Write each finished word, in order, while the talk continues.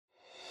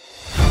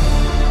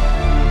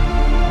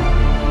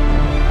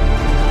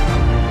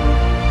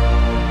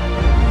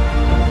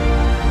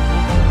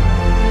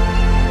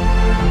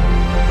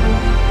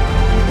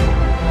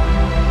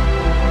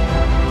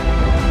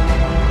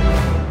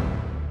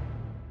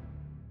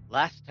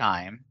Last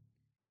time,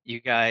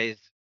 you guys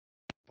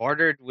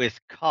bartered with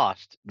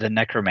Cost, the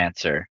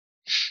necromancer,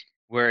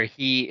 where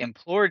he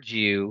implored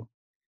you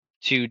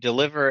to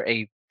deliver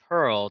a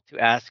pearl to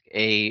ask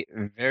a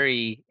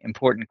very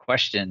important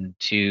question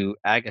to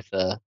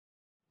Agatha,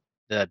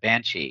 the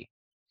Banshee,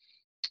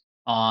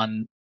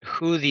 on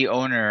who the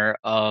owner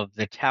of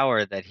the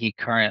tower that he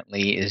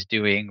currently is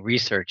doing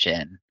research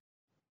in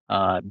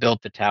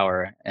built the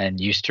tower and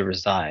used to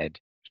reside.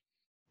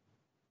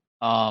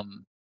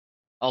 Um,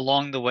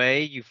 Along the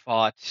way, you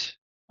fought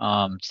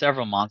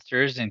several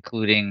monsters,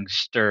 including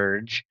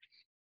Sturge,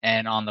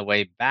 and on the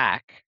way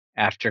back,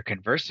 after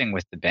conversing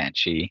with the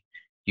Banshee,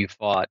 you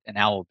fought an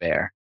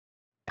owlbear.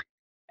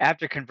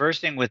 After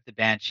conversing with the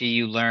Banshee,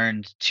 you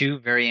learned two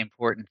very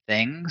important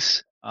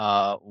things.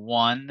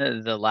 One,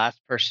 the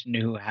last person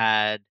who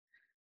had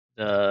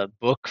the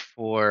book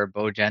for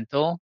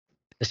Bogental,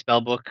 the spell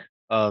book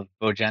of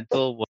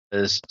Bogental,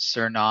 was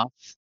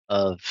Cernoth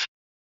of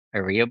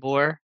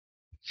Ariabor.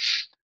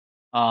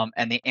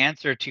 And the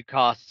answer to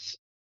Kost's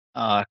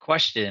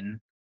question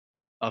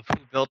of who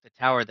built the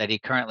tower that he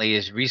currently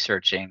is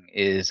researching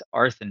is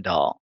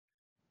Arthendal.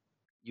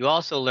 You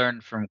also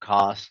learned from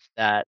Kost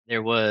that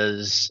there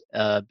was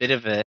a bit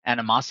of an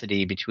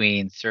animosity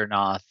between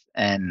Cernoth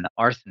and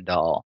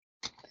Arthendal.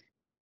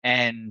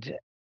 And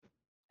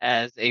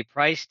as a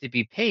price to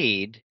be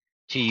paid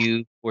to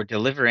you for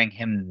delivering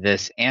him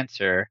this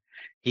answer,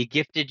 he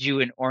gifted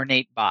you an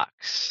ornate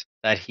box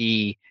that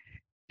he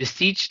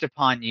beseeched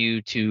upon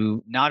you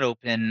to not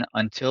open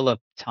until a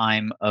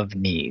time of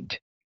need.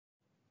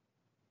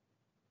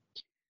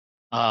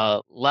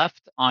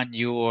 Left on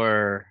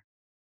your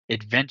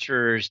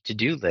adventurer's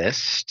to-do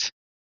list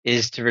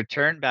is to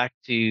return back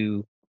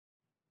to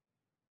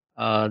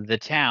the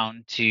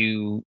town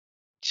to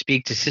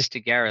speak to Sister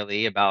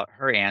Garrily about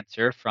her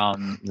answer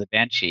from the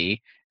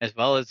Banshee, as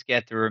well as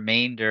get the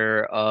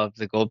remainder of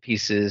the gold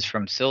pieces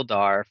from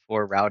Sildar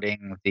for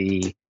routing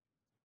the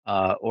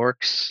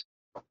orcs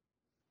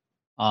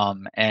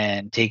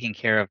and taking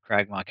care of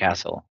Cragmaw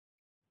Castle.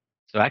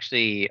 So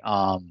actually,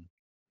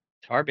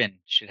 Tarbin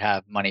should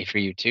have money for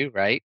you too,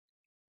 right?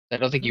 I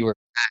don't think you were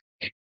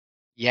back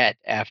yet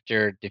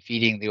after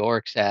defeating the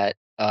orcs at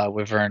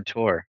Wyvern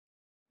Tor.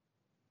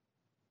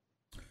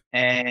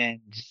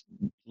 And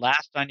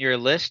last on your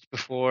list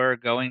before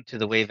going to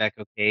the Wave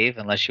Echo Cave,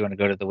 unless you want to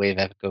go to the Wave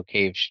Echo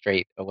Cave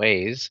straight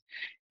aways,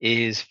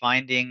 is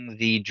finding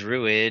the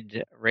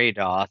druid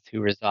Radoth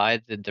who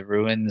resides in the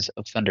ruins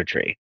of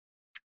Thundertree.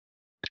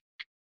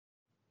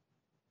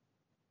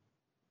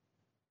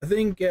 I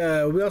think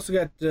we also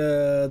got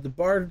the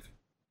bard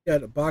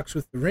got a box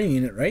with the ring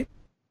in it, right?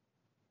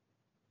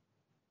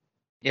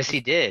 Yes,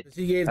 he did.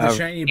 He gave the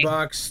shiny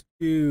box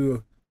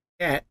to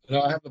Cat.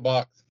 No, I have the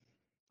box.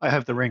 I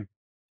have the ring.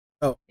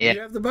 Oh, Yeah. You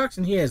have the box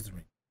and he has the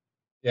ring.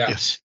 Yeah.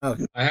 Yes.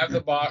 Okay. I have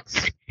the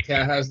box.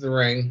 Cat has the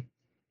ring.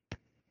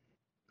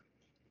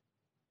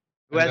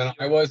 And then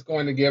I was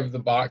going to give the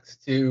box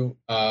to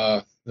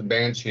the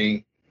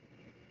Banshee,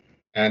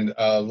 and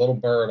a little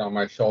bird on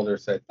my shoulder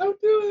said,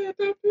 "Don't do it!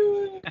 Don't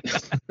do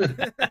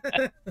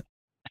it!"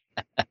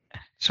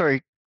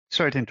 Sorry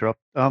to interrupt.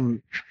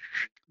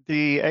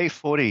 The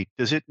A40,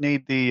 does it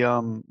need the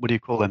what do you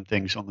call them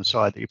things on the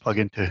side that you plug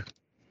into?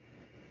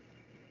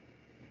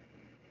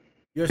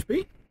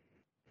 USB?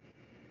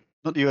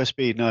 Not the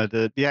USB, no.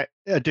 The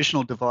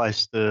additional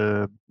device,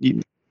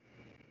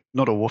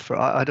 not a woofer.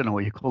 I don't know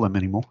what you call them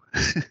anymore.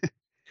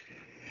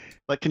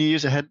 Like, can you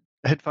use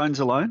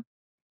headphones alone?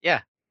 Yeah.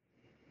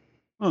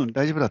 Oh,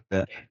 daisy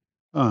berat.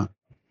 Oh,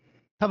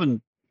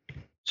 haven't.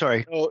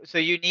 Sorry. So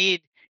you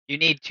need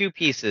two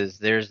pieces.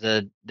 There's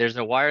a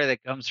wire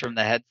that comes from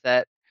the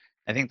headset.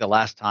 I think the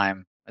last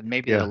time,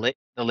 maybe the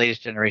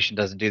latest generation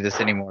doesn't do this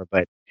anymore,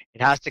 but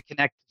it has to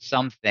connect to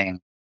something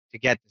to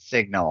get the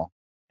signal,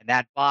 and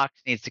that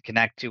box needs to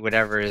connect to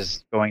whatever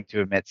is going to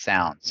emit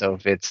sound. So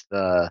if it's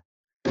the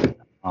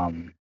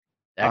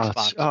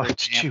Xbox,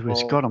 it's chew.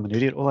 God, I'm an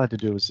idiot. All I had to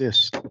do was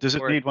this. Does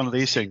it need one of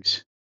these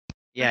things?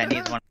 Yeah, it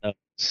needs one of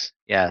those.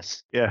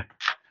 Yes. Yeah.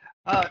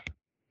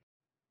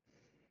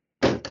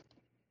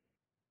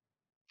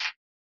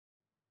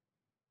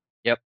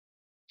 Yep.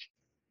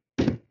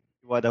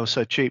 Why that was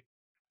so cheap?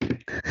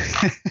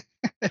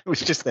 It was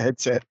just the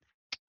headset.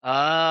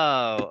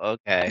 Oh,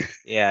 okay.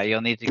 Yeah,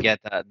 you'll need to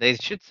get that. They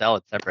should sell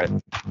it separate.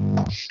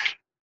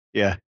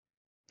 Yeah.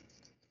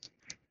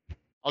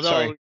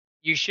 Although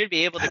you should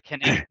be able to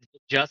connect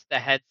just the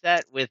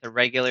headset with a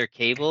regular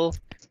cable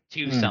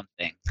to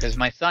something, because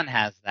my son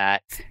has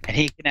that, and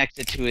he connects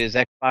it to his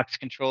Xbox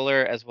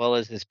controller as well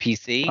as his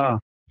PC. Oh.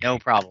 No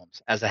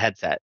problems as a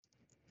headset.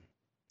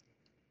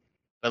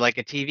 But like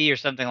a TV or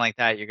something like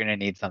that, you're going to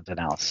need something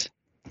else.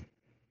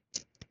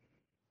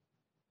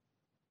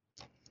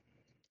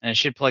 And it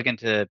should plug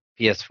into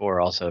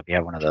PS4 also if you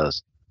have one of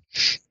those.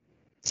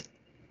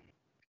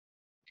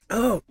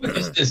 Oh, what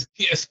is this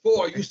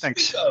PS4 you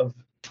speak of?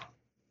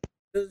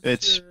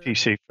 It's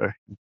PC for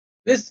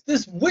this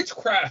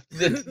witchcraft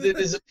that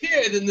has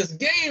appeared in this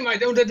game. I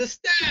don't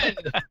understand.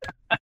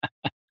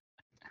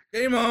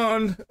 Game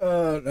on.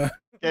 No.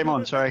 Game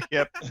on. Sorry.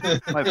 Yep.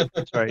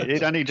 Sorry.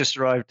 It only just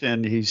arrived,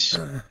 and he's.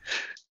 I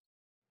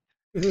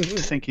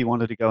think he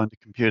wanted to go into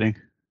computing.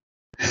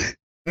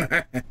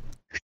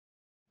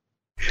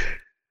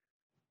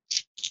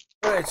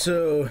 All right,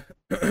 so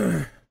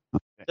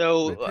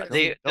So Okay.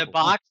 the Double.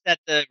 box that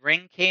the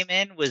ring came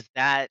in, was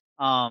that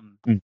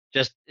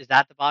just, is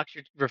that the box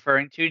you're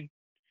referring to,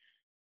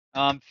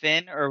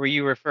 Finn, or were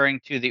you referring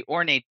to the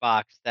ornate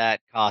box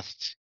that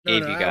Costs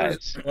gave you I was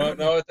guys? Well,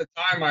 no, at the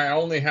time I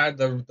only had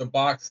the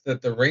box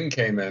that the ring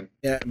came in.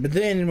 yeah, but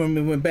then when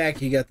we went back,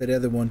 he got that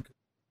other one.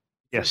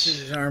 Yes.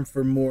 Twisted his arm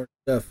for more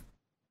stuff.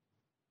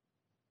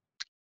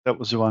 That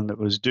was the one that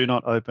was do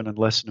not open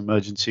unless an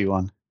emergency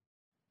one.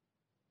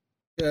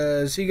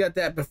 Because he got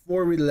that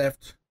before we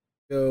left.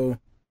 So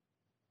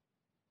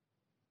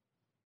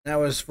that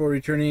was for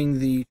returning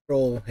the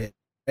troll hit,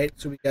 right?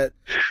 So we got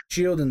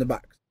shield in the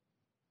box.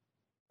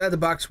 That the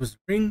box was the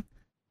ring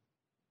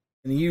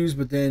and he used,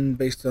 but then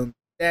based on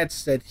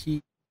stats that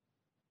he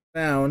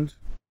found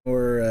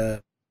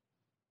or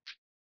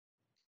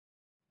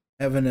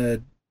having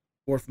a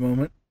dwarf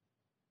moment.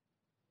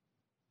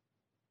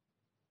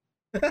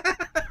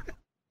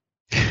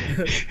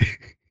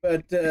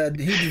 But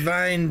he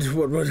divined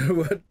what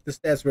the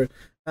stats were.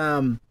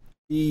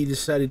 He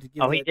decided to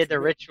give. Oh, he that did the to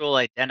Rip. ritual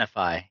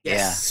identify.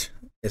 Yes,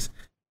 yes.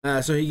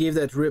 So he gave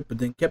that to Rip, but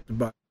then kept the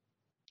box.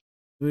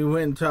 We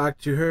went and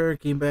talked to her,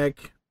 came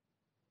back,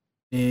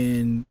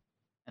 and Yeah.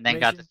 And then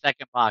got the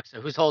second box.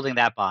 So who's holding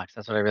that box?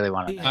 That's what I really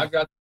want to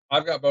know.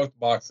 I've got both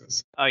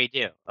boxes. Oh, you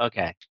do?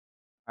 Okay.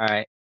 All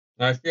right.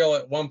 And I feel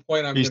at one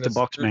point I'm He's going the to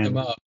box screw them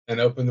man. up and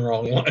open the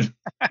wrong one.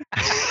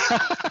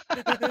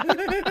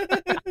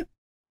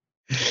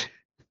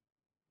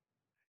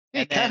 You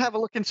And can't then- have a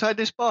look inside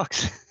this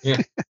box.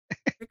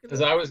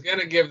 Because I was going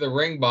to give the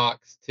ring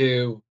box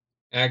to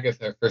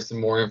Agatha for some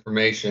more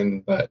information,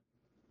 but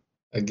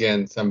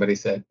again, somebody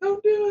said,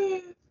 "Don't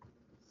do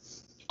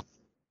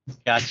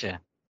it." Gotcha.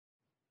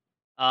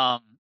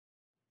 And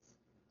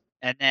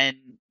then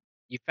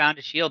you found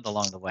a shield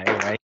along the way,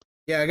 right?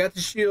 yeah, I got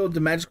the shield, the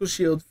magical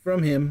shield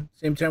from him.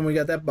 Same time we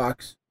got that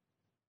box.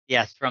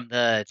 Yes, from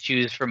the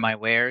choose from my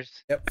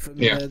wares. Yep, from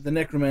Yeah. the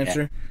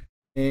necromancer.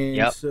 And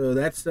Yep. so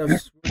that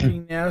stuff's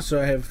working now.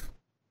 So I have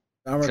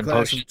armor Some class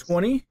potions. of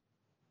 20.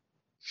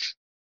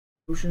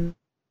 Potion.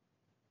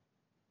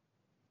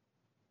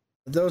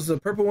 Are those the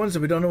purple ones that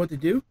we don't know what they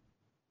do?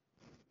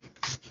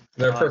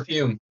 Their Oh, I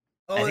perfume.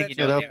 I think you that's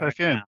know Yeah, what they're they are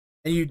perfume. now.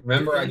 And you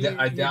Remember, and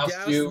I doused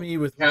doused you. me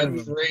with one Had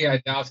of them. 3. I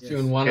doused you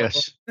in one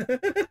Yes. of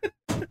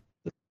them.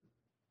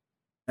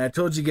 I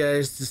told you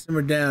guys to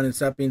simmer down and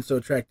stop being so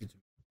attracted to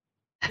me.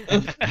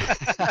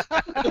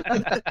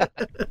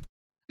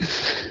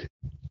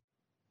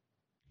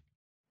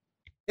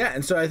 Yeah,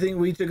 and so I think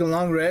we took a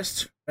long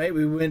rest, right?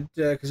 We went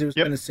because it was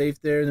Yep. kind of safe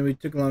there, and then we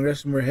took a long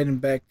rest, and we're heading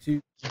back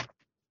to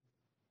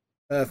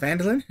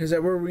Phandalin. Is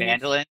that where we?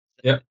 Phandalin?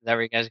 Yep. Is that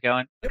where you guys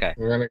going? Okay.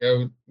 We're going to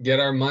go get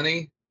our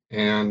money,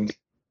 and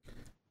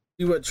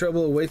See what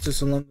trouble awaits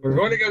us along the we're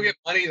going to go get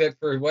money that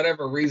for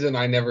whatever reason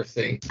I never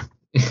see.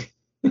 go.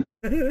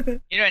 You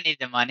don't need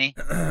the money.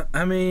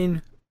 I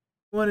mean,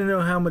 I want to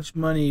know how much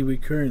money we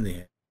currently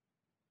have.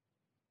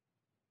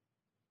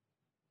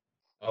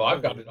 Oh,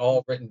 I've got it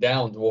all written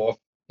down, dwarf.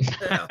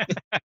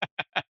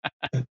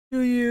 Do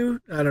you?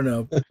 I don't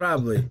know.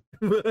 Probably.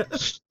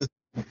 Let's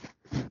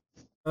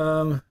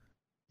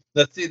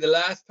see. The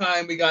last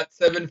time we got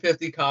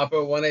 750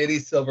 copper, 180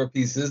 silver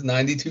pieces,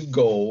 92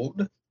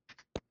 gold.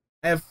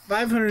 I have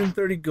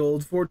 530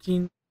 gold,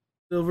 14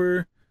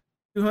 silver,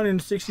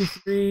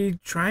 263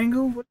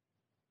 triangle. What?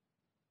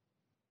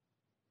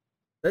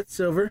 That's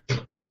silver.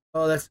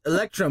 Oh, that's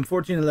electrum.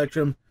 14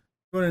 electrum,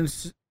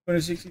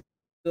 260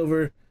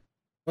 silver,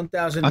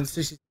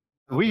 1,060.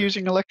 Are we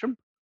using Electrum?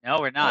 No,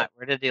 we're not.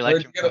 Where did the Where'd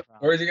electrum come from?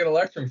 where'd you get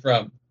Electrum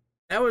from?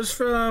 That was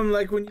from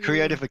like when you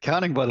Creative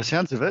accounting by the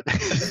sounds of it.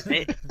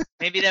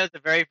 Maybe that was the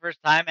very first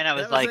time, and I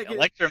was That was like, like a-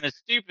 electrum is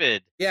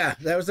stupid. Yeah,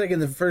 that was like in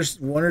the first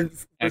one or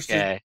first,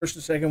 Okay. first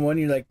or second one.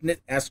 You're like,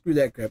 screw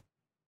that crap.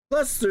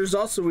 Plus, there's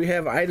also we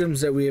have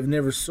items that we have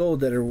never sold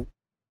that are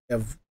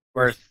have.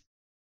 Worth.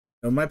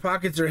 You know, my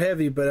pockets are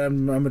heavy, but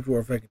I'm a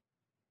dwarf. I can.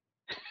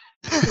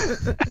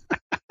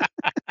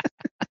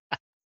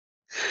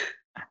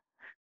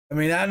 I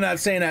mean, I'm not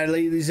saying I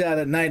lay these out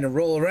at night and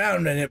roll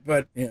around in it,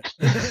 but yeah.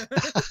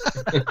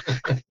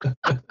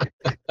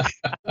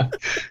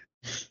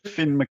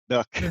 Finn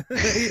McDuck.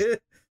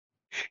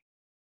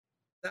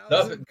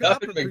 Duffin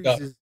McDuck.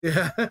 Pieces.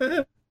 Yeah.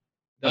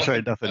 That's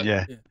right, Duffin,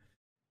 yeah.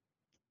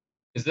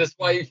 Is this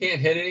why you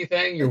can't hit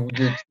anything? You're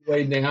too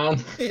way down.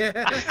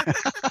 Yeah.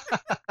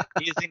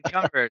 He's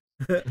encumbered.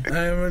 I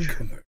am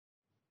encumbered.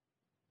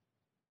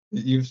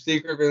 You've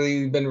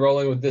secretly been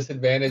rolling with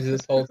disadvantage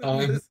this whole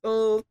time. This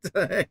whole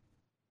time.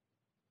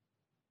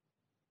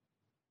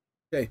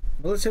 Okay,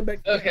 well, let's head back.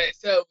 Okay,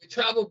 so we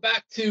travel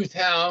back to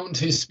town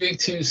to speak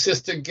to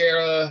Sister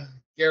Gonkoli.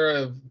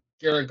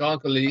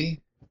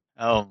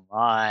 Oh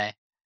my.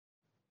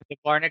 The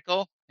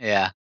barnacle?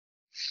 Yeah.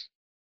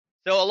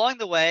 So along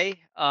the way,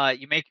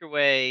 you make your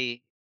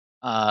way.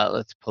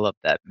 Let's pull up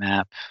that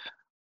map.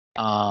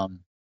 You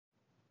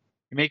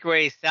make your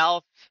way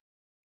southwest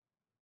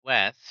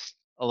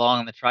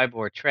along the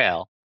Tribord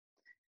Trail.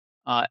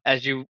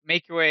 As you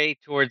make your way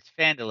towards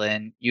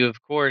Phandalin, you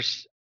of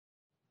course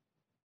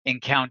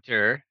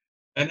encounter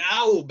An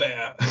owl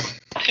bear.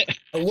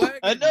 A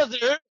wagon.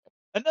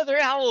 another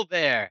owl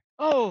bear.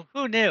 Oh,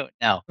 who knew?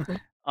 No.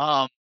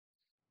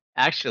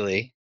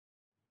 Actually,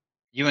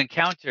 you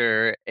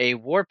encounter a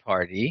war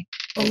party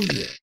Oh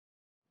yeah.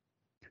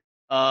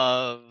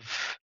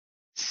 of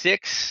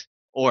 6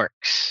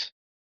 orcs.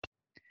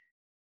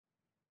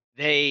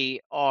 They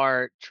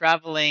are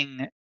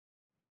traveling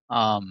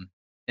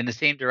in the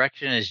same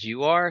direction as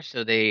you are,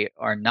 so they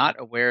are not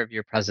aware of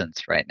your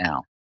presence right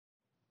now.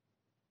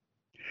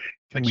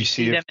 Can But we you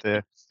see if them in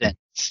they're the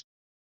distance.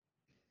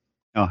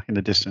 in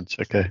the distance?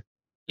 Okay.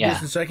 Yeah.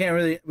 So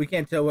we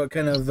can't tell what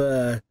kind of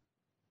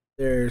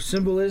their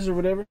symbol is or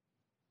whatever.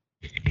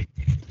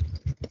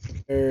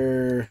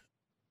 Their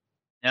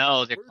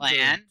No, their words are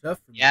clan. tough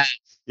for me. Yes.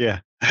 Yeah.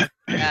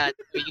 Yeah.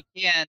 So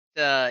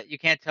you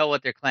can't tell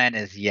what their clan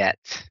is yet.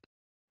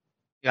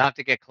 You'll have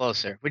to get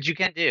closer, which you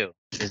can do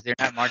because they're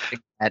not marching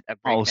at a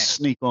I'll breakneck.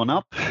 sneak on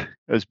up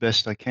as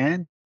best I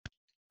can.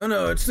 Oh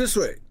no, it's this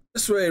way.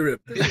 This way,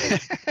 Rip.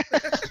 This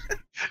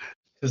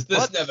Because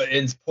this never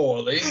ends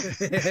poorly.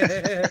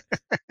 way.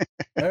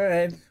 All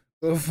right.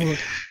 Go for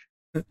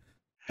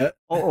it.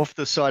 Off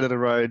the side of the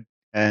road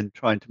and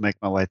trying to make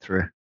my way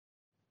through.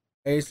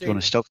 Hey, Do you want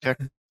a stealth check?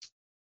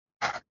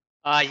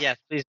 Yes,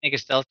 please make a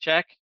stealth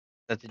check.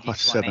 That's a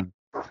Plus D20 7.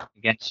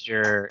 against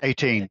your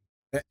 18.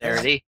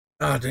 dexterity.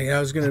 Oh dang! I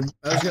was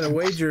gonna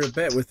wager a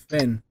bet with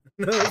Finn.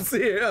 No, let's see.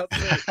 Finn,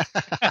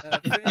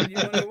 you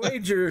want to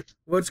wager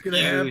what's gonna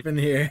happen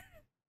here?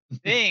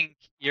 Think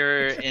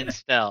you're in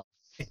stealth.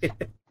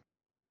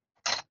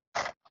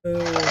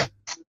 All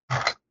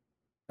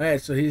right,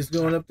 so he's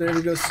going up there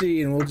to go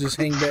see, and we'll just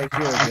hang back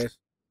here, I guess.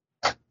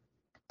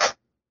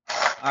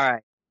 All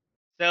right.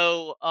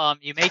 So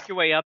you make your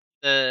way up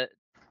to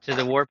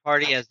the war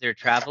party as they're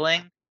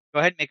traveling. Go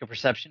ahead and make a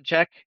perception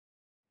check.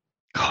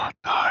 God,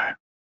 no.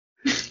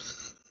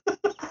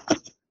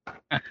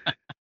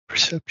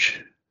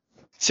 Perception.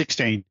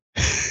 16.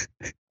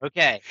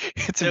 Okay.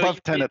 It's So above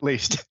you 10 can- at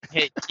least.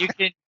 You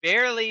can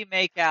barely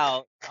make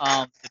out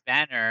the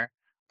banner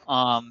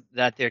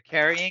that they're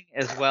carrying,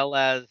 as well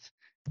as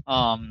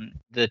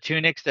the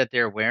tunics that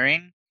they're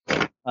wearing.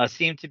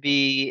 Seem to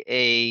be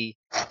a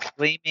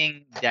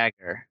flaming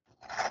dagger.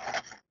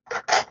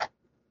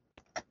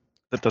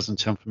 That doesn't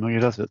sound familiar,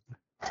 does it?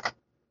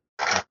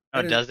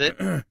 Oh, does it?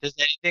 Does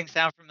anything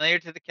sound familiar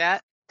to the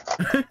cat?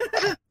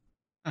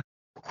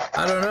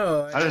 I don't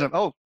know. I don't know.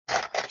 Oh,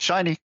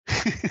 shiny.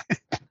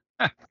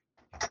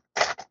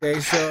 Okay,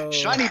 so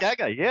Shiny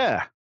dagger,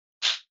 yeah.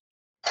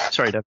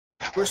 Sorry, Deb.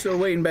 we're still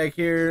waiting back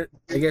here.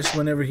 I guess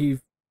whenever he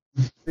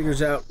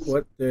figures out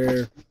what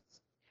they're.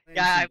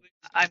 Yeah,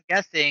 I'm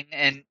guessing,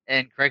 and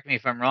correct me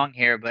if I'm wrong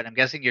here, but I'm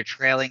guessing you're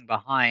trailing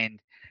behind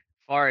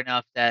far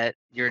enough that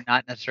you're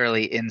not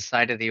necessarily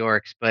inside of the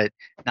orcs, but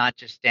not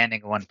just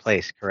standing in one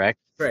place, correct?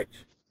 Correct.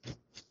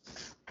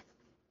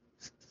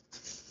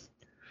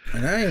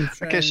 And I am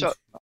trying to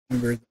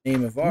remember the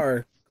name of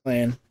our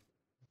clan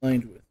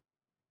aligned with.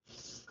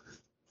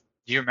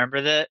 Do you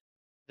remember the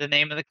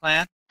name of the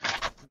clan?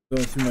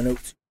 Going through my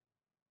notes.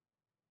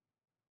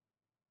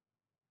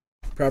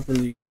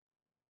 Properly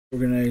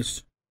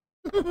organized.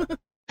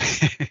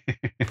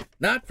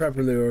 Not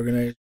properly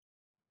organized.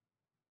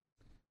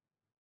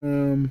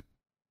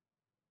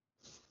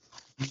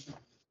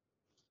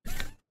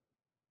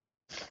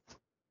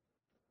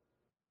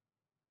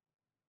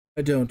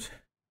 I don't.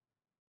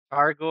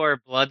 Targor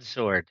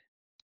Bloodsword.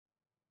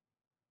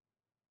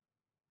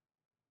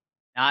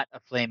 Not a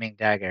flaming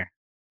dagger.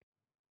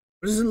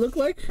 What does it look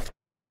like?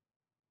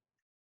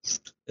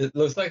 It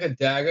looks like a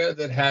dagger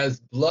that has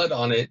blood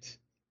on it,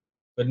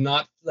 but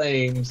not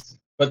flames.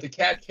 But the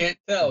cat can't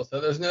tell, so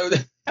there's no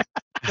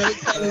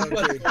telling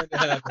what's going to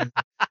happen.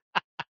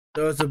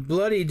 So it's a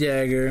bloody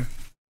dagger.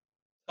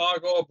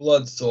 Targor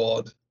blood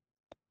sword.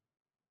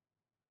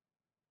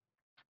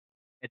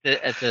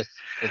 It's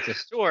a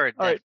sword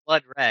All that's right.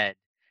 blood red,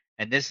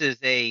 and this is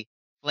a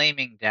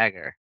flaming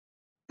dagger.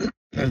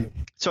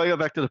 So I go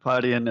back to the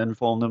party and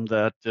inform them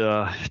that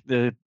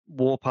the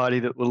war party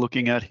that we're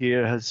looking at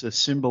here has a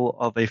symbol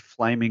of a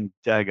flaming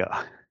dagger.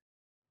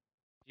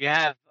 Do you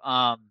have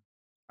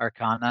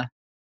Arcana,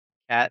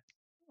 Cat?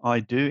 I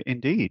do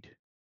indeed.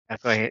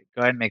 Go ahead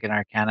and make an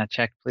Arcana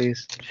check,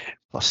 please.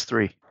 Plus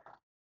 3.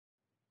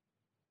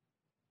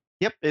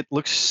 Yep, it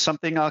looks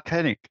something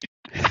arcanic.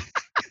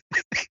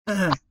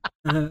 Trying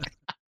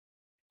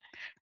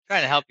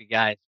to help you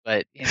guys,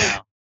 but you know.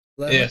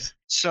 Yes.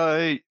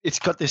 So it's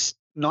got this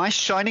nice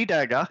shiny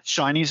dagger.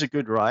 Shinies are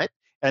good, right?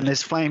 And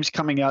there's flames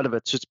coming out of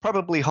it. So it's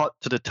probably hot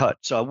to the touch.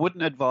 So I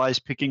wouldn't advise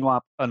picking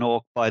up an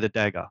orc by the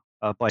dagger,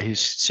 by his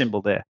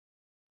symbol there.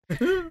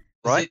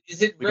 Right?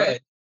 Is it We got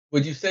red?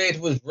 Would you say it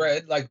was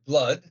red like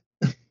blood?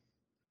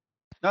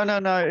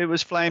 No. It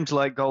was flames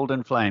like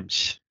golden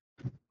flames.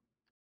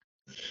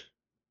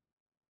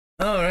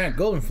 All right,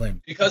 golden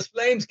flame. Because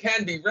flames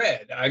can be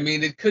red. I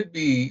mean, it could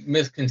be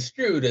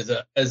misconstrued as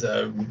a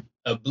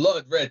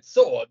blood red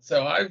sword.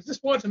 So I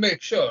just want to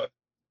make sure.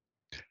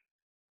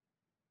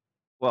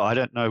 Well, I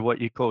don't know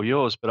what you call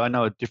yours, but I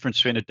know a difference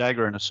between a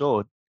dagger and a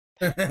sword.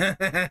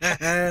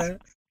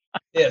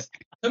 Yes,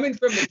 coming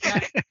from the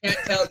cat who can't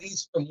tell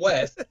east from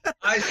west,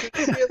 I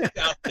sincerely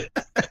doubt this.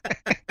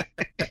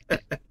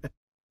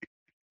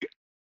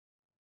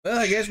 Well,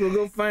 I guess we'll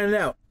go find it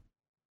out.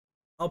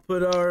 I'll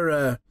put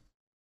our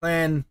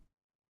clan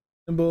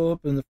symbol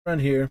up in the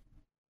front here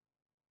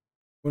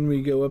when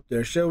we go up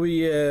there. Shall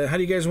we? How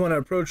do you guys want to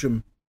approach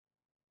them?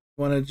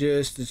 Want to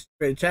just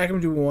straight attack them?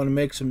 Do we want to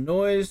make some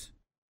noise?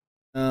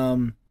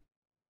 You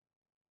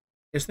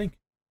guys think?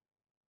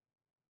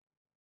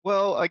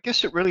 Well, I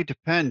guess it really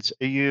depends.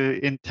 Are you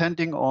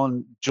intending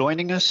on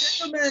joining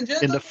us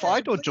in the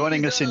fight or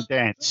joining us in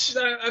dance?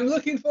 I'm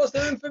looking for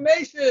some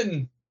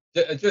information.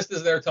 Just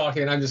as they're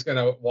talking, I'm just going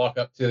to walk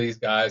up to these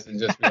guys and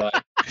just be like,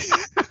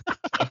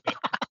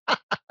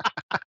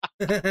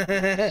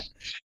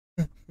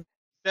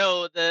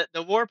 So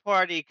the war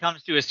party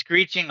comes to a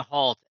screeching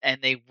halt,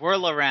 and they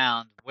whirl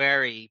around,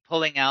 wary,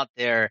 pulling out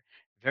their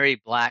very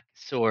black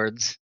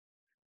swords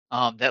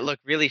that look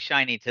really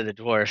shiny to the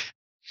dwarf.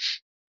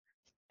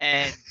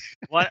 And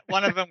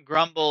one of them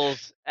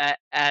grumbles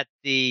at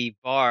the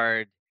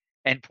bard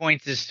and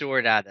points his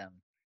sword at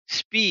him.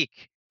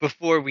 "Speak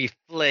before we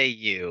flay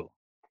you,"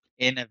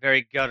 in a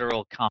very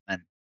guttural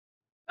comment.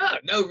 oh,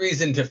 no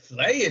reason to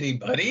flay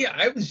anybody.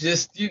 I was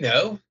just,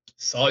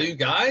 saw you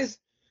guys,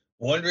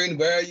 wondering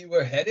where you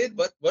were headed,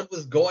 what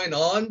was going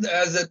on,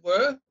 as it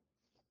were.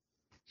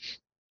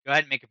 Go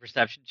ahead and make a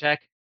perception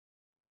check.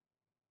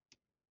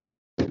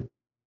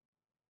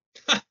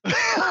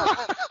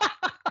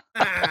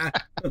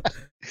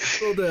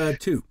 Rolled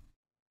 2.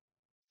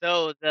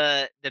 So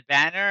the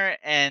banner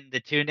and the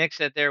tunics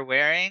that they're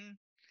wearing,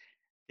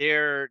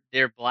 they're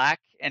black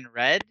and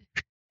red,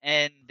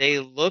 and they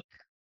look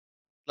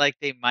like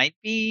they might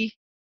be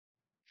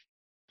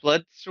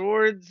blood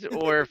swords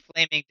or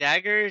flaming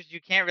daggers. You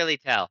can't really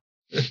tell.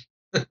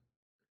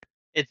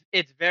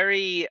 It's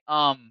very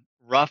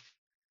rough,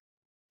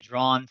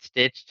 drawn,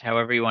 stitched,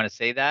 however you want to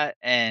say that,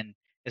 and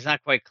it's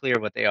not quite clear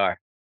what they are.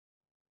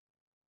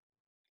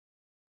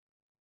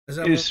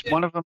 Is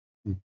one of them?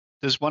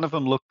 Does one of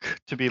them look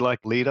to be like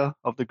leader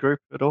of the group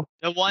at all?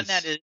 The one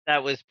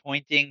that was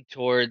pointing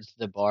towards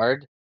the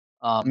bard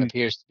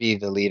appears to be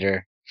the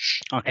leader.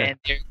 Okay.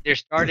 And they're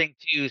starting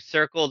to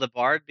circle the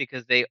bard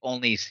because they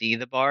only see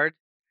the bard,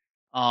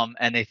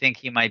 and they think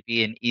he might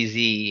be an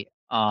easy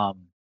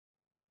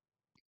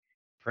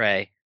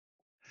prey.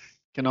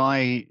 Can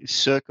I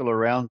circle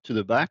around to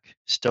the back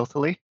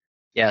stealthily?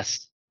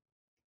 Yes.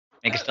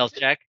 Make a stealth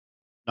check.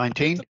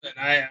 19.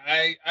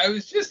 I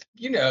was just,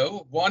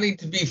 wanting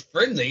to be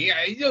friendly.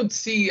 I don't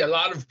see a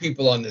lot of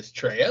people on this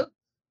trail.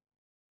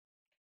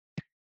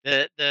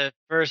 The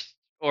first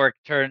orc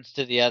turns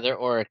to the other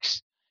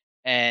orcs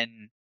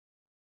and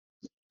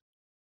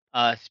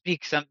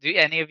speak some. Do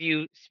any of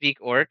you speak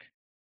orc?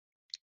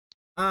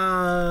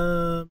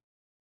 Okay.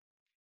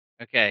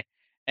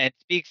 And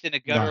speaks in a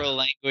guttural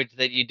language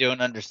that you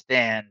don't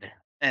understand,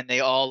 and they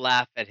all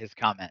laugh at his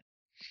comment.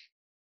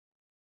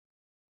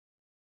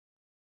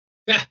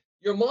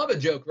 Your mama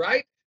joke,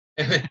 right?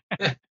 At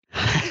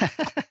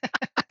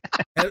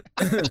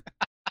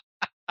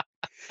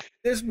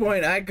this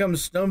point, I come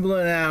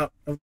stumbling out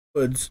of the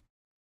woods,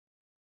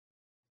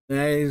 and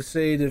I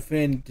say to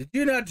Finn, "Did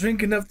you not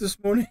drink enough this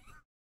morning?"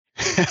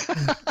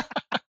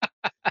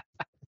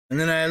 And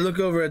then I look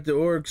over at the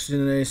orcs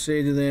and I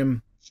say to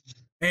them,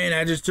 "Man,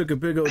 I just took a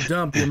big old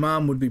dump. Your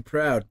mom would be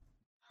proud."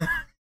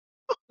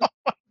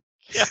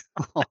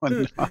 Oh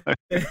no.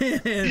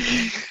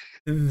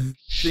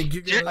 Think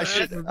you're gonna I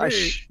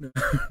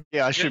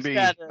should be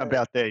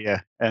about there, yeah.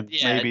 And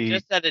maybe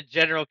just out of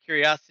general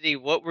curiosity,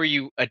 what were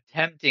you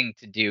attempting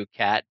to do,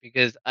 Kat?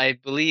 Because I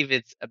believe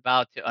it's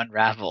about to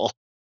unravel.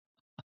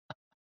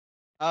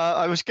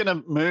 I was going to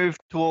move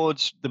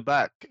towards the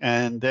back,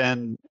 and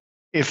then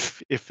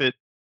if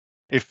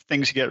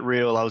things get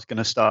real, I was going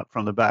to start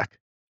from the back.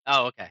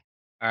 Oh, okay.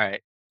 All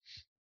right.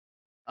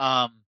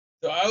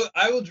 So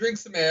I will drink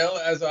some ale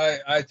as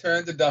I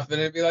turn to Duffin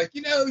and be like,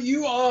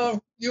 you are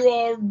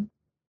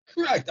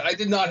correct. I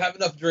did not have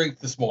enough drink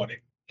this morning.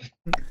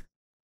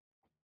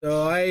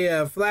 So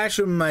I flash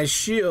him my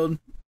shield,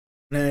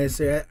 and I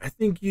say, "I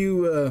think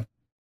you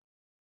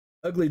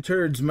ugly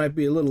turds might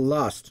be a little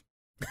lost."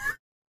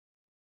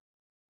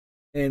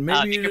 And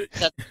maybe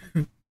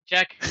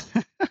check,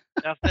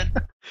 Duffin.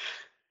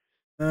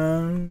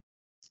 Now,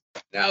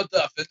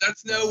 Duffin,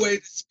 that's no way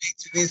to speak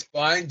to these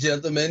fine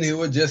gentlemen who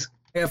are just...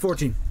 Yeah,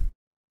 14.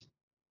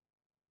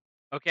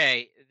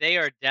 Okay, they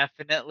are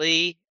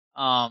definitely,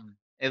 at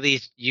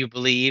least you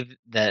believe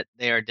that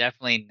they are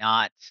definitely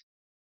not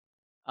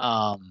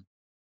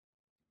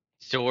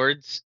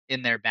swords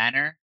in their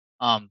banner,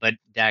 but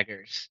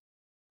daggers.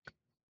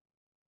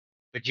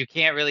 But you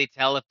can't really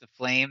tell if the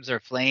flames are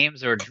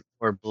flames or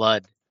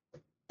blood.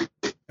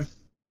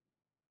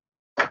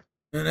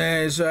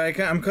 And so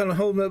I'm kind of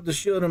holding up the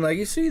shield. I'm like,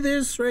 you see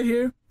this right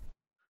here?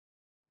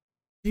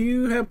 Do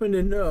you happen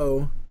to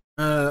know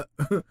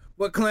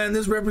what clan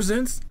this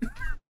represents?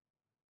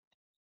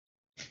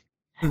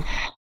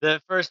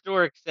 The first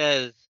orc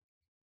says,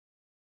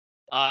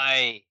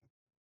 I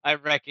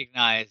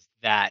recognize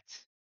that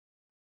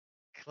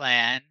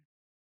clan,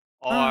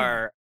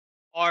 our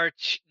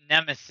arch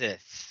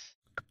nemesis.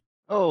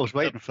 Oh, I was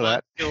waiting for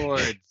that.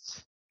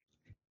 Swords.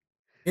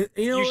 You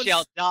You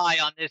shall die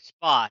on this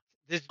spot,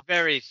 this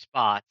very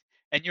spot,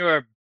 and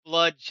your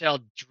blood shall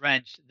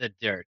drench the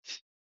dirt.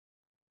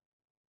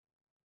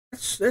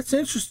 That's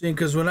interesting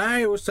because when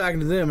I was talking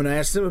to them and I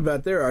asked them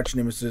about their arch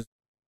nemesis,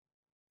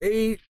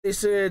 they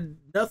said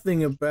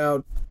nothing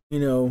about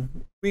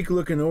weak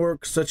looking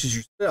orcs such as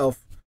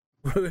yourself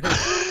with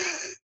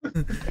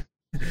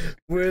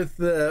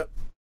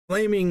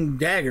flaming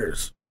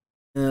daggers.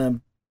 So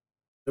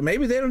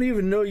maybe they don't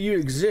even know you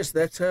exist.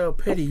 That's how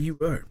petty you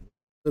are.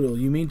 Little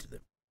you mean to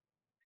them.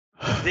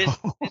 This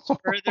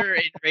further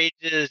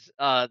enrages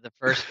the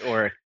first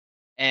orc,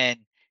 and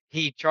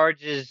he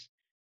charges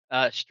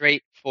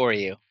straight for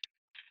you.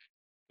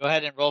 Go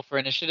ahead and roll for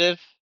initiative.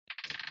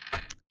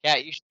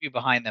 Cat, you should be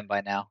behind them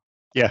by now.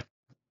 Yeah.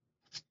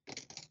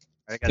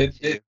 I got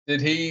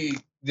Did he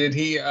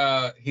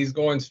he's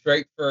going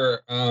straight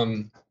for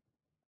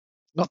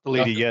not the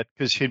leader yet,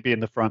 because he'd be in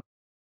the front.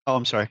 Oh,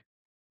 I'm sorry.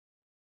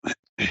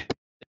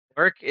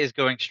 Orc is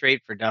going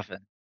straight for Duffin.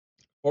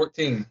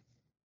 14.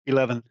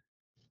 11.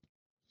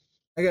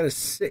 I got a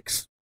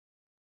 6.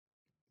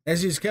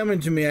 As he's coming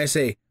to me, I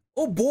say,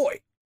 "Oh boy."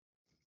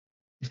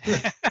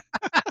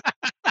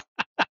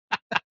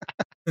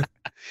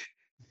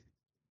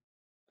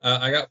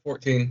 I got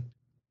 14.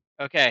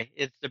 Okay,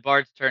 it's the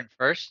bard's turn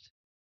first.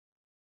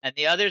 And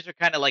the others are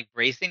kind of like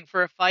bracing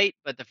for a fight,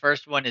 but the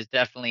first one is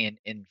definitely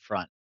in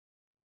front.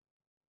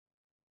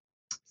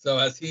 So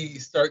as he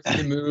starts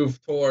to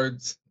move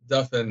towards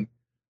Duffin,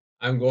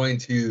 I'm going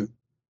to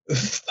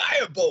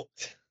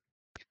firebolt.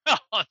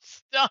 Oh,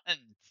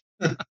 stunned.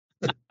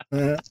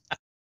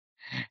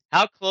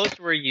 How close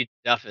were you,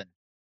 Duffin?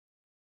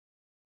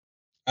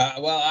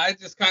 Well, I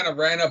just kind of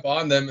ran up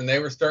on them, and they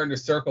were starting to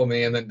circle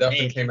me, and then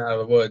Duffin came out of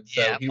the woods,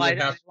 so he would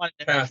have to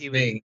pass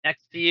me.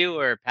 Next to you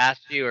or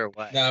past you or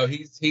what? No,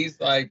 he's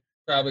like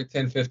probably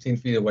 10, 15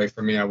 feet away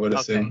from me, I would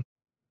assume.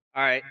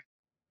 All right.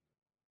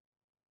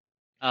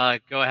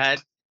 Go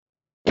ahead.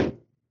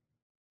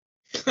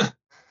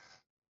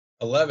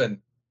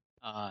 11.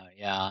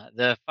 Yeah.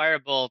 The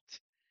firebolt,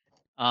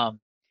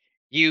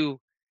 you,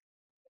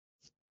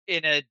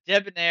 in a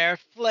debonair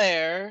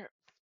flare,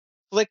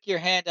 flick your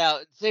hand out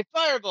and say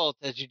firebolt,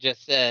 as you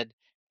just said.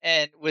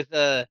 And with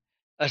a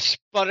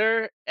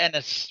sputter and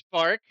a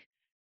spark,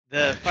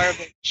 the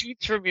firebolt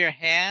shoots from your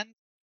hand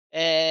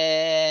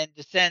and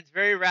descends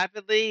very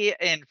rapidly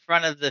in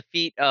front of the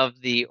feet of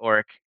the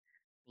orc,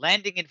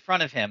 landing in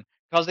front of him,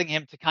 causing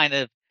him to kind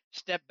of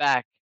step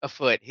back a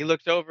foot. He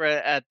looks over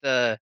at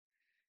the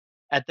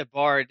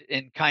bard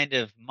in kind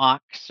of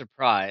mock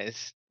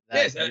surprise.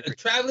 Yes, a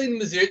traveling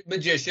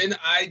magician.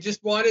 I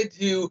just wanted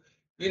to,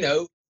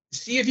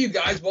 see if you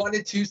guys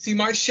wanted to see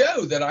my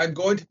show that I'm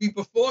going to be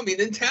performing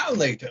in town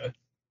later.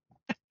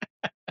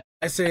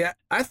 I say,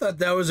 I thought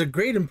that was a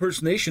great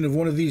impersonation of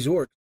one of these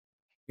orcs.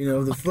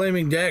 The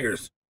flaming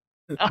daggers.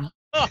 Your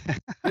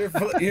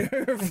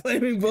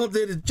flaming bolt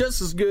did it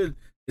just as good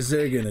as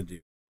they're going to do.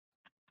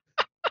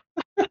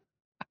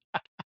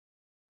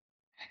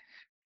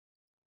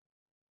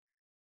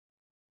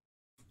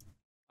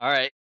 All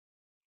right.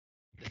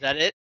 Is that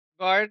it,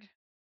 Bard?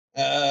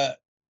 How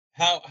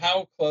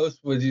close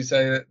would you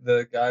say that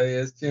the guy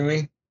is to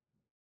me?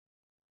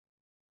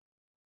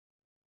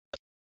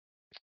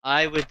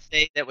 I would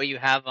say that what you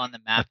have on the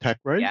map Attack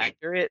is range?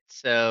 accurate,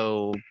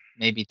 so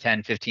maybe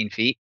 10, 15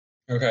 feet.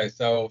 Okay,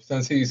 so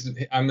since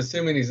I'm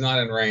assuming he's not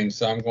in range,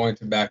 so I'm going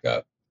to back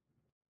up.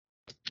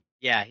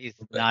 Yeah, he's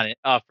not in.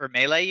 For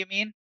melee, you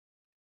mean?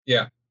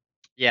 Yeah.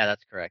 Yeah,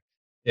 that's correct.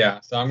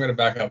 Yeah, so I'm going to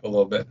back up a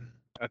little bit.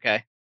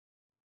 Okay.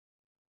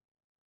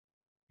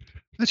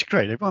 That's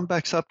great. Everyone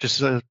backs up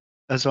just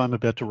as I'm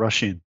about to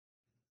rush in.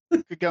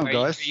 Good going,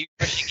 guys. Are you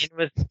rushing in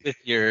with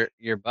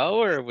your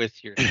bow or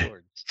with your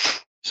swords?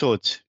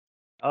 Swords.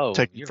 Oh,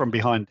 Taken from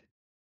behind.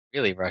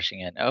 Really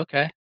rushing in.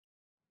 Okay.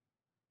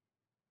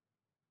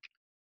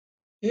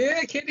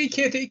 Yeah, kitty,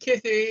 kitty,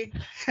 kitty.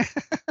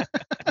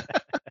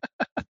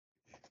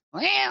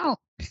 Wow.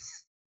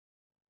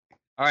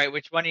 All right,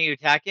 which one are you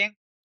attacking?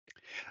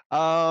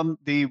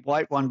 The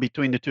white one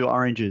between the two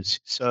oranges.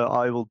 So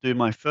I will do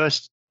my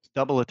first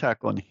double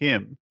attack on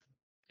him.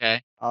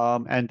 Okay.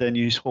 And then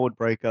use Horde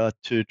Breaker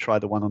to try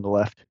the one on the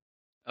left.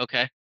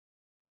 Okay.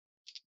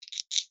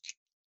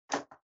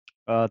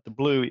 The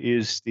blue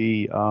is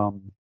the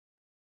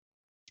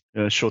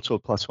short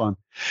sword +1.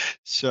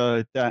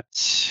 So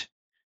that's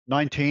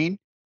 19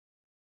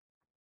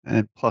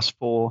 and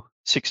 +4,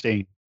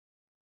 16.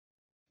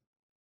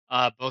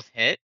 Both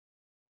hit.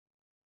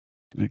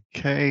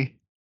 Okay.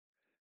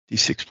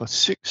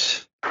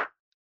 D6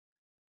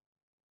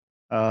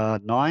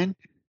 +6. 9.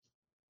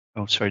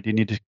 Oh, sorry. Do you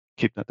need to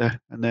keep that there.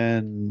 And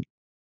then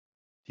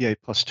D8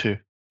 plus 2.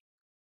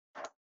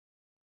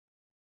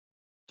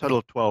 Total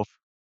of 12.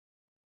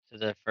 To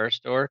the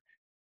first orc.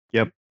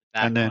 Yep.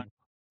 Back And then, one.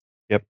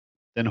 yep.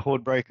 Then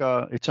Horde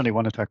Breaker, it's only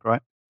one attack,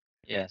 right?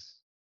 Yes.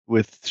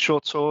 With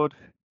short sword.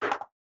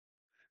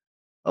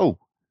 Oh,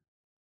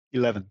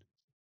 11.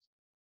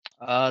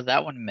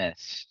 That one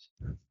missed.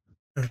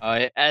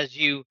 As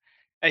you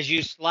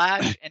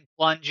slash and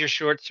plunge your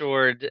short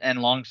sword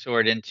and long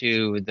sword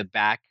into the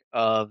back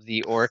of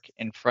the orc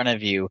in front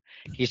of you,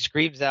 he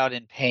screams out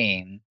in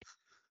pain,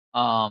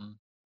 and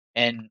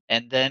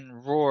then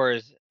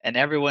roars, and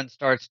everyone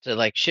starts to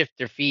like shift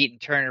their feet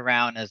and turn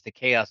around as the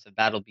chaos of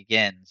battle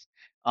begins.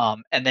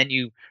 And then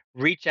you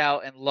reach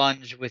out and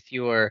lunge with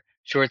your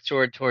short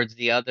sword towards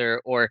the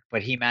other orc,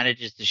 but he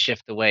manages to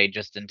shift away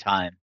just in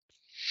time.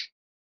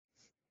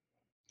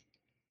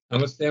 How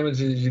much damage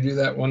did you do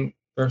that one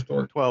first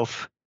orc?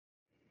 12.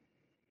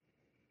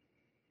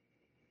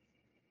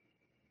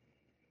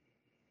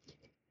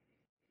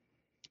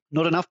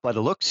 Not enough by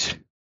the looks.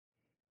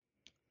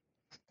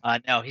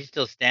 No, he's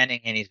still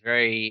standing, and he's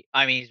very.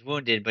 I mean, he's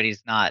wounded, but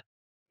he's not.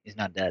 He's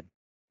not dead.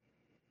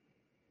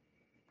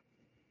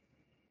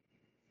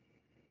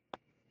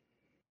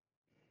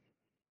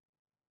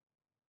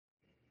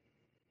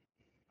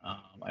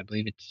 I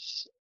believe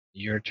it's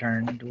your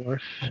turn,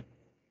 dwarf.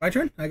 My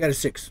turn? I got a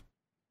 6.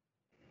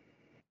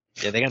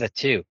 Yeah, they got a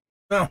 2.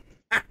 Oh.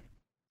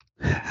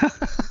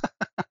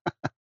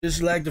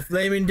 Just like the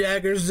flaming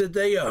daggers that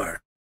they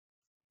are.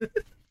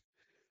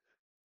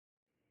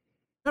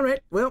 All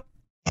right, well,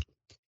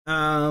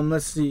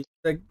 let's see.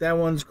 That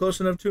one's close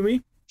enough to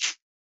me.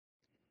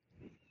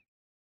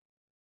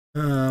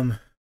 What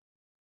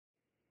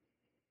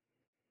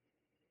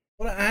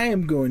I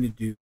am going to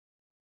do,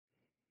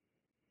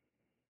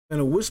 I'm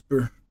going to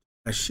whisper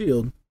my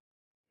shield.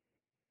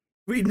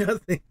 Read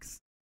nothings.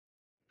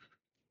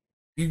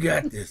 You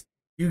got this.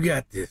 You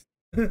got this.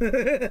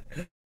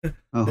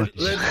 Oh,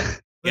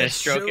 You gonna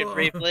stroke it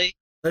briefly?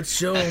 Let's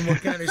show them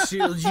what kind of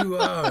shield you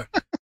are.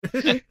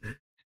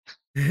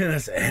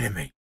 That's an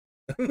enemy.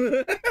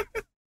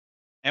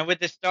 And with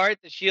the start,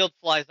 the shield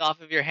flies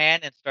off of your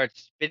hand and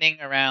starts spinning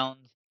around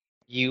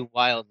you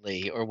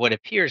wildly, or what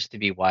appears to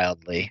be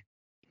wildly,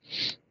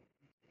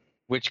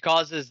 which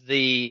causes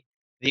the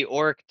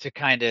orc to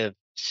kind of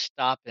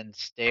stop and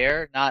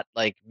stare, not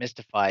like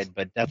mystified,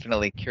 but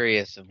definitely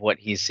curious of what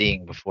he's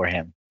seeing before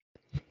him.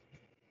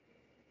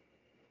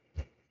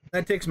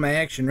 That takes my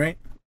action, right?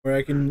 Or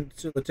I can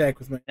still attack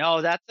with my.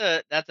 No, that's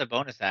a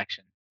bonus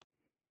action.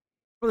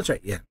 Oh, that's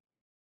right. Yeah.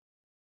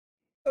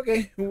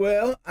 Okay.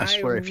 Well, I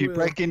swear, if you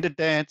break into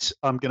dance,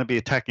 I'm going to be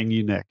attacking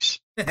you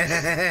next.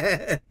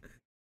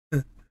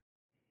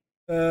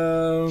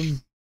 Are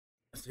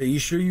you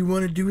sure you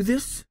want to do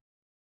this?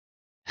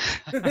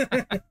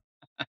 Too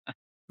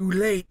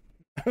late.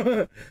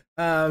 So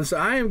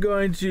I am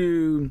going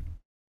to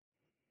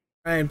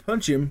try and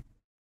punch him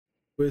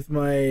with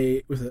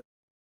a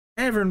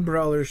Tavern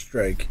Brawler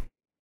strike.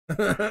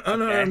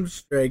 Unarmed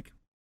strike.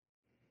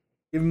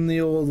 Give him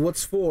the old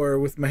what's for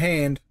with my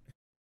hand.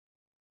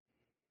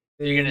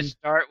 You're gonna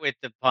start with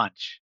the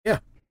punch. Yeah.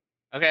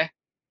 Okay.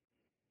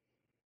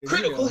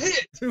 Critical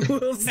hit.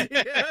 We'll see how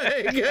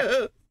it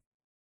goes.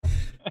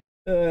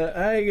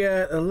 I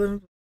got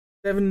 11,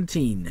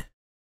 17.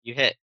 You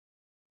hit.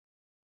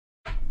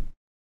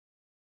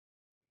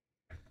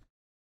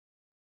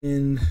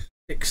 And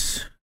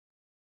 6.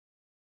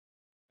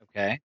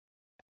 Okay.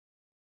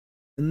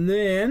 And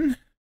then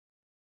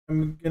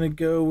I'm gonna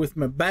go with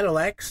my battle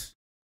axe.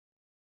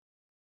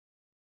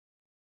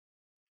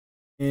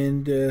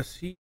 And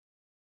see.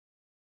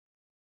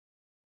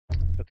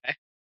 Okay.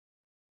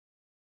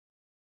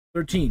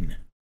 13.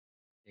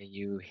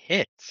 You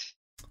hit.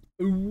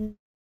 Ooh.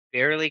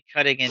 Barely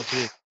cutting into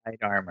his light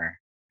armor.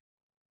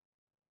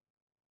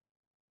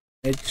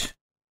 It.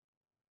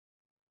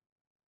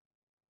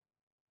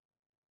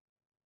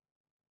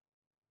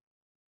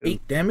 Ooh.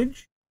 8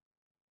 damage.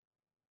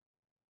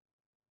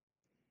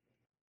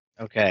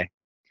 Okay.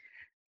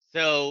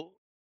 So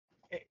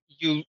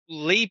you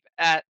leap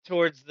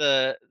towards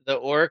the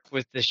orc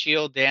with the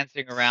shield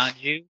dancing around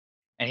you,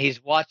 and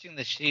he's watching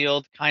the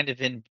shield kind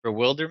of in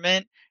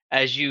bewilderment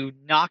as you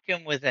knock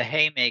him with a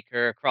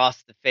haymaker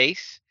across the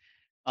face.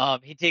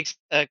 He takes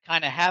a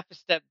kind of half a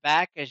step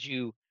back as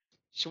you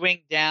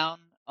swing down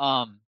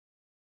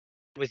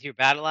with your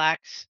battle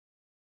axe.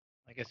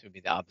 I guess it would be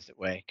the opposite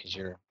way because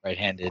you're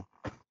right-handed.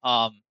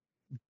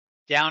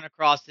 Down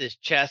across his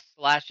chest,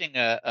 slashing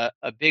a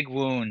big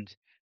wound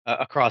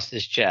across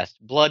his chest.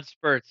 Blood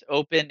spurts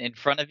open in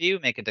front of you.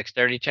 Make a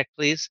dexterity check,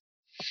 please.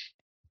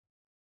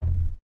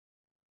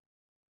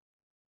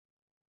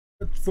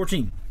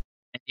 14.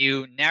 And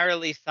you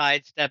narrowly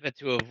sidestep it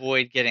to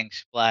avoid getting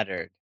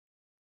splattered.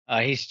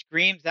 He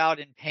screams out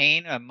in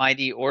pain, a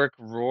mighty orc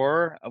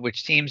roar,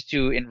 which seems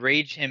to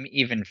enrage him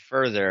even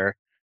further,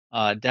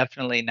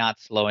 definitely not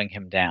slowing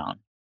him down.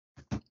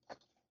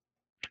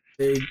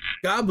 Hey,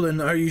 Goblin,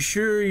 are you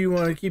sure you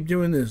want to keep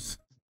doing this?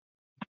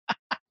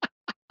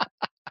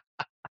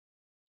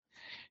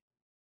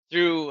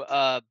 through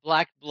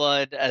black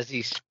blood as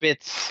he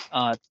spits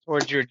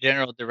towards your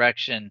general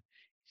direction.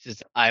 He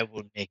says, "I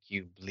will make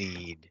you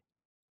bleed."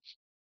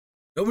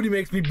 Nobody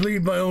makes me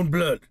bleed my own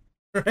blood.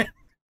 Right?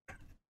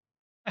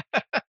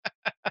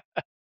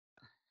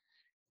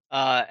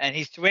 And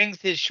he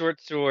swings his short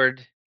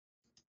sword.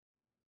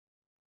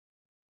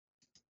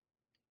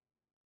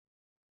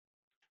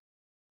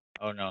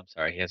 Oh no, I'm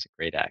sorry. He has a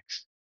great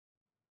axe.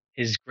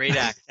 His great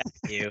axe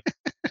at you.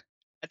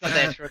 I thought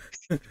they had short.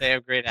 They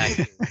have great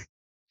axes.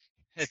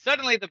 And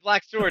suddenly, the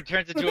black sword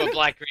turns into a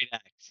black great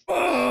axe.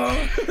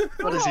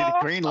 What is he, the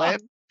Green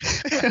Lantern?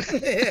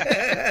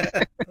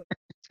 Yeah.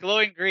 It's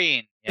glowing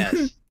green.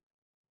 Yes.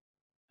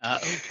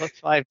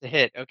 +5 to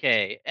hit.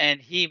 Okay,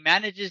 and he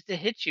manages to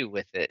hit you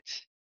with it.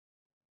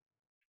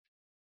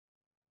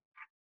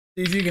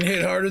 See if you can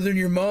hit harder than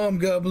your mom,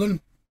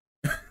 Goblin.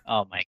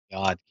 Oh my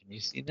god! Can you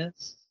see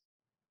this?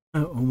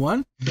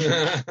 1.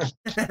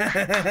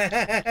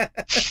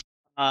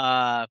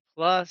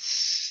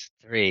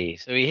 +3.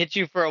 So he hits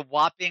you for a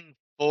whopping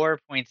 4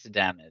 points of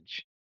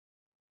damage.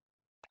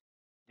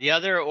 The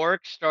other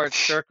orc starts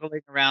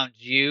circling around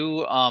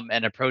you,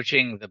 and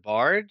approaching the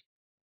bard.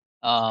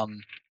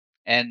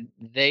 And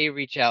they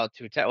reach out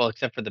to attack. Well,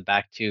 except for the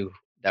back two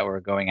that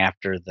were going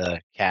after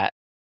the cat.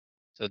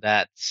 So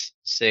that's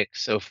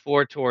 6. So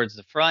 4 towards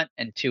the front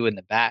and 2 in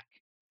the back.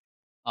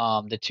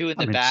 The 2 in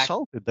the I'm back.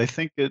 insulted. They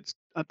think they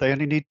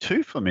only need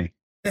 2 for me.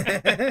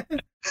 Well,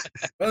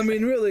 I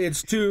mean, really,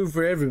 it's 2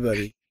 for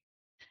everybody.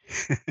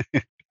 So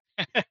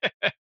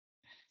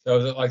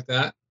is it like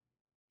that?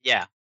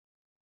 Yeah,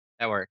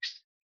 that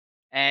works.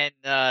 And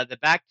the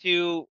back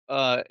 2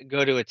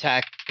 go to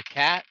attack the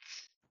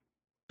cats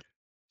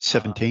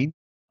 17.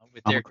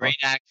 with their Armor class. great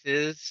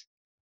axes.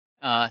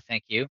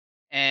 Thank you.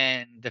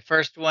 And the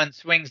first one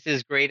swings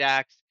his great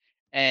axe,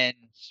 and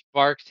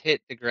sparks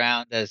hit the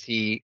ground as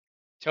he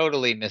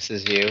totally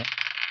misses you.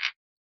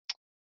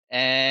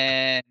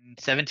 And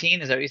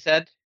 17, is that what you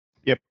said?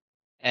 Yep.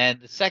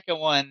 And the second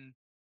one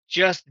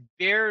just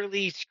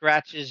barely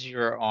scratches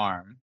your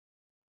arm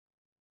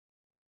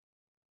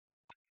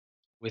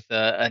with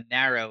a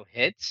narrow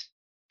hit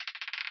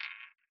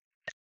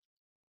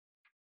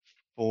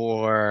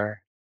for.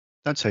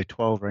 Don't say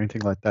 12 or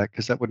anything like that,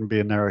 because that wouldn't be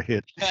a narrow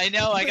hit. I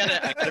know. I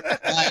gotta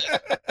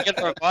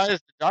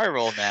revise the die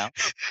roll now.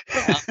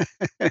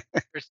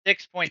 For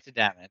 6 points of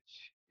damage.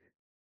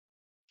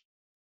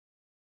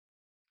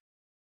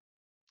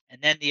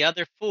 And then the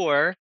other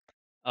 4,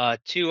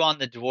 2 on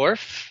the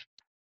dwarf.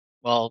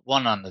 Well,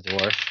 1 on the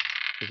dwarf,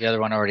 because the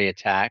other one already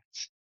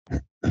attacked.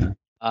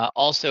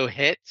 Also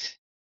hit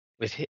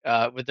with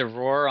the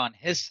roar on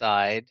his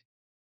side.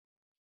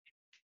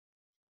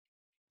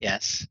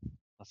 Yes,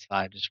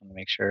 +5. Just want to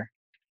make sure.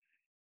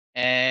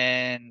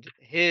 And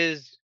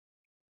his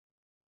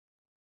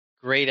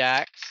great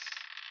axe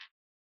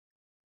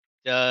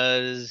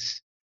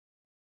does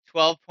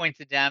 12 points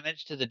of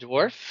damage to the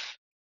dwarf.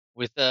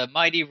 With a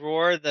mighty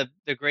roar, the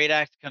great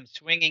axe comes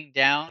swinging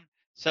down,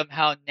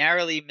 somehow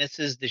narrowly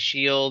misses the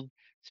shield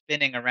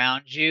spinning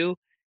around you,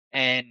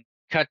 and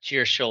cuts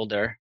your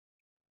shoulder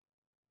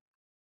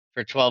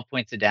for 12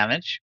 points of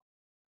damage.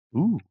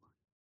 Ooh.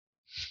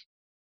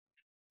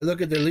 I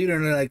look at their leader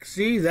and they're like,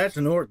 see, that's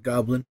an orc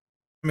goblin.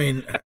 I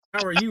mean,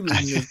 how are you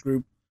leading this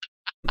group?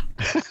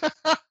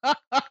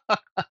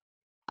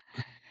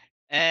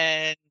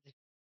 And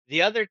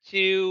the other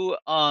 2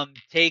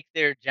 take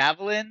their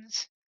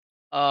javelins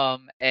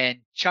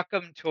and chuck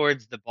them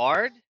towards the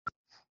bard,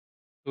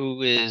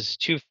 who is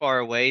too far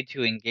away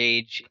to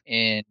engage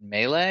in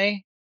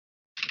melee.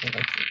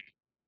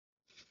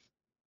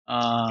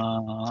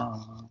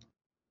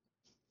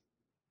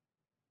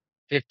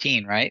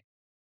 15, right?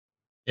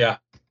 Yeah.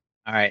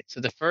 All right. So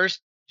the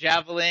first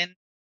javelin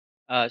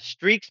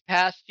streaks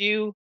past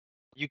you.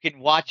 You can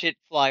watch it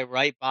fly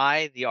right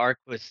by. The arc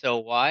was so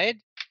wide.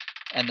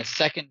 And the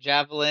second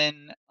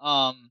javelin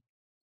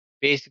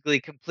basically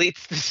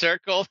completes the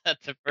circle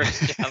that the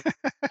first javelin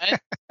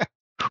went,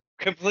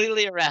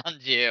 completely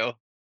around you.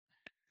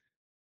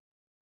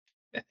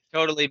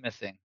 Totally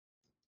missing.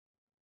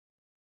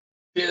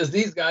 Because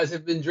these guys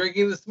have been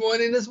drinking this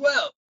morning as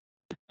well.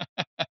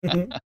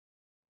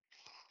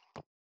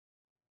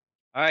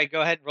 All right,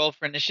 go ahead and roll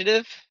for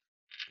initiative.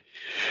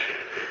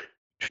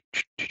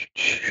 You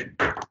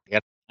got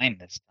to find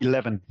this.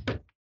 11.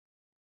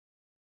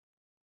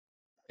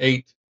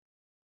 8.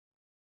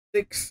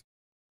 6.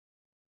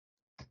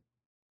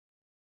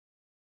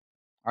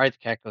 All right, the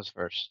cat goes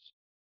first.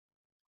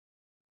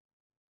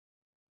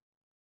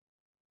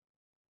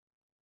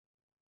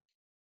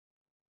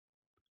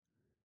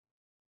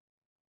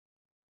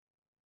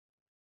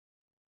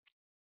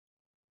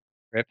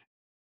 Rip.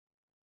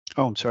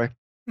 Oh, I'm sorry.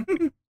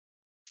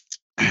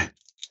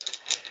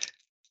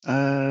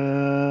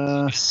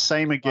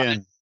 Same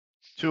again.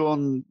 2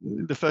 on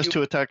the first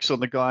 2 attacks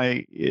on the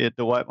guy,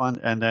 the white one,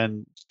 and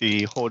then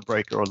the horde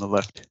breaker on the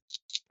left,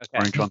 Okay.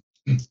 orange one.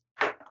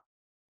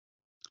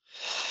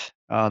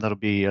 That'll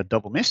be a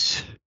double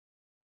miss.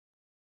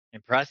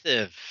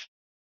 Impressive.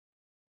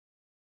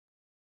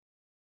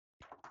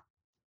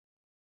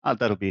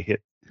 That'll be a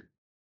hit.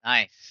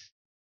 Nice.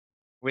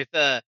 With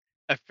a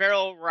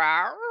feral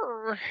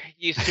roar,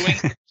 you swing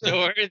your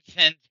swords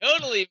and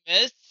totally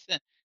miss,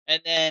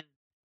 and then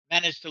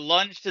manage to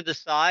lunge to the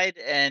side,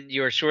 and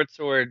your short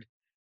sword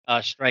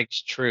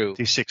strikes true.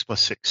 D6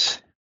 plus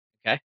 6.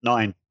 Okay.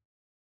 9.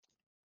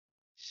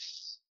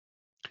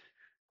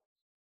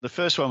 The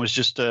first one was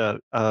just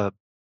a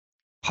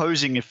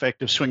posing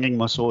effect of swinging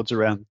my swords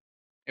around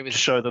It to was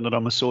show them that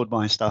I'm a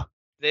swordmeister.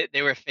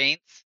 they were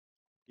feints.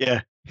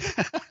 Yeah.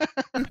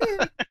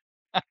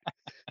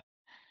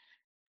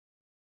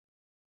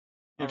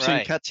 All You've seen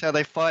right. cats how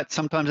they fight?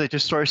 Sometimes they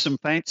just throw some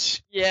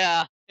feints.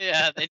 Yeah,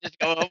 they just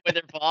go up with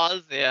their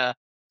paws. Yeah,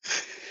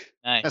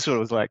 nice. That's what it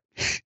was like.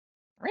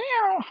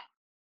 Meow.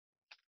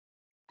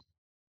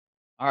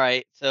 All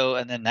right. So,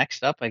 and then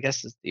next up, I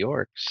guess, is the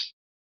orcs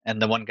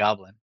and the one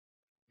goblin.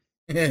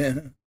 Yeah.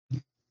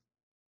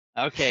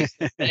 Okay,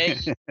 so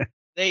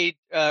they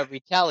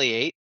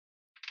retaliate.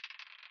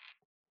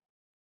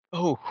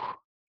 Oh,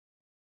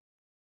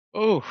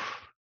 oh.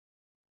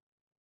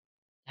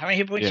 How many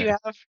hit points Yeah. you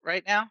have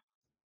right now?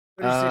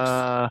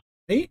 36.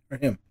 Me or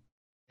him?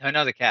 Oh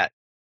no, the cat.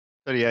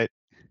 38.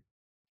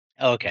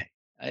 Oh, okay,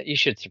 you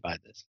should survive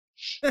this.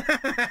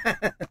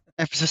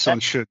 Emphasis on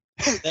should.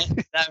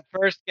 That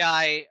first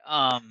guy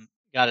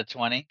got a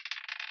 20.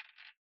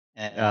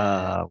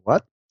 And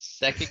What?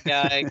 second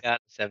guy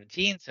got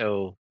 17,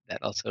 so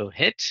that also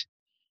hit.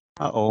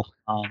 Uh-oh.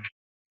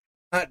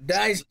 Hot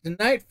dice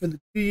tonight for the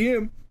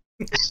PM.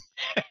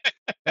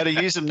 Gotta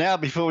use them now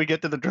before we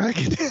get to the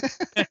dragon.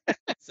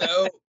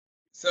 So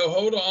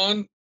hold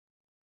on.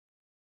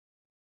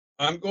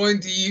 I'm going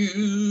to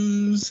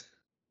use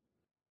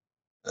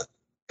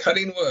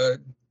cutting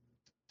wood.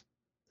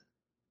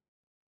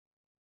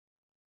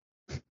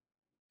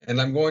 And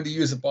I'm going to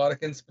use a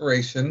Bardic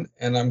Inspiration,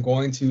 and I'm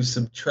going to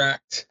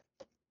subtract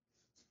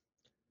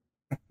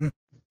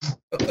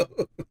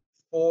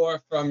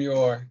 4 from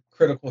your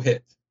critical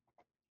hit.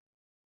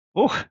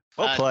 Oh,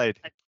 well played.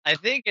 I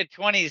think a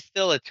 20 is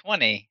still a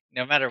 20,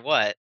 no matter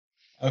what.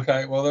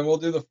 Okay, well then we'll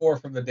do the 4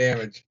 from the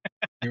damage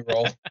you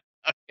roll.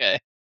 Okay.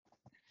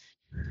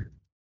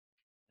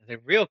 The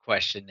real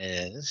question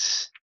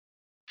is,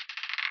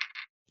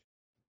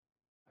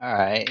 all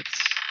right.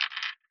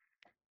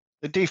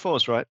 The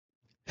D4's right.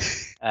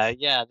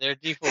 Yeah, they're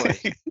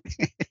D4s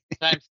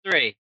times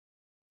 3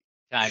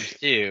 times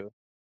 2.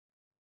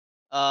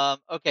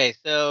 Okay,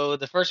 so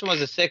the first one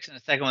was a 6 and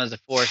the second one was a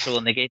 4, so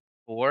we'll negate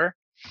 4.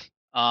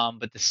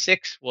 But the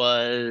 6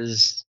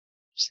 was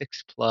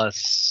 6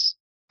 plus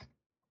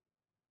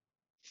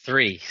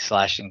 3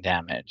 slashing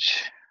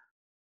damage.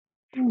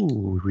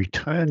 Ooh,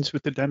 returns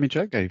with the damage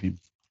I gave him.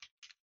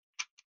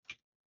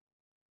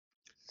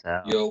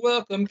 So, You're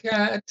welcome,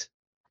 cat,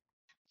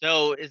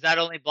 so is that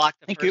only block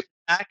the Thank first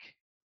attack? Is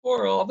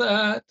for all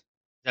that.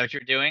 that what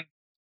you're doing?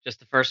 Just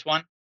the first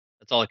one?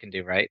 That's all it can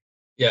do, right?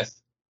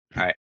 Yes.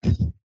 And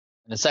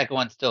the second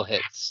one still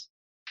hits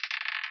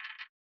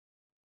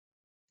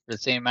for the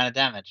same amount of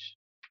damage.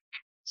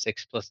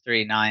 6 plus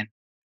 3, 9.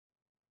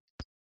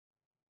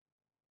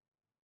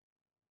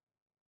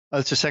 Oh,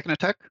 it's a second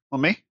attack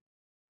on me?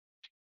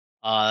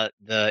 There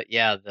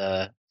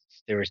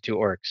was 2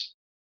 orcs.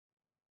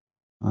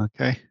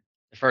 Okay.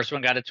 The first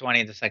one got a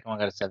 20, the second one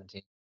got a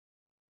 17.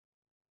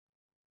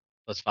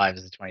 Plus 5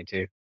 is a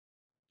 22.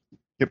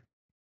 Yep.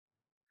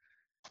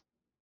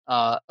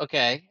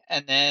 Okay,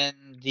 and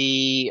then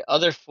the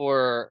other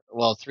 4,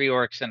 3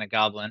 orcs and a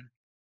goblin.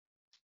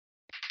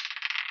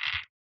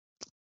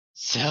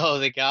 So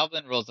the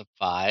goblin rolls a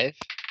 5.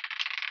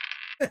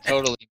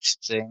 Totally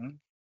missing.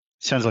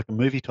 Sounds like a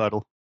movie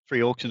title. 3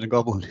 orcs and a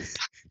goblin.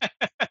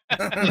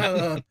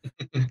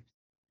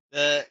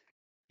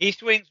 He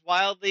swings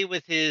wildly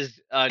with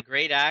his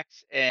great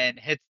axe and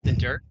hits the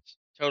dirt,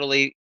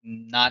 totally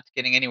not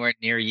getting anywhere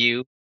near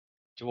you,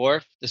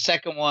 dwarf. The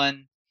second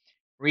one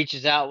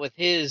reaches out with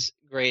his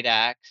great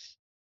axe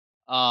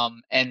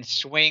and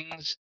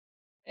swings,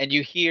 and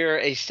you hear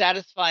a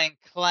satisfying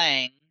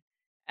clang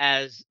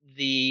as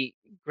the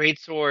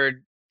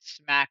greatsword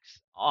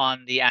smacks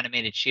on the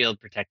animated shield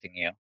protecting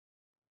you.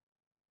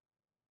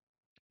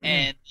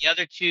 And the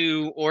other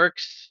 2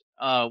 orcs,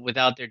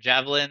 without their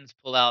javelins,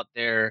 pull out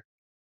their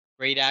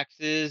great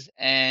axes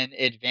and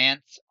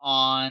advance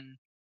on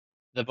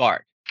the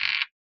bard.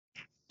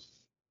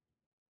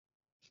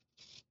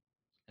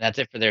 And that's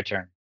it for their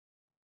turn.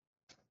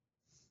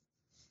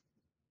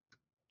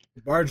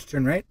 The bard's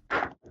turn, right?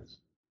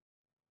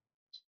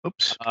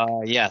 Oops.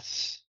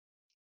 Yes.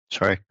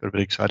 Sorry, got a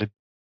bit excited.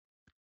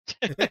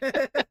 I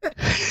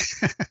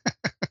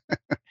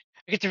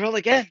get to roll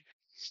again.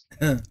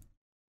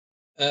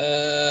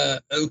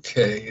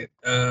 Okay.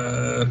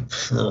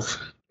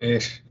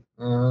 Ish.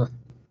 I'm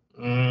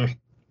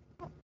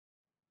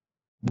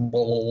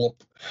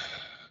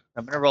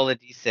gonna roll a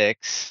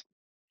d6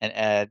 and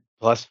add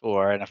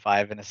 +4, and a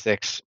 5 and a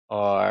 6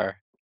 are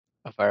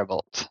a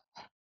firebolt.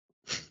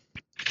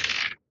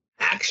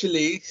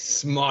 Actually,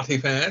 smarty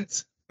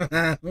pants,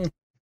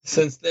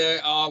 since they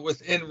are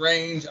within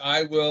range,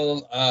 I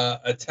will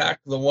attack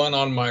the one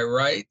on my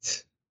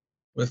right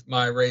with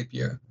my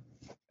rapier.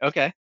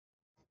 Okay.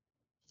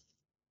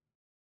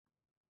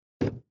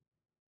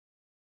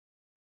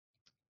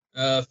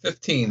 Uh,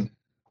 15.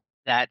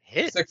 That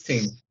hits.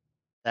 16.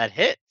 That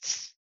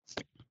hits.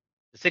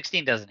 The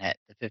 16 doesn't hit.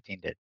 The 15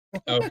 did.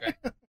 Okay.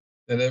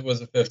 Then it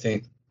was a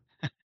 15.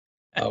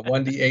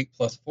 1d8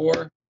 plus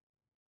 4.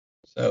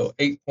 So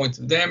 8 points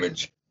of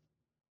damage.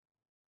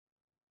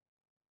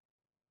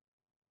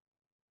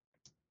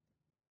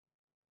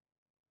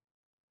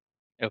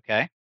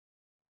 Okay.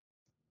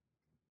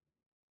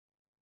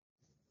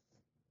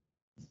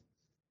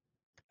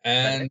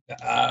 And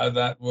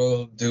that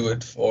will do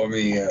it for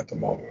me at the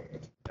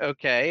moment.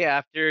 Okay.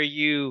 After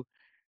you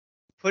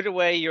put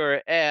away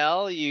your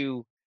ale,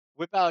 you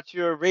whip out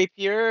your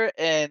rapier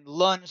and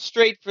lunge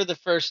straight for the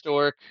first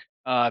orc,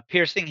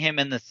 piercing him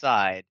in the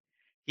side.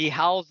 He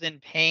howls in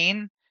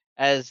pain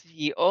as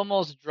he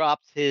almost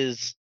drops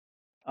his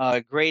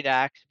great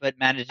axe, but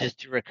manages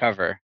to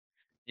recover.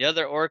 The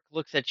other orc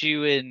looks at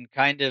you in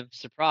kind of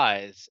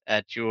surprise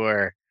at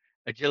your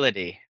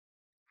agility.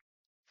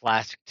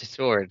 Flask to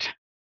sword.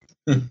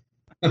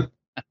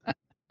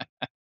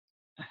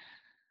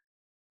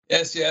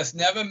 Yes, yes.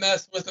 Never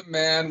mess with a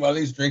man while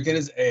he's drinking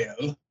his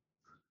ale.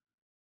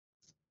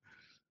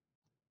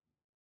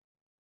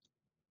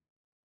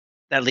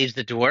 That leaves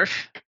the dwarf.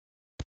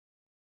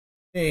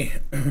 Hey,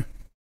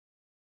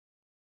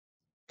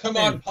 Come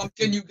on,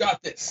 pumpkin, you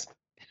got this.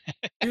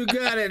 you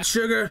got it,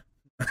 sugar.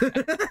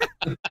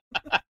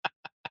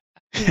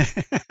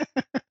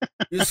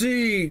 You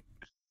see,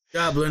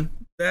 Goblin,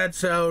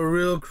 that's how a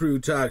real crew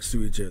talks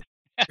to each other.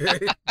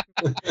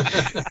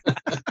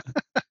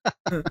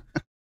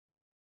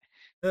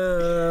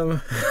 So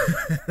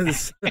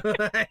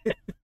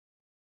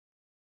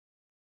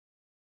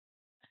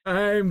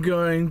I'm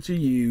going to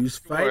use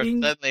Dwarf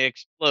fighting. suddenly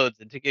explodes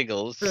into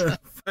giggles.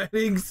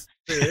 Fighting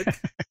spirit.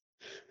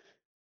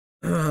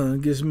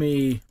 Gives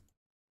me.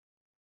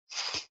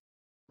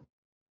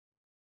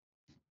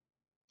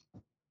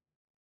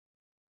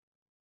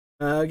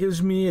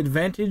 Gives me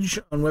advantage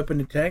on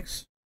weapon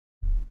attacks.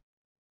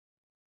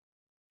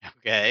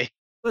 Okay.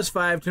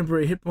 +5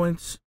 temporary hit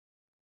points.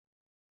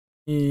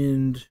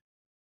 And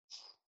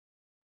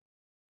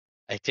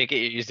I take it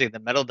you're using the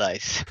metal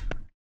dice.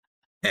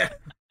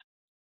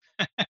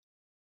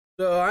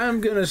 so I'm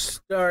gonna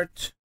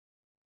start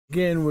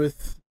again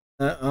with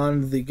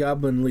on the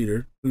goblin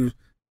leader, who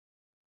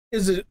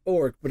is an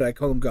orc, but I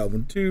call him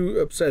goblin to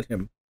upset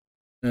him.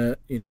 Thanks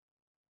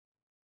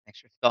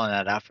for spelling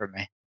that out for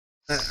me.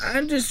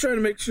 I'm just trying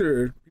to make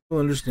sure people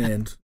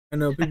understand. I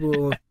know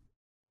people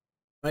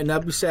might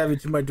not be savvy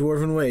to my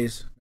dwarven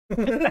ways.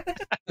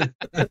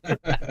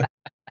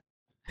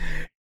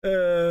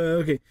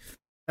 Okay.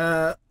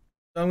 I'm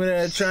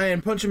gonna try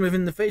and punch him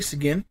in the face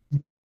again,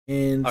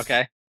 and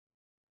Okay.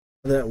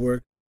 that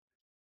worked.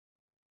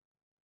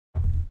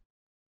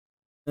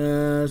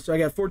 So I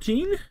got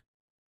 14.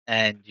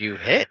 And you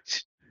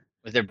hit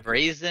with a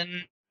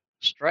brazen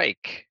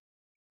strike.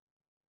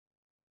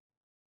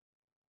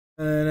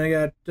 And I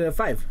got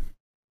 5.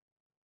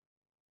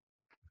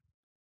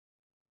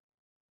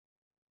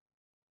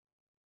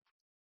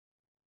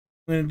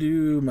 I'm gonna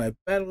do my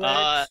battle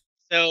axe.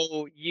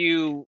 So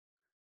you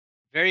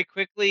very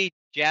quickly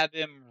jab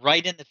him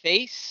right in the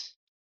face,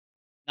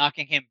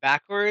 knocking him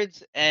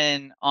backwards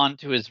and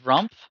onto his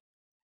rump.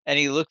 And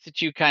he looks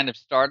at you kind of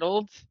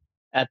startled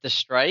at the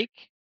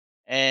strike,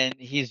 and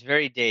he's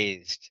very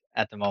dazed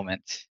at the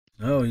moment.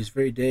 Oh, he's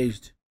very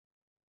dazed.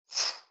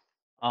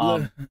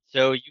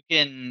 So you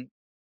can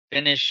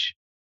finish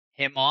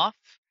him off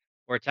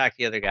or attack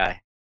the other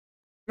guy.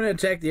 I'm gonna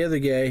attack the other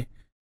guy.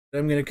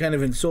 I'm gonna kind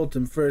of insult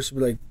him first.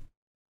 Be like,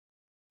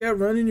 "Yeah,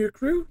 running your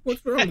crew?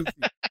 What's wrong with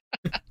you?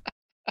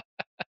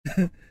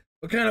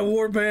 What kind of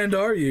war band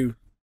are you?"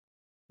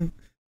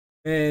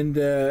 And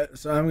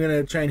so I'm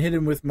gonna try and hit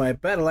him with my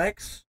battle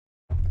axe.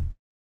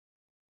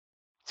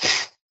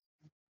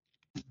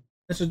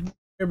 This is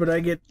here, but I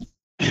get.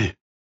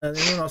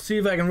 I'll see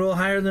if I can roll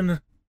higher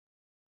than.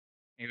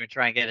 You're gonna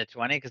try and get a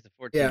 20 because the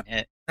 14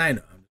 hit. I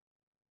know.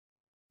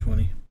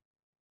 20.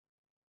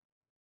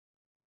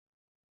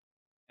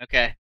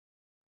 Okay.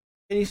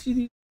 Can you see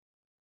these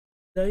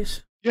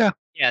dice? Yeah,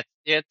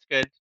 it's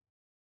good.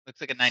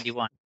 Looks like a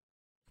 91.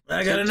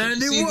 I got a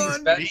Did you see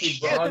these 91. fancy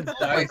bronze Oh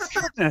my dice?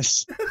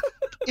 goodness!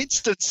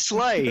 Instant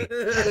slay.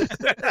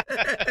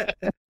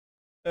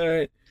 All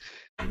right.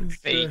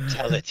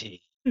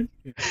 Fatality.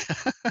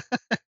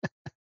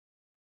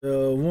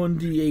 So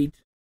 1d8.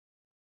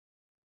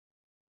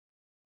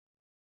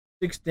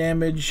 6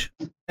 damage.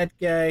 That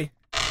guy.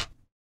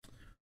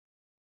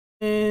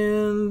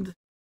 And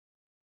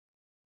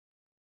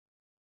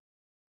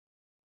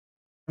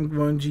I'm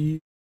going to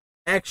use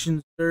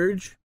action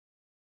surge.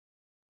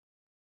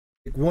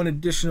 Take 1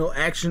 additional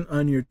action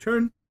on your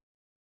turn.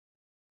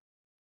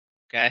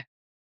 Okay.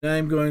 And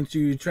I'm going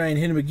to try and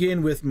hit him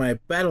again with my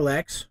battle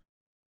axe.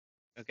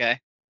 Okay.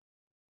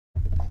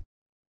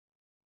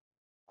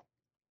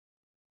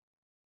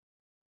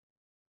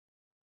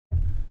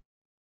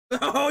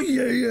 Oh,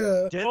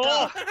 yeah. Get Oh.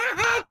 up.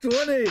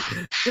 20.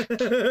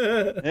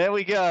 There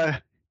we go.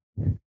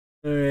 All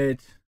right.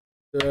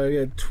 So I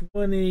got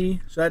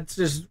 20. So that's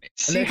just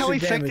See how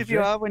extra effective damage, you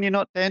right? are when you're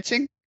not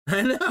dancing?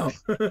 I know.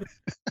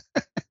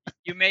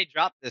 You may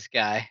drop this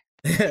guy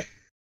So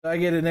I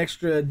get an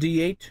extra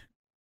D8.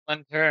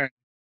 one turn.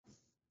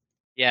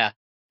 Yeah,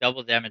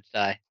 double damage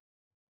die.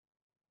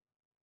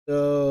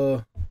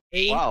 So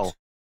 8 Wow.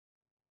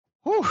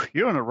 Whew,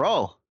 you're on a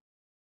roll.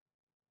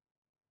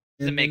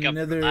 to and make then up for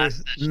another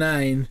last session.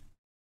 9.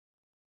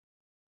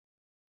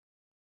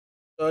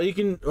 So you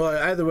can, well,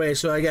 either way.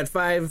 So I got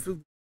 5.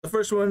 The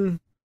first one,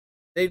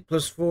 8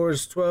 plus 4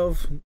 is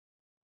 12.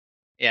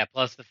 Yeah,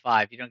 plus the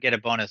 5. You don't get a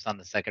bonus on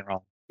the second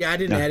roll. Yeah, I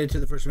didn't No. add it to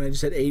the first one. I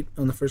just had 8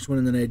 on the first one,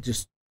 and then I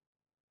just.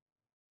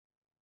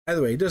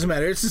 Either way, it doesn't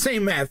matter. It's the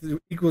same math.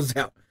 It equals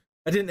out.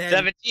 I didn't add.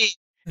 17.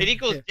 It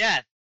equals Yeah.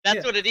 death. That's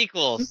Yeah. what it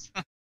equals.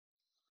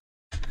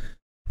 All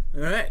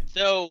right.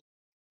 So,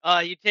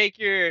 you take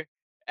your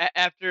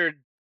after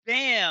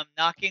bam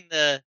knocking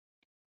the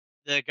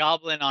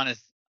goblin on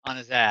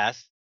his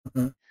ass.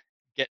 Mhm.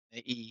 Getting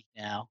the E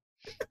now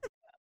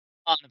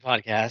on the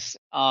podcast.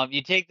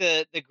 You take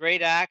the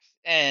great axe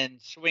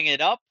and swing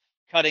it up,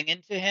 cutting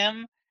into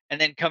him, and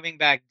then coming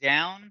back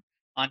down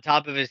on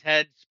top of his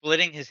head,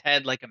 splitting his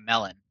head like a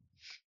melon,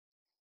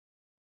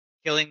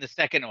 killing the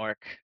second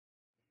orc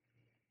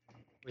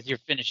with your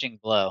finishing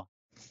blow.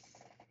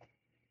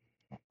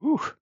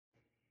 Ooh.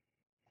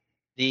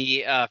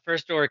 The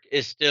first orc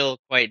is still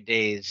quite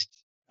dazed,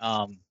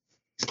 and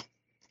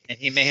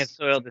he may have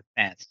soiled his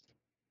pants.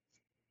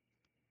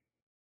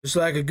 Just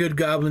like a good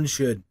goblin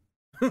should.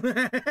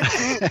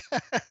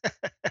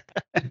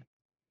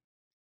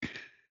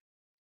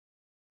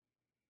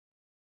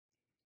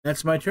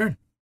 That's my turn.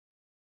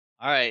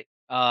 All right,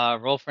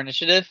 roll for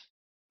initiative.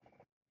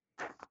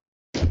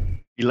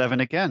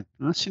 11 again.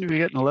 I seem to be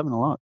getting 11 a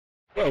lot.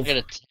 I 12. got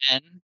a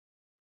 10.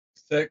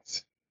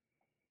 6.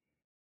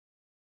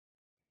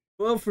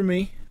 12 for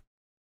me.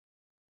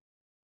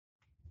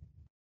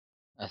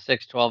 A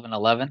 6, 12, and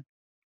 11.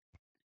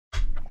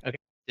 Okay,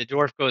 the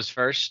dwarf goes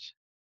first.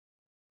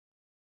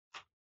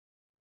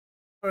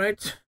 All right.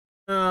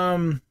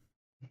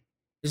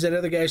 Is that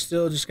other guy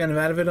still just kind of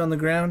out of it on the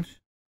ground?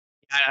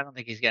 I don't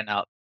think he's getting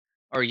up,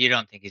 or you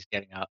don't think he's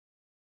getting up.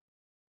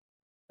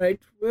 Right.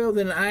 Well,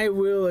 then I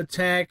will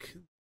attack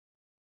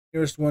the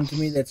nearest one to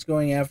me that's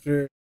going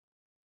after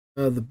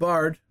the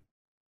bard.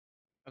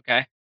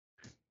 Okay.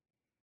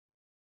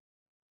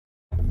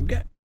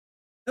 Okay.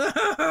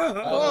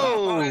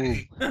 Whoa.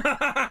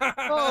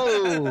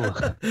 Whoa.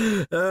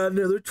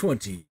 Another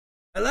 20.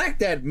 I like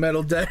that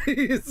metal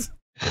dice.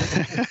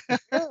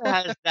 Where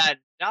has that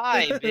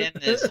die been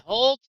this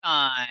whole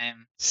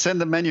time?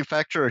 Send the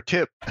manufacturer a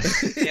tip.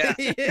 Yeah.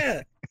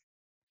 Yeah.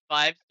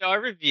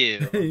 5-star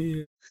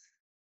review.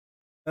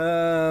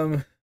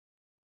 I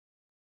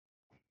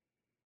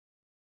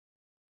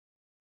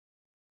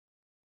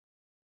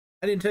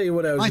didn't tell you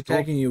what I was My fault.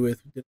 attacking you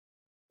with.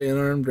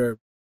 Unarmed or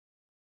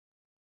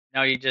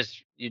No, you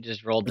just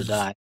rolled the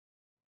die.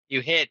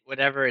 You hit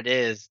whatever it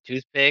is,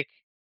 toothpick,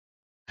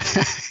 bag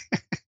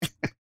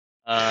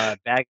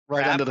Right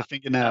crap. under the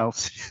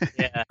fingernails.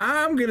 Yeah.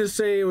 I'm gonna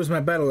say it was my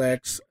battle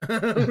axe.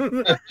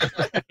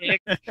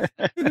 Pick.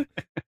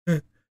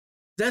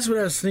 That's what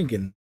I was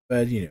thinking, but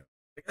I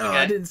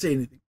Okay. didn't say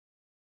anything.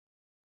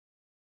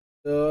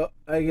 So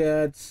I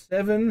got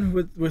 7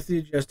 with the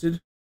adjusted,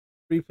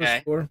 3 plus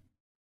Okay. 4,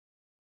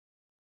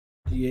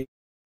 D8,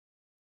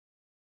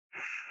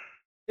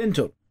 10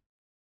 total.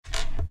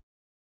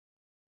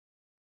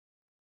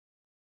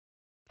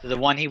 So the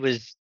one he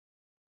was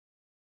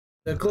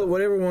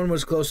Whatever one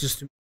was closest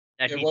to me.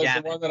 that It he was the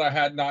damaged, one that I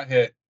had not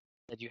hit.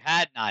 that you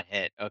had not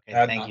hit. Okay,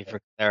 Had thank not you hit.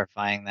 for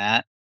clarifying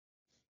that.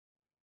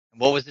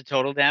 What was the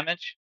total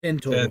damage? 10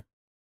 total.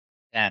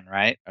 10. 10,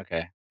 right?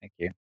 Okay, thank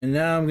you. And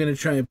now I'm gonna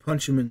try and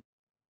punch him in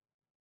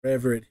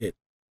wherever it hit.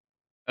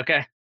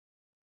 Okay.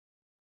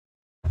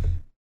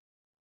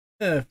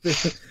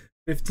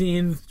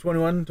 15,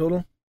 21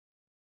 total.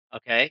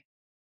 Okay.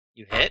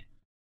 You hit.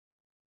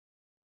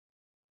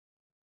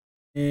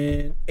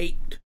 And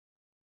 8.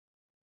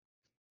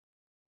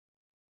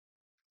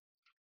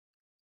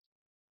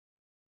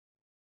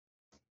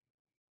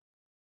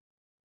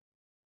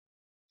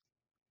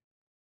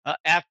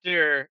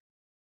 After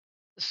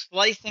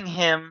slicing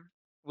him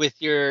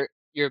with your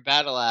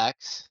battle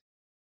axe,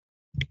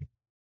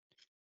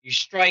 you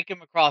strike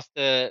him across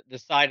the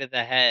side of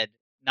the head,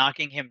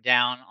 knocking him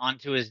down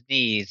onto his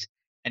knees,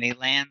 and he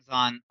lands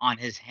on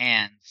his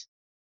hands,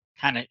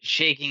 kind of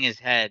shaking his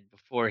head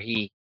before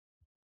he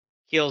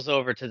keels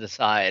over to the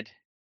side.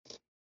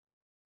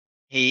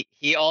 He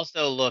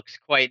also looks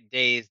quite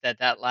dazed at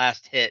that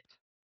last hit,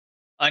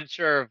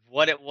 unsure of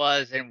what it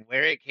was and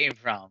where it came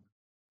from.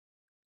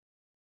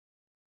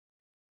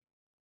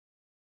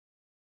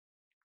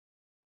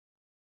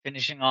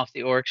 Finishing off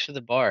the orcs for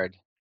the bard.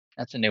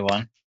 That's a new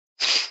one.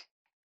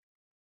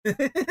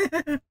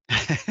 I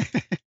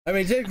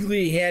mean,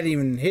 technically, he hadn't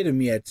even hit him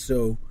yet,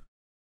 so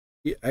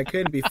I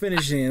couldn't be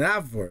finishing it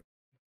out for him.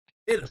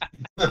 hit him.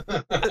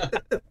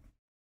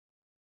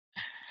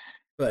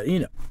 But you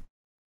know,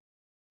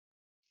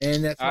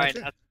 and that's All my right,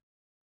 turn.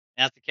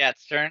 now it's the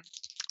cat's turn.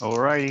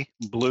 Alrighty.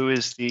 Blue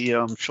is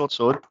the short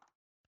sword.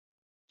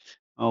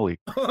 Holy.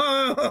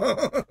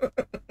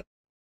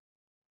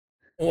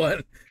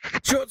 One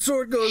short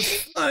sword goes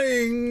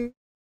flying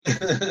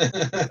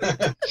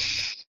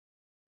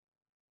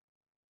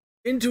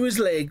into his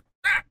leg.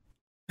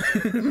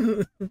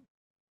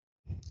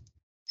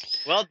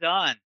 Well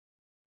done.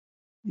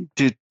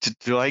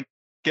 Do I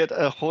get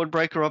a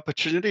Hordebreaker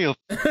opportunity or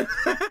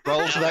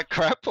roll for that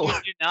crap? Or?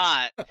 You do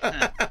not.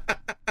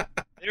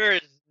 There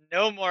is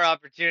no more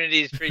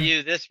opportunities for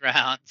you this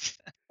round.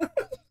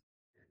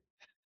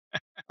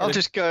 I'll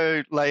just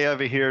go lay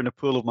over here in a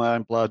pool of my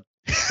own blood.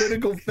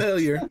 Critical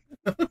failure.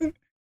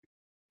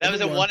 That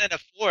was a 1 and a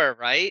 4,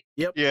 right?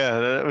 Yep. Yeah,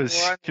 that was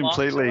 4 on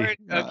completely. longsword?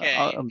 Okay.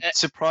 I'm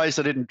surprised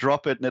I didn't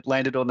drop it and it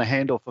landed on the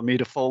handle for me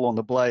to fall on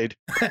the blade.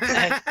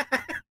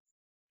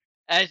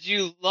 As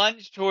you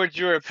lunge towards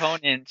your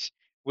opponent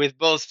with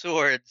both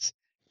swords,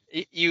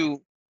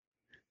 you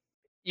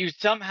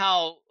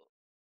somehow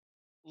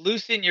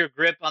loosen your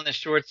grip on the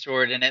short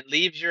sword and it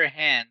leaves your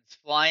hands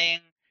flying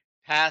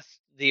past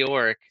the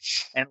orc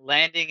and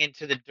landing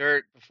into the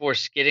dirt before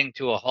skidding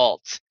to a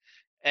halt.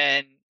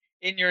 And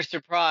in your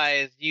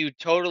surprise, you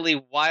totally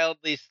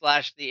wildly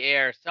slash the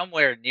air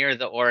somewhere near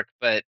the orc,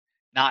 but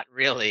not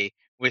really,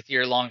 with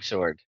your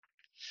longsword.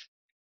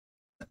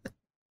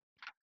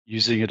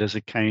 Using it as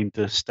a cane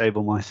to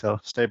stabilize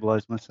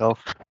myself.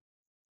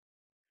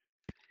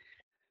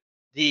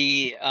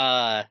 The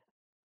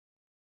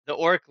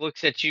orc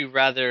looks at you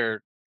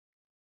rather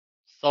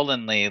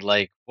sullenly,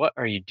 like, "What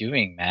are you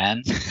doing,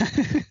 man?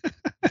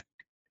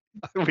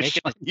 I wish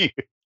I knew.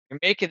 You're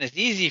making this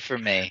easy for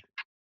me."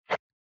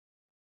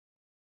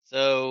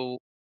 So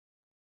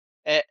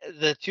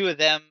the two of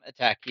them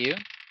attack you.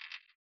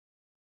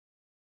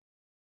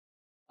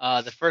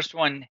 The first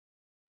one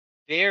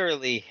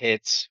barely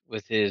hits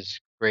with his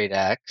great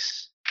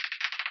axe,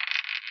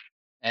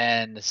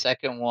 and the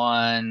second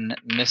one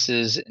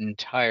misses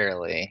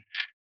entirely.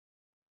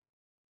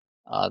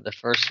 The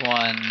first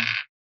one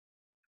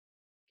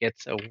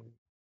gets a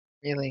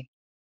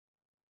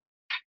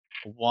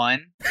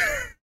 1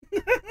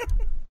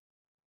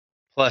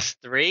 plus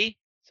 3,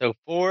 so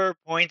 4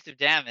 points of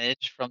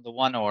damage from the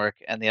one orc,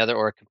 and the other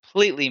orc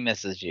completely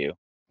misses you.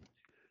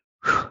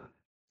 Still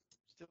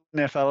in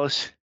there,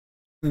 fellas.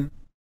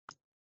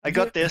 I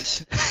got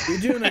this. You're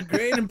doing a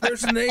great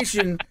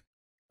impersonation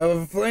of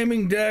a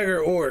flaming dagger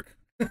orc.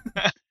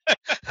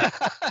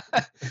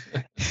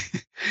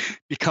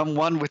 Become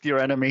one with your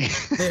enemy.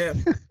 Yeah.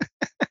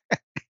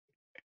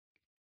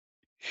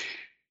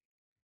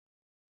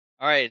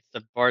 All right, it's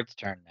the bard's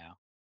turn now.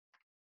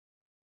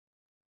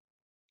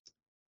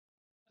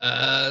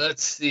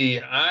 Let's see.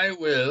 I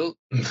will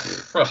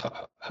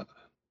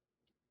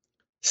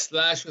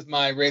slash with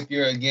my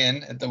rapier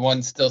again at the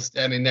one still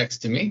standing next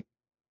to me.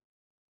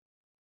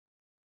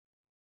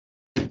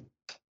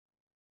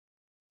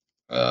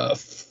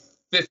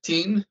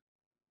 15.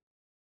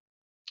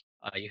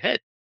 You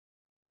hit.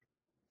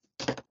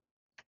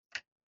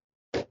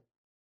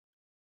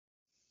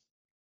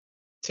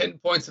 Ten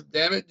points of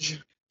damage.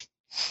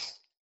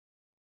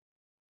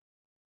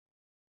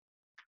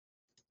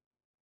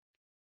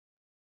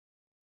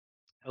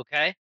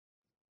 Okay.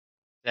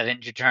 That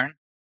ends your turn?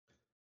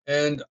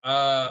 And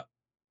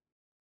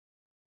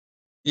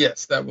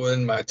yes, that will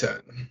end my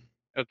turn.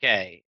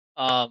 Okay.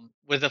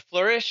 With a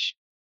flourish,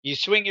 you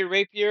swing your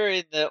rapier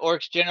in the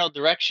orc's general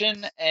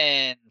direction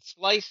and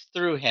slice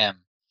through him.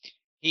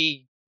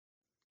 He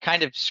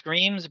kind of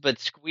screams but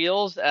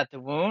squeals at the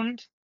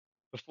wound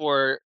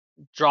before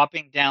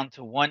dropping down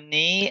to one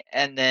knee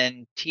and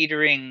then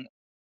teetering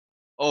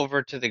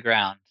over to the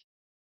ground,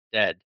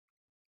 dead.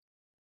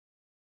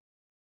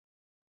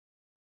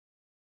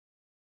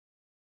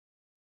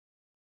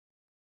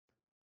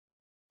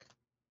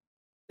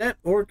 That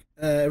orc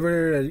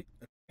ever attack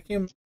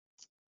him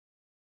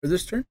for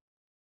this turn?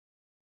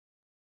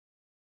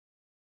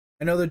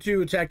 I know the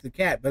two attacked the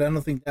cat, but I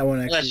don't think that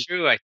one actually. That's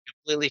true. I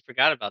completely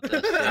forgot about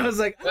this. I was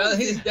like, Well,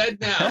 he's dead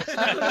now.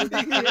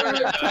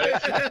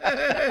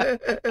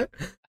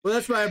 well,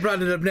 that's why I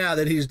brought it up now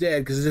that he's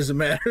dead, because it doesn't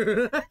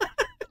matter.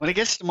 When it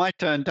gets to my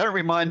turn, don't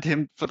remind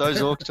him for those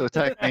orcs to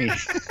attack me.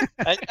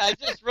 I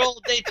just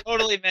rolled. They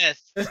totally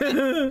missed.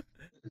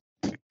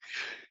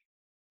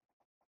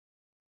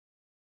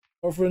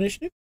 Or for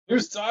initiative?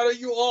 Whose side are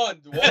you on,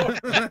 dwarf?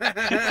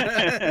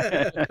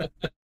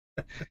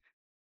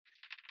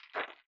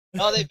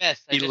 Oh, they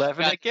missed. I just 11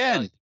 forgot to tell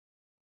again. you.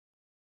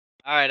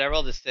 All right, I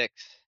rolled a 6.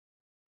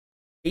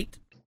 8.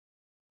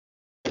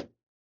 12.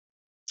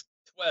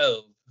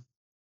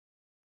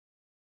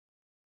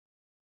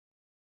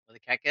 What did the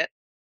cat get?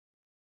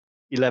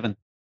 11.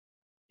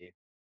 Yeah.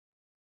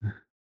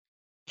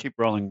 Keep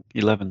rolling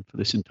 11 for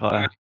this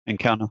entire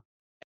encounter.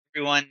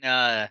 Everyone,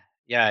 yeah,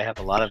 I have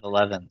a lot of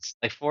 11s.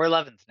 Like 4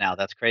 11s now.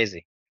 That's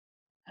crazy.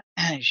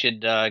 You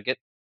should get.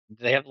 Do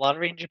they have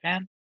lottery in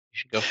Japan? You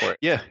should go for it.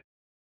 Yeah.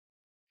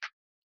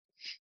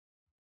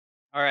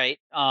 All right.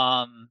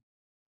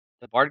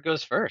 The bard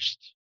goes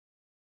first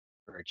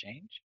for a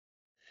change.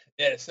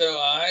 Yeah, so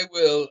I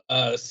will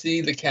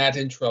see the cat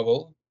in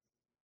trouble,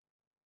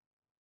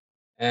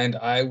 and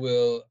I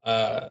will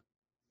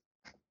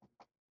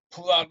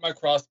pull out my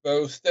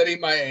crossbow, steady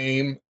my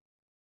aim,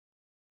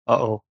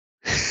 Uh-oh.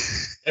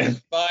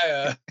 and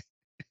fire.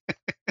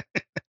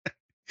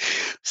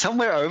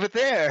 Somewhere over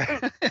there.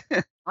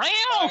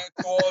 Fire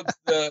towards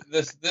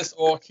this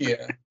orc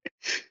here.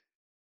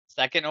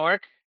 Second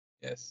orc.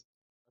 Yes,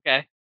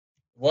 Okay.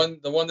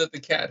 the one that the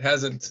cat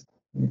hasn't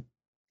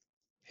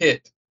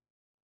hit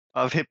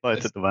I've hit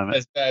both at the moment.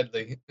 as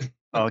badly.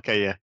 Oh,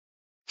 okay, yeah.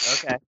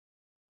 Okay.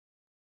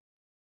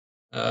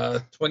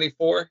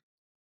 24.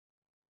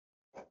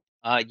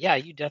 Yeah,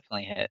 you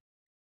definitely hit.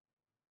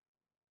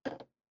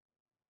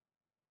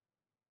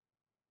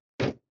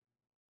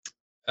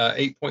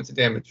 8 points of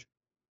damage.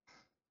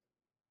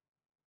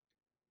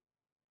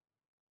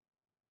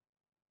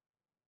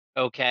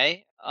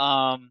 Okay.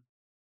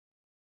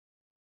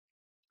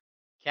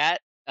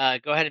 Cat,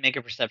 go ahead and make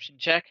a perception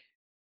check.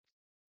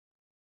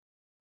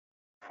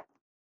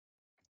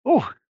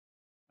 Oh,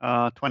 20.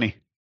 I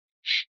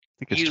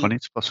think it's You 20.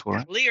 It's plus 4,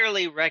 right?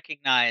 Clearly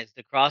recognize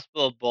the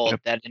crossbow bolt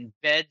Yep. that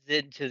embeds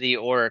into the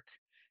orc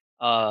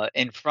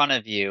in front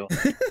of you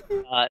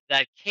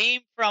that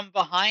came from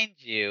behind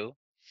you,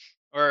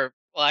 or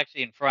well,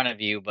 actually in front of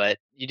you, but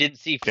you didn't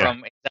see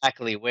from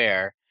exactly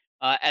where.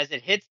 As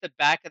it hits the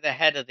back of the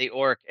head of the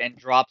orc and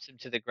drops him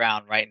to the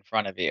ground right in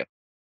front of you.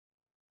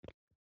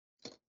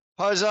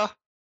 Poser.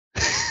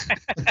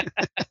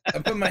 I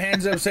put my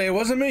hands up, say, it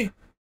wasn't me.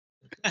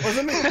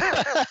 Wasn't me.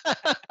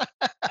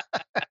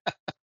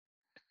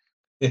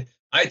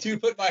 I too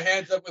put my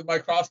hands up with my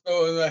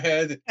crossbow in the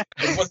head.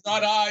 It was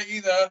not I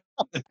either.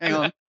 Hang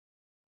on.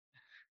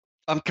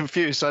 I'm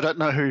confused. I don't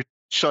know who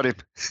shot him.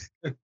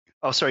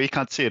 Oh, sorry, you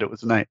can't see it. It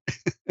was an 8.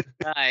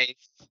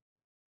 Nice.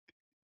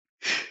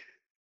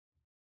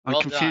 I'm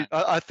Well confused.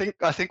 I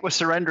think we're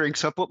surrendering,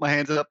 so I put my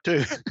hands up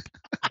too.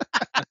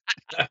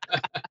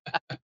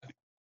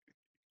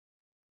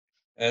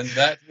 And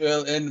that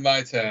will end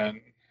my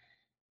turn.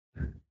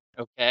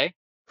 Okay.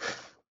 So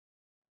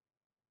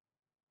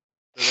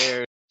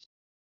there's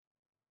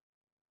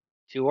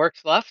 2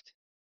 orcs left.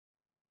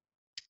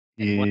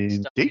 And one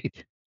stone.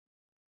 Indeed.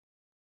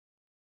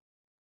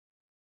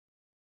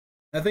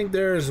 I think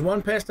there's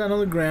one passed down on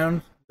the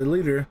ground, the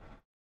leader,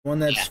 one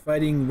that's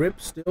fighting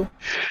Rip still.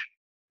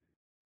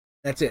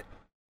 That's it.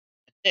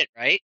 That's it,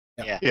 right?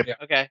 Yeah. Yep. Yeah.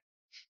 Okay.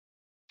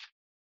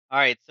 All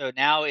right, so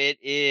now it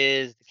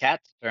is the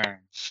cat's turn.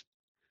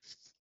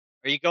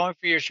 Are you going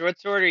for your short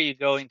sword, or are you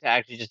going to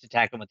actually just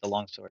attack him with the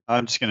long sword?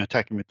 I'm just going to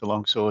attack him with the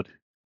longsword.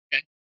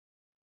 Okay.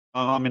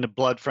 I'm in a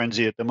blood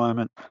frenzy at the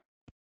moment.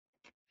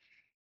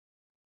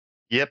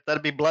 Yep,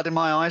 that'd be blood in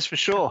my eyes for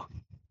sure.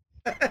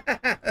 6.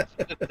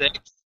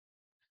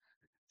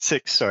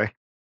 6, sorry.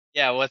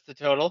 Yeah, what's the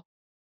total?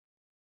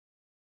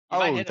 You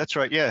might Oh, hit him. that's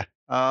right, yeah.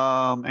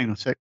 Hang on a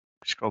sec.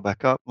 Scroll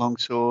back up.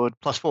 Longsword.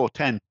 Plus 4,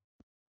 10.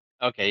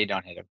 Okay, you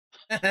don't hit him.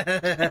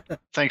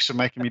 Thanks for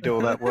making me do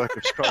all that work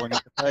of scrolling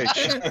up the page.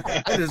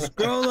 I just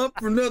scroll up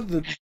for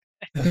nothing.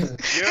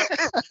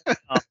 The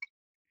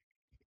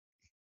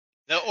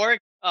orc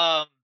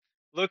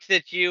looks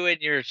at you and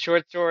your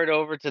short sword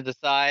over to the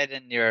side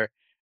and your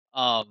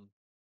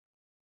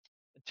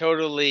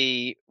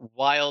totally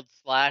wild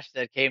slash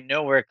that came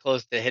nowhere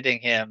close to hitting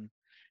him.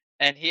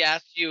 And he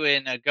asks you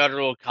in a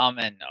guttural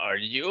comment, "Are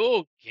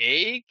you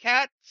okay,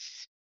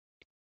 cats?"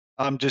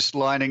 I'm just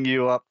lining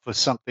you up for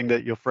something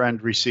that your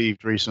friend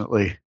received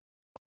recently.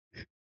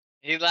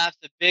 He laughs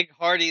a big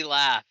hearty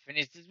laugh and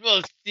he says,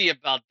 "We'll see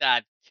about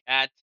that,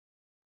 cat."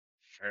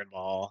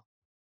 Furball.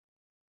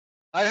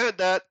 I heard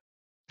that.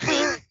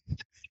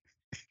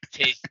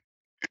 Taste.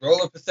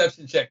 Roll a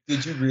perception check.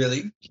 Did you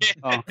really?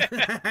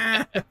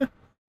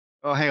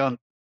 Oh, hang on.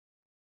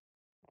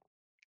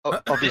 Oh,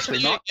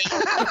 obviously not.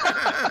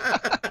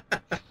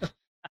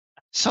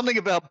 Something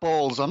about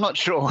balls. I'm not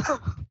sure.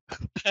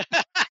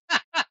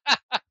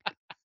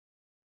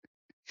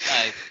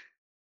 Nice.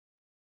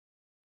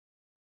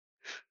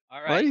 All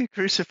Why right. do you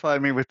crucify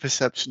me with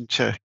perception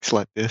checks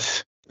like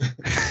this?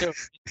 So,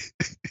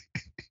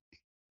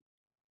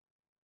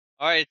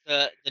 all right,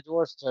 the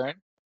dwarf's turn.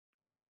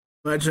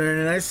 My turn,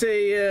 and I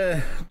say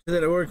to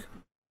that orc,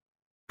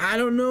 I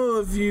don't know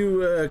if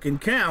you can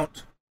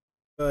count,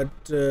 but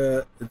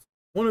it's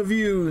one of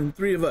you and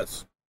 3 of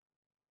us.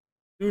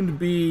 Soon to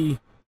be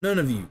none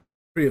of you,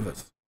 3 of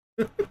us.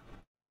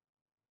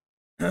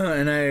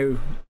 And I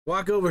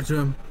walk over to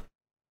him,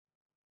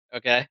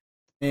 Okay.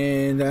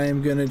 and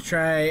I'm gonna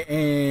try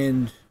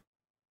and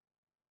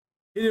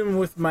hit him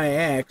with my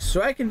axe.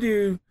 So I can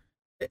do,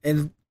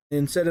 and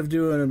instead of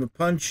doing a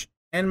punch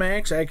and my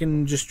axe, I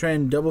can just try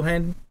and double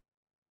hand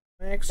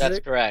my axe. That's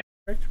correct.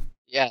 correct?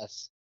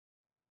 Yes.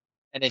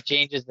 And it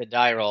changes the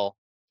die roll,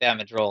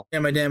 damage roll. Yeah,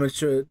 my damage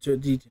to a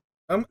D10.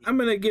 I'm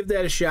gonna give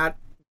that a shot.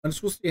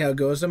 Once we'll see how it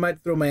goes. I might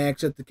throw my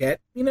axe at the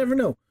cat. You never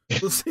know.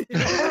 We'll see.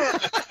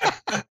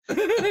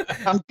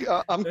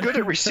 I'm good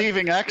at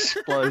receiving axe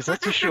blows,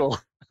 that's for sure.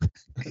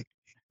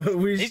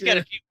 We He's got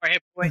a should- few more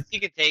hit points. You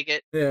can take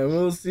it. Yeah,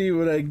 we'll see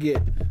what I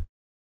get.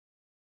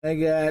 I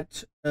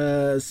got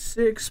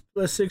 6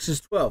 plus 6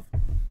 is 12.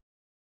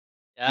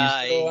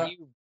 still have-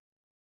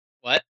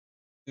 What?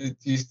 Do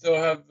you still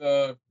have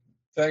the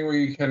thing where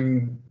you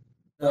can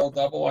roll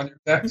double on your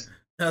text?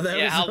 Now that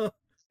Yeah, was how all- does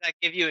that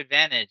give you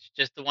advantage?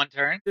 Just the one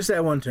turn? just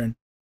that one turn.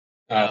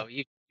 No,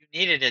 you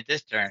needed it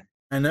this turn.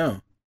 I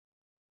know.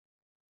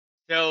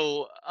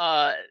 So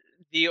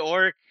the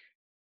orc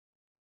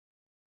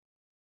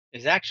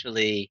is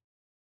actually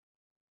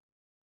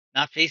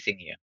not facing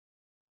you.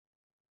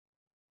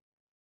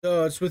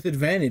 So it's with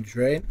advantage,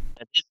 right?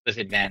 That is with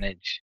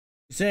advantage.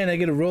 You're saying I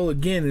get to roll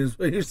again is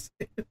what you're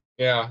saying.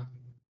 Yeah.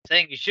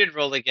 Saying you should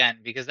roll again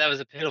because that was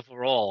a pitiful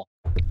roll.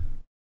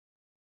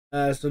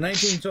 So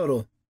 19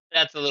 total.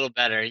 That's a little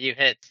better. You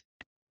hit.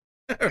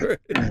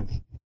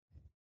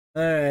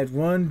 Alright,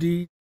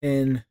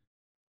 1d10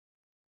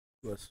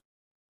 plus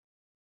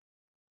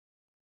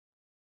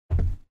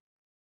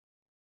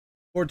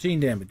 14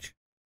 damage.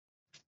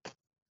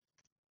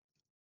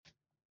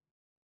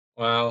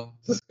 Wow.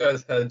 This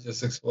guy's head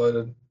just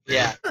exploded.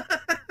 Yeah.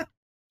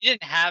 He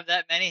didn't have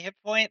that many hit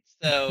points,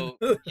 so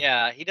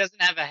yeah, he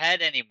doesn't have a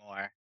head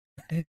anymore.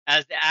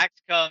 As the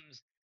axe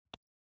comes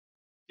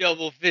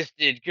double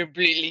fisted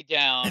completely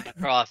down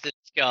across its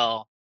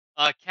skull.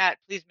 Cat,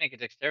 please make a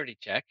dexterity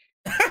check.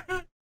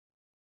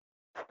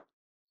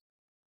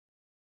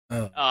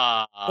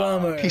 Oh,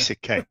 bummer. Piece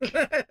of cake.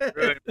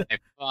 Ruined my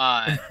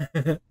fun.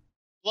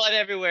 Blood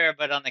everywhere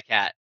but on the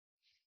cat.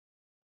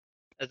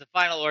 As the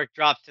final orc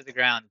drops to the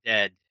ground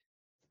dead.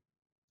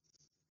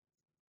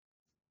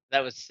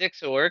 That was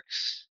 6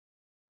 orcs.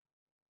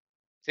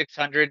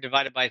 600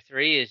 divided by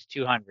 3 is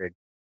 200.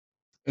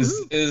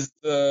 Is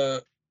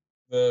the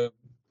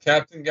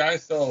captain guy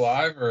still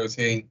alive, or is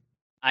he?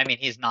 I mean,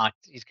 he's knocked.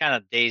 He's kind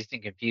of dazed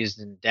and confused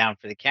and down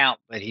for the count,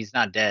 but he's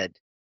not dead.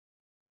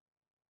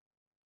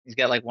 He's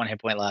got like 1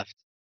 hit point left.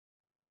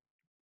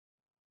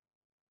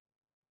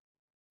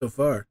 So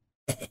far.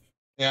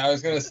 Yeah, I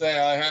was gonna say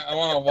I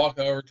want to walk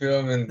over to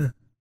him and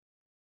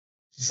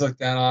just look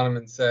down on him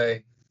and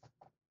say,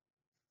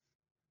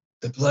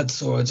 "The blood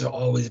swords are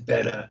always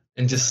better,"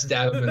 and just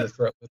stab him in the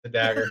throat with the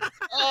dagger.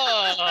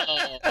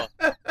 Oh!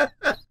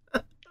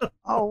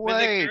 Oh With a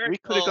wait, we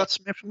could have gurgle. got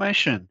some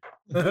information.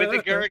 With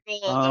a gurgle,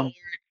 the Um, orc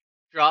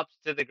drops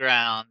to the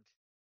ground.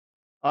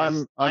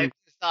 I'm Life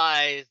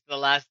size. The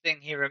last thing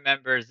he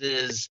remembers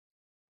is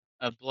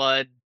a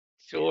blood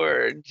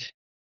sword.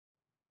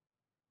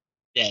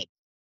 Dead.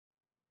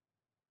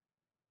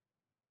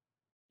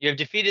 You have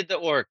defeated the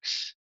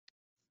orcs.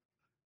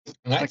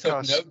 And I I took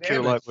cast no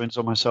Cure Light damage. Wounds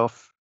on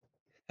myself.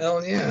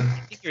 Hell yeah!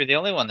 I think you're the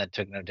only one that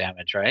took no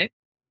damage, right?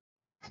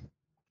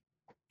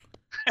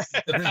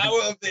 The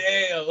power of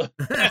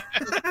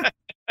the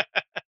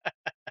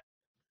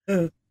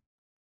ale.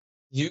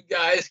 You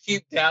guys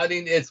keep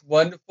doubting its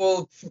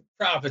wonderful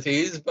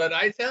properties, but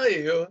I tell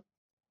you,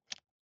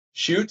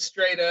 shoot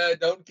straighter,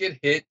 don't get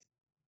hit.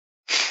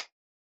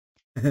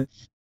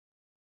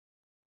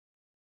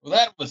 Well,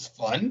 that was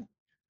fun.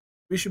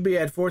 We should be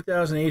at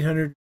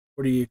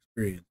 4,840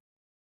 experience.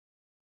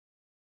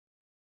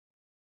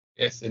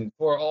 Yes, and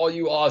for all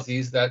you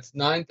Aussies, that's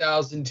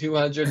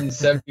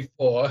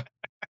 9,274.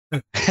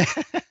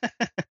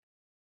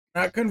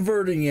 Not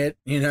converting it,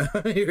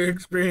 your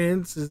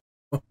experience is.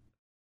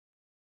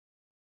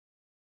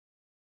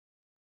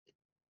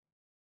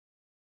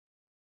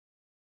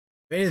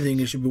 If anything,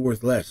 it should be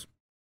worth less.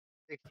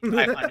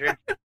 6,500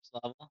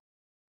 level.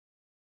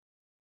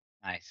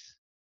 Nice.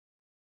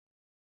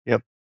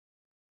 Yep.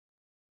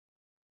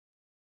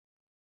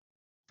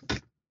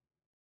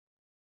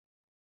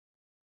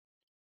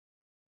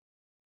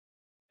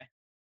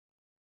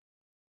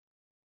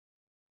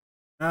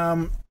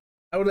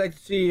 I would like to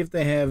see if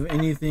they have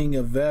anything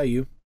of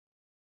value.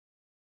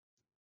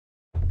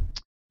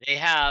 They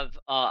have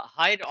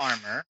hide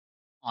armor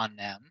on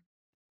them.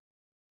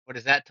 What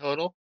is that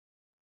total?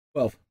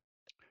 12.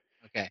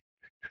 Okay.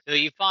 So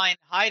you find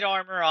hide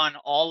armor on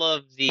all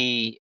of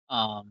the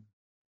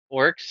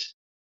orcs,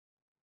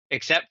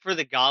 except for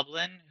the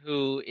goblin,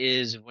 who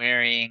is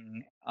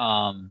wearing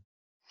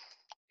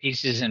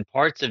pieces and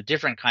parts of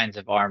different kinds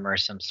of armor,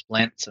 some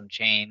splint, some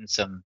chain,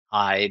 some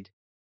hide.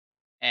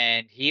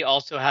 And he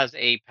also has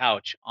a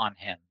pouch on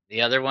him.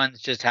 The other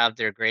ones just have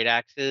their great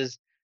axes,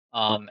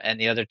 and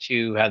the other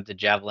 2 have the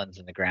javelins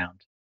in the ground.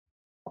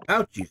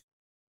 Ouchies.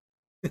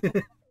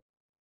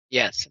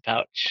 Yes, a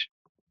pouch.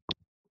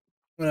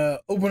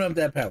 Open up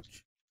that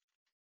pouch.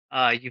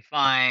 You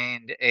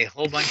find a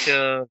whole bunch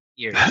of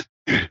ears.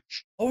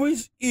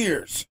 Always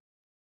ears.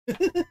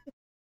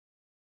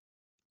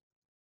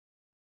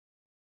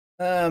 So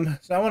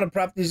I want to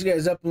prop these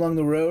guys up along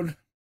the road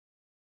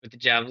With the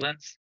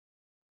javelins.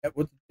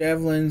 with the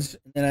javelins,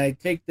 and then I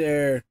take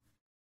their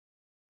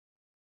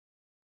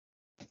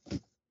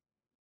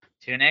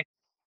Tunic.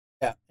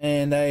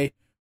 and I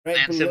write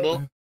Clan below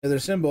symbol? their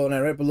symbol, and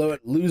I write below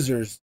it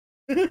losers.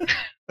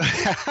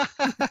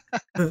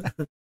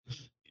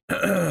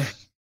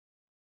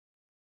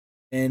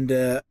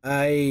 And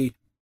I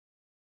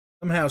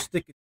somehow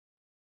stick a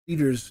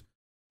leader's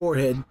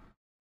forehead.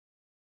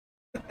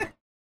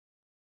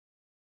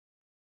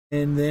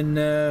 And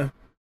then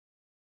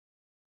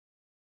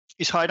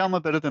Is hide armor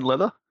better than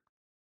leather?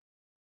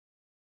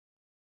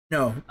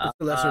 no, it's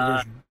the lesser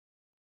version.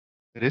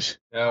 It is.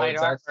 No, Hide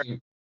it's armor.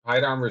 actually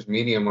hide armor's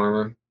medium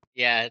armor.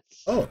 Yeah,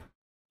 it's Oh,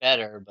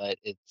 better, but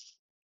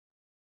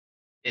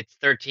it's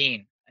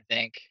 13, I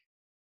think.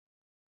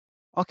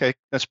 Okay,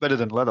 that's better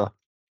than leather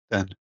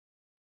then.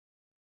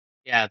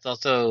 Yeah, it's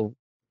also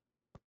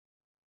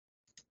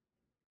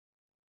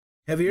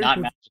heavier. not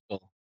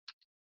magical.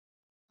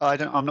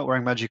 I'm not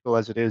wearing magical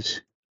as it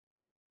is.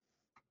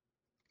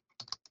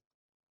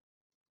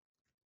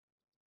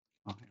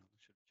 Oh, hang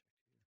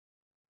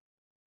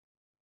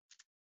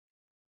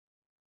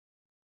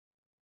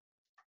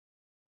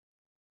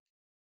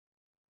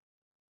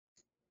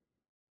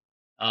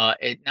on,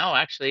 I should- No,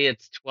 actually,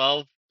 it's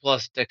 12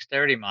 plus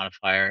dexterity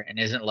modifier, and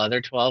isn't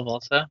leather 12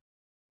 also?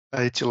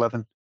 It's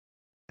 11.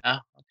 Oh,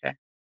 okay.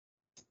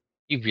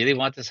 You really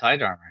want this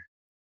hide armor?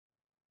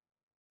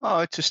 Oh,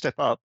 it's a step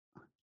up.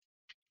 I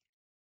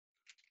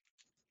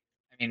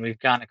mean, we've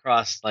gone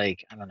across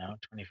like I don't know,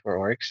 24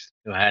 orcs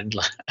who had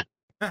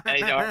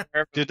hide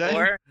armor Did they?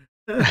 before.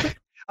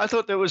 I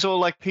thought that was all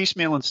like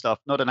piecemeal and stuff,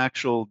 not an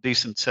actual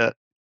decent set.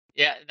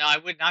 Yeah, no, I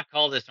would not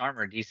call this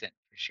armor decent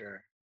for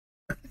sure.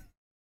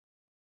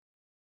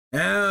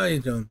 Now you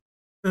don't.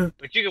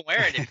 But you can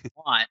wear it if you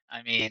want.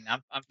 I mean,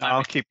 I'm fine I'll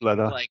with keep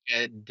leather. like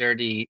a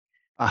dirty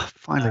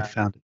Finally Uh,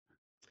 found it.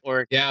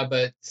 orc. Yeah,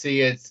 but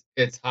see, it's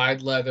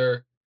hide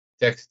leather,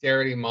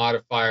 dexterity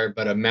modifier,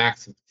 but a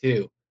max of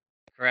 2.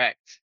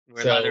 Correct.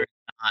 Where So- leather is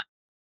not.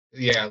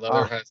 Yeah,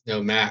 leather has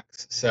no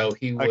max, so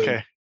he would.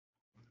 Okay.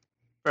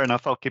 Fair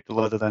enough. I'll keep the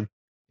leather then.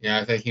 Yeah,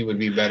 I think he would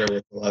be better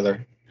with the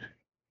leather.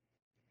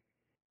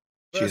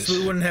 Plus, Jeez.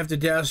 we wouldn't have to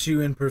douse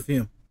you in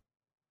perfume.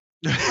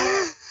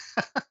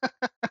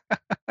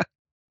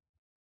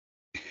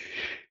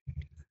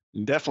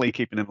 Definitely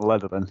keeping in the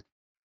leather then.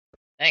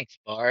 Thanks,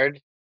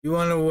 Bard. You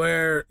want to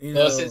wear,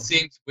 Plus, it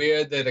seems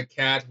weird that a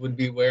cat would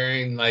be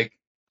wearing like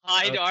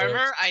Hide Okay.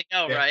 armor? I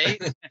know, Yeah.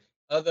 right?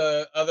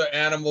 other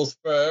animals'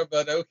 fur,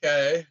 but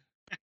okay.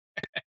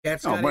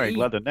 cats Oh, I'm gotta wearing eat,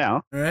 leather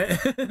now. right?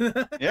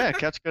 Yeah,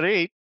 cat's got to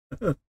eat.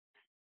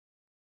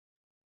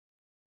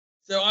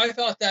 So I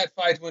thought that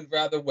fight went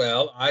rather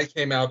well. I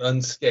came out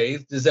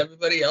unscathed. Is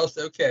everybody else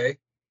okay?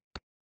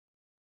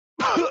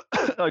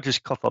 I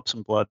just cough up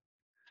some blood.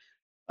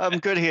 I'm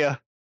good here.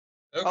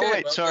 Okay.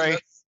 wait, sorry.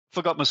 let's-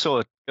 Forgot my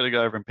sword. Got to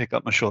go over and pick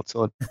up my short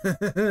sword.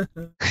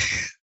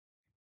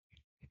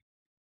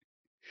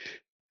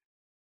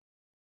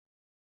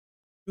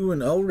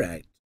 Doing all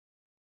right.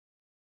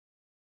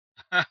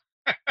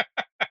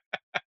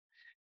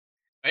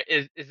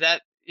 Is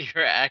that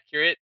your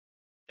accurate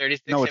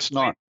 36? No, hit it's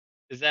not. points?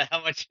 Is that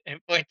how much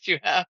hit points you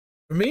have?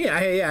 For me,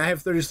 I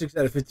have 36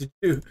 out of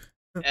 52.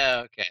 Oh,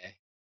 okay.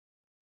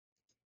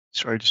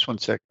 Sorry, just one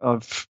sec.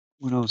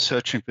 When I was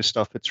searching for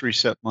stuff, it's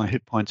reset my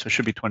hit points. I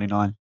should be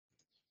 29.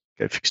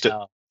 Okay, fixed it.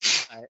 Oh,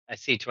 I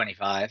see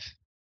 25.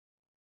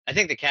 I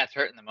think the cat's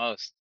hurting the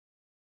most.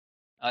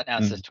 Oh, now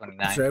it says 29.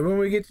 That's right. When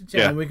we get to town,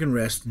 Yeah. we can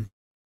rest.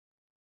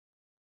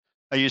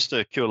 I used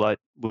to cure light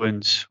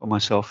wounds on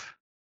myself.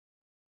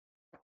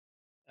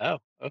 Oh,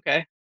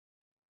 okay.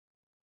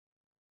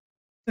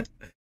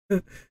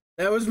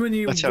 That was when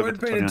you Let's have weren't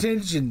it, paying 29.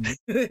 attention.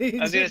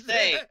 I was gonna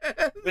say,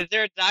 was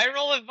there a die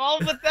roll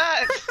involved with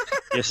that?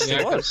 Yes, Yeah,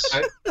 it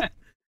was.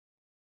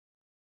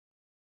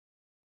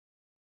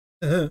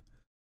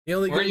 you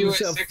only Weren't gave you at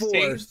yourself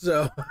 16? 4,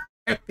 so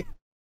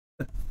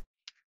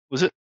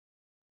Was it?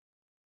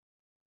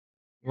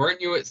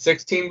 Weren't you at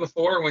 16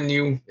 before when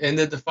you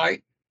ended the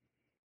fight?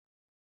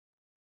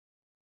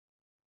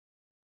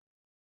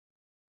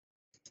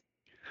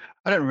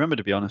 I don't remember,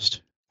 to be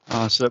honest.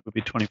 So that would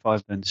be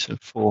 25 then, so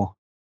 4.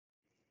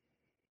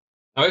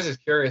 I was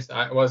just curious.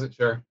 I wasn't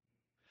sure.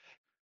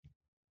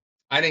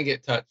 I didn't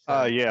get touched.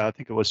 so- Yeah, I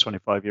think it was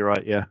 25. You're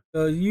right, yeah.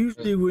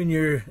 usually when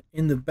you're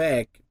in the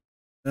back,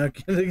 not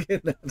gonna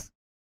get that.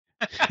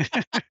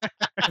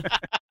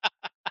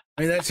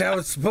 I mean, that's how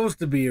it's supposed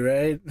to be,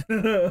 right?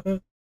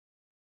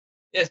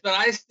 Yes, but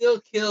I still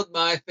killed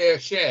my fair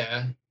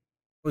share.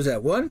 Was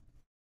that one?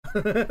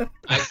 I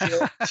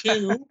killed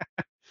 2.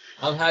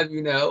 I'll have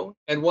you know,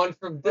 and 1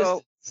 from distance.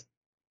 Well-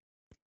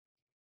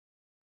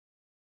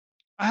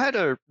 I had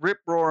a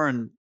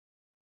rip-roaring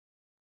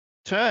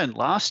turn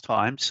last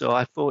time, so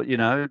I thought,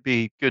 it'd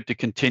be good to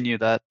continue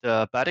that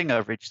batting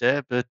average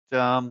there, but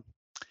not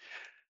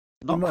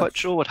quite much.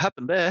 sure what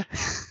happened there.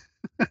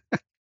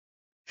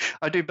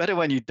 I do better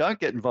when you don't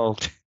get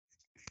involved.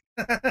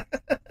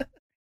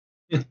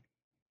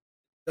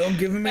 Don't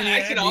give him any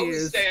I can always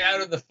ideas. stay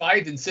out of the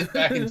fight and sit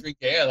back and drink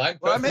ale.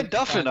 Well, I meant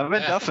Duffin.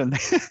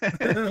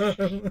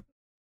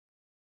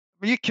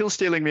 You kill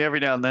stealing me every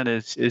now and then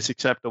is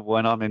acceptable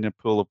when I'm in a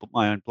pool of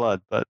my own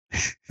blood, but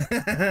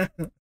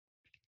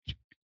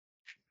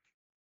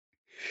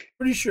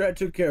Pretty sure I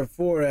took care of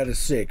 4 out of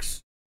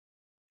 6.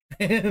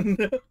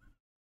 And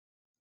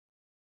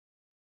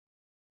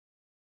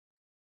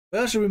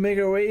well, should we make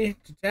our way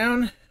to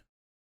town?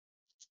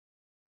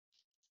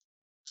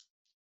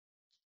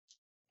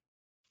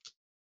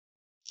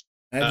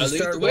 I just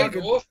lead start the way,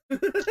 walking.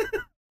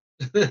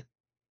 Dwarf.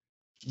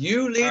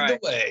 You lead All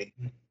right. the way.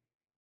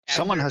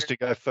 Someone has to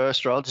go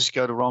first, or I'll just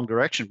go the wrong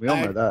direction. We all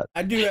know that.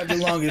 I do have the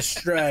longest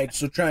stride,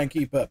 so try and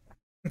keep up.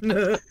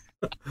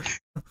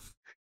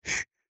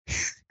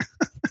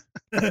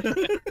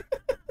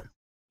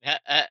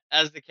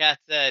 As the cat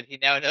said, he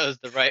now knows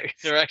the right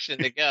direction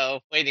to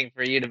go, waiting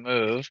for you to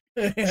move.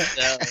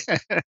 So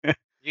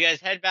you guys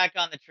head back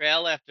on the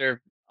trail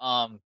after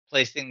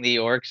placing the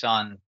orcs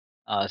on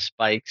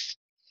spikes,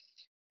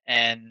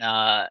 and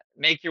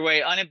make your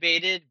way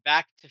unabated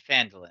back to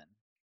Phandalin.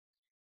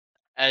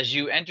 As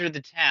you enter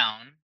the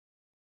town,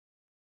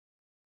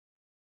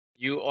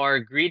 you are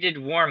greeted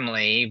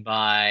warmly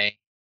by...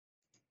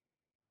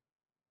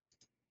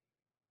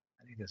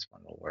 I think this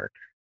one will work.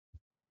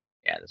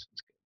 Yeah, this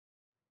one's good.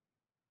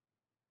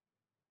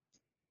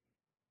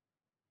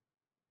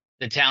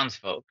 The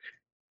townsfolk,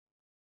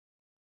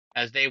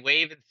 as they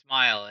wave and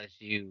smile as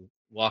you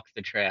walk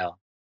the trail.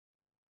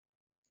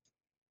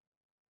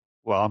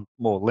 Well, I'm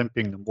more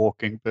limping than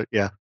walking, but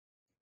yeah.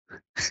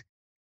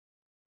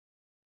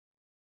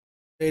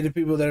 Say to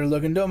people that are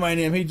looking, don't mind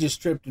him. He just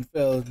tripped and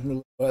fell a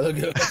little while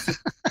ago.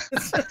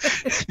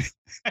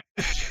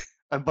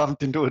 I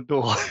bumped into a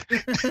door.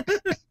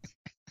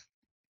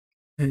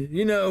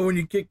 You know when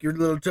you kick your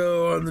little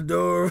toe on the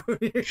door.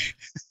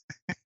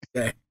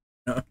 Okay.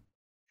 No.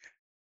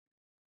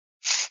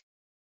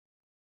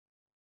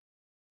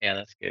 Yeah,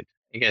 that's good.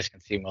 You guys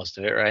can see most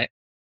of it, right?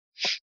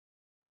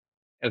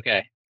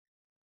 Okay.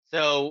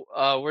 So,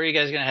 where are you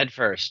guys gonna head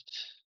first?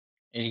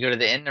 Are you go to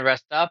the inn to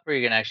rest up, or are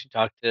you gonna actually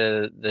talk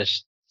to the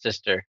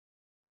sister,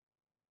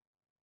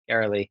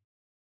 Carolee?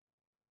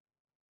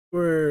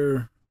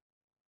 We're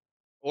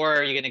Or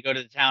are you gonna go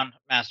to the town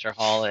master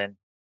hall and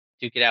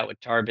duke it out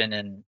with Tarbin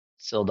and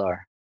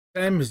Sildar?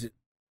 time is it?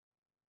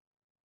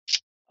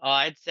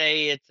 I'd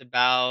say it's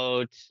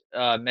about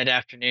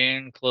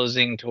mid-afternoon,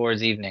 closing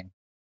towards evening.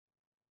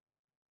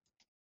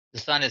 The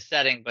sun is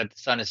setting, but the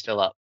sun is still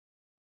up.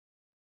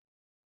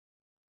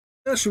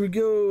 Now, should we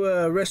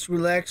go rest,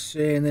 relax,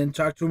 and then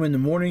talk to him in the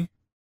morning?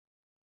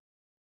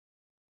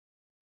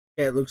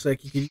 Yeah, it looks like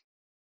he could eat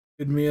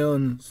a good meal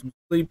and some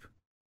sleep.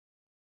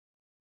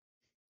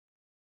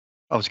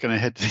 I was going to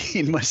head to the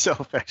inn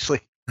myself,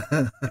 actually.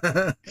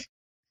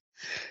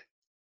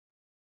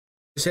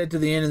 Just head to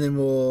the inn, and then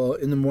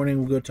in the morning,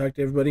 we'll go talk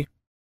to everybody.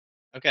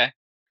 Okay.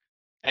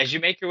 As you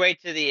make your way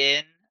to the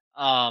inn,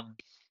 the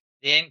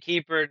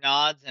innkeeper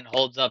nods and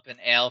holds up an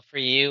ale for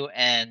you,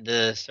 and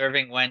the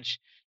serving wench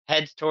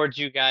heads towards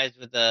you guys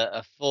with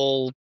a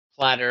full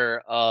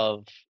platter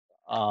of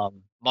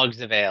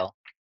mugs of ale.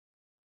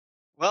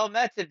 Well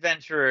met,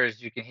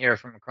 adventurers, you can hear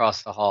from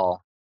across the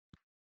hall.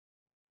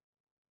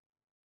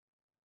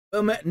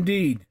 Well met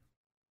indeed.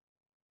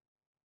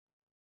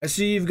 I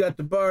see you've got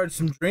the bard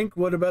some drink.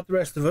 What about the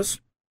rest of us?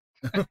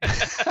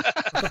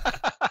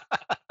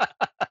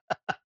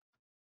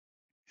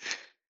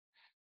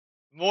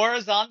 More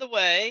is on the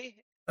way.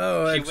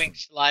 Oh, She excellent.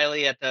 winks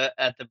slyly at the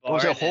bar.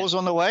 Was it horse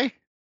on the way?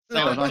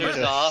 Saunters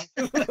No, not off.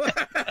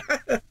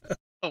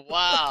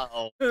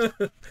 Wow.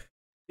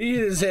 He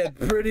hit his head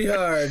pretty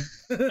hard.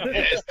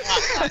 That's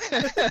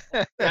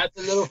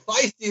a little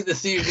feisty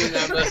this evening,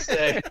 I must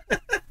say.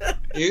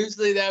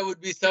 Usually that would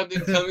be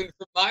something coming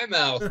from my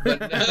mouth, but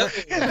no.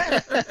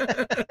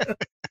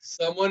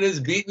 Someone has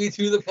beat me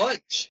to the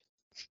punch.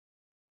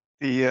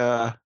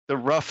 The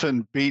rough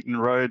and beaten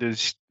road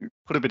has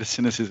put a bit of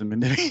cynicism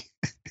into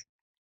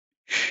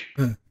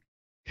me.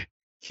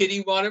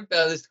 Kitty want her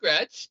belly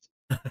scratched.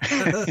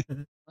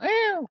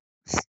 Well.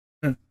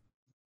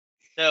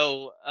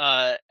 So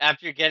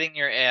after getting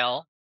your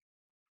ale,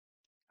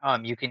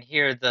 you can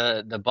hear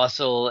the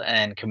bustle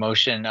and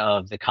commotion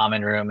of the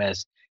common room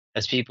as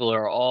people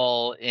are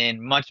all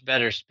in much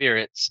better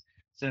spirits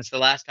since the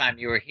last time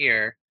you were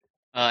here.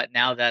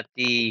 Now that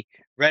the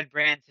Red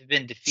Brands have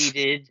been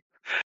defeated,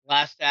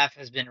 last staff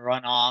has been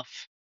run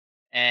off,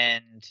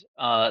 and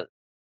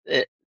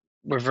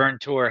Revern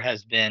Tour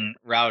has been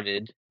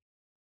routed.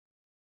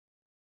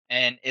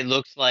 And it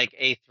looks like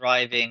a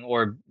thriving,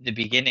 or the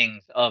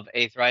beginnings of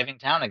a thriving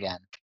town again.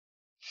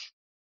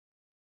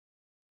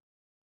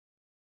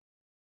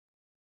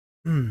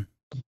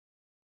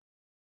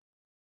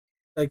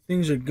 Like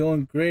things are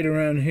going great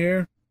around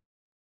here.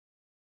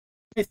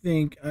 I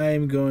think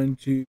I'm going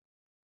to... You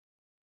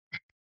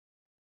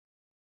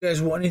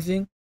guys want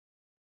anything?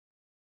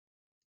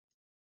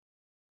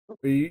 Or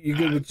you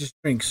good with just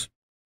drinks?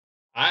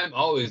 I'm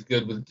always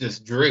good with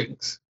just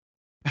drinks.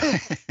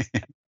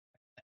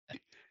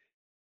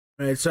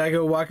 All right, so I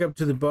go walk up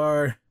to the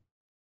bar,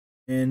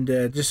 and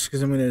just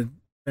because I'm going to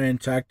try and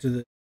talk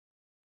to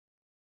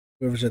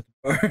whoever's at the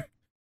bar.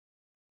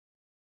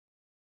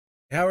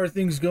 How are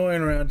things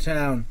going around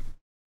town?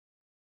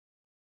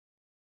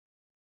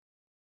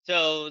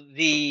 So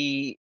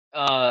the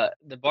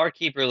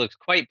barkeeper looks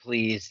quite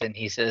pleased, and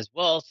he says,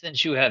 "Well,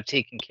 since you have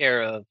taken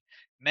care of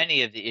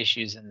many of the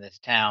issues in this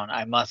town,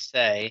 I must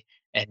say,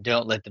 and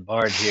don't let the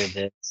bard hear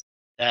this,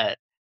 that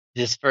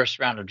this first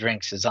round of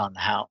drinks is on the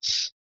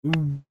house."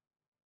 Ooh.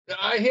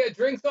 I hear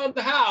drinks on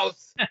the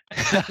house.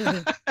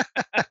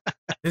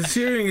 His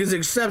hearing is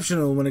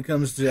exceptional when it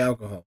comes to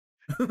alcohol.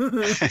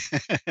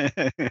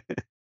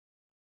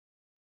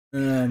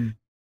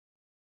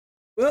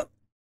 Well,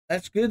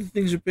 that's good.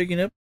 Things are picking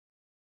up.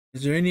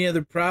 Is there any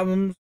other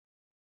problems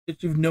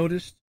that you've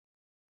noticed?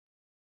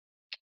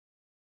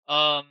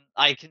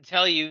 I can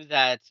tell you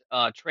that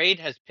trade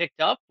has picked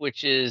up,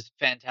 which is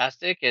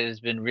fantastic. It has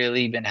been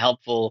really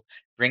helpful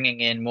bringing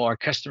in more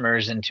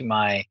customers into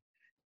my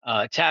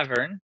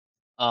tavern,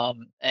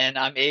 and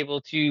I'm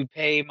able to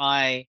pay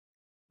my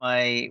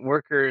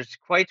workers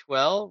quite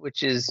well,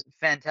 which is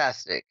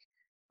fantastic.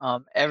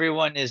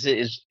 Everyone is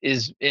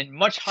in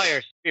much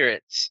higher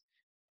spirits,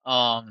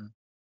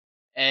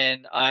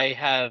 and I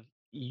have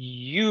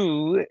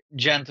you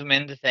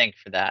gentlemen to thank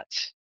for that.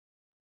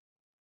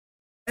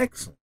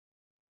 Excellent.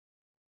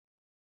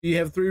 Do you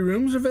have 3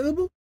 rooms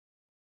available?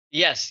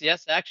 Yes,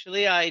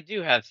 actually, I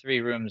do have 3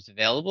 rooms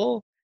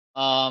available.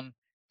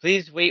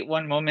 Please wait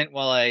one moment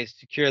while I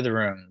secure the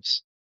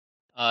rooms.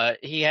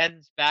 He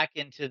heads back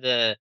into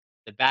the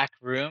back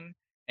room,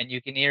 and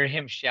you can hear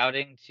him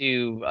shouting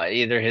to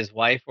either his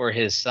wife or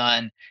his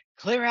son,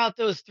 "Clear out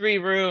those 3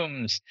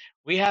 rooms.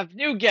 We have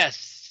new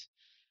guests."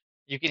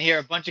 You can hear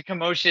a bunch of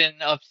commotion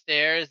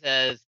upstairs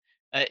as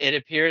it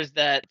appears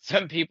that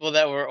some people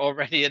that were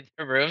already in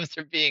the rooms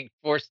are being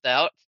forced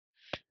out.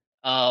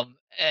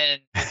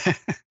 And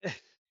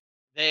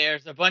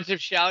there's a bunch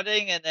of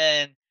shouting and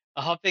then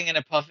a huffing and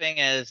a puffing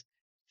as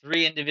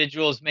 3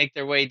 individuals make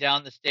their way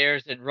down the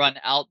stairs and run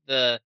out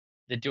the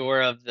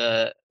door of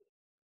the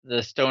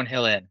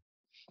Stonehill Inn.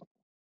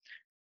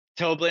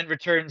 Toblin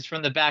returns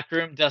from the back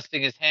room,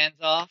 dusting his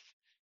hands off,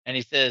 and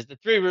he says, "The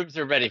 3 rooms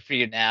are ready for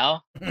you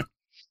now."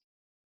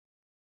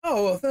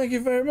 Oh, well, thank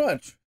you very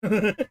much.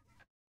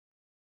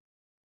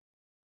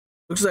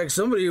 Looks like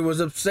somebody was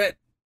upset.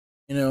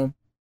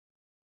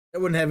 That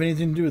wouldn't have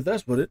anything to do with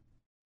us, would it?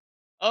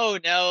 Oh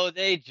no,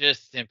 they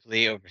just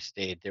simply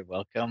overstayed their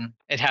welcome.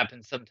 It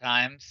happens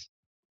sometimes.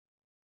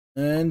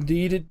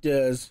 Indeed it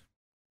does.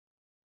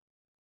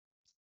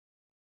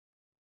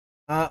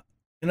 Can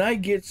I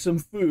get some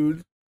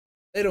food?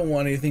 They don't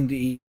want anything to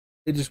eat.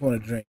 They just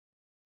want to drink.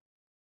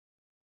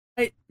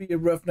 Might be a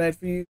rough night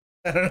for you.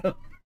 I don't know.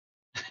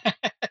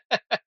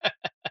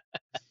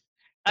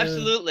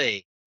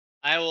 Absolutely.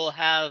 I will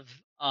have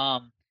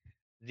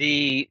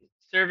the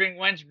serving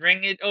wench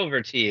bring it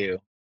over to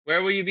you.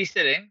 Where will you be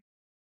sitting?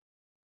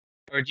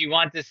 Or do you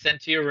want this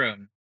sent to your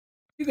room?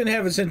 You can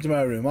have it sent to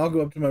my room. I'll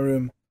go up to my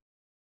room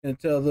and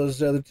tell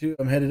those other 2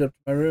 I'm headed up to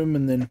my room,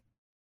 and then I'm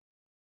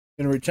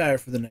going to retire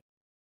for the night.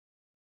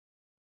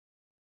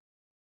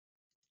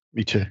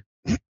 Me too.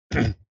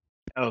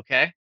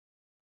 Okay.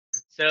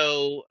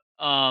 So,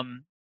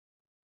 I'm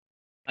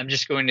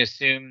just going to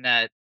assume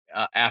that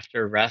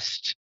after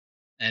rest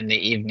in the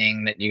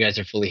evening that you guys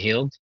are fully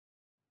healed.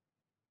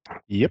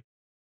 Yep.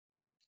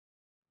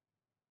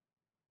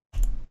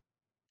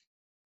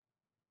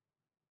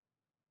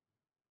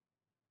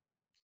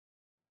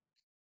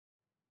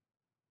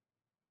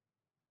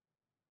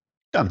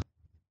 Done.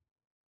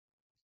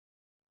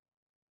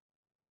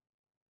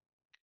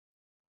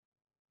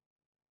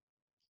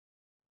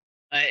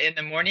 In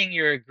the morning,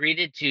 you're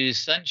greeted to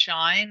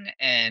sunshine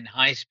and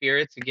high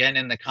spirits again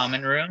in the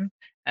common room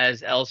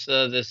as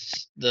Elsa,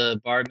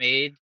 the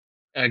barmaid,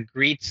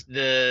 greets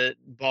the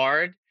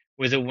bard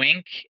with a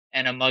wink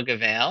and a mug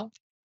of ale.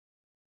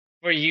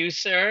 For you,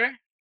 sir.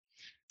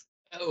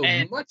 Oh,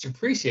 And much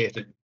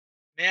appreciated.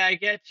 may I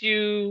get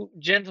you,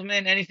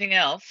 gentlemen, anything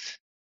else?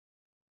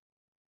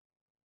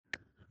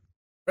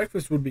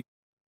 Breakfast would be.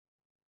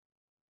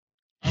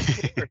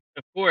 Of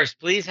course.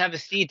 Please have a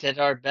seat at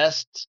our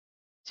best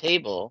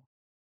table.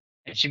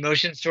 And she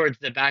motions towards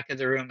the back of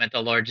the room at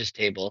the largest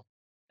table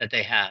that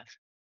they have.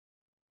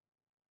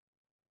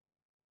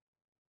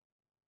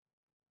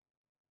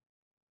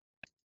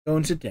 Go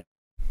and sit down.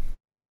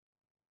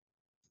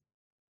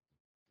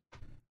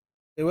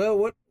 Okay,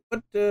 well,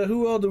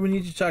 who all do we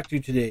need to talk to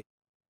today?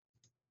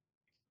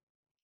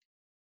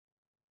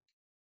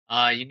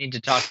 You need to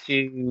talk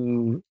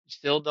to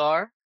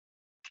Sildar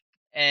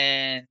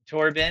and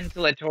Torben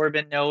to let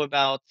Torben know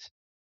about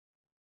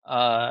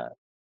to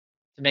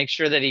make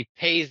sure that he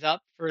pays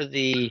up for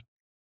the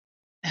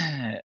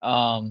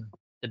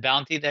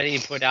bounty that he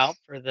put out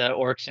for the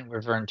orcs in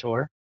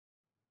Reverntore.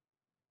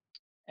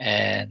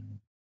 And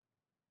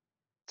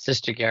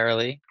Sister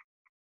Garrely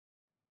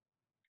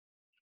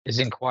is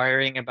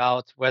inquiring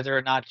about whether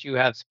or not you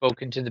have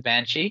spoken to the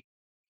Banshee.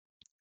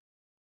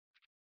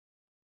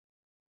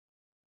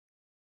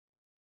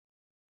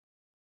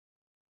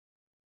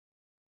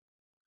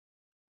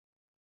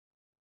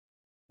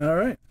 All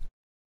right.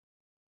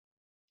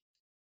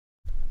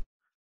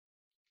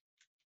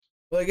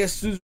 Well, I guess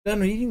Susan's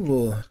done eating.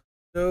 We'll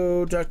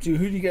go talk to.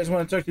 Who do you guys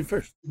want to talk to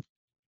first?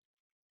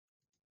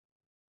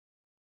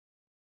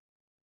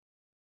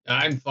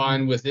 I'm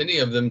fine with any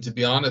of them, to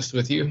be honest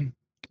with you.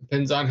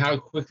 Depends on how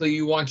quickly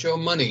you want your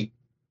money.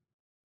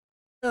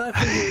 Well,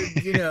 I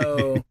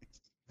figured,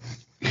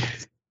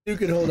 you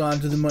could hold on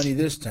to the money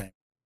this time.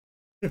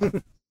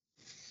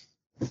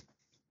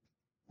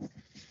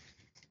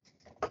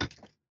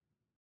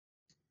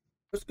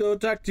 Let's go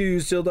talk to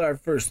Sildar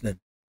first, then.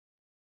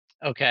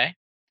 Okay.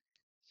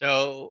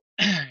 So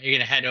you're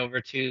gonna head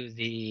over to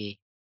the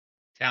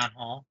town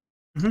hall.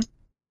 Mhm.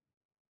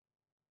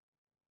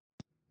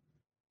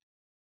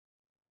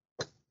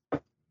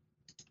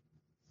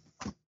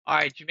 All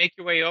right, you make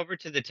your way over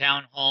to the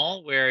town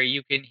hall where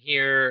you can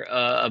hear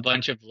a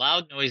bunch of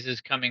loud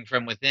noises coming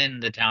from within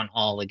the town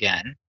hall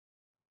again.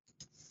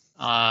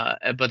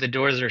 But the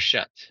doors are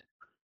shut.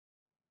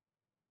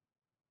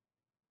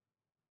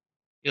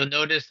 You'll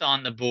notice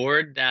on the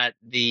board that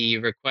the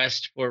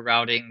request for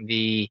routing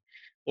the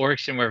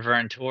orcs in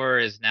Wyvern Tor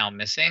is now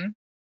missing,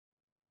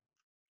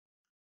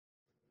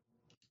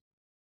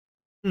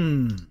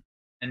 Hmm.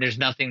 and there's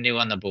nothing new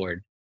on the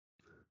board.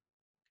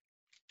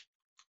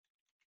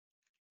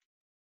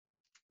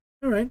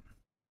 All right.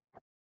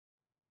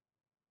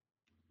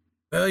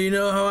 Well, you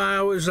know how I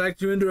always like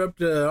to interrupt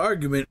the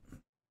argument.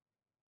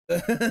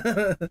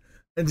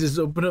 And just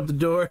open up the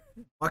door,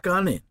 walk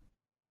on in.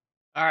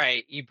 All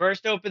right, you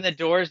burst open the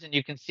doors and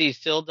you can see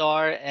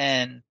Sildar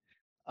and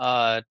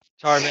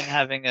Tarvin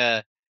having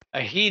a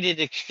heated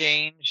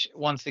exchange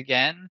once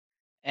again,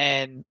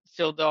 and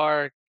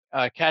Sildar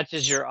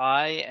catches your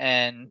eye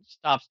and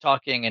stops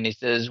talking, and he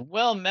says,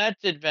 "Well met,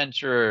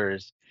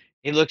 adventurers."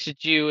 He looks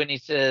at you and he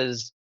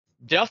says,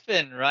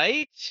 "Duffin,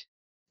 right?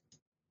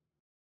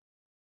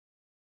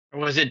 Or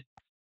was it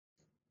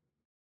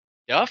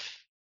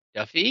Duff?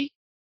 Duffy?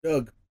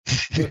 Doug.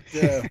 But,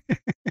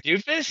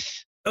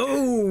 Doofus?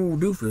 oh,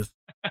 doofus.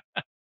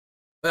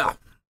 Well,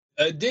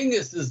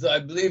 Dingus is, I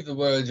believe, the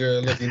word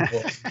you're looking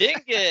for.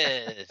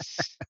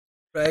 Dingus."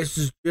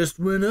 prices just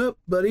went up,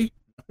 buddy.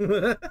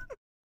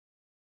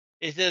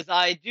 He says,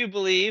 "I do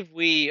believe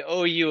we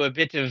owe you a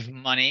bit of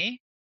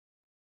money."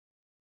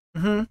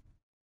 Mm-hmm.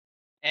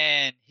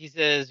 And he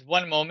says,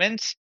 "One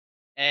moment,"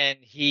 and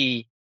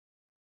he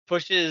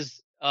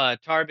pushes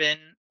Tarbin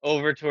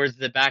over towards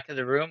the back of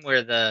the room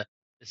where the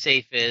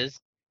safe is.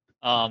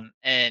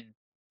 And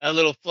a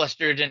little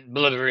flustered and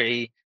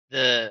blubbery,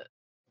 the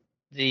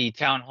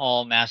town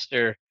hall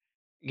master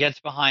gets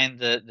behind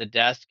the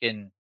desk,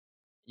 and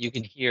you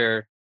can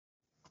hear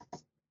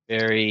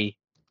very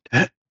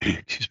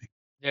Excuse me.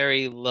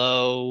 very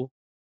low,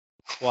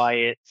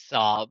 quiet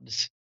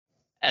sobs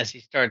as he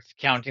starts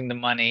counting the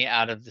money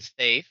out of the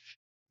safe,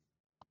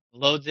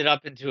 loads it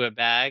up into a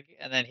bag,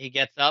 and then he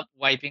gets up,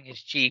 wiping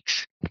his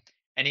cheeks,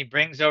 and he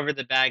brings over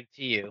the bag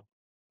to you.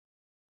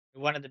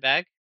 You wanted the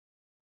bag?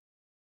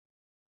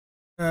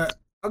 I'll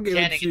give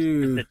Handing it it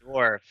to the to.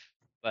 dwarf,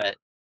 but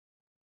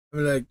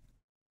I'm like,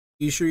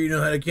 you sure you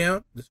know how to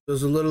count? This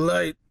feels a little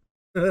light.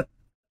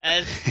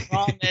 as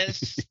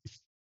promised,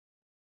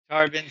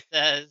 Tarbin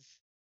says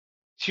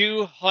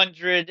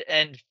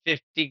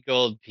 250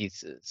 gold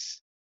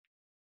pieces.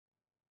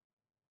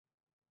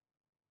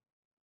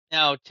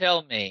 Now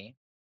tell me,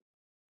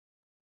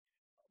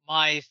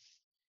 my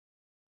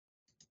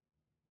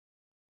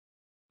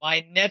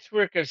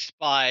network of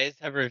spies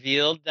have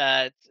revealed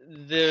that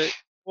the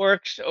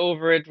orcs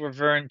over at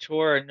Wyvern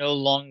Tor are no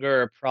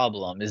longer a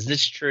problem. Is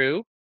this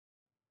true?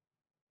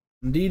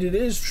 Indeed, it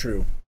is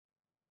true.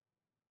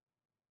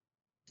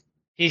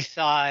 He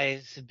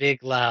sighs, a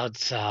big loud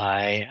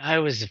sigh. I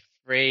was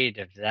afraid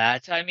of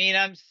that. I mean,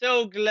 I'm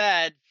so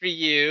glad for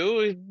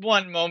you.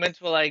 One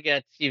moment will I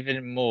get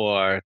even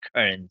more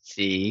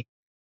currency.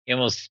 He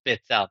almost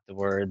spits out the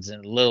words,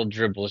 and a little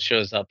dribble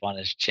shows up on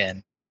his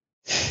chin.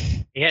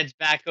 He heads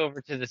back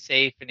over to the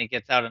safe and he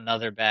gets out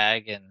another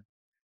bag, and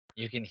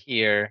you can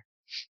hear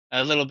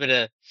a little bit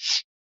of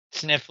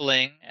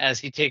sniffling as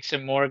he takes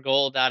some more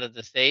gold out of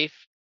the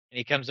safe, and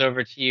he comes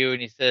over to you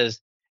and he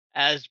says,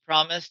 "As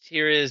promised,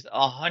 here is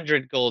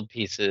 100 gold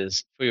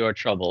pieces for your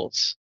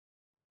troubles."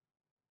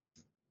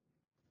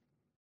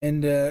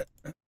 And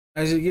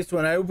as it gets to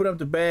one, I open up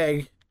the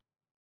bag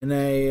and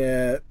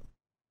I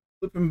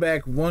flip him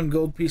back one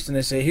gold piece and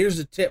I say, "Here's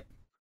the tip.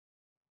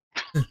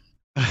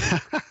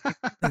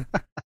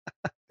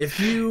 If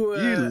you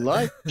You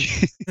like.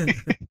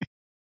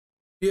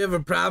 you have a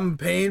problem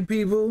paying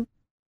people,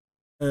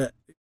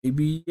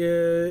 maybe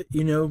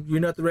you know you're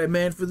not the right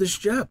man for this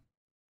job."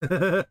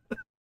 He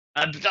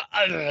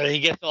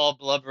gets all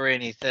blubbery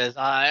and he says,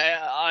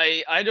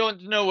 I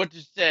don't know what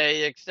to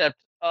say except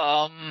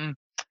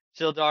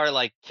Sildar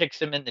like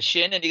kicks him in the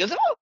shin and he goes,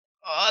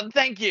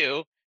 thank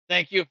you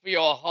for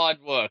your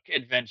hard work,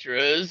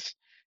 adventurers."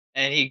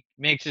 And he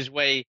makes his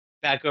way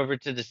back over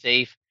to the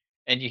safe,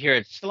 and you hear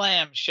it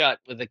slam shut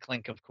with a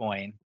clink of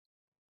coin.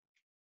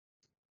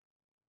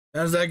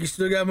 Sounds like you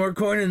still got more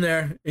coin in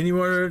there. Any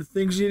more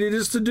things you need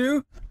us to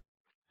do?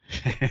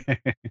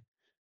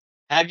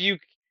 Have you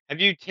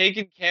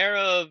taken care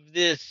of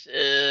this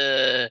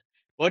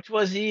what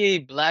was he,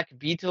 black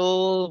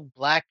beetle,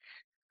 black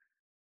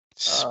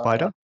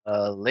Spider?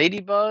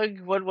 ladybug,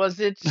 what was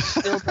it,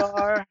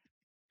 Sildar?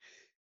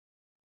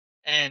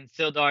 And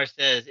Sildar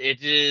says,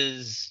 "It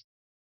is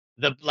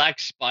the black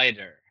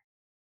spider.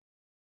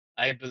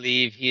 I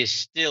believe he is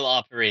still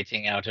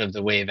operating out of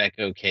the Wave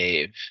Echo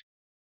Cave.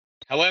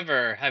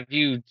 However, have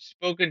you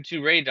spoken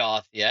to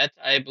Radoth yet?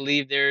 I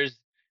believe there's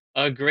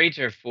a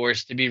greater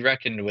force to be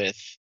reckoned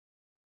with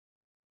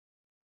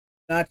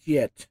Not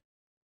yet.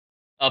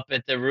 up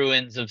at the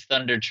ruins of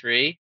Thunder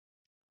Tree.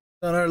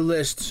 It's on our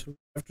list.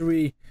 After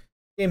we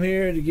came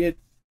here to get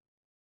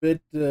a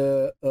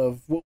bit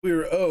of what we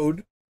were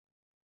owed,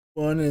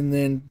 one, and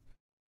then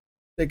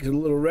take a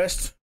little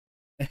rest,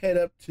 and head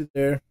up to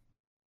there.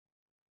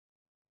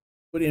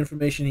 What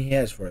information he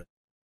has for us.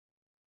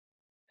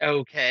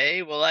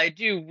 Okay, well, I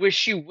do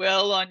wish you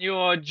well on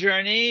your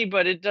journey,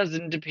 but it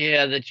doesn't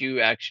appear that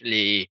you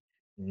actually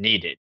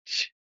need it.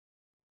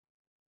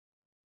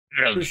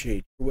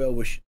 Appreciate your well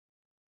wishes.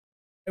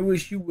 I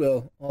wish you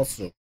well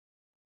also.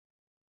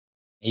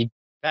 He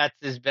pats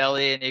his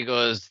belly and he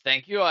goes,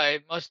 "Thank you. I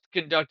must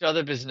conduct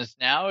other business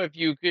now. If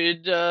you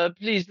could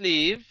please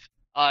leave,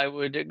 I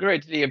would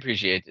greatly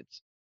appreciate it."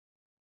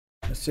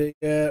 I say,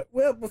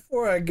 well,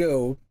 before I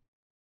go,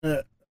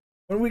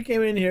 when we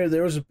came in here,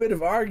 there was a bit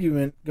of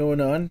argument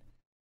going on.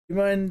 You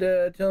mind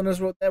telling us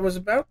what that was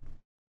about?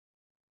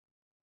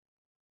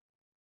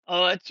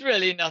 Oh, it's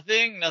really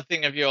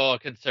nothing of your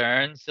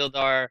concern.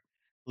 Sildar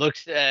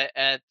looks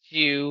at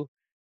you,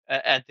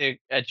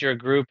 at your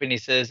group, and he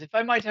says, "If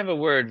I might have a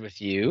word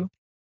with you."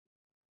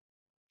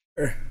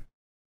 Sure.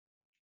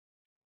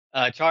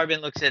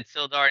 Charbin looks at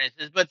Sildar and he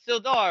says, "But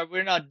Sildar,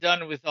 we're not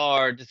done with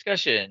our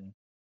discussion."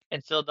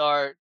 And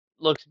Sildar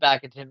looks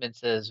back at him and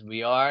says,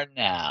 "We are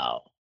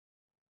now."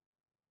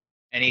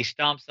 And he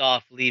stomps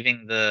off,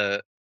 leaving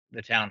the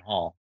town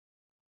hall.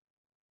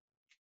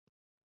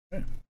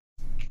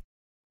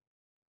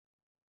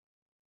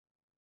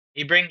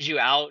 He brings you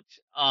out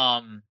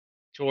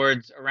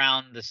towards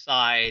around the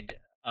side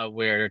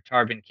where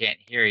Tarbin can't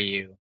hear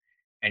you,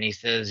 and he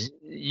says,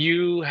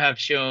 "You have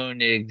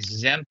shown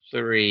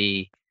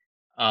exemplary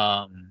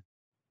um,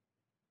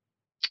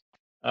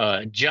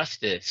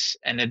 justice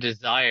and a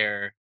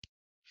desire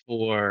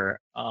for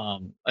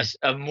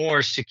a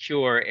more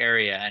secure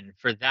area, and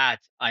for that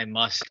I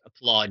must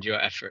applaud your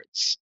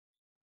efforts.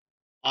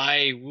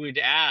 I would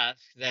ask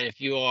that if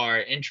you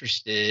are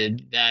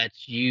interested, that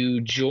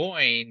you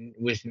join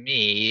with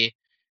me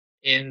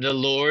in the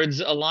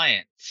Lord's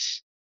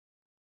Alliance."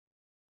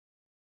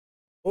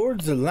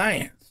 Lord's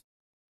Alliance.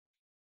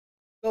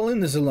 All in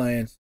this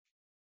alliance.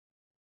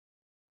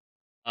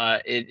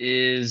 It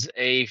is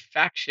a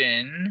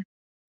faction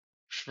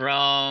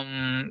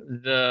from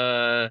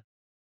the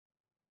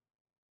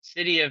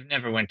city of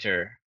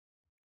Neverwinter,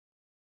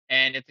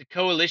 and it's a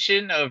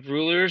coalition of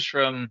rulers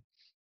from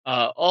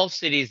all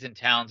cities and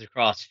towns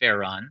across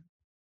Faerun,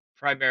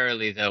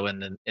 primarily though in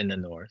the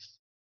north,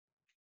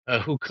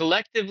 who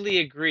collectively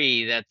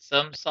agree that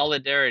some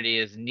solidarity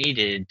is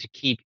needed to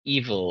keep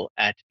evil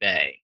at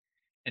bay.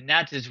 And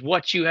that is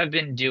what you have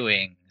been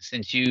doing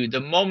since the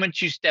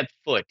moment you stepped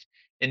foot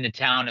in the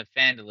town of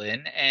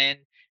Phandalin. And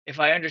if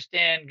I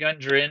understand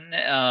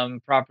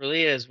Gundren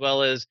properly, as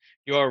well as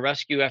your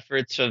rescue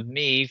efforts of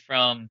me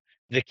from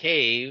the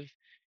cave,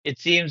 it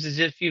seems as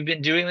if you've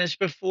been doing this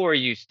before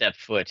you stepped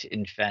foot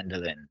in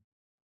Phandalin.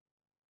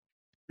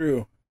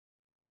 True.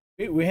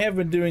 We have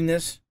been doing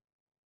this.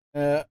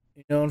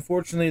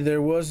 Unfortunately,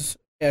 there was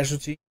a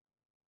casualty.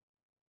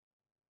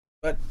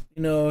 But,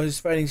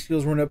 his fighting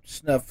skills weren't up to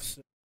snuff.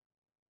 So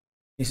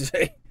you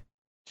say,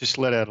 Just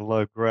let out a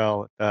low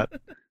growl at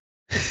that.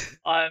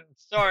 I'm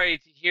sorry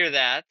to hear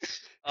that.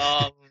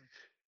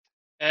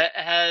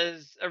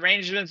 Has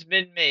arrangements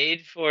been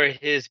made for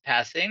his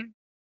passing?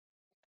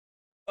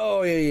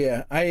 oh,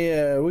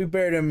 yeah. We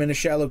buried him in a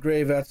shallow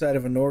grave outside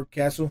of a Norg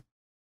castle.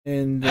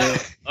 And,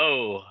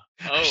 Oh,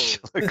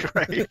 Shallow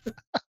grave.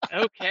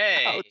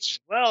 okay. Ouch.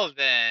 Well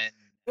then.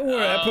 don't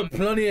worry, I put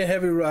plenty of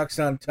heavy rocks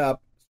on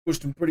top.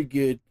 Squished him pretty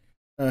good.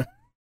 I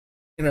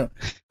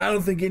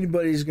don't think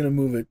anybody's going to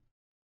move it.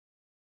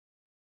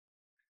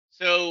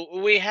 So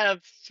we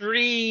have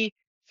three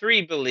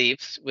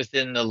beliefs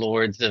within the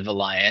Lords of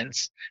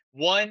Alliance.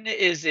 One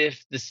is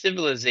if the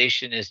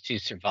civilization is to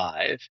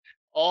survive,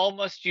 all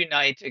must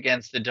unite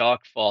against the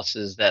dark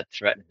forces that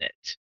threaten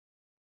it.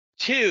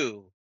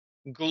 Two,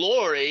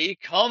 glory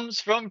comes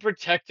from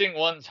protecting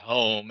one's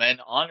home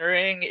and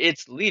honoring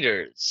its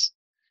leaders.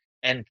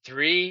 And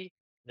three,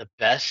 the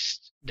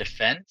best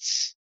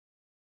defense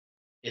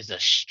is a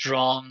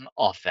strong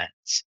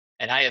offense.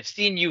 And I have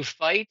seen you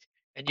fight,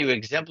 and you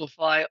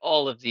exemplify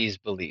all of these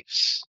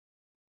beliefs.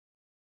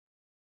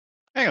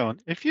 Hang on.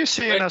 If you're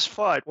seeing Wait. us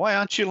fight, why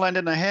aren't you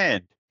lending a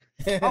hand?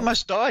 I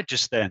almost died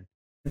just then.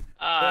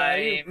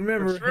 I'm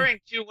remember- referring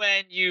to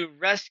when you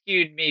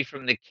rescued me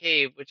from the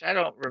cave, which I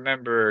don't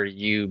remember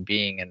you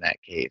being in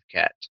that cave,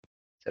 Cat.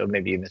 So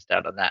maybe you missed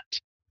out on that.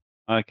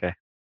 Okay.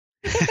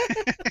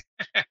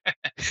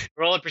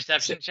 Roll a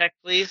perception check,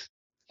 please.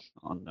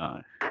 Oh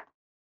no.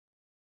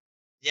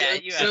 Yeah,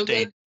 you have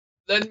to.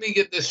 Let me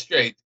get this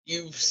straight.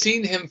 You've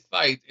seen him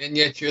fight, and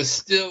yet you're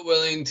still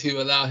willing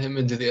to allow him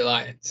into the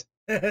alliance.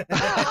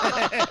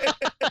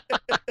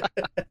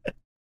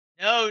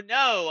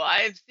 No,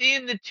 I've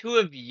seen the two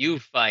of you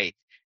fight.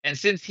 And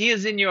since he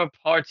is in your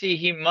party,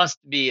 he must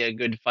be a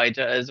good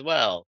fighter as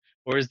well.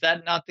 Or is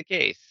that not the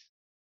case?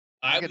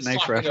 I get was an A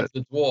for talking of effort.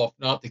 the dwarf,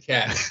 not the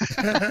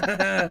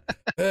cat.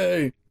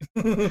 Hey.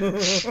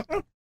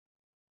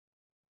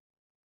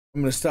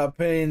 I'm gonna stop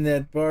paying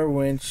that bar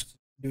wench to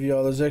give you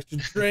all those extra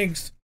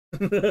drinks.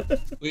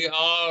 We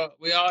are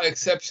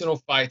exceptional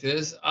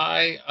fighters.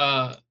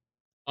 I,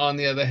 on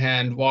the other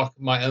hand, walk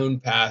my own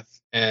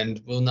path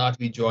and will not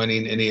be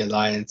joining any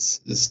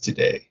alliances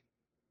today.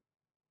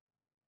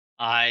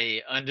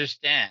 I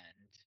understand.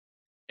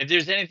 If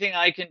there's anything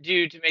I can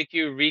do to make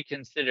you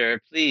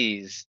reconsider,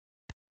 please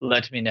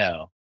let me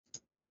know. Do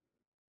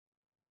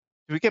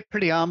we get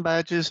pretty arm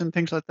badges and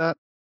things like that?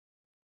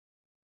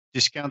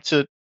 Discounts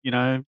at,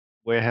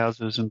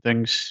 warehouses and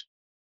things.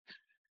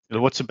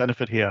 What's the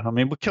benefit here? I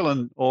mean, we're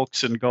killing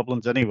orcs and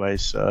goblins anyway,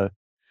 so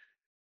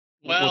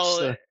what's Well,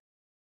 the...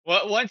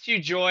 once you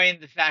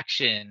join the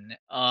faction,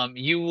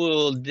 you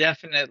will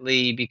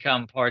definitely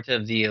become part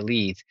of the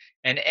elite.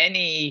 And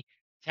any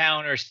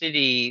town or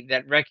city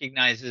that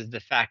recognizes the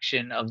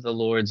faction of the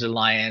Lord's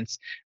Alliance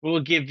will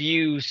give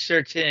you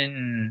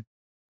certain,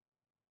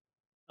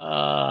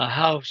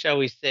 how shall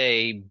we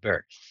say,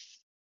 berth,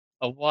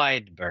 a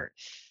wide berth.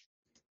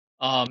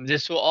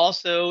 This will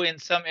also, in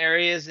some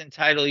areas,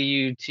 entitle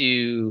you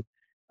to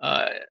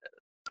uh,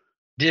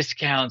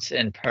 discounts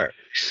and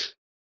perks.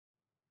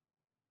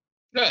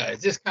 No,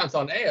 it just counts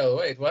on ale.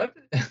 Wait, what?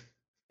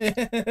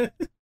 I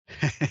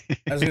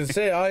was gonna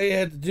say all you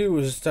had to do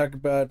was talk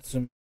about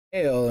some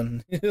ale,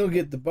 and you'll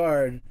get the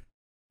bard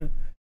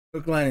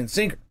hook, line, and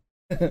sinker.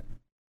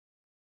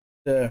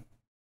 Well,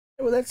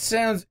 that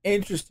sounds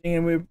interesting,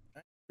 and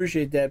I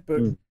appreciate that.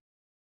 But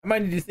I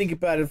might need to think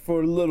about it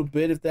for a little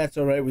bit, if that's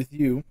all right with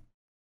you.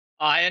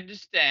 I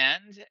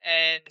understand,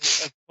 and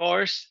of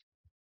course,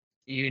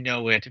 you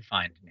know where to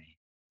find me.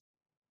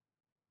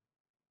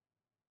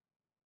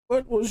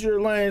 What was your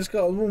alliance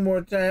called? One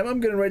more time. I'm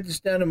gonna write this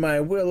down in my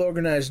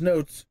well-organized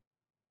notes.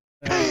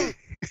 The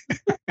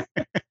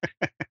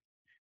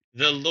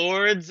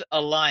Lord's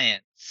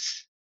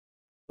Alliance.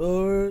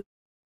 Lord,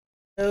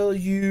 tell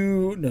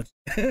you no.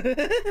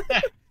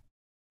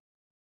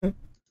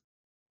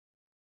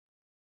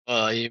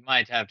 Well, you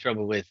might have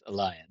trouble with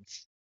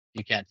Alliance.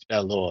 You can't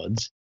spell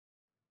Lords.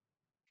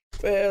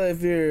 Well,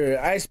 if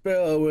I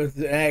spell with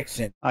an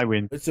accent, I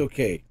win. it's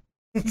okay.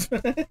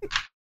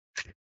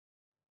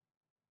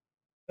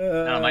 Not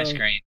on my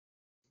screen.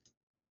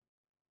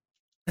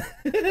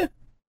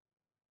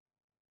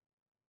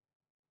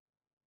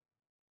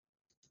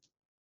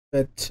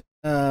 But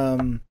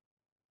yeah,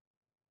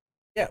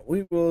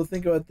 we will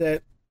think about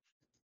that.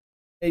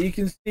 Yeah, you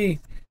can see.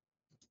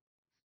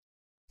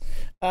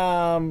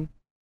 All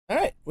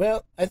right.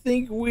 Well, I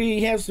think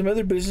we have some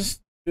other business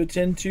to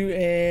attend to,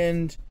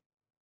 and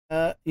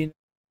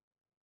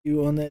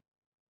you on that.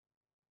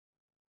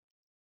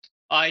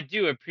 I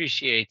do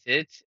appreciate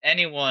it.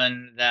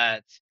 Anyone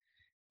that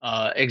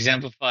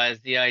exemplifies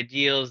the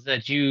ideals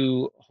that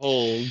you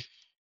hold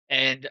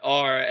and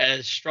are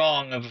as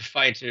strong of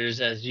fighters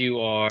as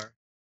you are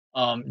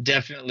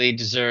definitely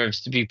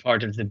deserves to be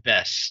part of the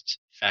best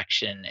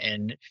faction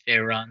in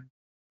Faerun.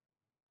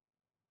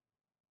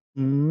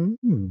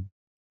 Mm.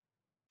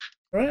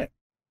 All right.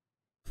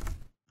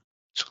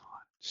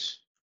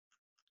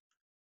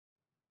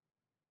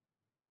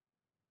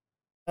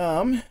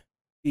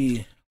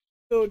 We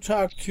go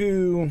talk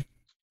to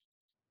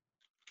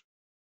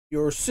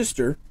your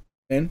sister,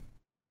 and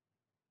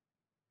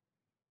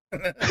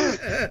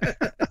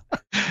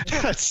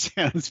That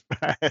sounds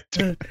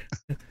bad.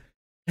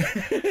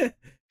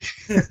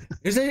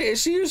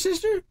 is she your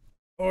sister,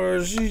 or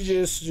is she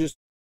just?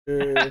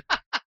 We're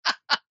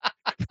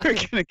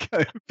gonna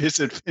go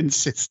visit Finn's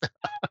sister.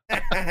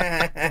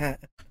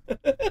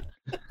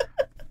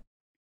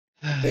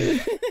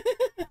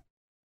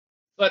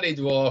 Funny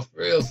dwarf,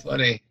 real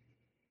funny.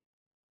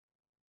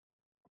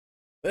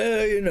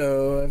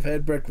 Well, I've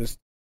had breakfast,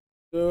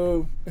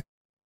 so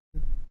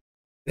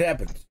it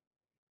happens.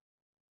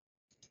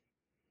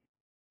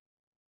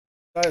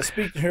 Gotta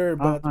speak to her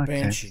about the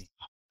Okay. banshee.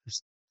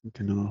 Just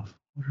thinking of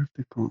what have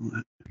they called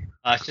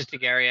it? Sister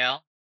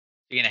Gariel,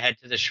 you're gonna head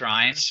to the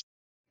shrine.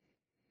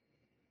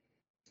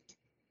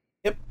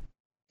 Yep.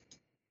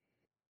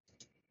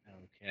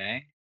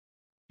 Okay.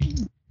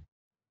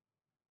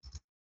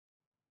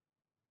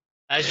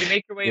 As you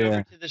make your way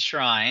over to the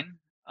shrine,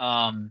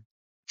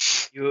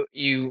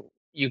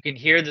 you can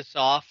hear the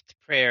soft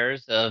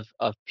prayers of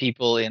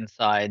people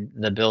inside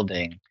the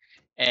building,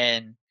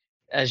 and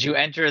as you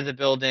enter the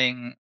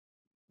building,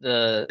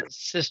 the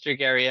Sister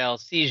Gariel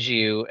sees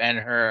you, and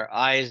her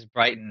eyes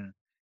brighten,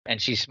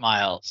 and she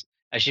smiles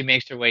as she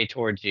makes her way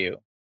towards you.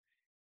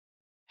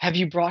 Have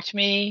you brought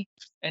me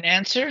an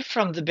answer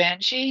from the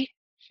Banshee?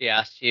 She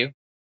asks you,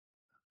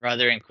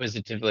 rather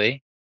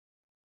inquisitively.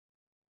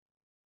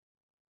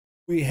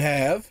 We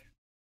have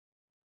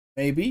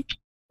maybe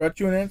brought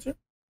you an answer.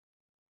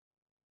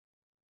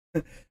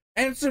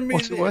 Answer me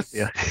What's it worth?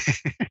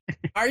 this: Yeah.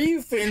 Are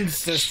you Finn's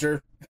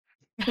sister?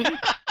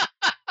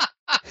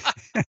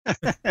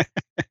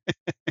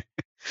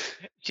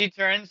 She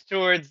turns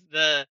towards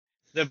the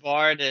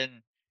bard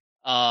and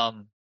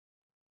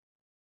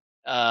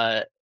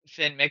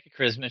Finn, make a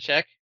charisma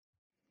check.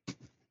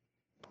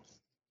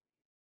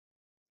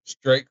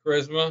 Straight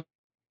charisma.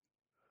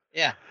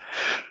 Yeah.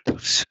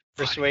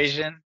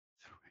 Persuasion.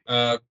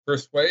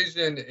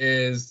 Persuasion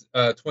is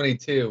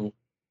 22.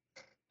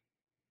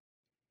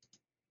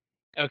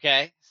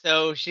 Okay.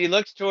 So she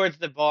looks towards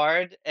the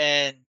bard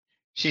and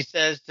she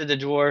says to the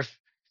dwarf,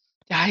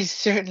 I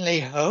certainly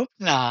hope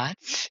not.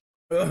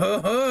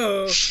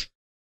 That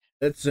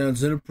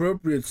sounds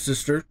inappropriate,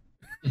 sister.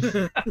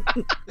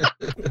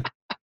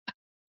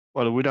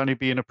 Well, it would only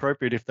be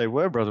inappropriate if they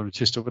were brother and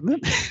sister,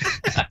 wouldn't it?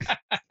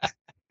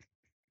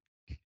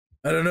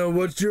 I don't know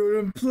what you're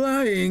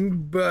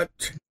implying,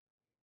 but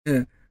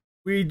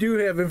we do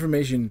have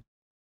information.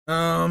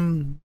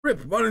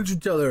 Rip, why don't you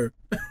tell her?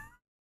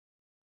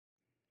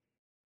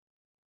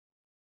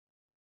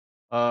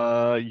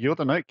 You're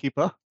the note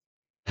keeper.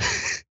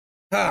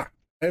 Ha!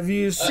 Have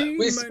you seen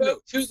We my spoke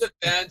notes? to the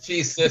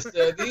Banshee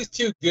sister. These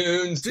two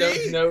goons See?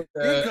 don't know He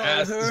the called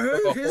asses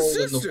her of a his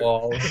hole in sister. the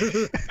wall.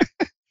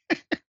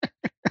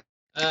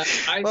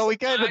 Well, we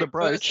gave her the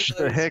brooch, the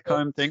personally hair spoke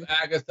comb thing. to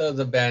Agatha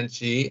the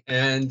Banshee,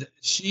 and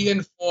she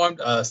informed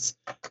us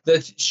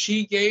that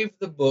she gave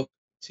the book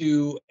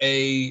to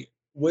a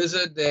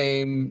wizard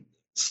named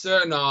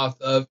Cernoth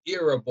of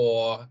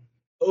Erebor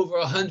over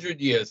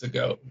 100 years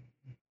ago.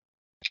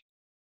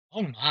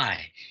 Oh my,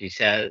 she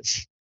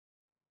says.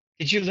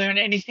 Did you learn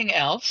anything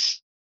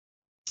else?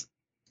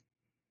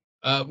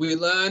 We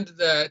learned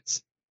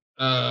that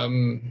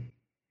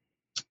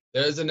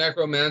there's a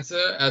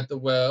necromancer at the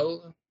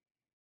well,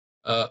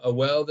 a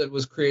well that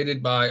was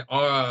created by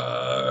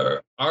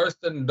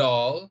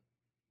Arthendal,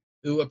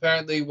 who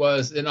apparently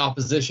was in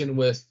opposition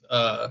with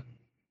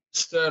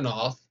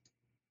Sternoth.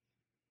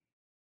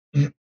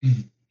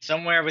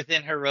 Somewhere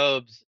within her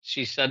robes,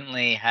 she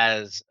suddenly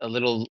has a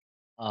little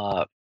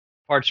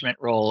parchment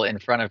roll in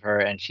front of her,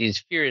 and she's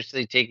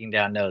furiously taking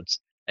down notes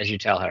as you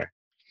tell her.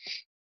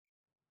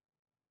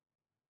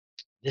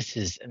 This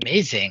is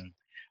amazing.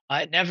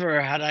 Never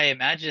had I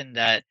imagined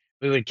that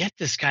we would get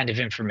this kind of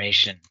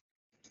information.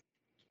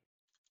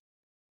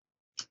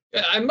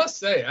 Yeah, I must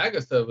say,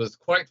 Agatha was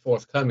quite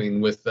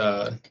forthcoming with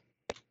her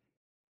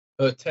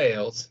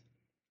tales,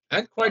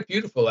 and quite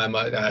beautiful, I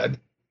might add.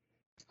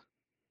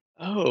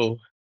 Oh,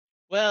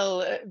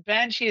 well,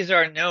 banshees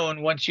are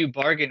known once you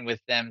bargain with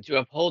them to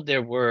uphold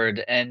their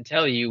word and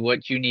tell you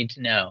what you need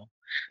to know.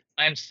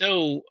 I'm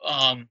so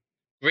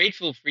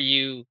grateful for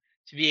you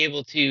to be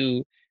able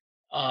to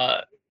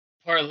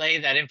parlay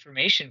that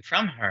information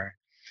from her.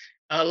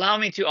 Allow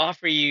me to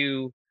offer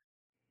you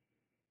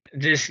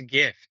this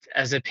gift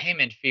as a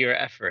payment for your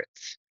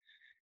efforts.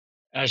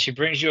 She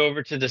brings you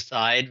over to the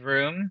side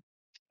room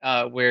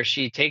where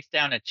she takes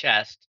down a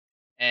chest,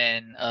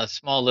 and a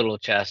small little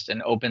chest,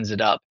 and opens it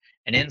up.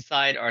 And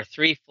inside are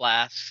 3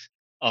 flasks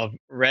of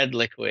red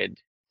liquid.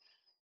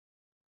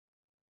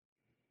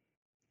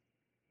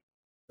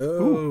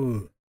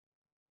 Oh.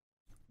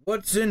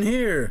 What's in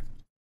here,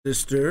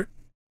 sister?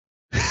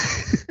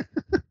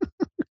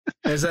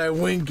 As I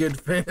wink at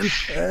Finn.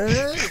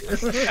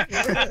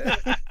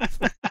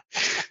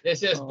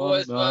 Yes, Oh,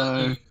 boys. no.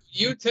 Well,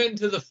 you tend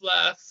to the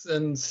flasks,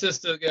 and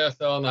Sister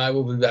Gerthel and I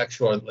will be back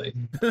shortly.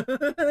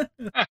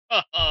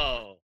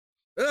 Oh.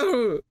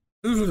 Oh.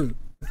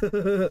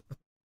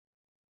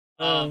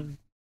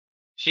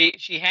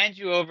 She hands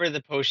you over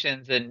the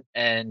potions,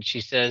 and she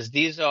says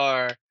these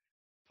are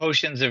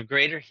potions of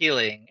greater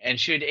healing and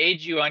should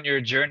aid you on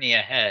your journey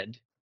ahead.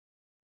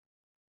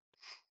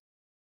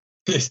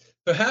 Yes,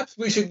 perhaps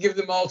we should give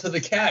them all to the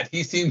cat.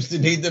 He seems to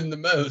need them the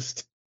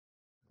most.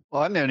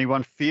 Well, I'm the only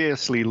one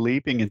fiercely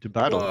leaping into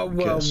battle. Whoa, I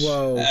whoa, guess.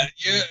 whoa.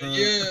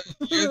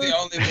 You're the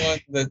only one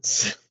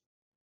that's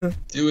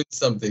doing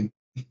something.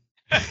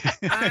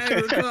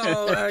 I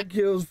recall I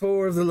killed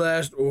 4 of the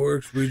last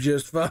orcs we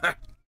just fought.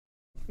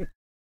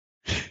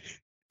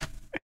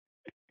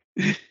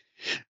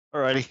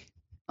 Alrighty,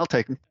 I'll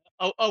take them.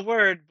 A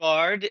word,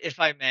 Bard, if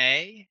I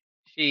may.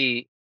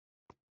 She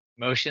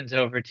motions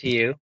over to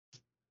you.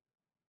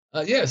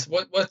 Yes.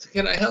 What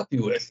can I help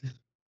you with?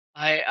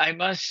 I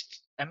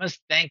must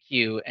thank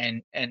you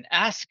and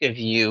ask of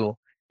you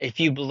if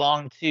you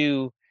belong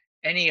to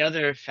any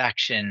other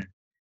faction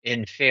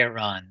in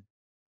Faerun.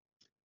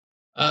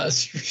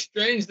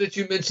 Strange that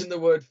you mentioned the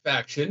word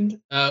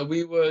faction.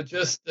 We were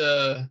just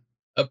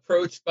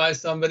approached by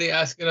somebody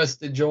asking us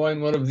to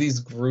join one of these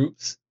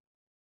groups.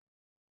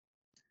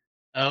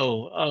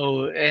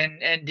 Oh,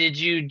 and did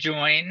you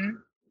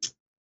join?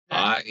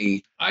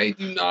 I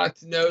do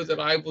not know that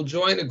I will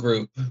join a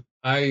group.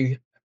 I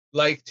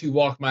like to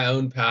walk my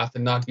own path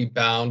and not be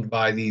bound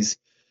by these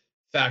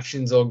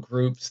factions or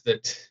groups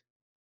that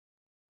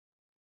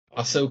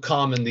are so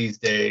common these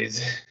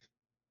days.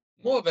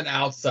 More of an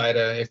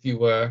outsider, if you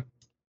were.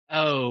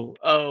 Oh,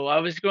 I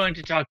was going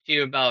to talk to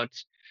you about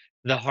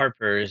the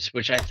Harpers,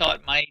 which I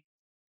thought might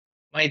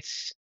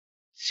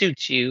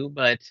suit you,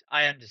 but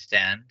I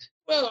understand.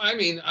 Well, I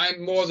mean,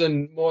 I'm more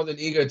than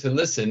eager to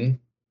listen.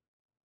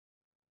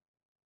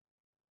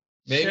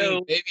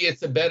 So, Maybe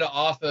it's a better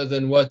offer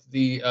than what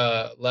the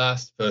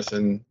last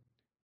person.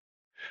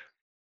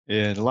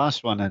 Yeah, the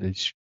last one that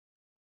he's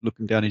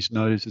looking down his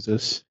nose is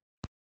this.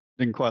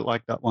 Didn't quite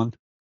like that one.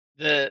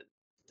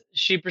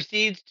 She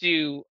proceeds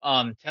to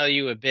tell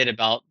you a bit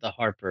about the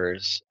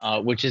Harpers,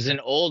 which is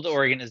an old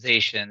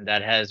organization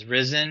that has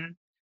risen,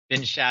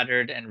 been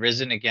shattered, and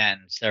risen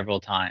again several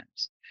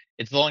times.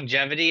 Its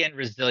longevity and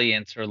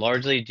resilience are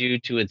largely due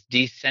to its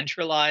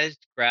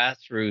decentralized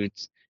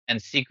grassroots and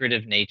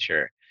secretive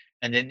nature,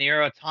 and the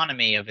near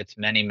autonomy of its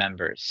many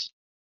members.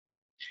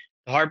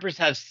 The Harpers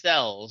have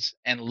cells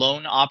and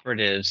lone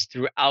operatives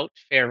throughout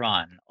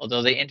Faerun,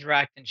 although they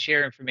interact and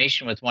share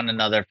information with one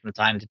another from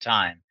time to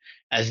time,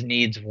 as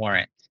needs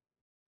warrant.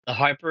 The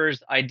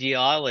Harpers'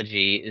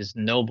 ideology is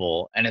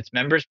noble, and its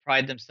members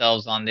pride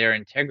themselves on their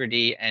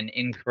integrity and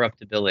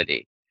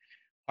incorruptibility.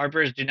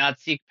 Harpers do not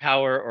seek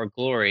power or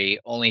glory,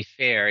 only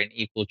fair and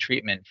equal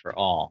treatment for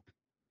all.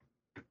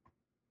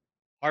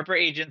 Harper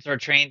agents are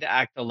trained to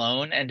act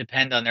alone and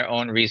depend on their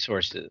own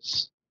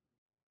resources.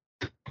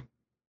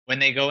 When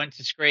they go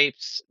into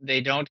scrapes,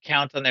 they don't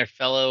count on their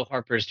fellow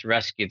Harpers to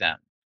rescue them.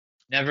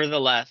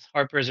 Nevertheless,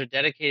 Harpers are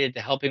dedicated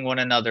to helping one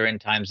another in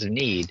times of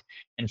need,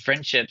 and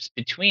friendships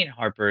between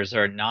Harpers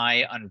are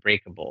nigh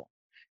unbreakable.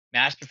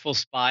 Masterful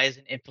spies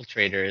and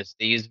infiltrators,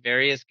 they use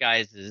various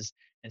guises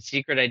and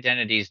secret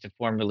identities to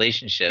form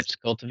relationships,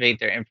 cultivate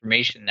their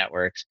information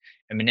networks,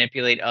 and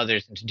manipulate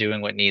others into doing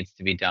what needs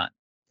to be done.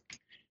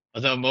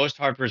 Although most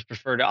Harpers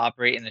prefer to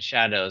operate in the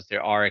shadows,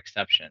 there are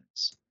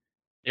exceptions.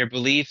 Their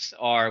beliefs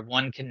are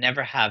one can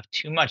never have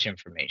too much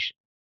information.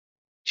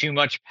 Too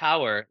much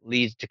power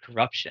leads to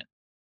corruption,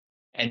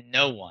 and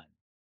no one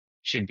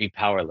should be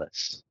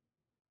powerless.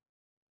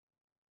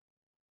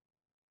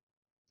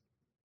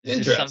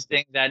 Is this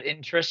something that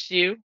interests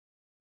you?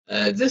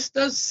 This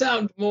does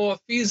sound more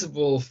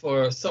feasible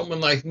for someone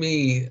like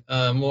me,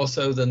 more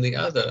so than the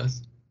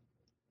others.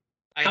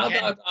 How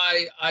about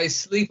I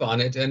sleep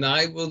on it and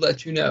I will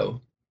let you know?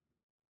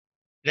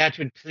 That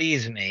would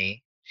please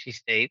me, she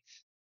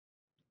states.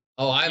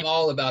 Oh, I'm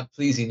all about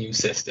pleasing you,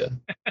 sister.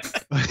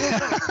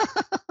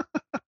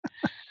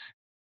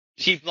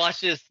 She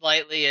blushes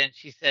slightly and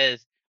she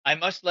says, I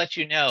must let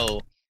you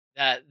know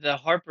that the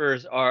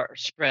Harpers are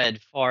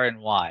spread far and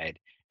wide,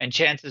 and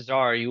chances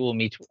are you will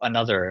meet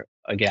another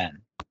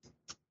again.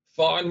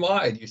 Far and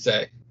wide, you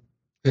say?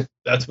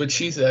 That's what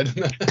she said.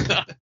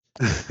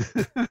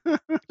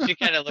 She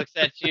kind of looks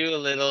at you a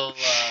little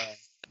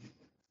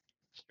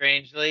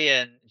strangely,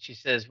 and she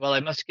says, well,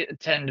 I must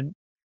attend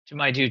to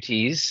my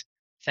duties.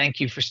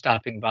 Thank you for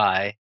stopping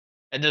by.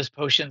 And those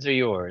potions are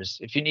yours.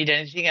 If you need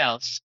anything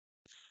else,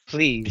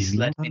 please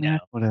let me know.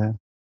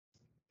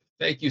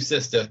 Thank you,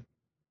 sister.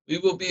 We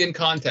will be in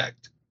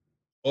contact.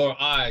 Or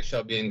I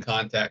shall be in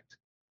contact.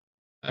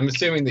 I'm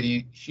assuming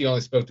that she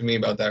only spoke to me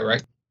about that,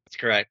 right? That's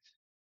correct.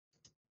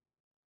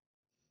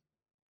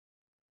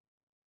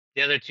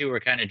 The other two were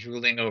kind of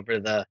drooling over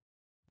the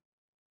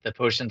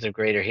potions of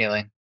greater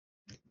healing.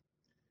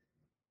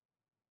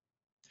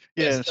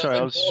 Yeah, yes, sorry,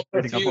 I was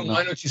reading up on that.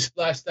 Why don't you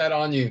splash that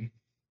on you?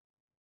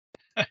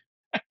 I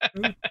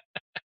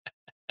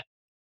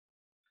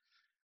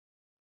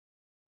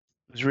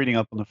was reading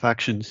up on the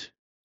factions.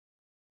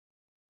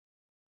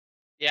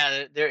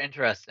 Yeah, they're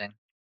interesting.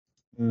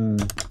 I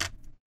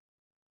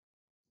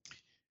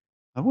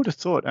would have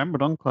thought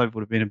Emerald Enclave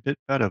would have been a bit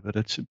better, but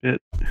it's a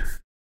bit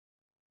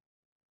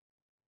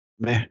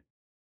meh.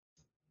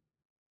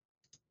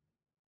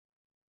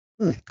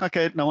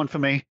 Okay, no one for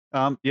me.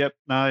 Yep,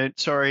 no,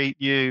 sorry,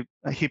 you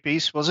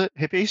hippies, was it?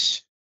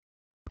 Hippies?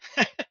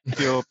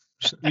 Your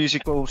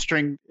musical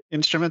string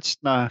instruments?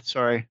 No,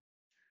 sorry.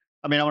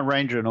 I mean, I'm a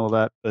ranger and all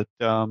that, but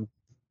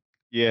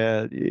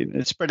yeah,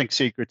 it's spreading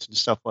secrets and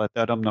stuff like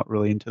that. I'm not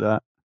really into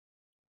that.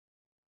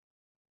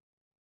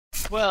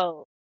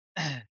 Well,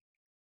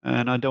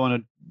 and I don't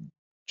want to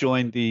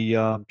join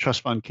the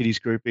Trust Fund Kiddies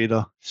group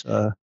either.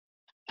 So.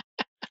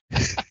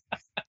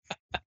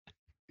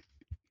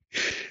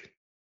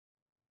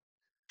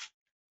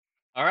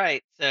 All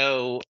right,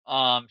 so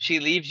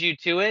she leaves you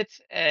to it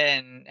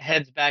and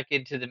heads back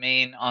into the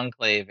main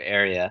enclave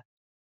area.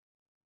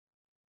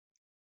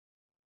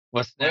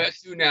 What's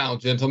next? Where to now,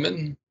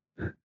 gentlemen?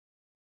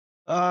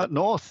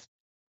 North,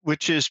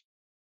 which is,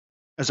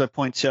 as I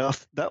point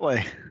south, that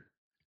way.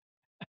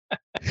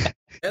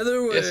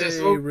 Other way, yes,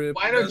 well,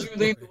 why don't you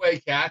lead the way,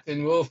 Cat,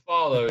 and we'll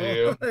follow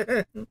you.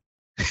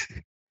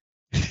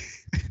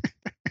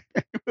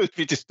 We'll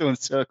be just doing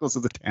circles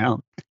of the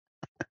town.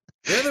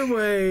 The other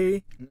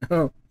way.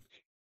 No.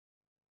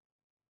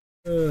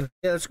 Yeah,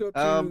 let's go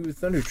to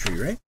Thunder Tree,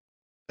 right?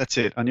 That's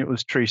it. I knew it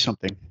was tree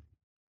something.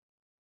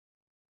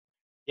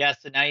 Yeah,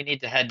 so now you need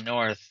to head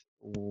north,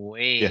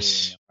 way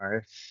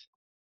north.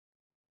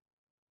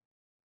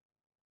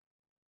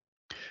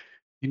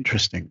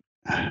 Interesting.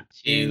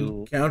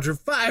 To encounter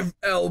 5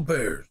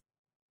 owlbears.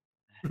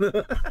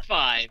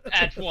 5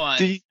 at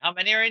once. How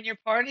many are in your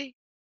party?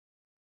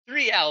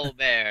 3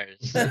 owlbears.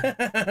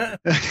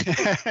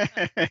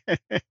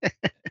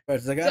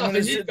 It's like, I'm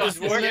gonna sit this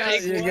one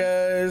out, you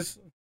guys.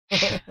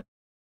 Didn't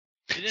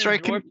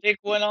Dwarf take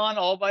one on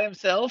all by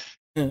himself?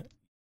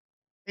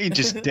 He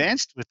just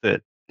danced with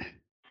it.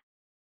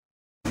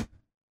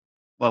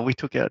 Well, we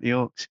took out the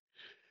orcs.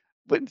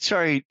 But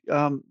sorry,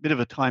 bit of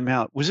a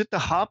timeout. Was it the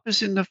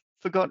Harpers in the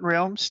Forgotten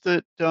Realms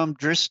that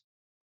Driss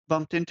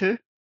bumped into?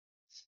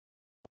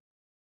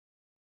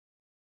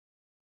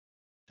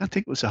 I don't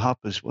think it was the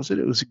Harpers, was it?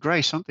 It was a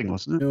Grey something,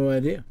 wasn't it? No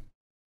idea.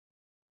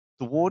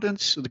 The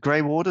Wardens, or the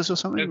Grey Warders, or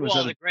something. Was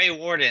Well, that the Grey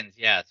Wardens,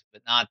 yes,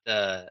 but not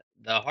the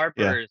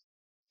Harpers.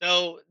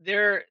 So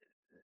they're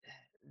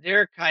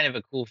kind of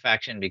a cool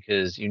faction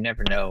because you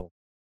never know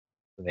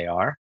who they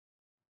are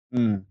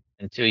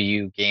until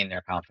you gain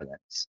their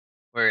confidence.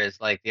 Whereas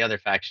like the other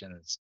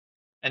factions,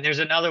 and there's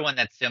another one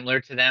that's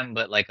similar to them,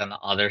 but like on the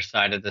other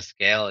side of the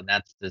scale, and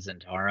that's the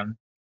Zentarum.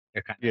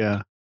 They're kind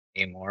of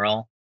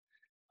amoral.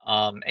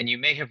 And you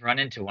may have run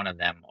into one of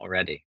them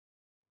already.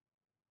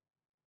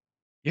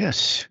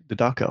 Yes, the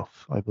Dark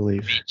Elf, I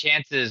believe. I mean,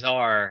 chances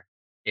are,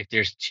 if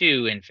there's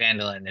two in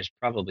Phandalin, there's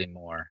probably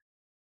more.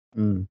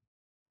 Okie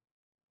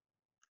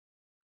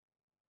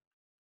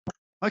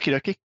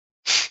dokie.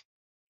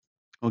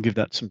 I'll give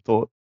that some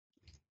thought.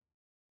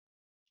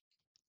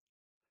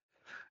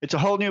 It's a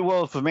whole new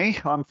world for me.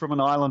 I'm from an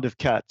island of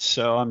cats,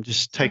 so I'm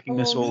just taking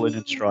this all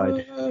in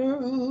stride.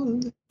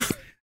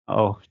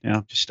 Oh, now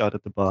I've just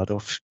started the bard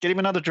off. Get him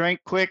another drink,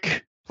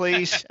 quick,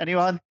 please.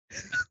 Anyone?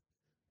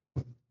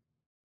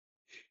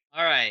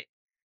 All right.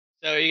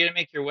 So you're gonna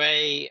make your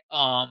way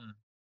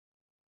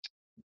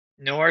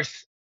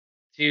north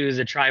to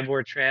the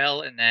Tribord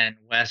Trail and then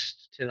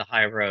west to the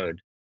High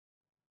Road,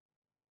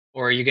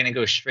 or are you gonna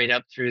go straight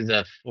up through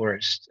the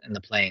forest and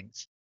the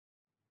plains?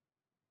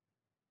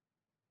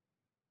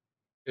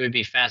 It would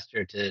be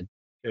faster to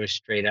go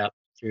straight up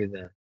through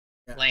the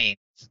plains,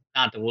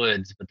 not the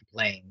woods, but the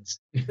plains.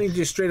 I think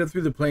just straight up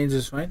through the plains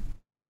is fine.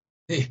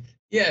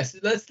 Yes,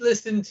 let's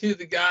listen to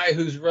the guy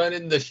who's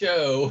running the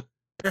show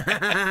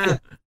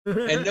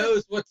and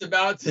knows what's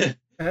about to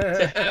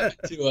happen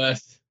to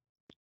us.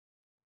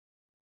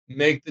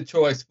 Make the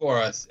choice for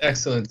us.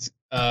 Excellent.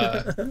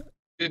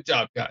 Good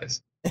job,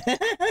 guys.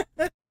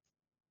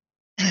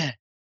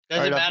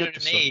 Doesn't matter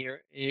to me.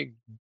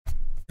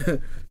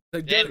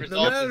 No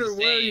matter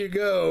where you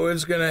go,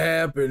 it's gonna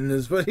happen.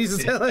 Is what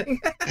he's telling.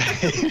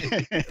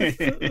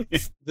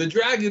 The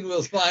dragon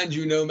will find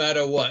you no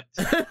matter what.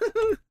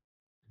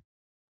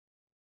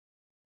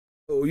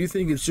 Oh, you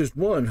think it's just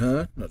one,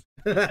 huh?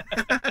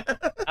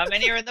 How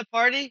many are in the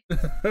party?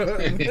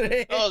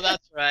 Oh,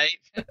 that's right.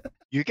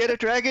 You get a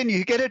dragon,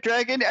 you get a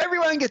dragon,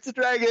 everyone gets a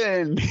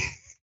dragon.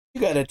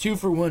 You got a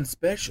 2-for-1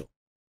 special.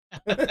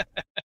 Yeah,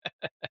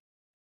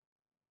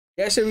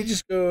 I said we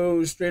just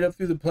go straight up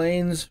through the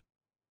plains.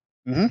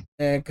 And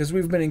because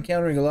we've been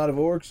encountering a lot of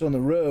orcs on the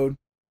road,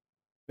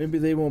 maybe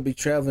they won't be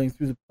traveling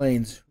through the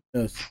plains. Who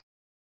knows?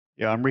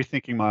 Yeah, I'm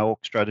rethinking my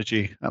orc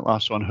strategy. That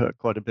last one hurt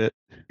quite a bit.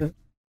 Well,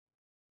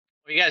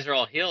 you guys are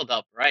all healed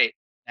up right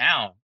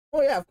now.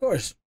 Oh yeah, of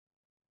course.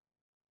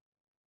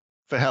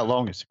 For how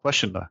long is the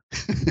question, though?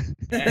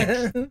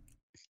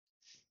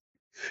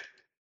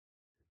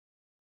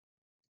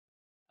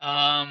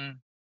 All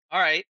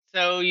right.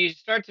 So you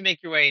start to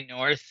make your way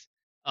north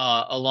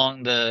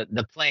along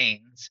the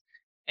plains,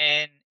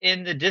 and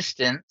in the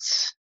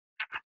distance,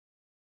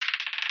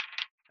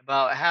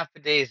 about half a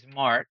day's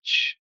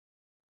march,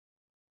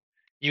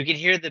 you can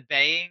hear the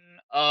baying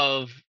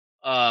of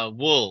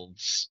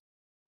wolves.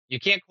 You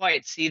can't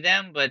quite see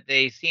them, but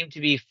they seem to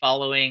be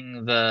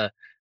following the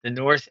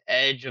north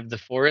edge of the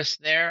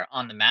forest there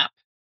on the map.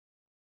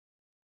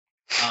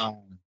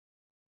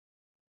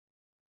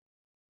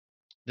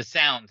 The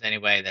sounds,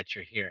 anyway, that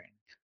you're hearing.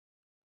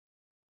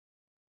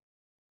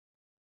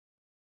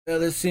 Well,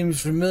 this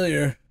seems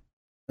familiar.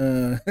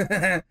 Shall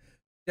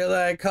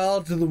I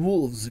call to the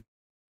wolves?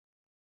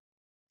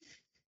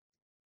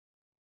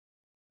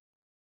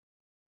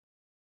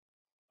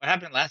 What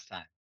happened last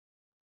time?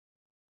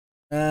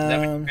 Is that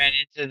when you ran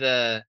into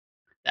the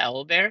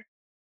owl bear?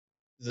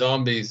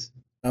 Zombies.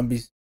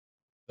 Zombies.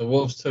 The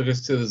wolves took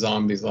us to the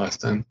zombies last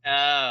time.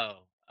 Oh,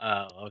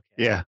 okay.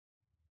 Yeah.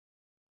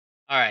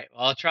 All right.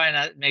 Well, I'll try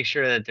and make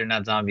sure that they're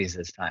not zombies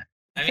this time.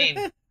 I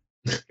mean,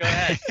 go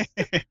ahead.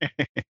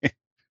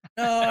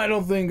 No, I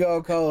don't think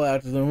I'll call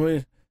out to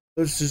them.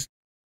 Let's just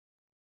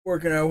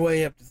working our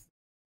way up to.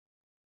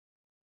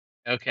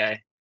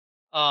 Okay.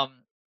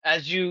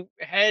 As you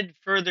head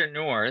further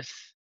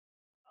north,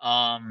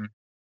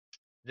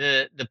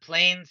 the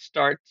plains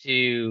start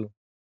to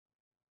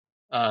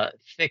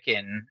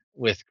thicken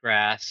with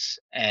grass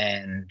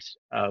and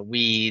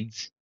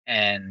weeds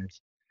and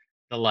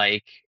the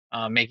like,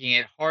 making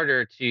it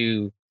harder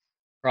to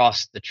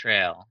cross the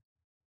trail.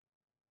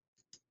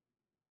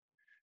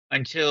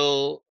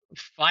 Until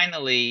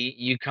finally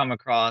you come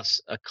across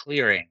a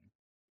clearing.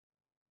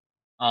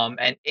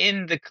 And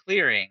in the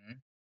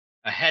clearing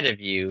ahead of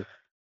you,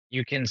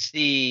 you can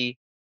see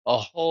a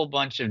whole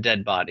bunch of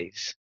dead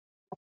bodies.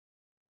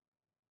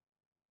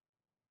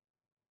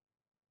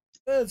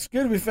 Well, it's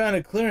good we found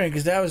a clearing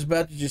because I was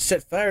about to just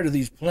set fire to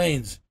these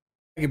plains.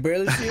 I can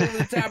barely see over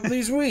the top of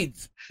these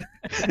weeds.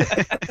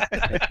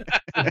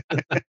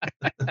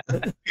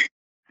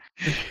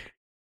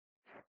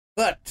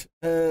 But,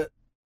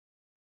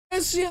 I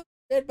see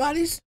dead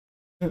bodies.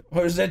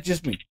 Or is that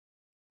just me?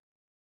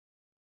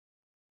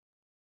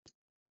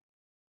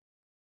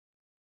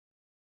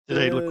 Do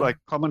they look like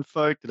common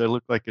folk? Do they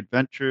look like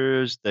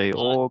adventurers? They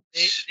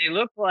orcs? They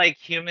look like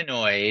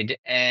humanoid,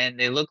 and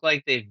they look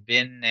like they've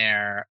been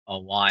there a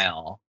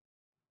while.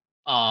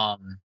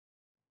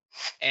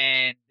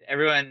 And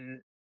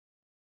everyone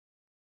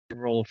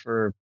roll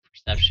for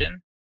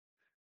perception.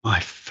 My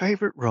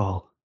favorite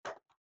roll.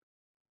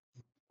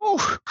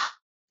 Oh,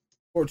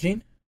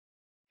 14.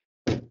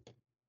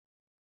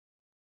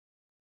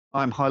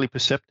 I'm highly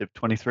perceptive.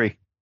 23.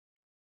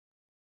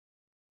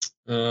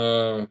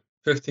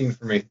 15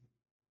 for me.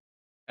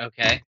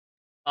 Okay.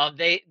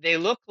 They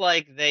look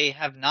like they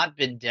have not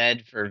been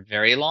dead for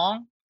very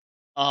long.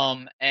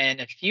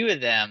 And a few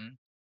of them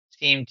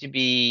seem to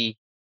be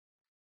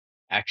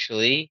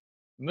actually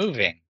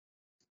moving.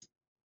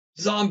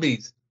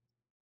 Zombies.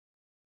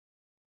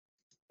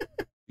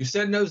 You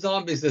said no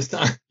zombies this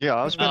time. Yeah,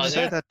 I was about Oh, to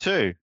say that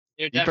too.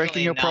 They're You breaking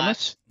definitely your not.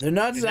 promise? They're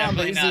not They're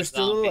definitely zombies. not They're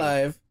still zombies.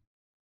 alive.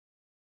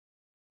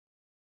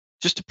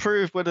 Just to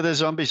prove whether they're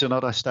zombies or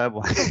not, I stab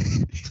one.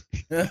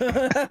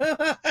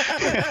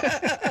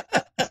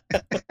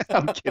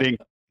 I'm kidding.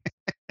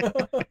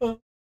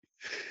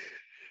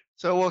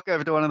 So I walk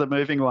over to one of the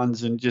moving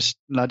ones and just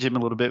nudge him a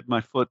little bit with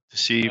my foot to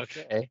see if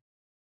Okay.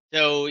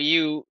 So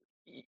you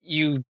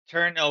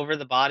turn over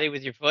the body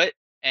with your foot,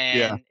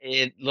 and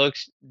it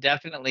looks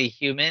definitely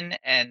human,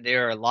 and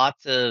there are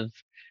lots of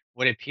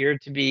what appear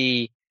to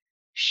be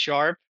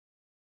sharp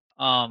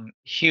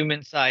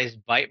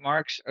human-sized bite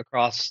marks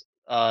across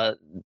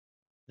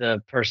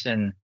the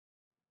person,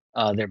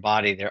 their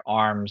body, their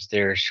arms,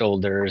 their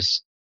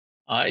shoulders.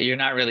 You're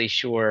not really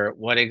sure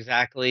what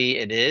exactly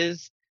it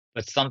is,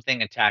 but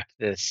something attacked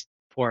this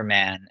poor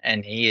man,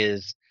 and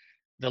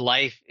the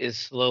life is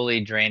slowly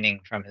draining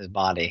from his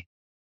body.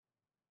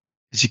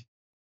 is he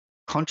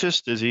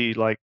conscious? Does he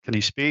can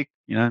he speak?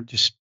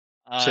 Just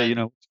say,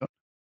 Uh,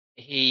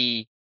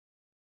 he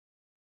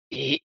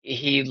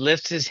he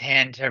lifts his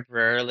hand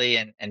temporarily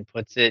and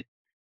puts it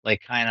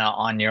like kind of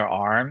on your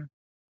arm,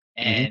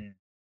 and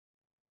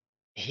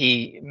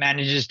he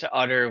manages to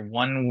utter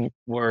one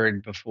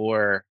word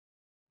before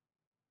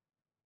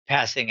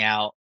passing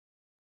out,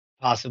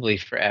 possibly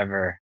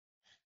forever.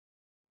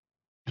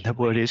 and that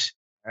word is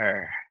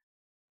And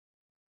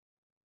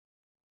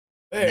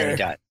then he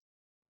died.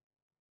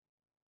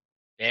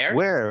 Bear?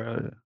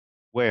 where?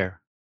 Where?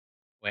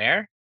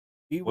 Where?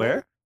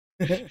 Beware.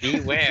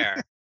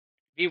 Beware.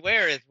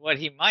 Beware is what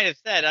he might have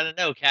said. I don't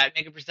know, Cat.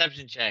 Make a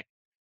perception check.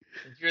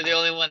 Since you're the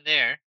only one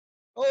there.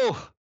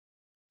 Oh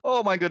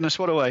my goodness,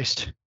 what a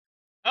waste.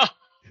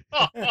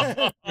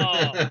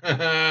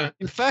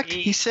 In fact,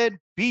 he said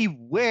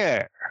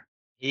beware.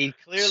 He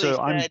clearly So said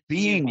I'm to you,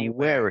 being beware.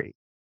 wary.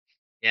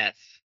 Yes.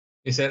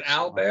 He said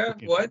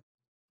owlbear? What?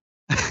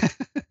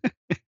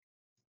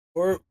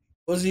 Or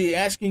was he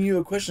asking you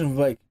a question of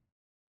like,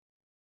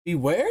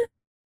 beware?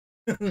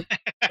 Where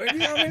do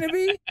you want me to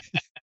be?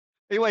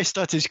 He always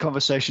starts his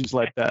conversations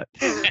like that.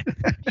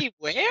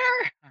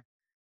 Beware?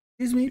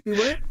 Excuse me,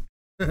 beware?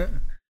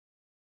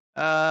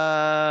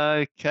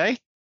 Okay.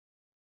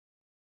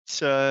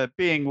 So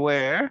being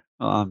aware,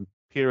 I'm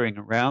peering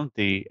around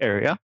the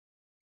area.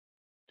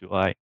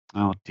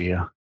 Oh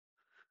dear.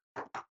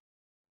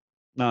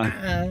 No,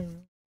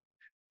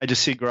 I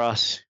just see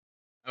grass.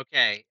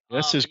 Okay.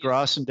 Yes, there's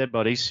grass and dead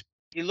bodies.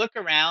 You look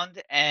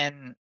around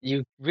and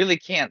you really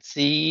can't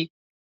see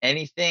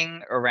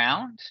anything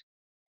around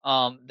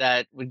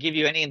that would give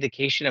you any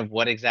indication of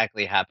what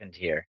exactly happened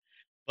here.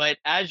 But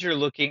as you're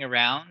looking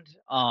around,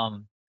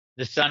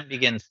 the sun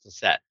begins to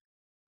set.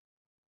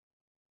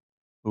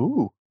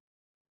 Ooh.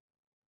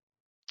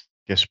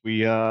 Guess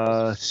we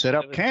set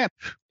up camp.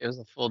 It was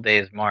a full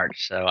day's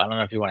march, so I don't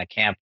know if you want to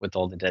camp with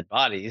all the dead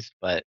bodies,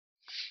 but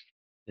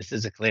this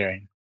is a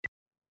clearing.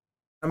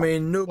 I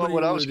mean, nobody.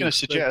 Well, what I was going to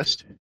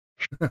suggest.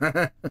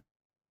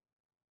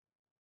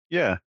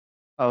 Yeah.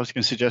 I was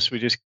going to suggest we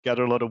just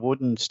gather a lot of wood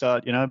and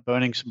start,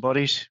 burning some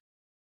bodies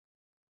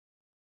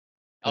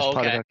as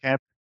part of our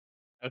camp.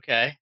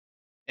 Okay.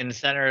 In the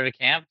center of a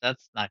camp,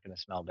 that's not going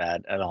to smell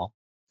bad at all.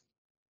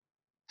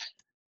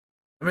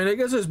 I mean, I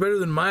guess it's better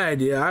than my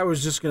idea. I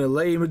was just going to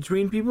lay in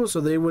between people so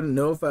they wouldn't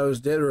know if I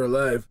was dead or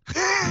alive.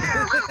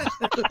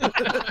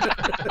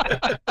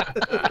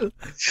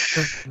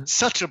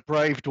 Such a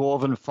brave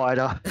dwarven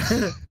fighter.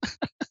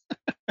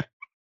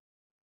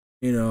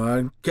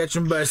 I'd catch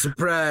them by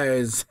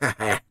surprise.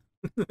 Are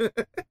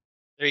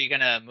you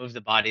going to move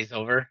the bodies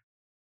over?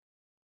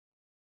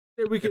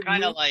 Yeah, we could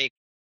kind of like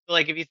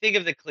if you think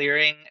of the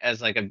clearing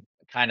as like a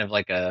kind of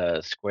like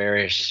a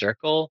squarish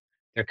circle,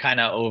 they're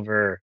kind of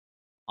over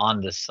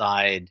on the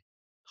side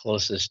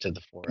closest to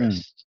the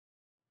forest.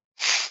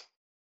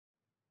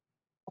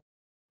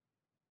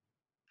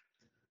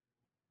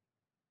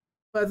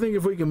 I think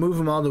if we can move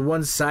them all to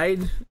one side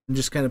and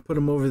just kind of put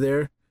them over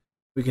there,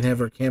 we can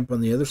have our camp on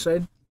the other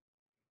side.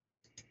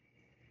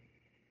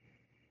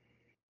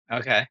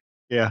 Okay.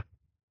 Yeah.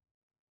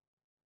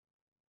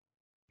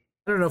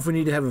 I don't know if we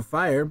need to have a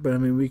fire, but I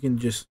mean, we can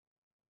just.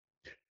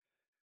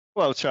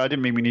 Well, so I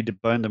didn't mean we need to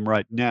burn them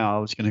right now. I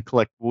was going to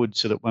collect wood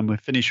so that when we're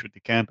finished with the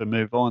camp and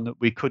move on, that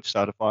we could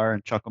start a fire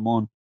and chuck them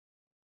on.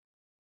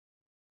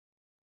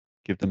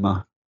 Give them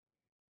I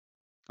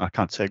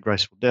can't say a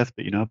graceful death,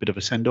 but a bit of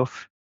a send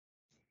off.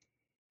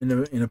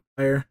 in a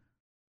fire.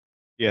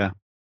 Yeah.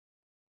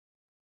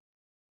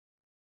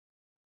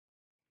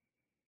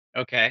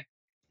 Okay.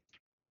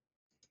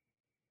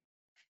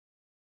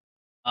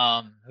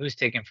 Who's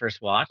taking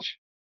first watch?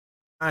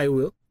 I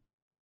will.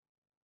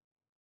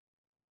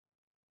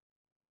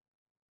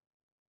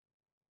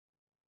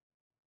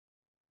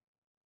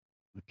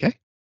 Okay.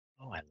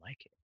 Oh, I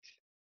like it.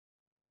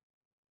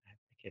 I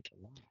like it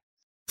a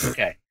lot.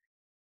 Okay.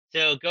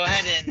 So go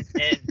ahead and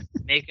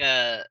make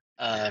a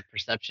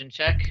perception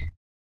check.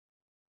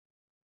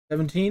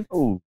 17.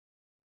 Oh,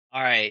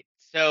 All right.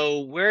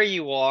 So where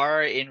you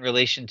are in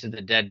relation to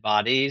the dead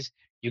bodies,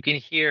 you can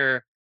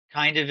hear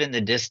kind of in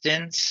the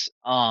distance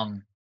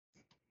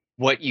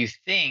what you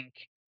think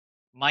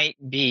might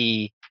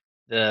be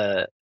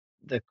the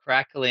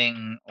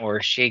crackling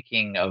or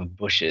shaking of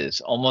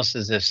bushes, almost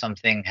as if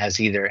something has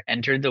either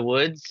entered the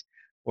woods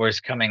or is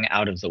coming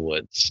out of the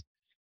woods.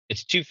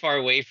 It's too far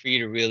away for you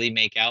to really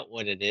make out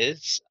what it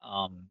is.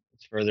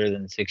 It's further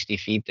than 60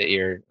 feet that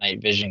your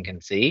night vision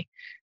can see.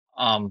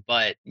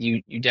 But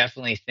you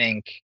definitely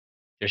think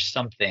there's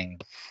something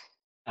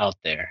out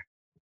there.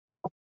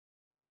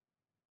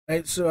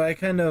 Right, so I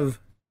kind of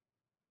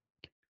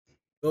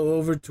go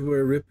over to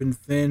where Rip and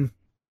Finn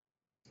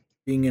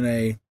being in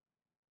a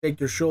take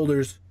their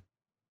shoulders.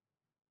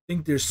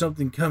 Think there's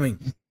something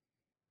coming.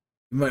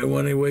 You might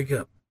want to wake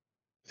up.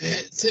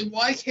 So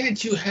why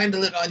can't you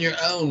handle it on your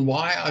own?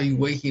 Why are you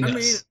waking us? I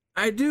mean,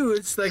 I do.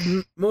 It's like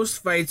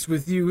most fights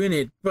with you in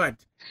it, but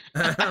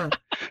I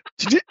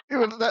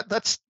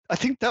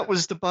think that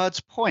was the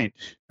bard's point.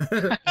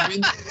 I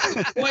mean,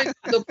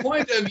 the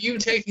point of you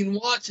taking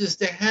watch is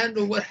to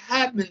handle what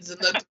happens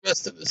and let the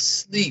rest of us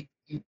sleep.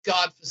 You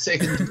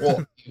godforsaken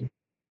dwarf. You.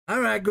 All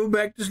right, go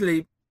back to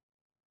sleep.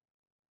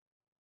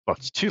 Well,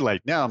 it's too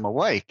late now. I'm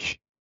awake.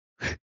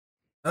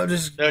 I'll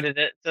just. So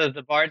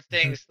the bard's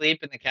staying asleep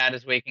and the cat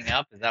is waking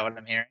up? Is that what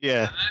I'm hearing?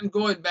 Yeah. I'm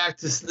going back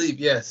to sleep,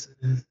 yes.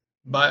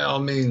 By all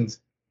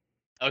means.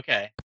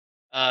 Okay.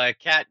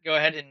 Cat, go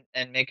ahead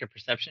and make a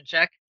perception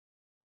check.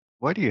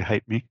 Why do you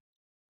hate me?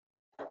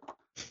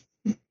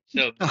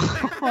 So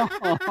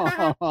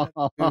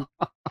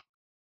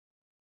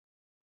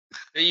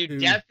you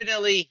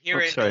definitely hear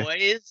a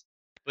noise,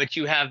 but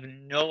you have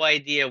no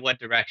idea what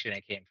direction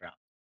it came from.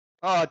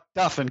 Oh,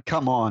 Duffin,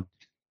 come on.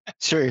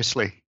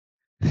 Seriously.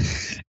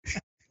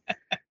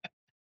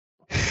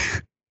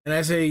 And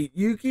I say,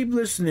 you keep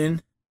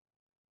listening.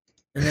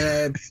 And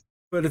then I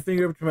put a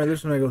finger up to my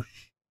lips and I go,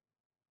 shh.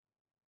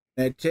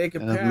 And I take a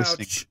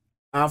pouch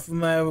off of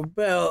my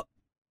belt,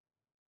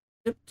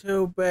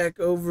 tiptoe back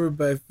over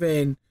by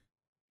Finn.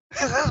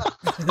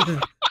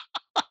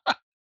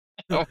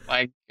 Oh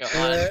my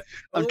god.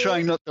 I'm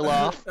trying not to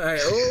laugh. I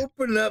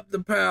open up the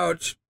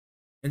pouch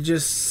and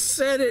just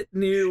set it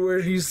near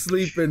where he's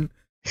sleeping.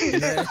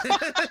 And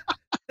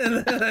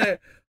then I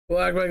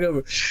walk back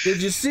over.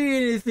 Did you see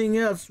anything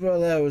else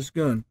while I was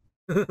gone?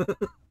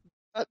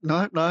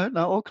 No,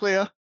 all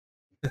clear.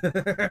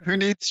 Who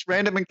needs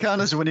random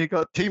encounters when you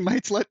got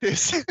teammates like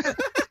this?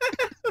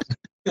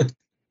 I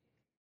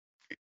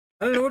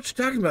don't know what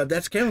you're talking about.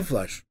 That's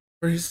camouflage.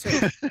 For his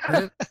sake.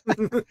 I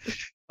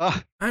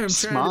am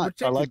smart.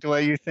 trying to protect I like him. the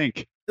way you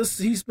think.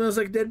 He smells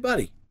like a dead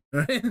body.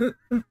 Right?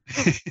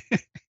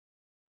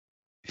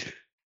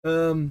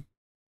 All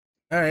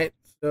right.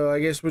 So I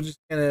guess we'll just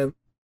kind of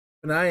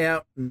keep an eye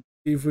out and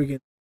see if we can.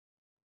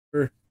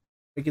 For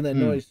making that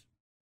noise.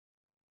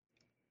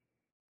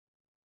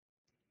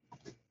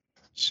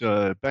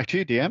 So back to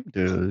you, DM.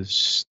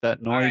 Does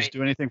that noise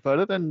do anything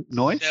further than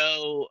noise?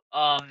 So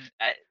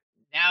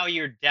now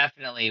you're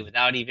definitely,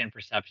 without even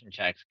perception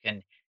checks,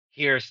 can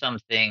hear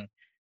something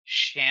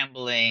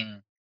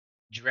shambling,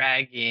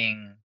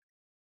 dragging,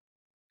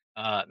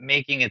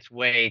 making its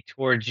way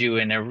towards you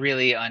in a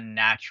really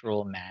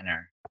unnatural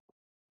manner.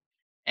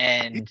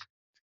 And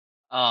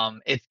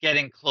it's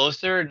getting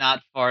closer,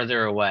 not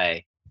farther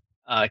away.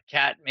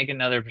 Cat, make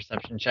another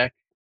perception check.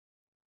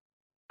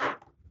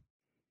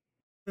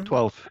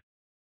 12.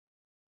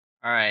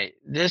 All right.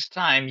 This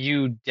time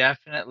you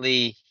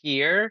definitely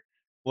hear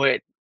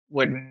what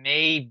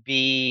may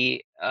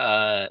be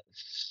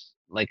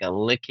like a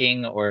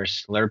licking or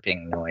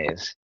slurping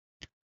noise.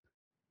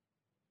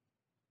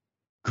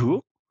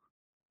 Ghoul?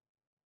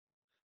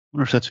 I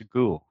wonder if that's a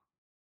ghoul.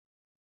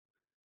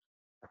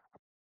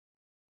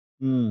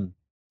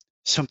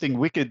 Something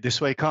wicked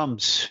this way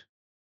comes.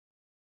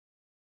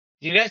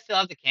 Do you guys still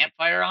have the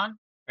campfire on,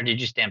 or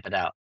did you stamp it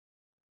out?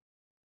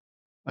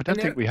 I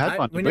don't think we had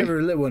one. We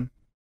never lit one.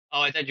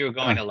 Oh, I thought you were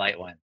going to light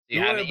one. Do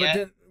you have it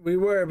yet? We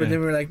were, but then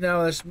we were like,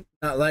 no, let's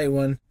not light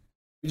one.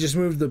 We just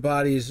moved the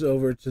bodies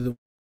over to the.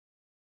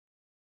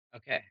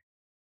 Okay.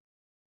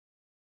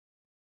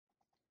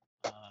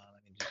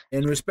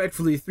 And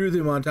respectfully threw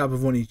them on top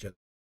of one each other.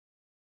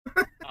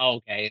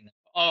 Okay.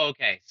 Oh,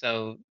 okay.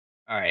 So,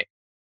 all right.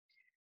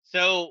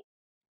 So,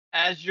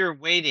 as you're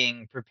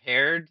waiting,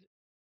 prepared,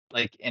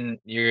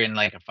 you're in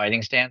like a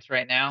fighting stance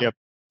right now, Yep.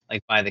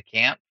 like by the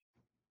camp.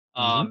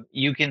 Mhm.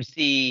 You can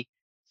see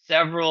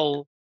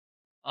several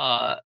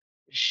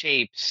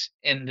shapes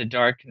in the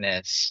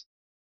darkness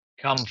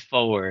come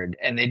forward,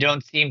 and they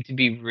don't seem to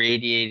be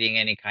radiating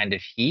any kind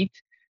of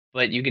heat,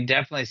 but you can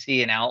definitely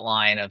see an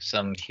outline of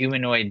some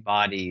humanoid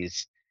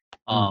bodies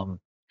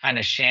kind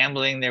of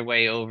shambling their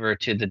way over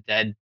to the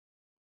dead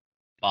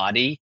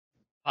body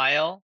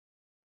pile,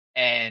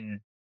 and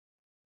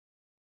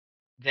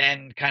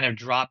then kind of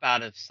drop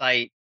out of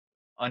sight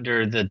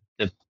under the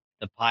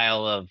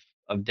pile of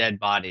dead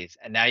bodies.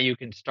 And now you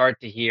can start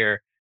to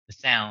hear the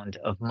sound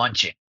of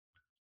munching,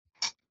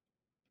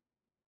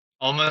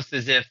 almost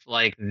as if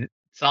like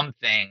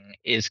something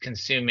is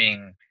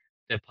consuming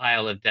the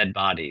pile of dead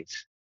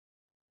bodies.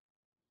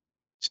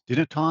 It's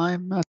dinner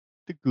time at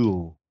the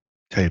ghoul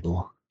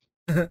table.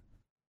 Well,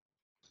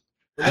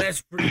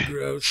 that's pretty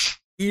gross,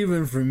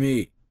 even for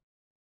me.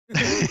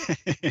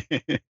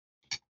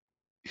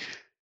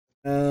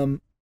 Well,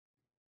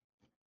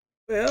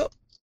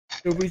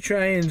 should we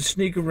try and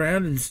sneak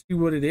around and see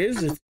what it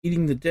is that's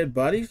eating the dead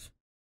bodies?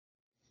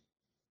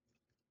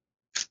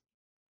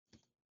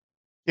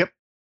 Yep.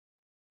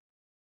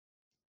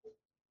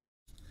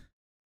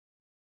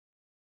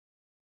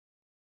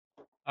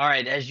 All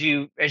right, as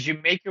you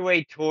make your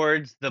way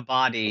towards the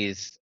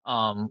bodies,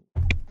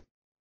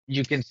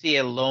 you can see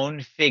a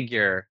lone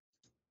figure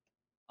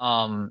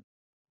kind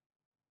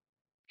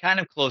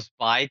of close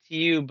by to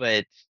you,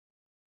 but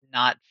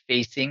not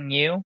facing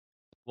you,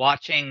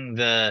 watching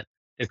the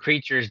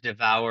creatures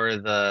devour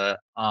the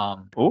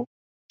Oh,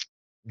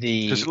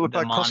 does it look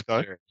like Costco?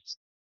 monsters.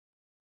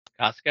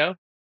 Costco?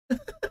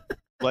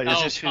 Like,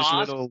 is this his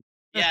Cos? little?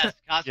 Yes,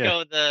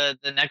 Costco,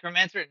 the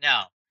necromancer.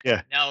 No,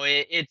 Yeah. no,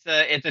 it's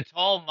a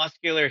tall,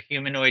 muscular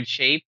humanoid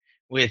shape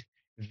with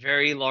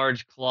very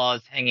large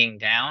claws hanging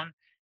down,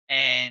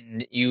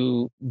 and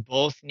you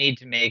both need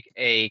to make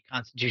a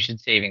Constitution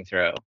saving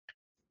throw.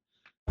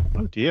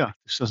 Oh dear,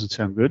 this doesn't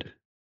sound good. Is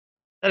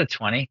that a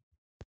 20?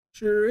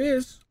 Sure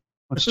is.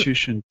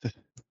 Constitution.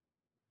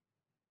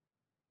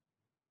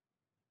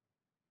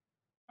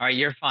 All right,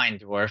 you're fine,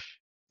 dwarf.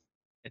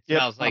 It Yep,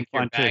 smells like I'm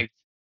your fine too. bag.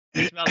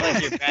 It smells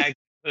like your bag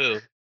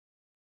poo.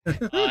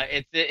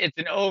 It's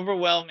an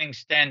overwhelming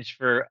stench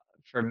for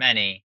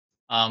many,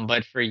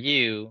 but for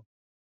you,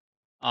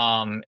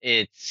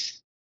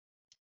 it's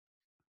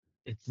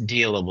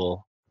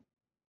dealable.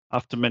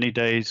 After many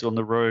days on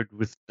the road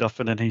with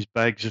Duffin and his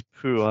bags of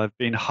poo, I've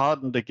been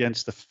hardened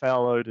against the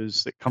foul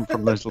odors that come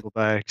from those little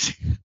bags.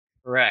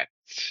 Correct.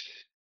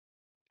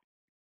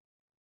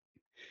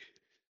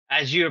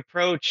 As you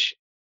approach,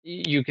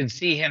 you can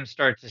see him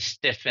start to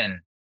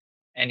stiffen,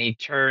 and he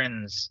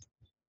turns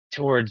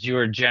towards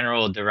your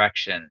general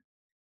direction,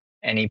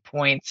 and he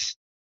points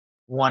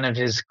one of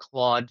his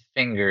clawed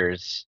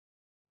fingers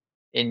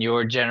in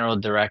your general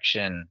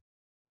direction,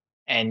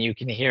 and you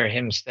can hear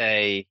him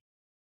say,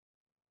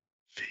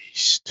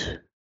 Feast.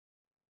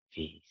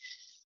 "Feast."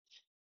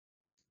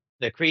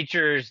 The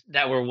creatures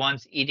that were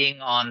once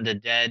eating on the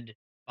dead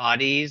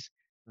bodies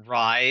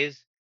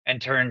rise and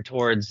turn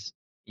towards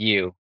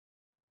you.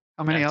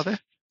 How many That's are there?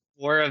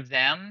 4 of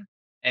them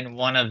and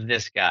 1 of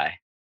this guy.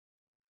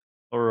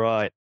 All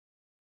right.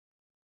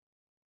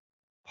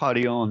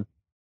 Party on.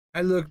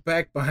 I look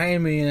back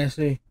behind me and I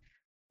say,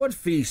 "What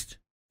feast?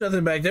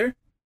 Nothing back there."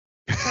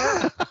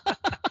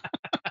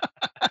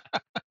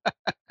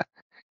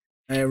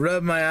 I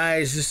rub my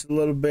eyes just a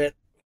little bit.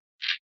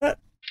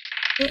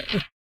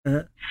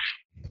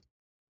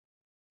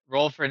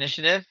 Roll for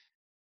initiative.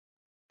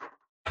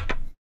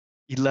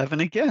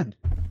 11 again.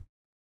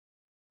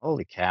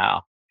 Holy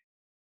cow.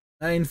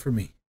 9 for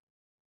me.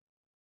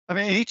 I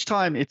mean, each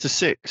time it's a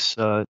 6,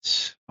 so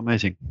it's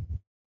amazing.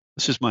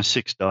 This is my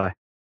 6th die.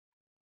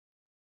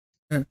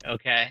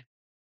 Okay.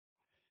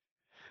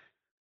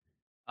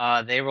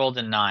 They rolled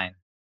a 9.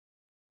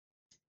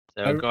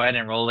 So go ahead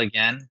and roll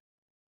again.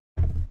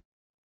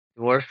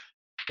 Dwarf.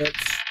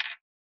 That's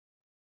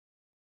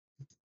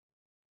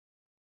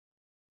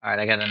All right,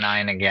 I got a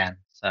 9 again.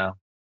 So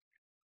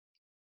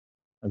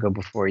I'll go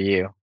before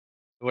you.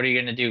 What are you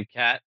going to do,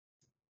 Kat?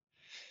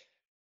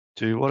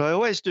 Do what I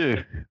always do.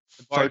 The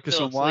bard Focus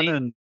still on one asleep?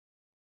 and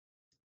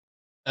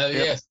Yep.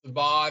 Yes, the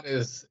bard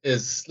is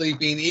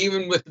sleeping,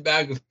 even with the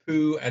bag of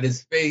poo at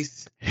his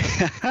face.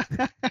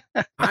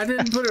 I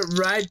didn't put it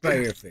right by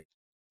your face.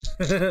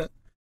 I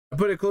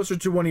put it closer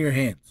to one of your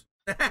hands.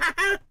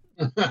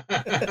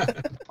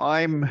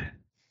 I'm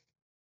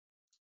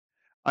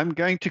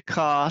going to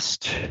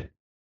cast.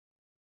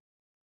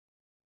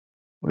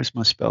 Where's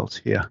my spells?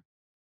 Here.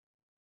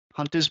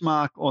 Hunter's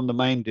Mark on the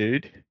main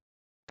dude.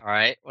 All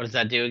right. What does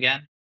that do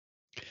again?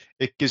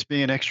 It gives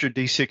me an extra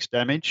d6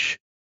 damage.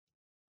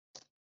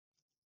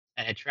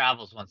 And it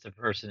travels once the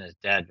person is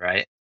dead,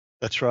 right?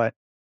 That's right.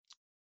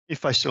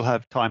 If I still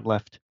have time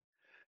left.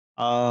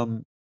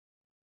 Cast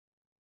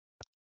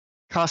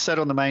that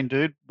on the main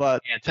dude,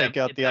 but Yeah, take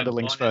out it's the a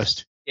underlings bonus.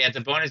 first. Yeah, it's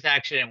a bonus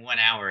action in 1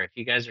 hour. If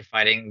you guys are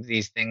fighting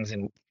these things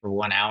for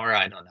 1 hour,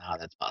 I don't know how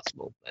that's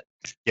possible, but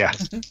Yeah.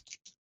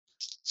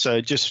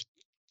 So just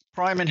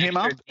priming him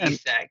up, extra and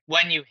D-sec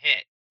when you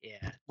hit.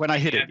 Yeah. when I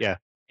And hit you it, have, yeah.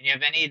 and you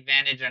have any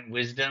advantage on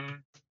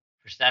wisdom,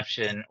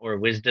 perception, or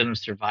wisdom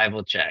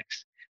survival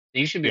checks. So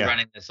you should be Yeah.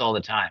 running this all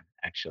the time,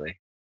 actually.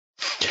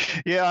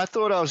 Yeah, I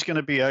thought I was going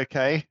to be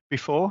okay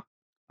before,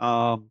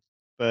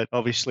 but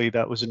obviously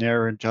that was an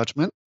error in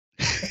judgment,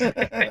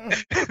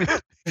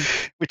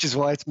 which is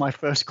why it's my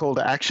first call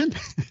to action.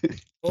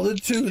 Well, the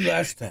 2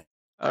 last time.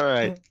 All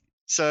right.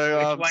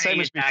 So Which one are same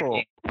you as before.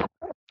 attacking?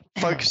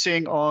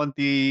 Focusing on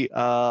the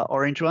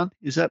orange one.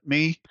 Is that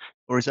me,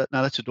 or is that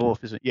no? That's a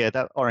dwarf, is it? Yeah,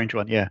 that orange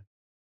one. Yeah.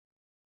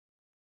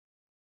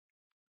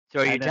 So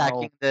are you And then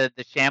I'll- attacking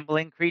the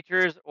shambling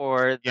creatures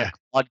or the Yeah.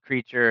 clawed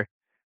creature?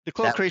 The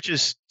claw That-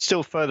 creature's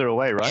still further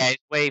away, Yeah, right?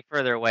 it's way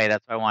further away.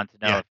 That's why I wanted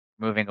to know Yeah. if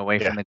you're moving away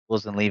Yeah. from the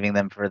ghouls and leaving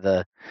them for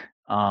the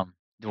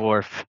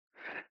dwarf.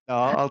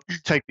 I'll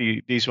take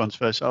these ones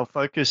first. I'll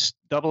focus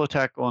double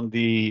attack on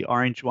the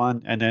orange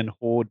one, and then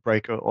horde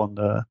breaker on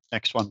the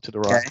next one to the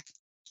right.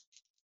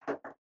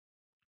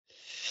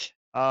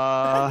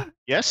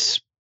 Yes.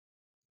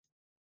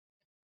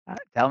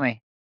 Tell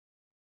me.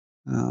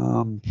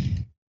 No.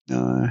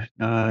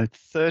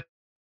 Third.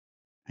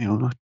 Hang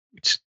on.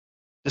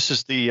 This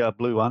is the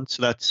blue one,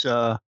 so that's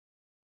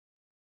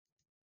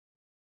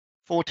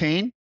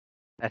 14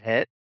 That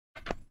hit?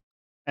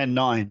 and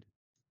 9.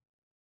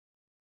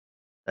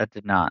 That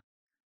did not.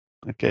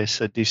 Okay,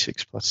 so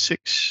d6 plus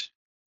 6.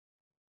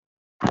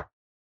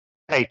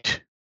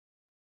 8.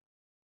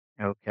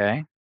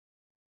 Okay.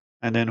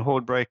 And then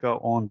horde breaker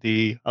on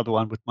the other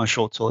one with my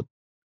short sword.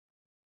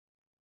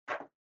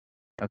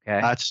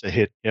 Okay. That's a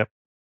hit. Yep.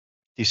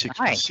 D6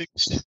 Nice.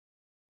 plus 6.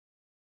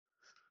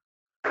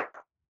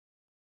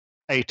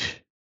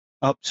 8.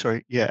 Oh,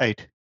 sorry. Yeah,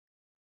 8.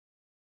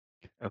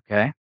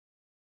 Okay.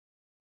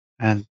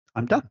 And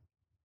I'm done.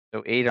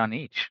 So 8 on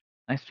each.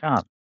 Nice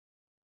job.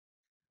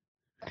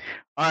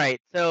 All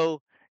right.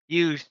 So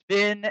you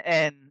spin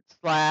and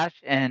slash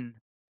and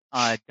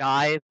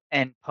dive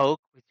and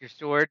poke with your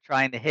sword,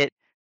 trying to hit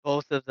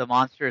both of the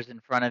monsters in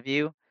front of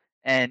you.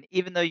 And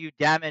even though you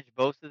damage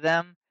both of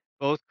them,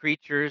 both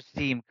creatures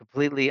seem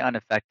completely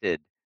unaffected,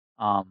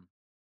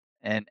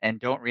 and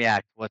don't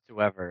react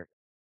whatsoever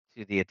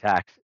to the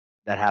attacks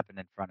that happen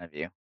in front of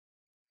you.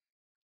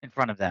 In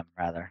front of them,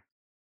 rather.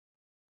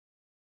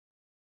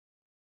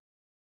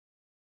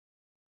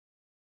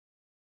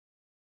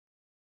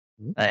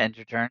 End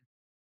your turn.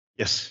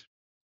 Yes.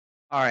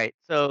 All right.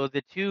 So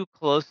the 2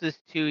 closest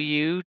to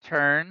you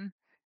turn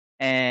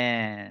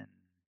and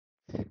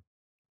two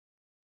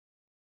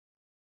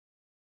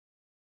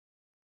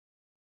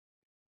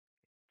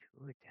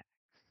attacks.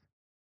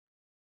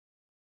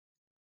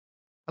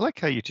 I like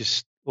how you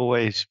just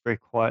always very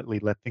quietly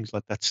let things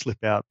like that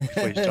slip out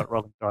before you start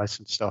rolling dice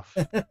and stuff.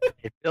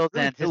 It builds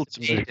Really builds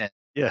some anticipation.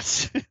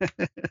 Yes.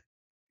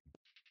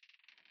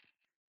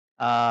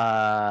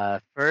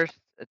 First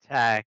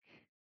attack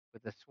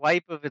with a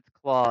swipe of its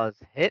claws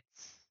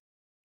hits.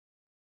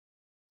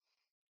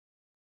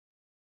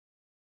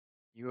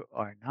 You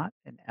are not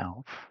an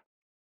elf,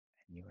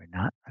 and you are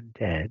not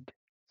undead.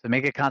 So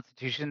make a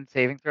Constitution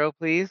saving throw,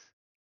 please.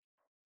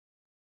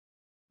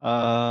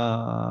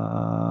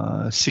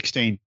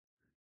 16.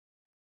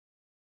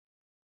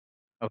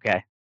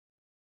 Okay.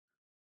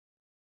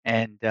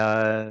 And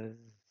does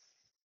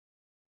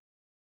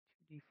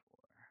 2d4.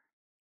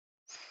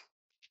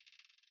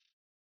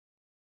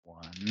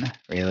 1,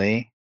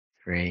 really?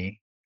 3,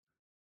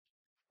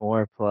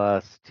 4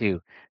 plus 2.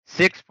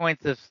 6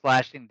 points of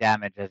slashing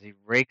damage as he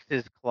rakes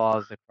his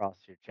claws across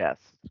your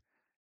chest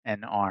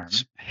and arm.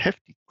 Some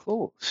hefty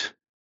claws.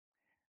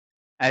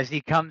 As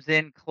he comes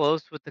in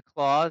close with the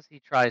claws, he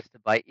tries to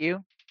bite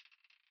you.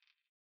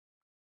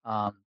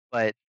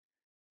 But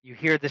you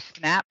hear the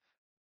snap,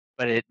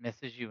 but it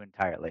misses you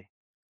entirely.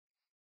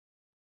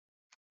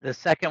 The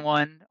second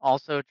one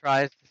also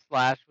tries to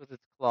slash with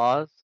its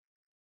claws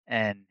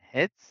and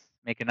hits.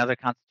 Make another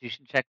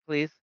Constitution check,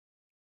 please.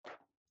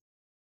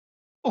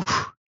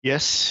 Oof.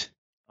 Yes.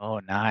 Oh,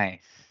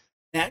 nice.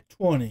 Nat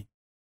 20.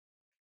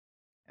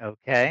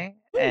 Okay.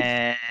 Woo.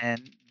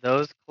 And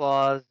those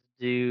claws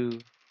do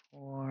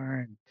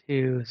 4 and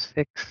 2,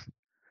 6.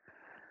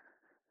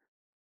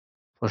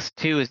 Plus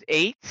 2 is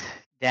 8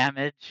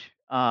 damage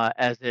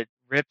as it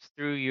rips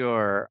through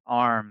your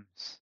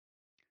arms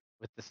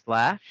with the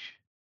slash.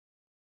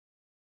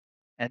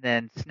 And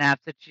then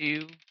snaps at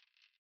you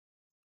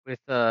with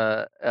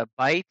a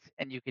bite,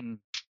 and you can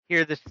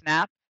hear the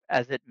snap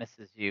as it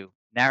misses you,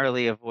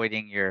 narrowly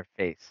avoiding your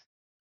face.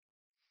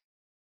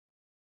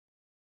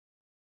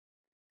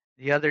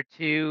 The other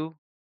 2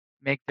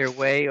 make their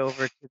way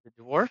over to the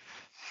dwarf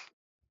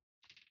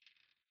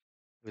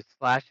with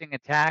slashing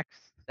attacks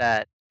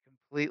that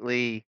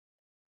completely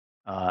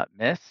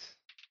miss,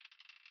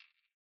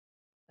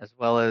 as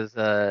well as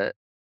a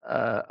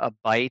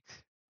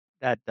bite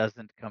that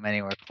doesn't come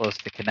anywhere close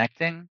to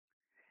connecting.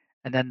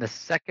 And then the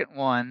second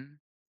one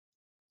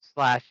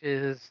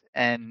slashes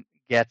and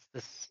gets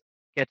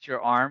get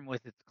your arm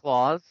with its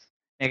claws.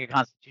 Make a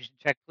Constitution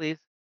check, please.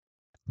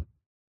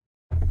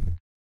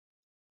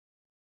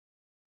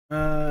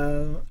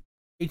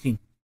 18.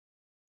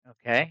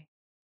 Okay.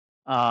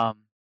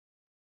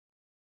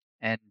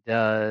 And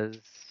does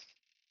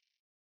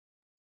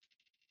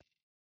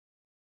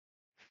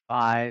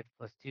 5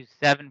 plus 2,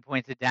 7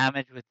 points of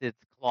damage with its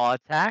claw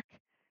attack.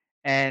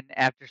 And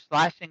after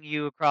slashing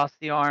you across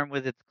the arm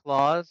with its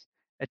claws,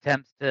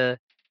 attempts to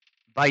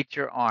bite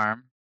your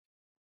arm.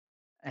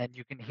 And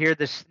you can hear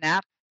the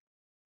snap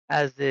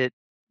as it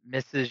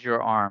misses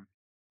your arm.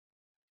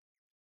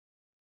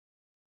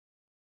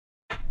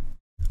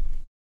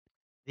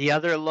 The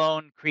other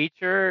lone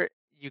creature,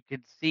 you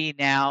can see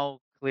now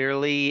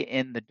clearly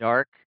in the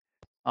dark.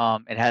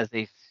 It has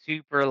a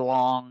super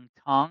long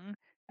tongue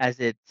as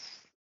it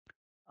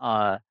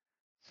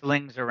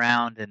slings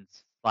around and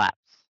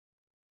slaps,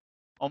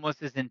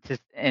 almost as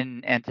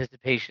in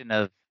anticipation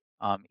of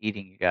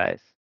eating you guys.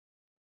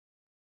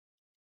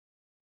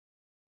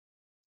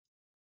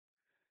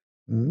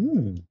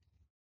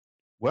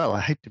 Well,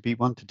 I hate to be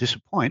one to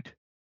disappoint.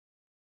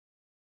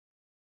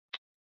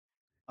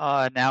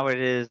 Now it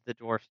is the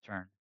dwarf's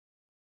turn.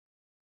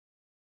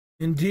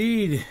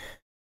 Indeed.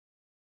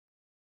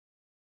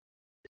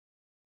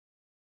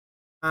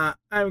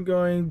 I'm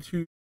going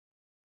to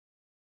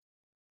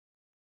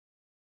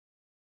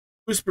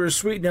whisper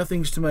sweet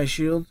nothings to my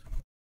shield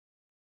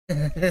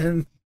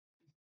and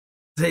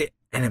say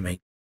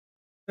animate.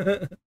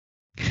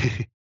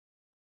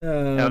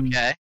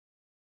 Okay.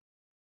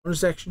 One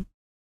section.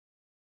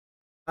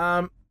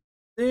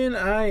 Then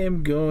I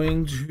am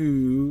going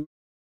to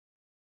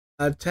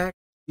attack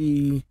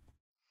the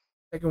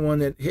second one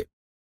that hit.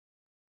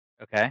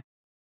 Okay.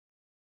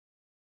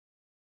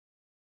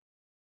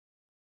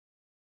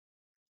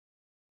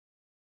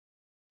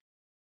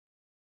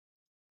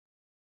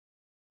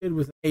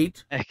 With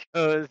 8. It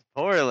goes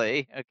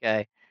poorly.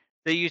 Okay.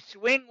 So you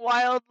swing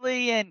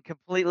wildly and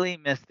completely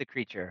miss the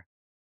creature.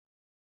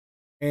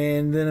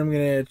 And then I'm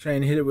going to try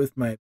and hit it with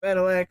my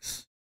battle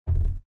axe.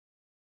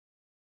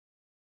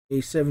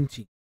 A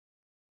 17.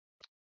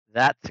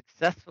 That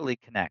successfully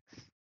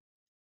connects.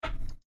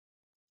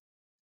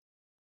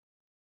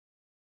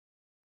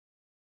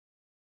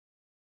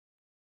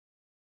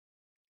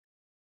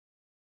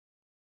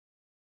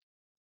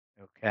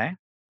 Okay.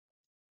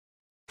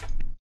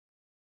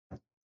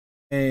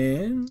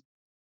 And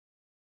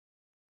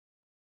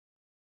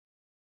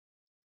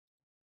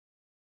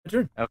my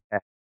turn. Okay.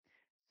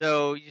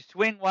 So you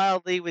swing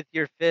wildly with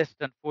your fist,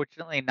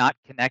 unfortunately not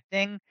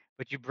connecting,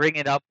 but you bring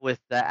it up with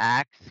the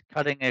axe,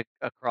 cutting it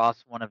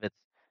across one of its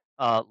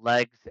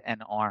legs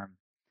and arm.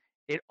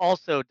 It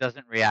also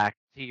doesn't react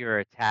to your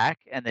attack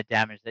and the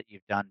damage that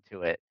you've done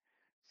to it,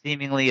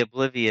 seemingly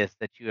oblivious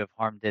that you have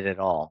harmed it at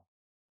all.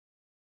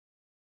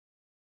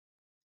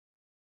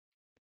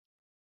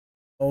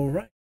 All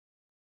right.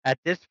 At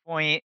this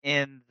point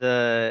in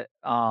the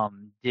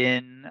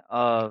din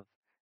of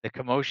the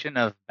commotion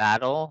of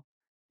battle,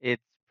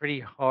 it's pretty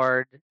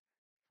hard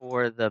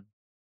for the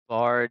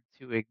bard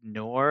to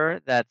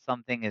ignore that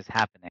something is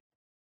happening.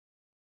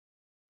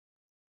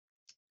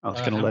 I was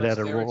going to How let much out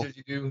a damage roar. did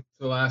you do to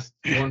the last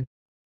one?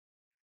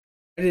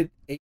 I did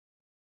 8.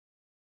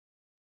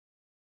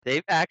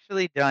 They've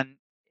actually done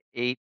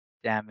 8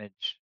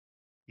 damage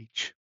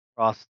Each.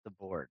 across the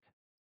board.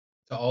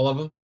 To all of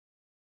them?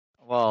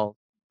 Well,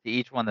 to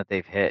each one that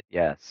they've hit,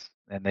 yes.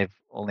 And they've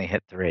only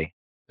hit 3.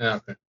 Yeah,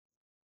 okay.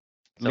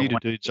 So Leader one-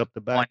 dude's up the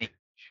one back. each.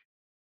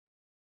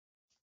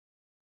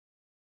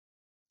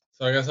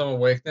 So I guess I'm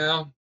awake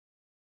now.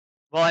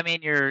 Well, I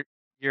mean, you're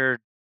kind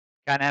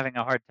of having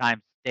a hard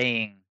time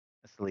staying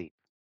asleep.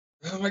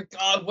 Oh my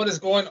god, what is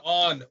going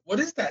on? What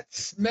is that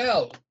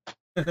smell?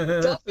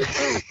 God,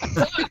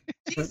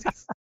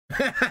 Jesus.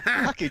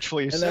 Package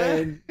for you, And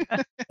sir.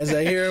 as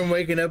I hear him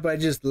waking up, I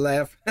just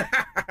laugh.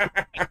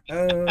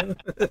 I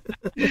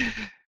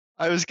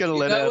was going to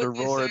let out a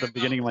roar at the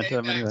beginning of my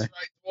term anyway.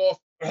 Right,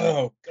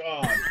 oh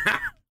god.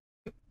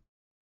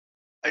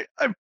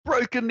 I've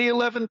broken the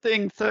 11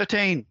 thing,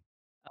 13.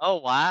 Oh,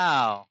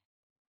 wow.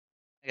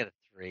 I got a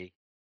 3.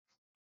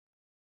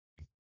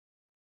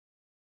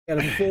 Got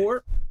a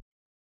 4.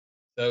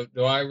 So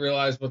do I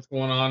realize what's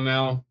going on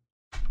now?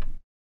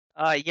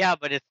 Yeah,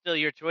 but it's still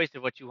your choice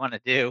of what you want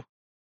to do.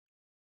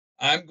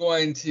 I'm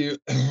going to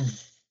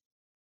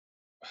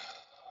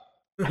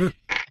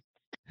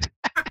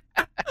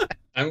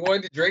I'm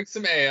going to drink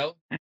some ale,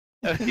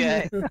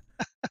 Okay. and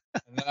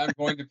then I'm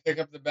going to pick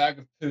up the bag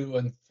of poo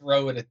and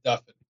throw it at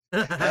Duffin.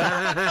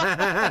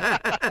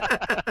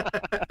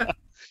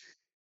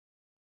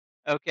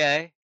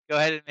 Okay. Go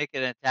ahead and make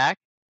an attack.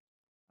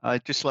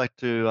 I'd just like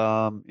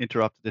to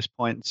interrupt at this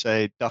point and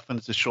say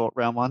Duffin's the short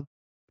round one,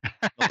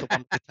 not the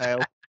one with the tail.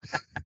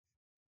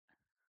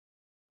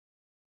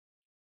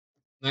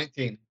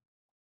 19.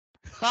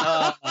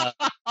 Go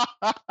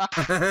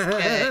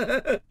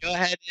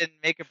ahead and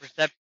make a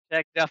perception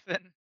check,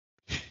 Duffin.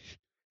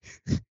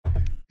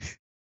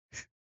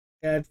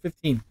 Got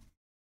 15.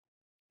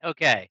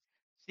 Okay.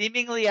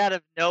 seemingly out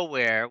of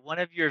nowhere, one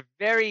of your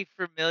very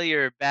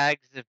familiar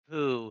bags of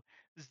poo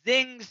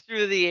zings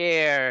through the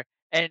air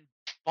and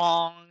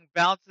bong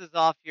bounces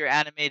off your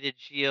animated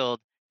shield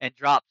and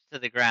drops to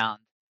the ground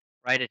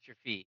right at your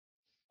feet.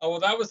 Oh, well,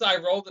 that was I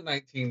rolled a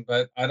 19,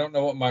 but I don't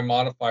know what my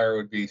modifier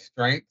would be.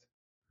 Strength?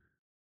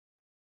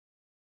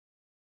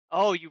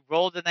 Oh, you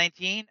rolled a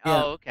 19?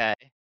 Yeah. Oh, okay.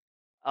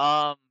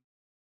 Um,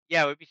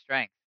 yeah, it would be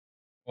strength.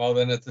 Well,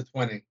 then it's a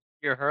 20.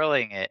 You're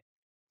hurling it.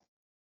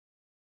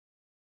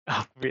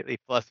 Oh, really?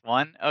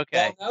 +1?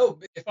 Okay. Well, no,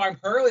 if I'm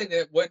hurling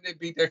it, wouldn't it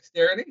be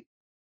dexterity?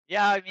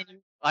 Yeah, I mean,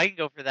 I can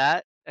go for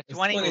that. A It's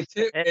 20 will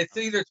still 22. hit It's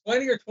him. either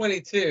 20 or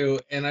 22,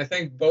 and I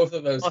think both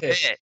of those Both hit.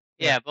 hit.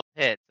 Yeah. Yeah, both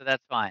hit, so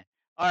that's fine.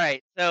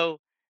 Alright, so,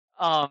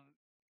 um,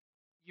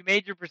 you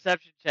made your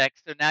perception check,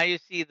 so now you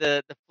see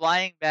the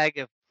flying bag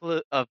of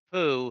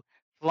poo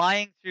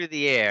flying through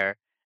the air,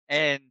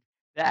 and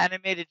the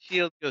animated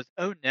shield goes,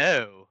 "Oh,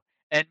 no,"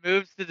 and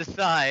moves to the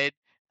side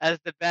as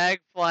the bag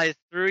flies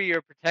through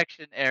your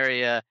protection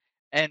area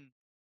and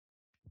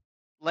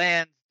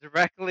lands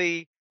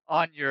directly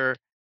on your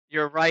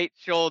right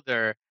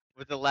shoulder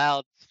with a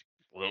loud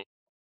 "swoop"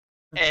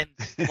 and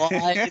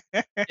slides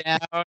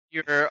down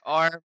your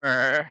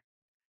armor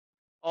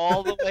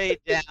all the way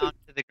down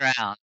to the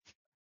ground.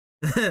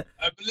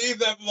 I believe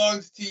that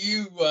belongs to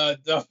you,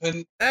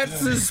 Duffin.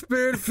 That's the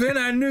spirit, Finn.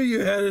 I knew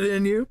you had it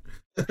in you.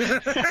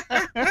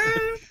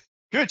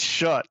 Good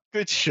shot.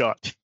 Good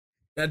shot.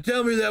 Now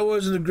tell me that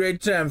wasn't a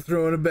great time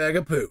throwing a bag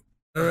of poo.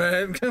 All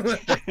right, come on.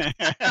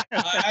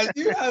 I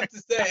do have to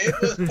say,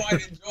 it was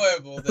quite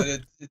enjoyable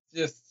that it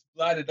just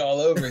splatted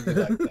all over you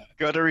like that.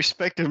 Got to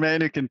respect a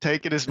man who can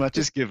take it as much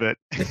as give it.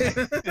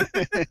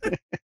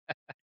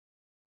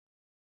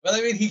 Well,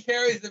 I mean, he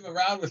carries them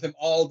around with him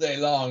all day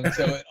long,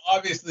 so it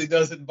obviously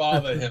doesn't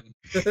bother him.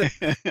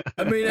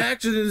 I mean,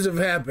 accidents have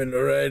happened.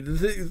 All right,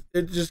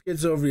 it just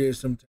gets over you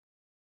sometimes.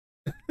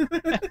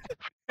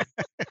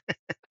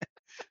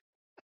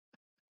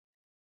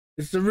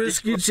 It's the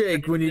risk you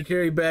take when you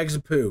carry bags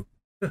of poo.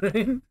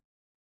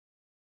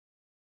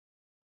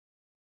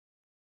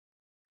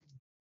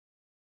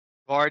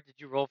 Bard, did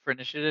you roll for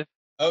initiative?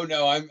 Oh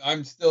no,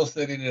 I'm still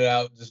sitting it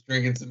out, just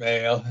drinking some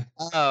ale.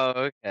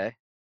 Oh, okay.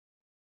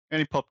 And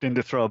he popped in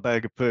to throw a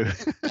bag of poo.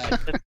 Just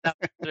enough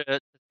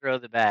to throw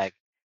the bag.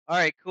 All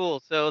right,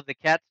 cool. So the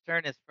cat's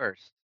turn is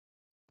first.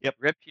 Yep.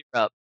 Rip, you're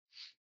up.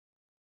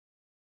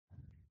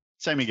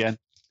 Same again.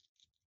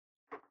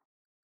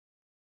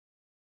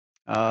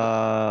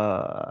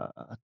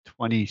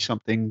 20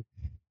 something.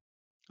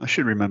 I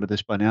should remember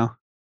this by now.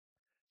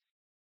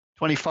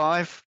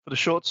 25 for the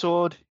short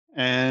sword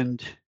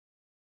and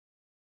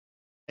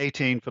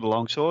 18 for the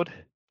long sword.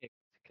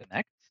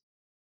 Connect.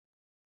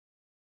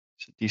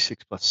 So d6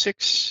 plus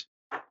 6.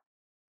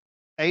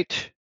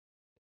 8.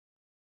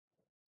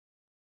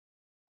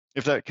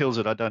 If that kills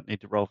it, I don't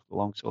need to roll for the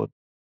long sword.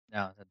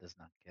 No, that does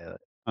not kill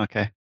it.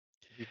 Okay.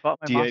 Have you fought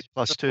my D8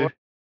 monster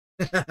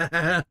plus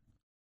before?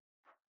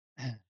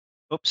 2.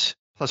 Oops.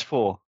 Plus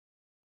 4.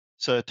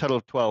 So a total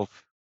of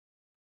 12.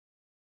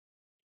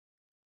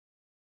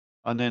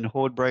 And then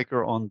Horde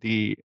Breaker on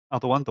the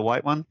other one, the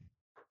white one.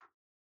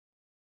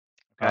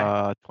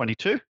 Okay.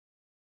 22.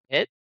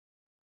 Hit.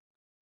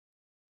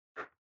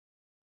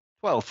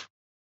 12.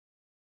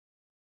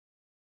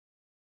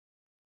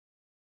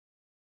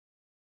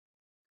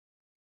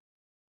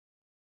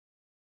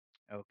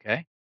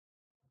 Okay.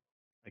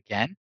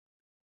 Again.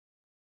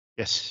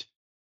 Yes.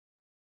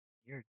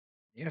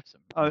 You have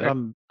some I, very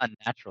I'm,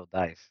 unnatural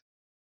dice.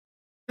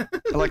 I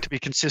like to be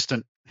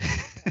consistent.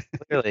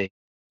 Clearly,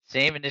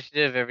 same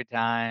initiative every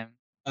time.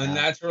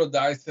 Unnatural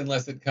dice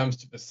unless it comes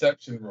to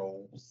perception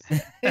rolls.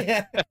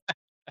 Yeah.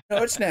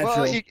 No, it's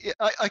natural.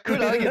 Well, I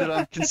could argue that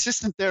I'm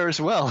consistent there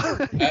as well.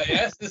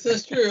 Yes, this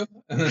is true.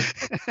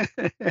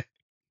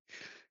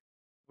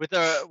 With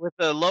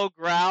a low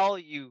growl,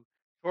 you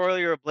twirl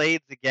your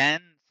blades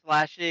again,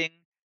 slashing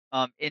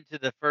into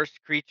the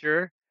first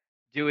creature,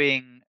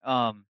 doing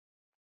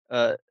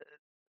a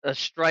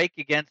strike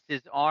against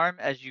his arm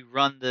as you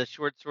run the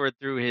short sword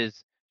through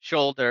his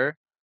shoulder.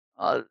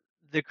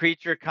 The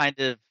creature kind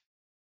of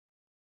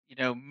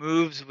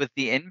moves with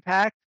the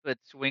impact, but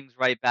swings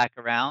right back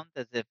around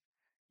as if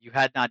you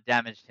had not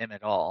damaged him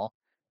at all.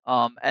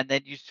 And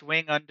then you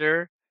swing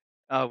under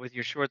with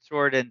your short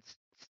sword and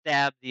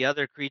stab the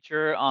other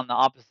creature on the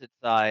opposite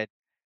side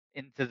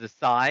into the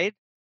side.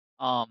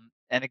 And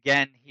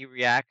again, he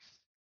reacts,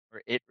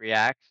 or it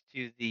reacts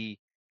to the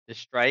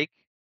strike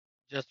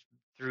just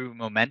through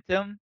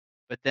momentum,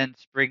 but then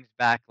springs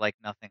back like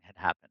nothing had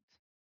happened.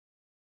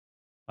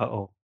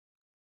 Uh-oh.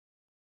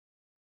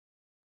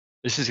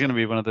 This is going to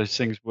be one of those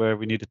things where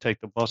we need to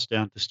take the boss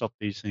down to stop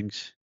these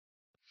things.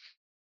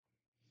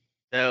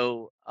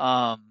 So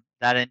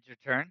that ends your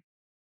turn.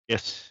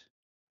 Yes.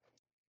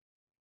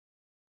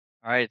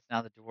 All right, it's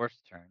now the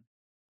dwarf's turn.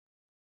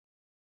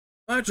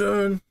 My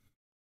turn.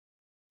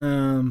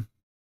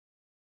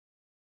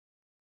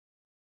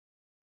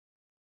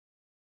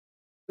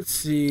 Let's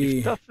see.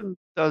 If Duffin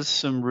does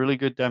some really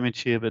good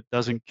damage here but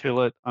doesn't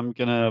kill it, I'm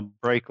going to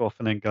break off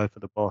and then go for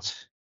the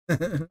boss.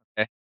 You're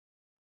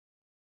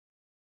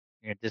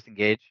gonna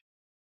disengage.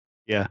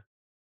 Yeah.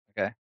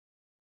 Okay.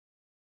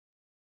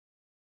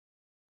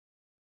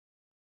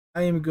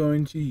 I am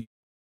going to use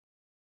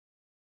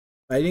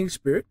Fighting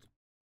Spirit.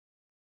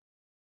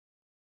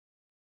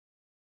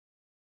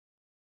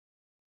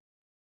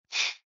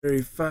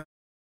 Very fine.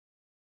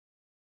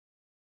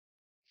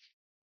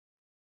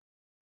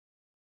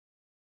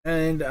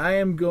 And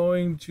I'm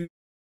going to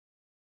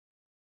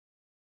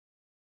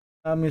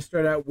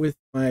start out with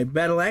my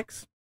battle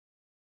axe.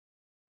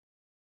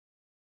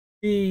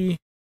 The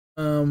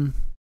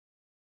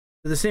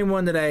same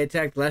one that I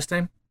attacked last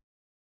time.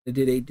 It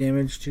did 8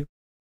 damage to.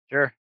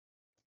 Sure.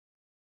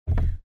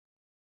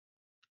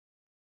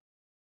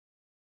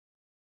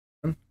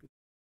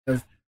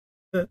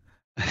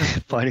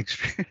 Fighting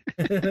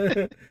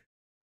spirit.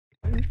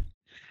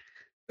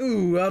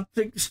 Ooh, I'll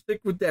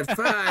stick with that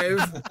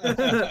 5.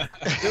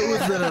 It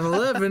was an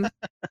 11.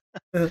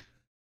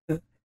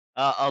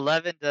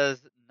 11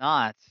 does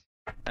not,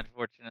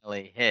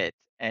 unfortunately, hit,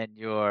 and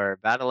your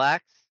battle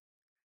axe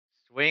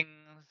swings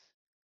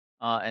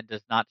and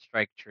does not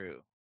strike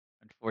true.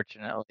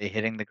 Unfortunately,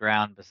 hitting the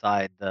ground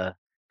beside the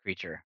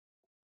creature.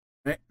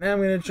 Right, now I'm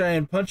going to try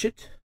and punch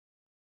it.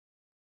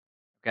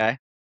 Okay.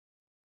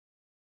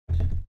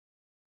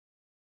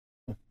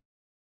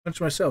 Punch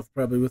myself,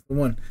 probably, with the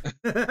 1.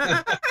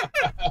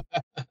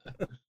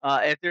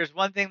 If there's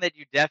one thing that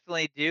you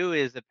definitely do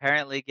is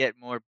apparently get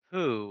more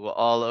poo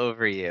all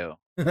over you.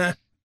 And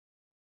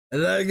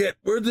I get,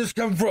 where'd this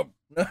come from?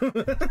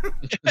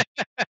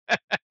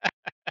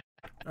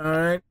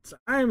 Alright, so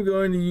I'm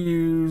going to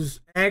use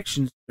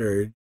Action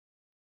Surge.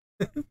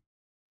 To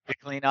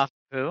clean off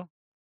the poo?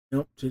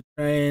 Nope, to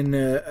try and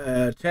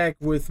attack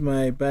with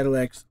my battle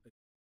axe.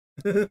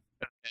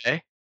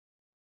 Okay.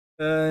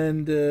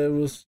 And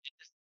we'll see.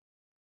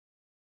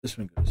 This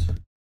one goes.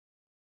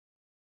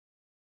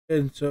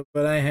 And so,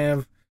 but I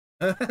have,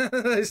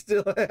 I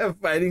still have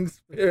Fighting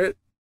Spirit.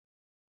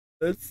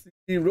 Let's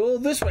see, roll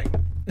this way.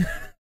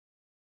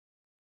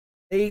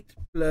 8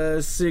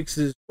 plus 6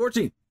 is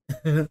 14.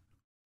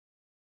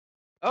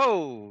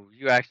 Oh,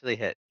 you actually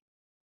hit.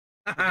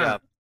 Good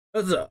job.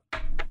 What's up?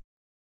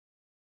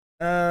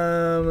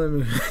 Let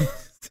me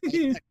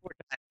see. Attack 4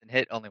 times and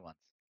hit only once.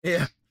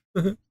 Yeah.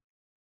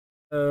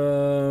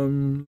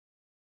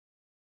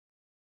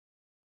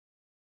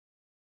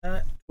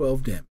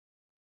 12 damage.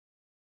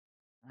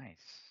 Nice.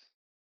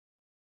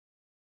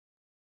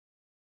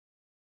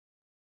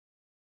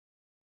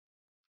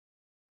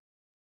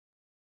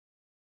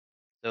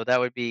 So that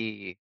would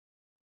be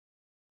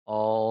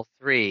all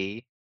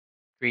 3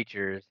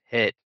 creatures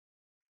hit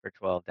for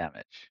 12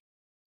 damage.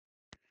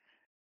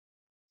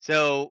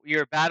 So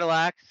your battle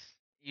axe,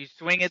 you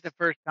swing it the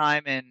first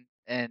time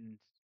and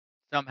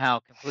somehow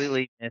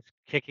completely miss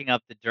kicking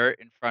up the dirt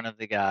in front of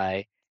the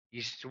guy.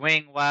 You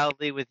swing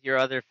wildly with your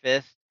other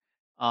fist,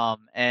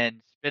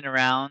 and spin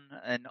around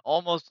and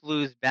almost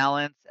lose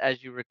balance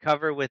as you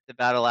recover with the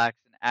battle axe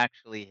and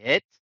actually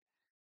hit,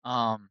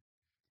 um,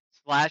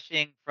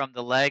 slashing from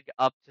the leg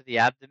up to the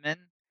abdomen.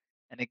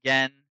 And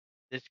again,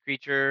 this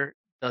creature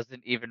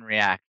doesn't even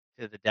react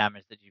to the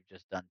damage that you've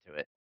just done to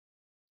it.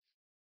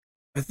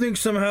 I think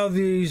somehow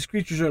these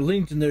creatures are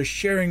linked and they're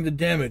sharing the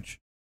damage.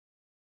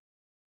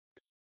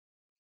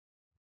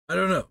 I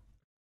don't know.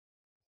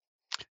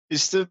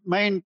 Is the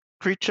main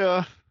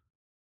creature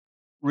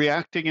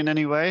reacting in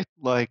any way?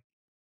 Like,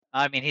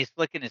 I mean, he's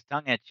flicking his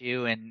tongue at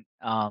you and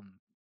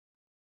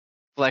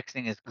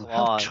flexing his how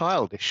claws.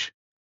 childish.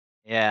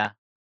 Yeah.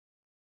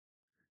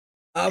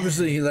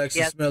 Obviously, he likes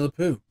the smell of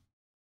poo.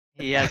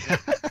 He hasn't,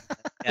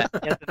 he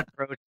hasn't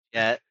approached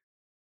yet.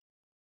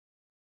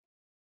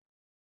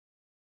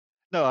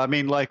 No, I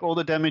mean, like all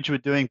the damage we're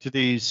doing to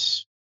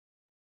these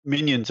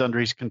minions under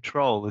his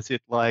control, is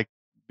it like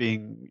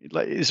being,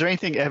 like, is there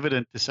anything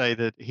evident to say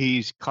that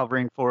he's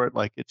covering for it,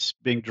 like it's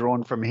being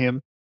drawn from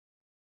him?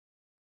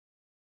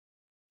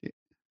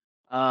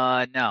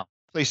 No.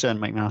 Please don't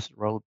make me ask to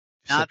roll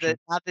Not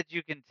perception. that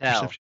you can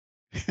tell.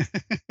 Perception.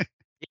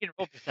 You can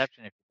roll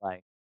perception if you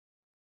like.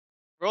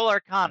 Roll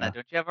Arcana. Yeah.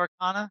 Don't you have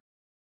Arcana?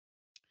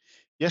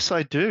 Yes,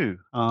 I do.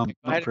 ahead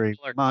Not and very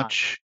roll Arcana.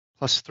 much.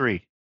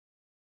 +3.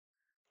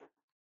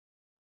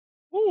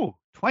 Ooh,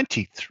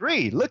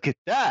 23. Look at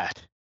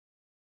that.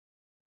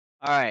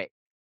 All right.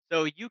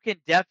 So you can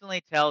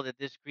definitely tell that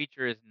this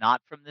creature is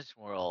not from this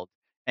world,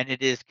 and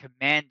it is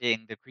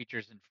commanding the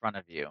creatures in front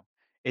of you.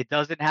 It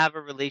doesn't have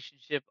a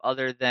relationship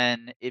other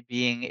than it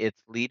being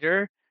its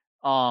leader,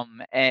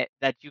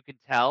 that you can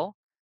tell.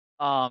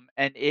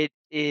 And it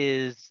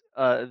is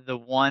the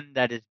one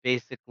that is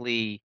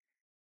basically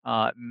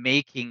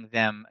making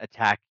them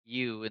attack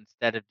you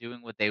instead of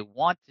doing what they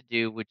want to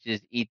do, which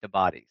is eat the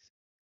bodies.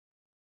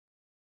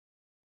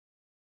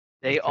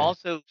 They Okay.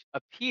 also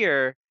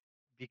appear,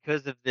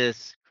 because of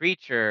this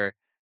creature,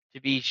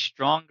 to be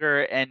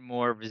stronger and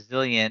more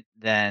resilient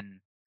than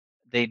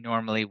they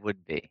normally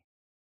would be.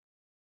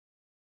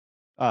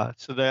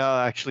 So they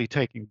are actually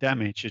taking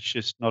damage. It's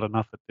just not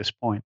enough at this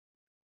point.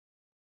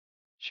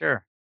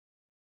 Sure.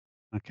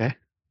 Okay.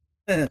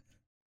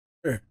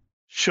 Sure.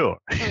 Sure.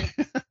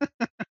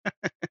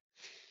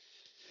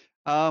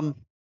 um,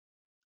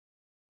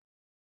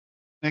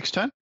 next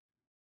turn.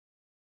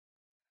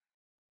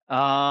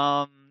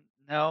 No,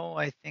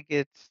 I think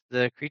it's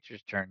the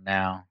creature's turn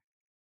now.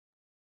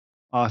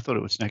 Oh, I thought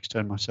it was next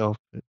turn myself,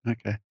 but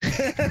okay.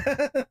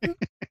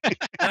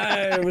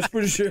 I was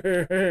pretty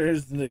sure,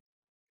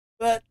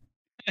 but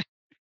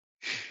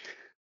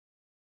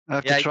I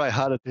have Yeah, to try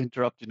harder to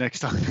interrupt you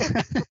next time.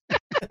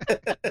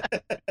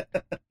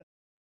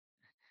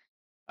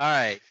 all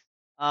right.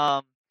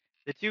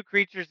 The two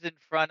creatures in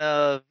front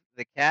of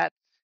the cat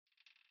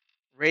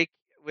rake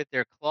with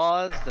their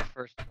claws. The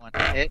first one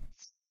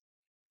hits.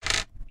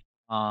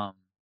 Um,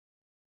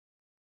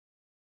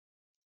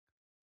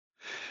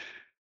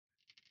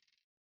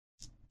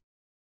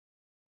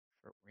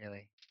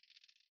 really,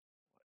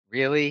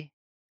 really,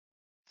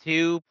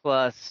 2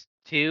 +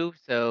 2,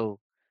 so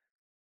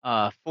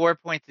 4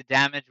 points of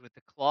damage with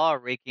the claw,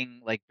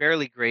 raking like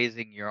barely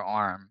grazing your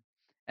arm,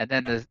 and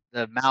then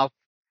the mouth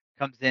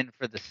comes in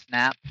for the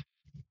snap.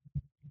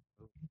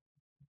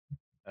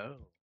 Oh.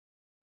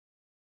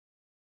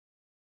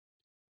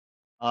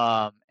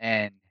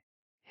 And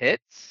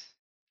hits,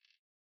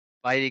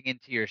 biting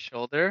into your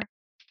shoulder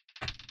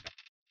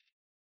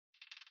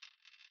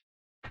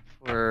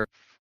for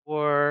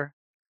 4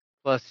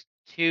 +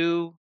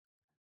 2,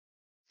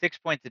 6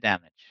 points of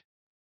damage.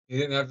 You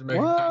didn't have to make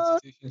a What?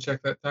 Constitution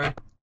check that time.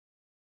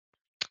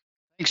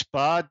 Thanks,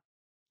 bud.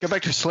 Go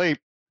back to sleep.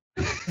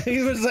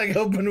 he was like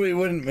hoping we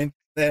wouldn't mention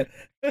that.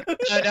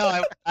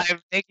 No,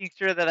 I'm making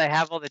sure that I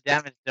have all the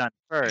damage done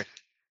first.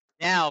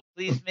 Now,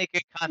 please make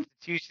a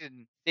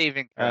Constitution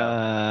saving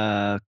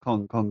throw.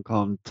 Con,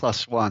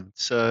 +1.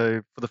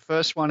 So for the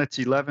first one, it's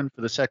 11.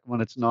 For the second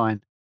one, it's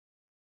 9.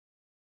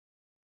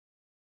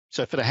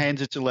 So for the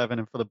hands, it's 11,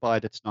 and for the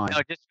bite, it's 9.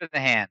 No, just for the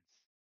hands.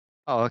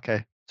 Oh,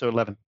 okay. So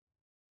 11.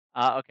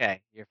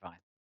 Okay, you're fine.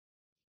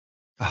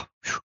 Oh,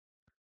 phew.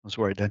 I was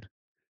worried then.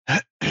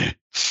 Take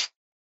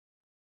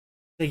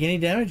any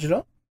damage at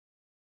all?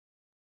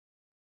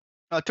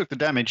 I took the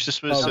damage.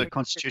 This was Oh. a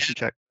Constitution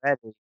check.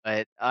 Ready,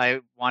 but I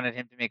wanted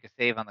him to make a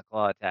save on the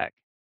claw attack.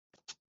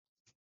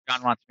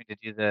 John wants me to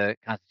do the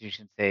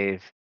Constitution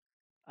save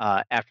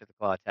after the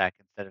claw attack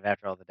instead of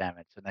after all the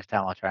damage. So next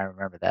time I'll try and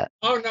remember that.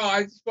 Oh no,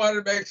 I just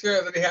wanted to make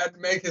sure that he had to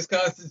make his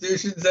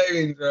Constitution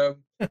saving throw.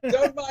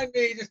 Don't mind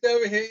me, just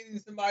over here eating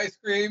some ice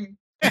cream.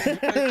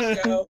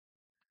 I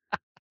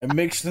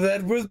mixed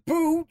that with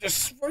poo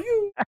just for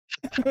you.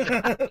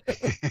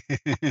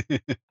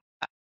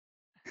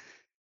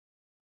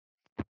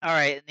 All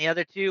right, and the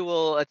other two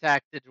will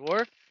attack the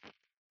dwarf.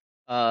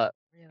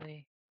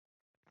 Really?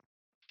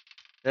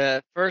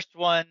 The first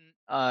one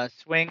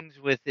swings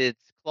with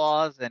its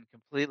claws and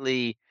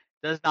completely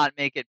does not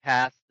make it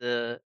past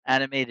the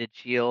animated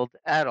shield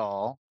at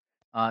all.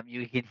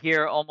 You can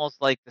hear almost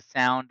like the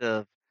sound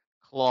of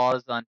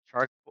claws on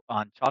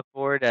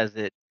chalkboard as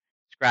it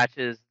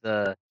scratches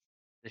the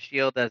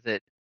shield as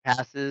it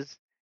passes.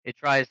 It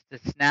tries to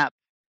snap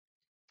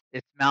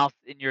its mouth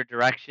in your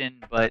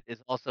direction, but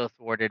is also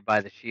thwarted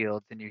by the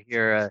shields, and you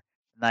hear a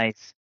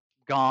nice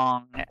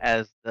gong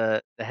as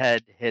the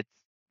head hits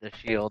the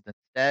shield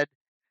instead.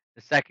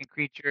 The second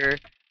creature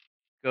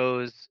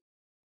goes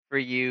for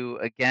you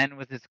again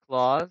with his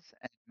claws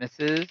and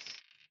misses.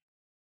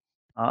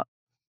 Uh,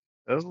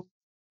 oh,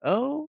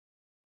 oh,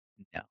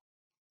 no.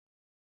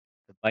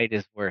 The bite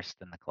is worse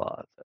than the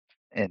claws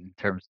in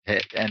terms of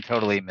hit and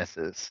totally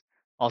misses.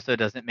 Also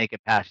doesn't make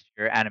it past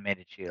your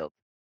animated shield.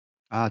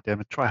 Ah,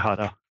 damn it. Try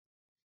harder.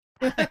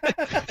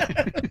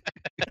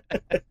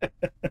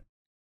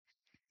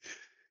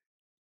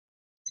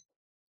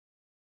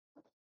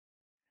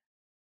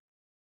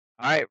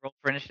 All right, roll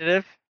for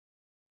initiative.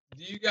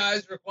 Do you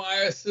guys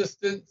require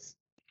assistance?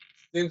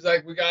 Seems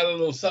like we got a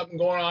little something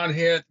going on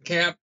here at the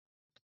camp.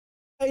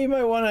 You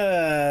might want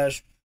to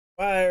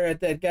fire at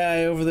that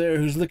guy over there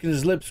who's licking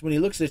his lips when he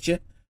looks at you.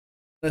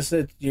 Unless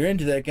that you're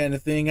into that kind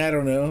of thing, I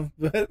don't know.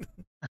 But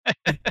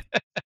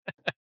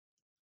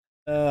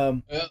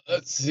Well,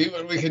 let's see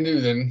what we can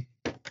do then.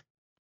 I'm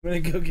gonna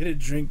go get a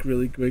drink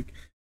really quick.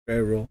 Try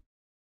roll.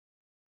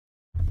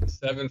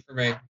 7 for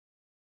me.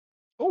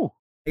 Oh,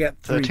 I got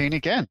 3. 13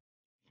 again.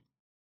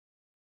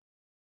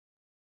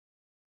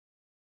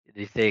 Did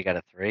he say you got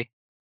a 3?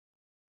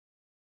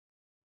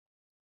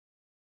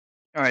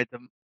 All right, the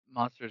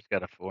monster's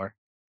got a 4.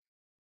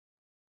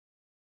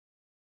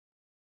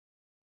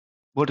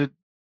 What did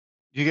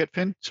you get,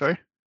 Finn? Sorry?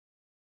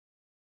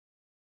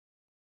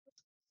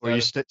 Or are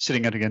you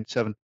sitting at again?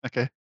 7.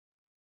 Okay. Do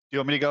you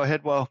want me to go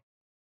ahead while...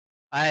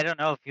 I don't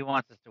know if he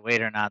wants us to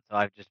wait or not, so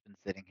I've just been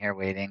sitting here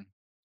waiting.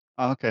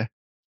 Oh, okay.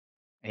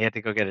 He had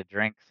to go get a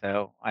drink,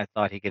 so I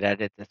thought he could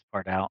edit this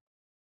part out.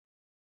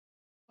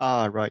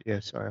 Ah, right.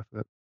 Yeah, sorry.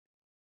 I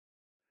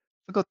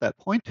forgot that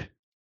point.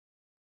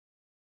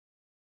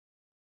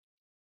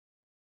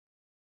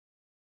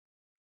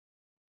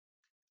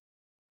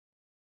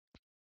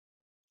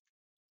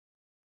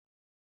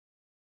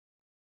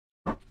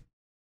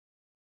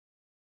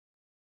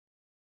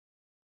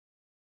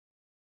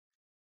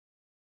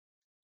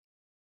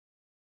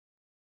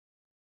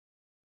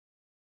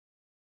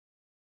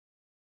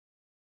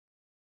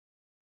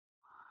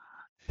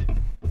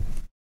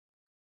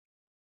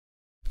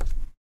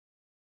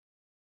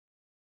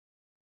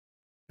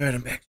 All right,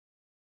 I'm back.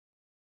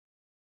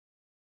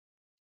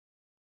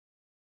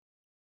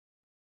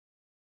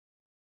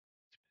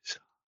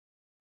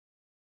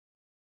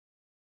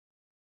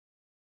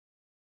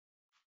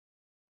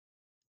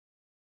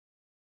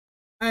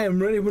 I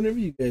am ready whenever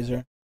you guys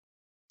are.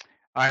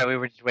 All right, we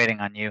were just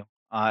waiting on you.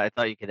 I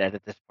thought you could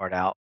edit this part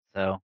out.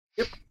 So.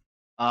 Yep.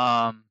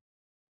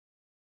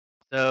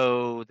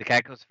 So the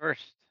cat goes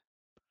first.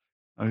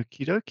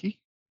 Okie dokie.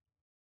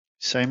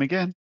 Same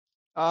again.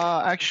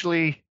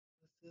 Actually,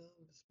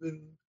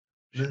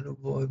 Little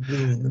boy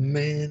blue and the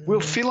man.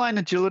 will feline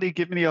agility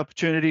give me the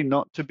opportunity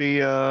not to be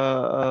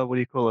what do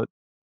you call it?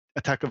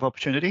 Attack of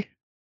opportunity?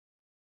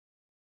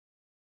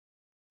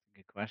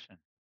 Good question.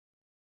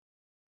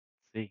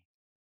 Let's see.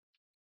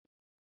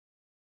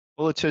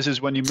 All it says is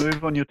when you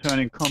move on your turn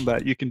in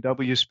combat, you can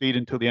double your speed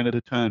until the end of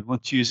the turn.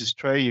 Once you use this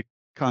tray, you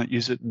can't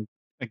use it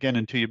again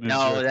until you move.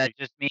 No, 0 that feet.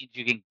 just means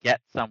you can get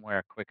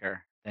somewhere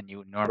quicker than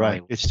you normally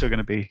Right. would. It's still going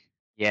to be.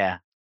 Yeah.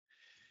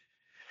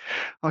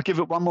 I'll give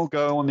it one more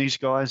go on these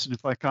guys, and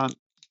if I can't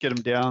get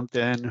them down,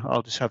 then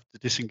I'll just have to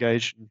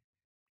disengage and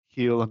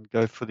heal and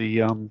go for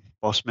the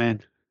boss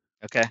man.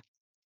 Okay.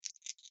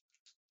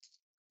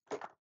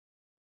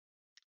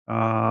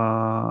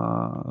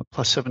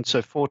 +7,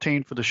 so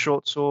 14 for the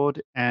short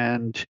sword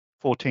and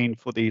 14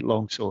 for the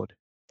long sword.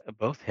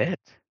 Both hit.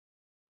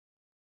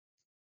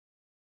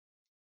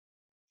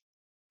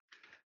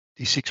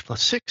 D6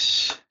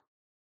 +6.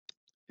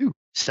 Ooh,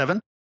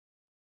 7.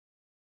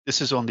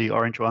 This is on the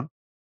orange one.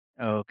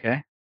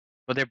 Okay.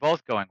 Well, they're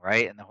both going,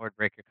 right? And the Horde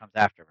Breaker comes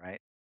after,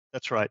 right?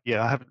 That's right.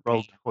 Yeah, I haven't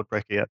rolled Horde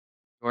Breaker yet.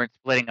 We weren't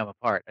splitting them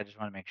apart. I just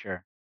want to make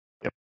sure.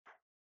 Yep.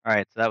 All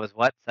right. So that was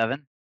what?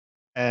 7?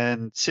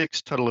 And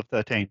 6, total of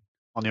 13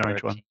 on the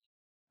orange 13.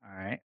 one. All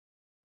right.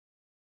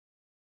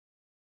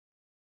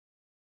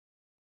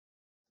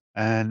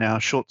 And now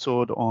short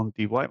sword on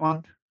the white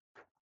one.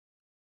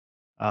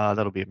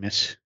 That'll be a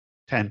miss.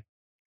 10.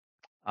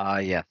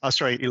 Yes. Oh,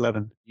 sorry,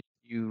 11.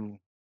 You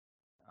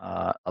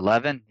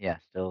 11? Yeah,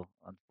 still.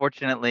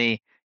 Unfortunately,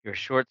 your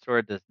short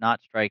sword does not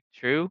strike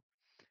true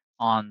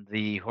on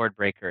the Horde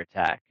Breaker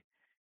attack.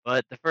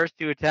 But the first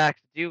 2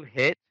 attacks do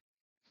hit,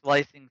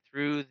 slicing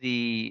through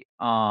the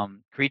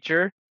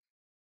creature.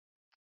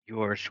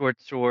 Your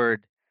short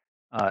sword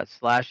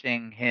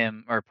slashing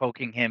him or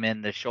poking him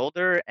in the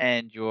shoulder,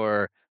 and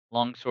your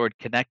long sword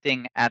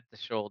connecting at the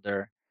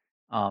shoulder,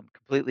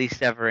 completely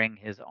severing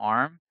his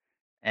arm.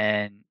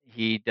 And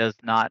it does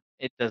not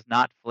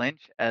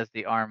flinch as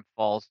the arm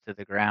falls to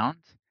the ground,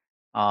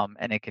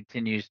 and it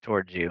continues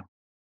towards you,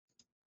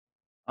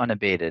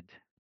 unabated.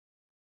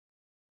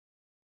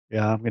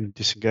 Yeah, I'm going to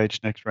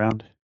disengage next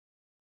round.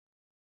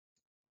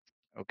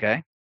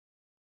 Okay.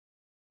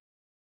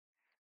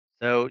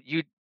 So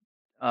you,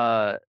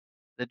 the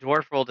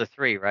dwarf rolled a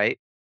 3, right?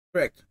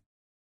 Correct.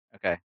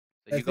 Okay.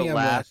 So I you go think I'm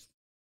last. last.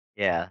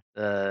 Yeah.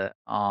 The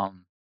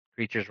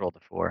creatures rolled a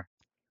 4.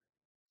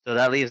 So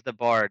that leaves the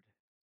bard.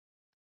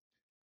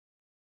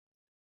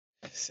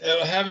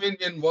 So, having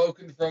been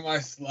woken from my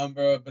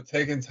slumber, but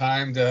taking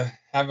time to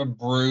have a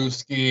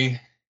brewski,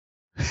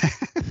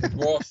 the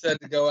dwarf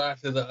said to go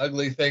after the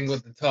ugly thing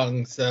with the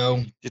tongue.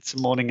 So Did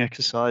some morning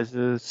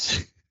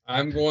exercises.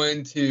 I'm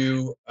going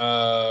to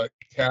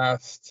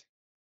cast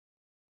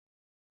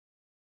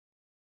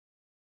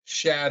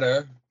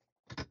Shatter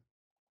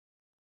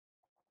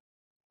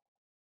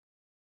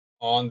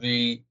on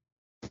the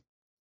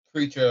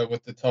creature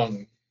with the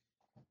tongue.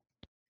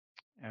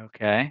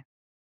 Okay.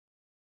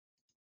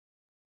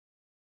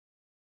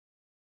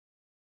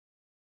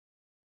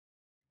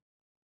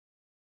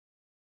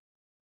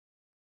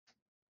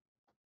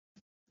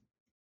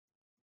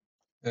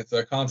 It's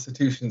a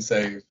Constitution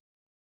save.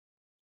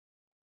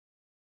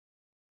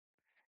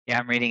 Yeah,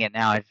 I'm reading it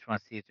now. I just want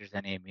to see if there's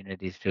any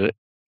immunities to it.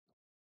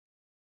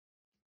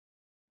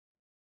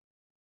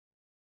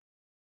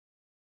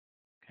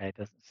 Okay,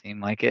 doesn't seem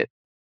like it.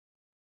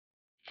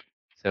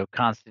 So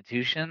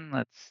Constitution,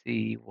 let's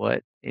see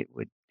what it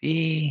would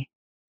be.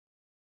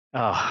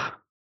 Oh,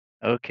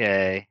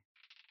 okay.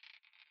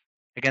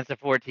 Against a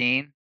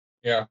 14.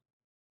 Yeah.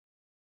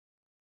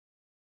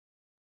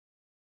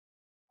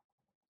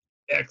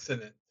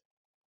 Excellent.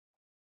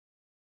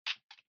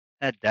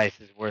 That dice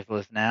is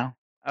worthless now.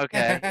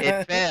 Okay,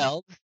 it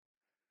failed.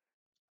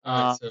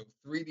 All right, so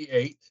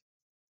 3d8.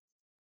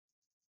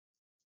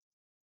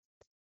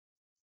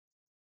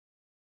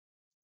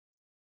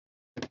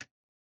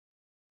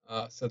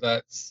 So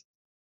that's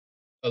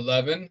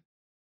 11,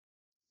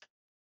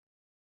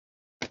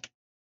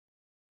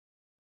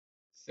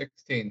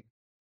 16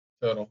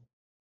 total.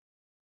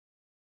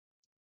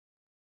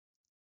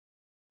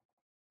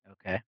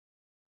 Okay.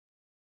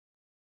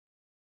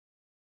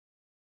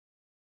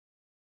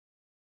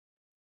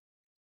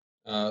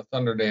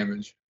 Thunder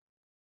damage.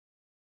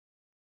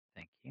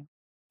 Thank you.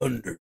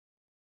 Thunder.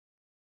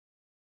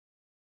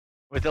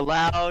 With a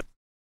loud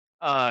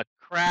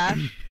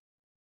crash,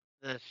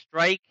 the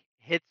strike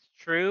hits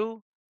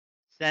true,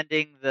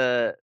 sending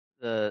the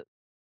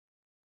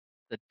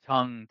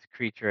tongued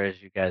creature,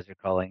 as you guys are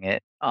calling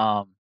it,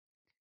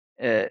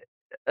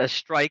 a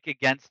strike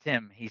against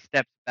him. He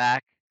steps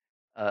back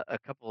a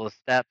couple of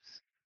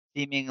steps,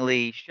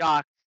 seemingly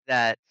shocked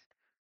that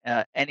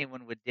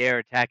anyone would dare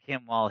attack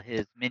him while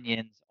his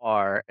minions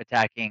are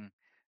attacking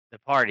the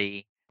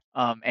party.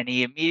 And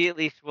he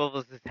immediately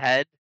swivels his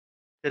head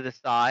to the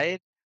side,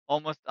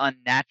 almost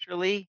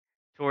unnaturally,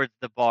 towards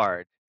the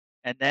bard,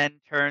 and then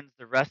turns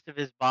the rest of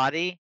his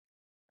body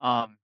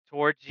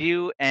towards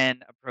you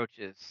and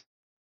approaches.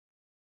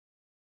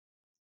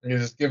 You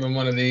just give him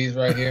one of these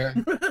right here.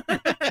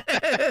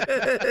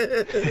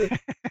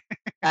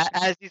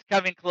 As he's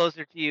coming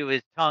closer to you,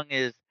 his tongue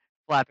is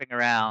flapping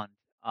around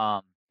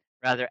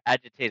rather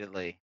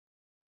agitatedly.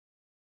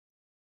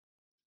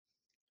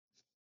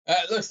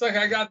 It looks like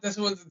I got this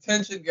one's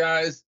attention,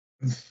 guys.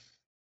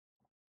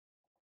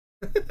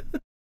 I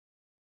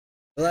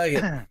like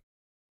it.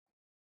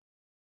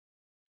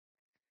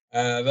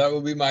 That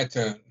will be my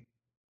turn.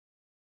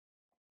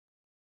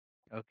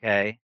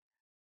 Okay.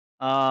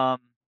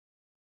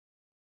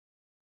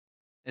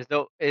 Is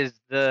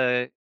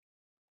the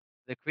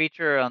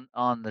creature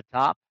on the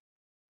top?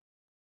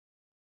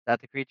 Is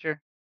that the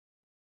creature?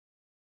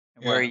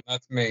 And where are Yeah, you,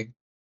 that's me.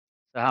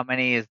 so how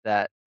many is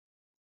that?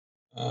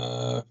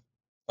 5,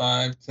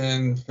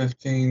 10,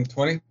 15,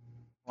 20.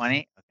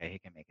 20? Okay, he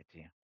can make it to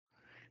you.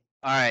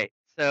 All right.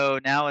 So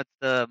now it's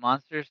the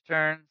monster's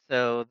turn.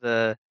 So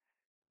the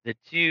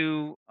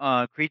two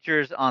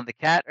creatures on the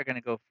cat are going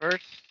to go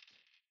first.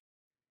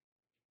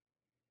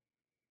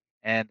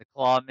 And the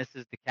claw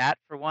misses the cat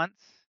for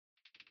once,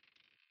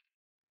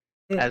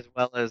 as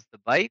well as the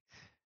bite.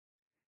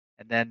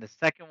 And then the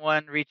second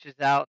one reaches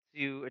out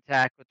to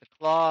attack with the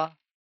claw.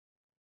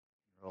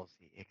 Rolls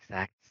the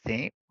exact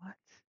same. What's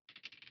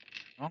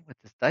wrong with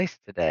this dice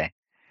today?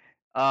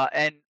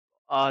 And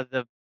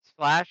the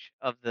slash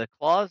of the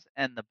claws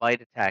and the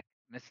bite attack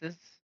misses.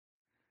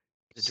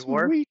 The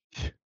dwarf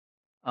Sweet.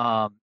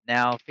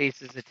 now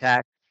faces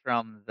attacks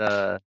from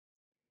a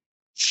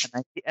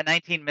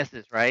 19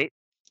 misses, right?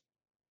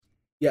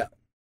 Yeah.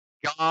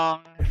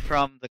 Gong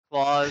from the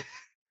claws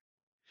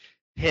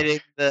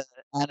hitting the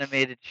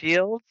animated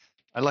shield.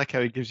 I like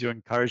how he gives you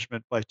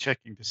encouragement by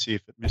checking to see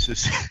if it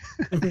misses.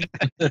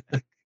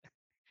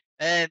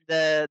 And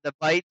the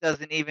bite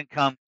doesn't even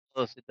come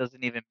close. It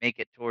doesn't even make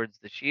it towards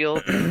the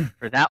shield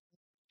for that one.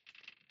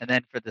 And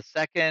then for the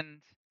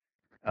second,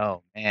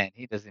 oh man,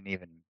 he doesn't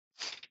even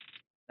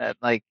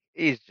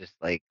he's just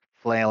like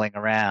flailing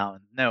around,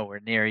 nowhere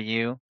near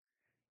you.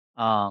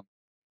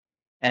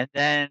 And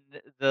then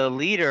the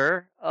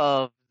leader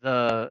of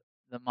the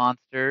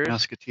monsters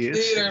Musketeers.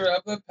 Leader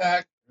of the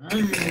pack.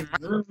 makes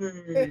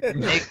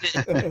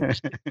it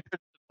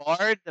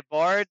the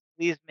bard,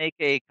 please make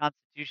a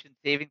Constitution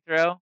saving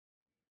throw.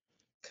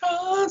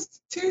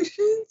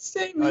 Constitution I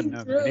saving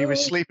know, throw. man. He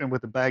was sleeping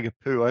with a bag of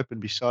poo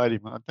open beside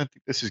him. I don't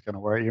think this is going to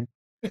worry him.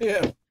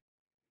 Yeah.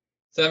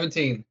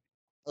 17.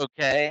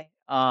 Okay.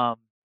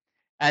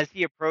 As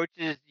he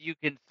approaches, you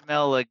can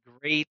smell a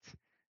great,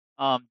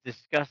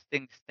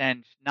 disgusting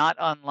stench, not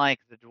unlike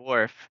the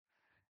dwarf.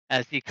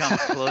 As he comes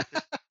closer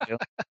to you.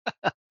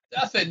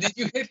 Dustin, did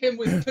you hit him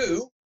with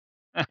poo?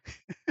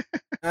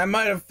 I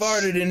might have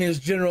farted in his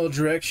general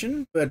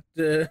direction, but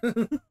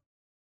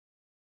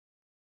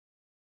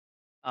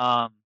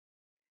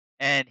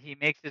And he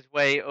makes his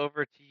way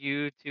over to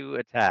you to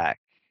attack.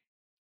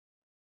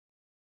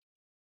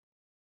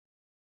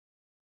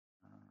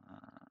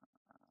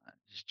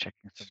 Just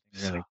checking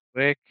something really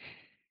quick.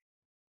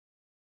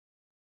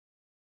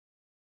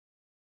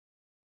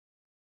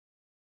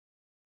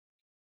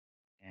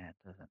 Yeah, it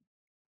doesn't.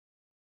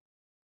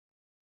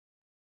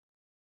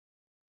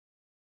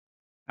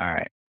 All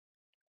right.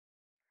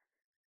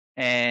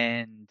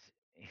 And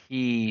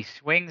he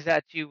swings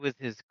at you with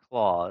his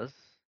claws.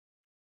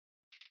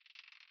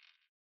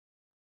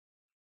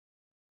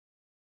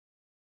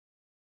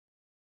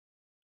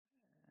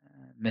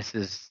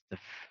 Misses the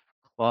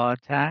claw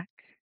attack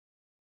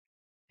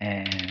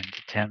and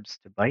attempts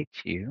to bite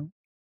you.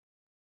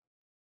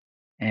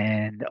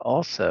 And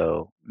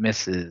also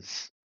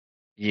misses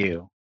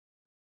you.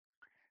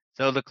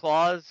 So the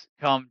claws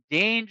come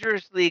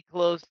dangerously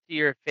close to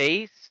your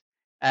face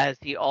as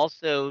he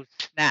also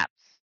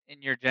snaps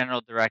in your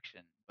general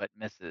direction, but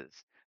misses.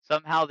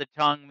 Somehow the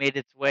tongue made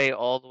its way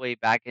all the way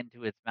back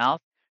into its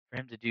mouth for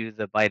him to do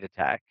the bite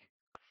attack.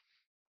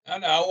 I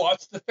know,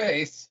 watch the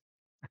face.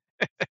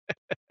 This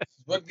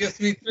is what gets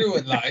me through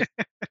in life.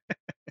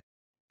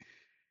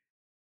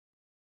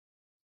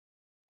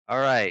 All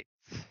right.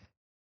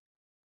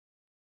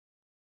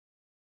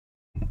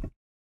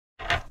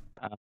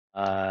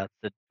 It's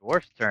the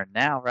dwarf's turn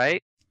now,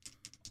 right?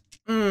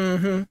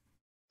 mm-hmm.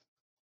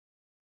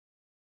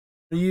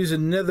 I'll use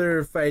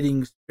another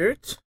fighting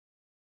spirit.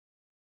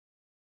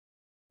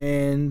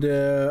 And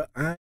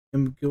I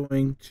am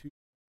going to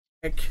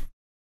attack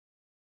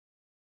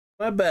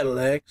my battle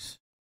axe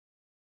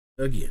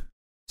again.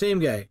 Same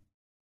guy.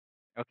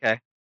 Okay.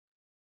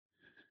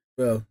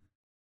 Well,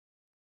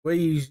 way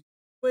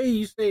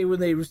you say when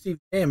they receive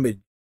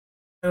damage.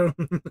 I don't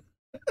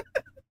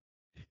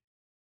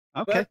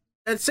Okay. But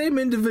that same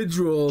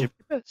individual Give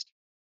your best.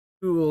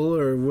 tool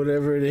or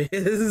whatever it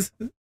is.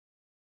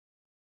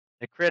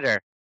 The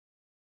critter.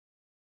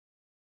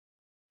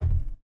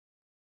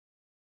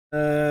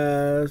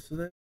 So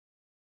that.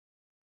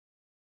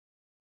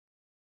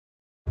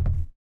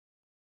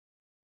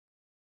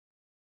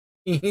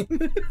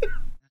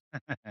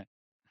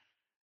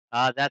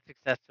 That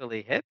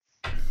successfully hits.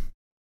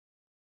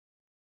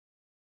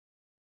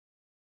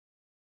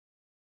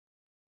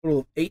 Total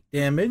of 8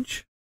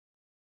 damage.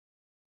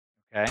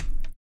 Okay.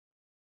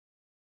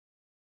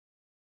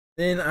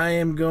 Then I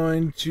am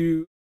going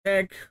to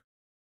attack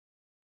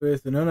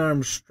with an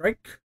unarmed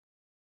strike.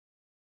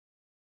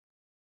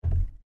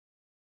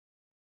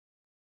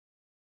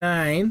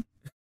 9.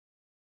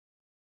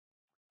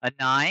 A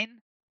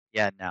 9?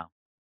 Yeah, no.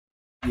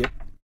 Yep.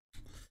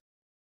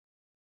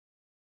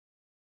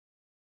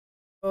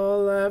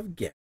 All I've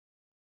got.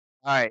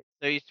 All right.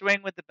 So you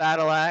swing with the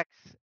battle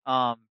axe,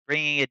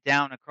 bringing it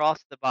down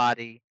across the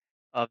body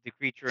of the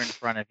creature in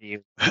front of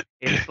you.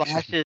 It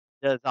slashes,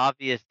 does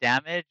obvious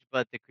damage,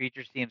 but the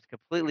creature seems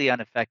completely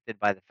unaffected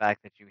by the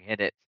fact that you hit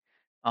it.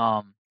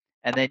 And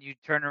then you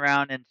turn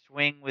around and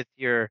swing with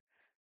your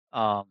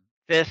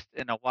fist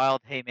in a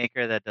wild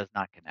haymaker that does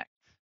not connect.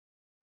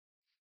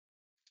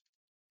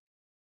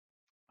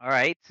 All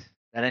right.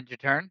 That ends your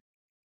turn.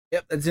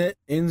 Yep, that's it.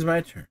 Ends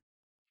my turn.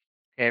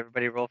 Okay,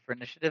 everybody roll for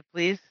initiative,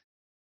 please.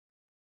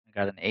 I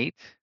got an 8.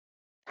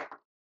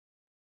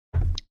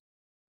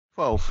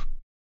 12.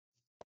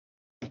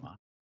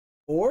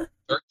 4.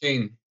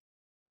 13.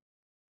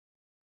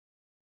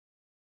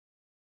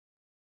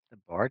 The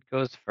bard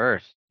goes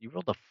first. You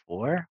rolled a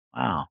 4?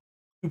 Wow.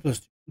 2 plus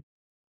 2.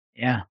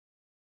 Yeah.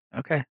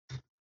 Okay.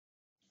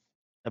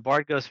 The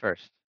bard goes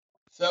first.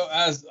 So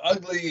as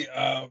Ugly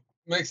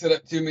makes it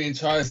up to me and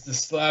tries to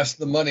slash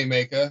the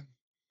moneymaker,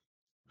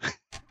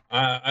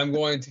 I'm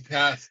going to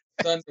cast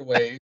Thunder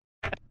Wave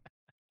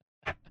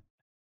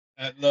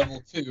at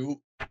level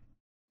 2.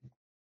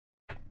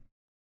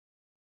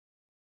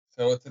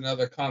 So it's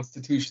another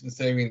Constitution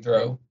saving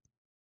throw.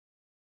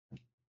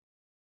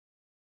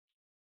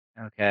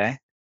 Okay.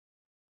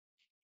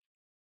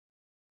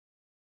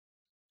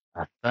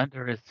 A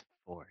thunderous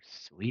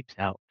force sweeps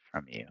out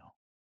from you.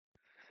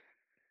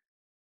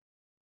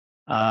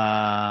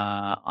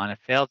 On a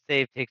failed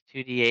save, takes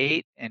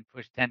 2d8, and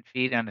push 10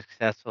 feet.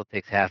 Unsuccessful,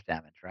 takes half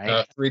damage,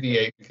 right?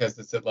 3d8 because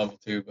it's at level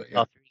 2, but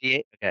yeah. Oh,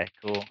 3d8? Okay,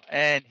 cool.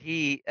 And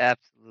he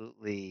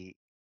absolutely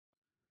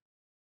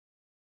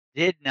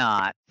did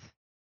not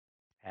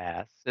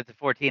pass. It's a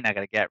 14 I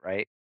gotta get,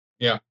 right?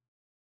 Yeah.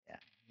 Yeah.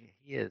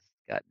 He has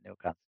got no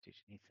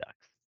constitution. He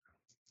sucks.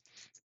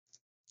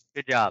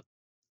 Good job.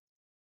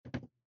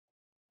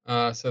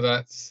 So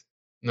that's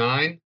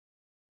 9.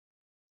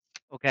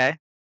 Okay.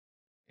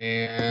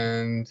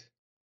 And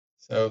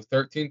so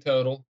 13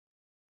 total.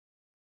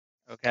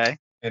 Okay.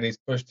 And he's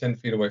pushed 10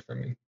 feet away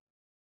from me.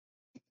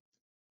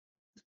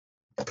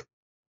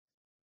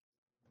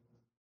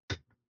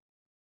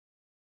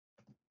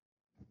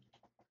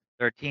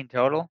 $13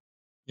 total?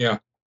 Yeah.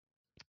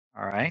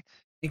 All right.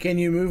 And can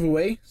you move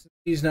away since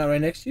he's not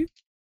right next to you?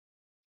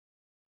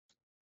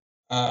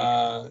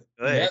 Good.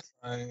 Yes,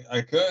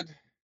 I could.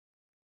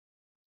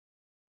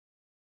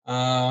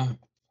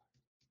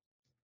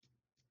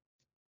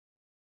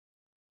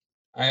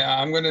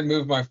 I'm going to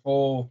move my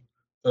full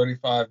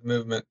 35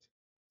 movement.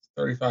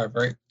 35,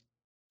 right?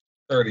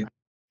 30.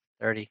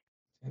 30.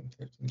 10,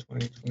 15,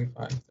 20,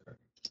 25, 30.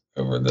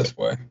 Over this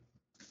way.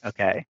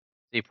 Okay.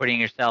 So you're putting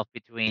yourself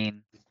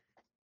between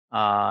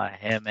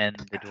him and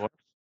the dwarf?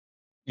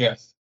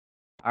 Yes.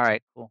 All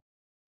right, cool.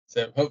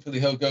 So hopefully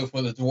he'll go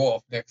for the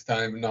dwarf next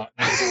time, and not.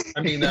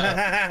 I mean,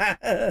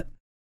 I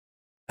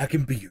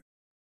can be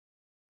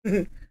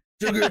yours.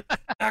 Sugar,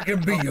 I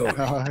can be yours.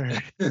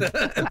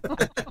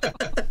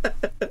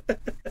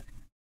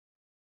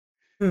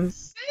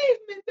 Save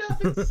me,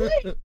 Duffy,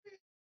 save me.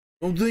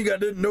 Don't think I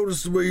didn't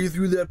notice the way you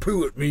threw that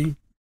poo at me.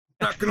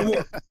 Not gonna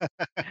work.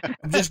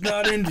 I'm just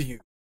not into you.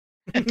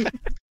 But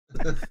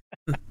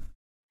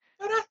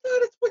I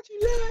thought it's what you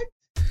liked.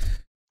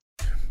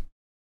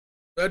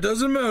 That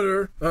doesn't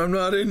matter. I'm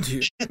not into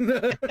you.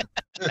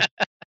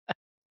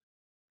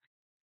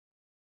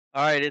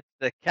 All right, it's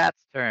the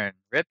cat's turn.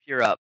 Rip,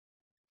 you're up.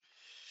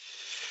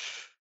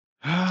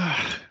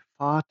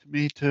 Far to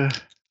me to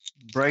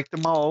break the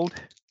mold.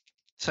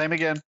 Same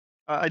again.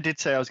 I did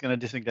say I was going to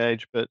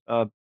disengage, but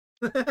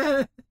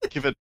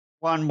give it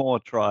one more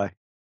try.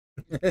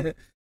 Okay.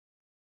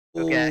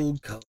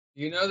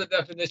 You know the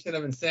definition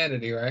of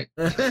insanity, right?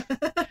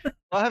 I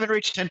haven't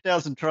reached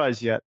 10,000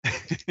 tries yet.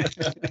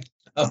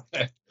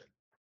 Okay.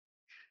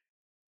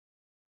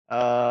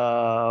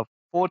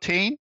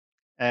 14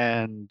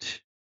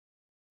 and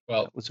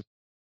Well, that was a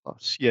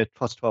plus, yeah,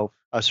 plus 12.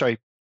 Sorry,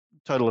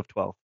 total of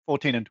 12.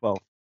 14 and 12.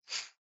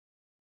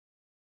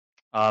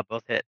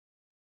 Both hit.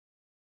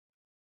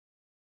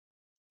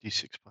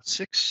 D6 plus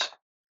 6.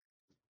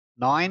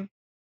 9.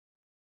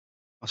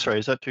 Oh, sorry,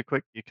 is that too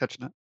quick? You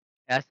catching it?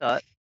 Yeah, I saw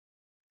it.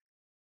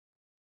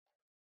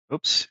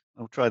 Oops.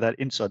 I'll try that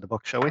inside the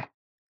box, shall we?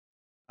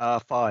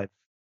 5.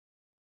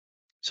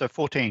 So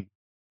 14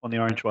 on the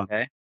orange one.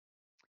 Okay.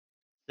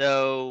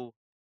 So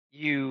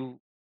you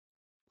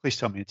Please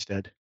tell me it's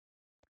dead.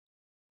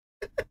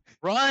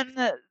 run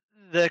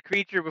the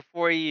creature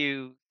before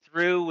you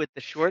through with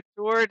the short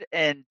sword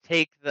and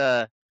take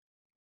the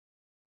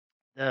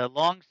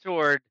long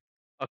sword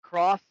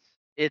across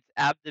its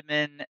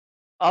abdomen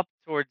up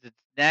towards its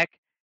neck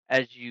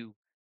as you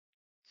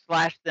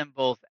slash them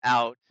both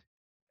out,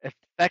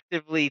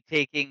 effectively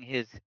taking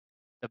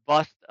the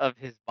bust of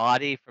his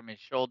body from his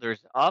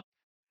shoulders up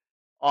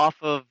off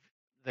of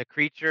the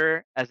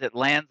creature as it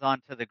lands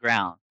onto the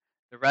ground.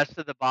 The rest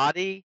of the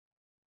body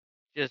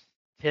just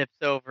tips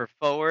over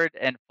forward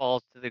and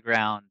falls to the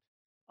ground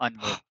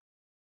unmoved.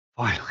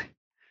 Finally.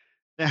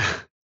 Now,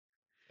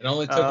 It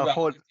only took about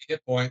Horde 50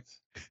 hit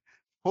points.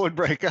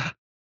 Breaker.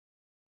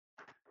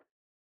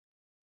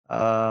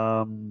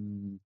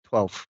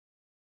 12.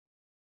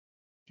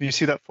 Can you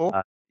see that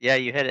 4? Yeah,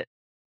 you hit it.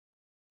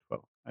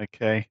 12.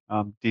 Okay.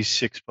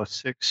 D6 plus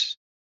 6.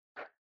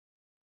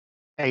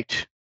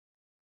 8.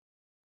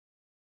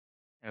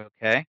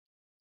 Okay.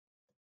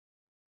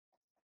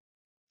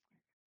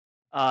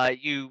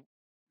 You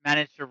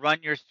manage to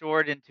run your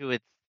sword into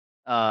its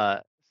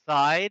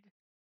side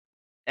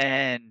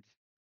and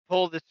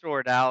pull the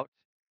sword out.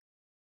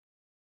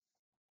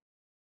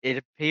 It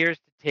appears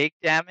to take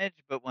damage,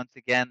 but once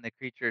again, the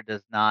creature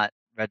does not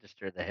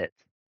register the hit.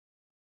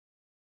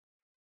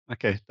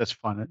 Okay, that's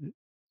fine.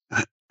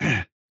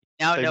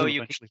 Now They know will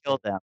you can eventually kill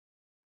fall. them.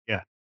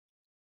 Yeah.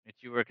 Which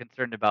you were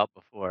concerned about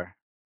before.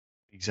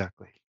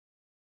 Exactly.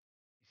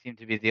 You seem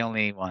to be the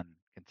only one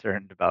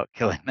concerned about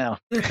killing them.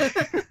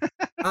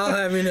 I'll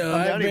have you know,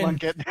 I'm the only one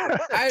getting hurt.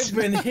 I've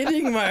been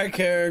hitting my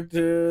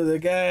character, the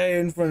guy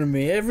in front of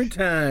me, every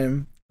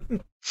time.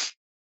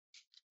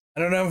 I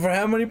don't know for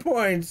how many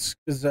points,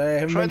 because I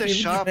haven't Try been the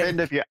keeping sharp track.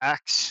 end of your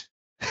axe.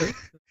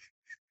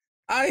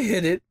 I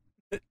hit it.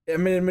 I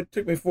mean, it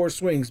took me 4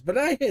 swings, but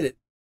I hit it.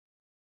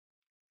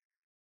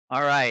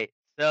 All right.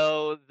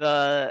 So it's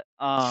the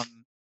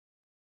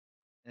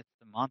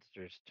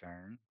monster's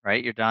turn,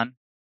 right? You're done?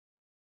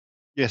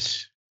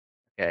 Yes.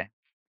 Okay.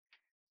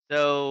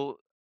 So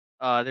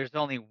there's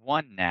only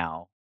one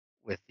now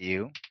with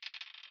you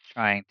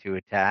trying to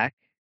attack.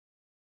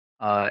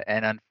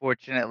 And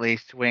unfortunately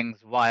swings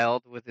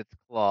wild with its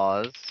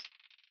claws.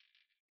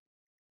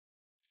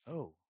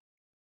 Oh.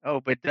 Oh,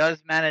 but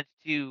does manage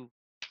to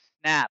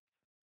snap,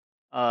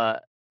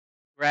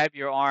 grab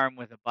your arm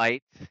with a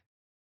bite.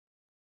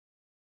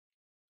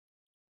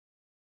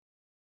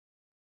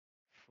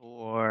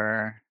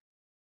 For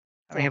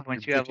how many hit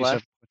points you have 457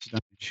 left? points of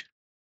damage.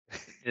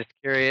 Just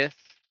curious.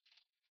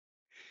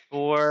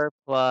 4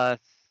 plus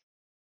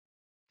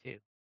 2.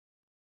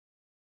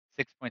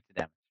 6 points of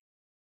damage.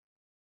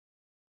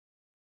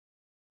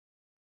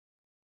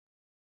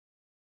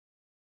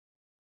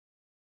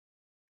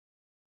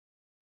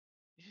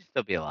 You should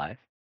still be alive.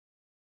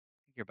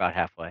 I think you're about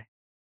halfway.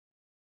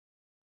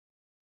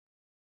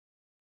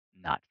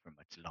 Not for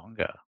much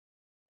longer.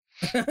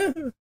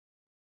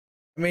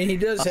 I mean, he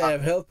does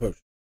have health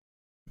potions.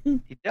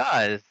 He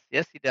does.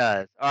 Yes, he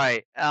does. All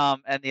right.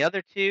 And the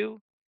other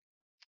two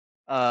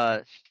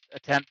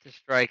attempt to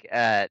strike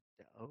at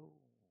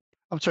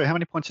I'm sorry, how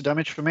many points of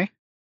damage for me?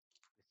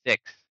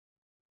 6.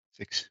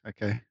 6.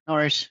 Okay. No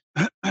worries.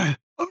 I'm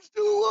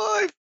still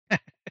alive.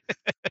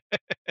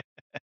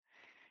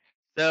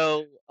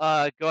 So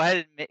go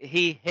ahead and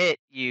he hit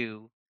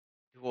you,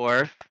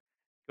 dwarf.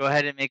 Go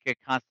ahead and make a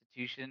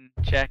Constitution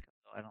check.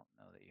 Oh, I don't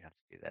know that you have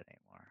to do that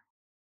anymore.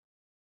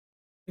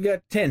 You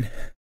got 10.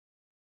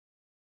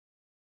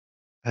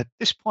 At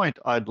this point,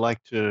 I'd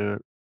like to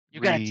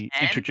You got 10?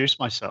 reintroduce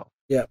myself.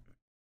 Yep.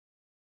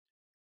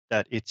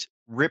 That it's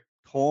rip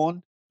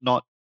torn,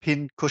 not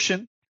pin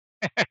cushion.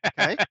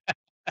 Okay.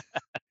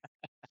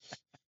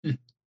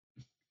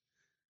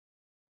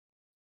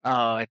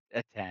 Oh, a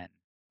 10.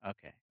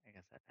 Okay, I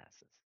guess that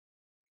passes.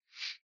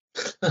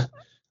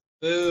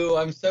 Boo,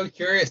 I'm so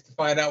curious to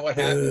find out what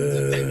happens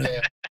if they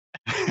fail.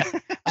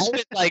 I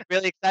was like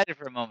really excited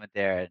for a moment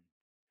there, and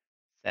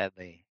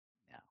sadly,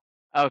 no.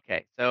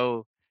 Okay,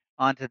 so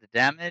on to the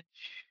damage.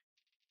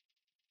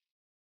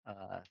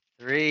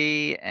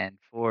 3 and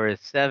 4 is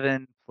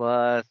 7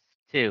 plus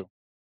 2.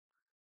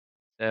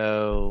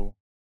 So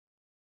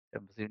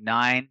we'll do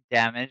 9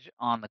 damage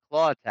on the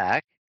claw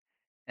attack,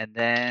 and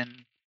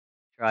then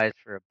tries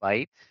for a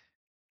bite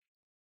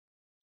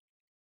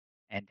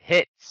and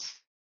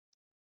hits.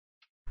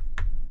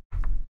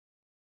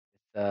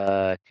 It's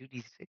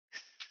 2d6.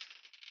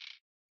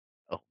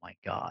 Oh my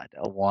god,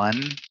 a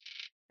 1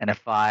 and a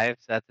 5,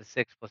 so that's a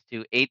 6 plus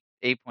 2, 8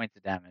 points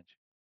of damage.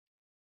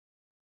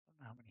 I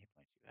don't know how many hit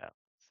points you have.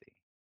 Let's see.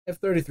 I have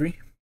 33.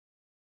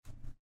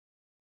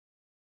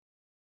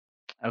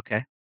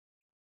 Okay.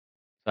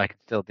 So I can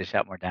still dish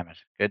out more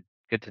damage. Good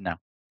to know.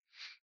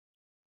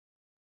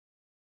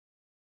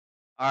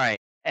 All right.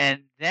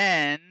 And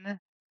then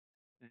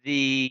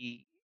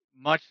the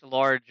much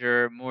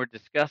larger, more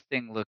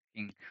disgusting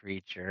looking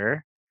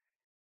creature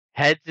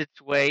heads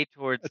its way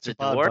towards That's the a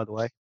bard, door. by the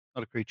way,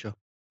 not a creature.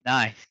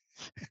 Nice.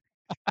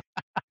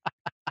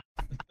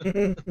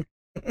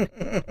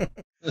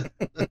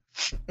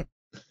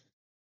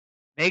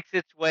 makes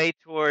its way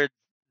towards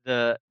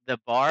the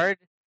bard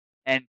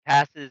and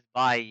passes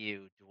by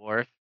you,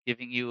 dwarf,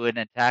 giving you an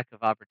attack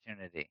of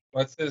opportunity.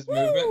 What's his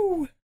movement?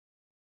 Woo!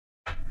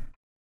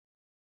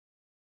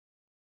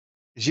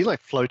 Is he like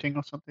floating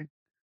or something?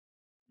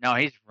 No,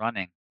 he's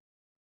running.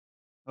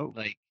 Oh,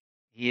 Like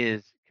he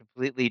is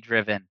completely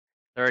driven.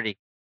 30.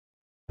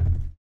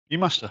 you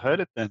must have heard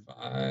it then.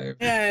 5,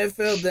 Yeah, I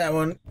failed that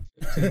one.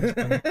 15,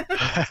 20,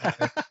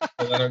 25.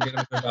 So that'll get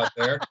him to about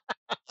there.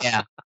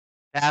 Yeah.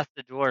 Past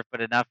the dwarf, but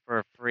enough for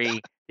a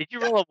free. Did you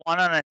roll a 1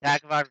 on an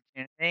attack of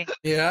opportunity?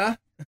 Yeah,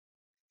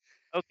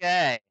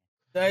 Okay.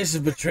 dice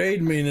have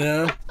betrayed me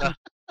now.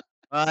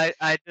 Well,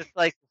 I just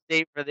like to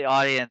state for the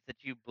audience that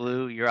you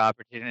blew your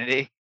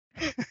opportunity.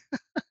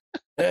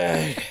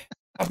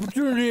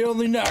 Opportunity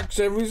only knocks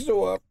every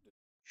so often.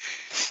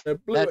 I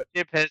blew That it.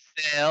 ship has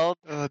sailed.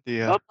 Oh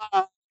dear.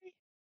 Bye-bye.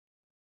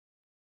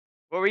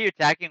 What were you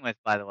attacking with,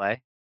 by the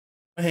way?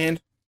 My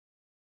hand.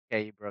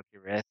 Okay, you broke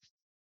your wrist.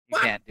 You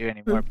What? can't do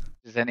any more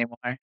punches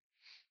anymore.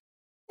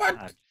 What?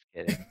 I'm just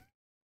kidding.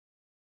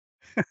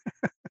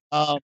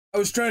 I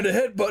was trying to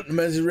headbutt him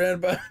as he ran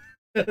by.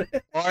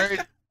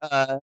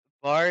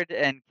 Bard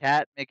and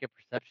Cat make a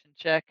perception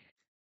check.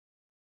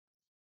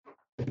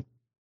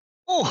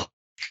 Oh,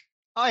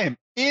 I am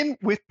in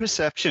with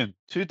perception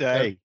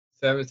today.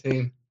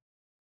 17.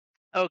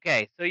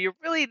 Okay, so you're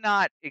really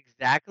not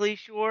exactly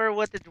sure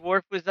what the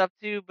dwarf was up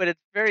to, but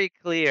it's very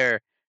clear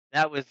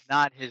that was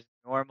not his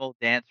normal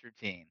dance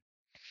routine.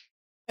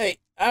 Hey,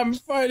 I'm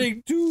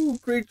fighting two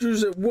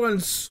creatures at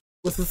once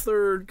with a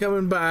third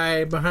coming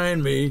by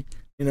behind me,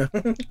 you know.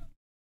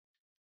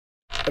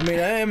 I mean,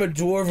 I am a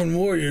dwarven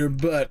warrior,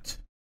 but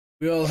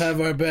we all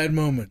have our bad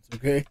moments,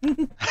 okay?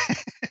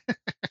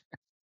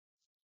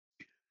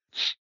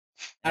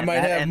 I And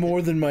might that have ends-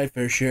 more than my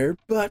fair share,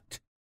 but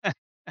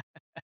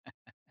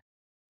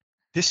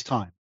This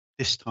time,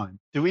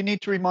 do we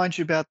need to remind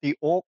you about the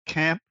orc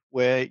camp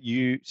where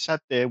you sat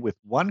there with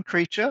one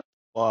creature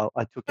while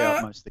I took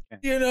out most of the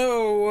camp? you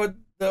know what,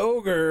 the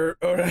ogre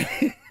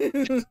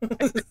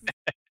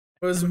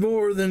was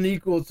more than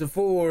equal to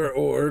 4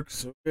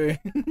 orcs, okay?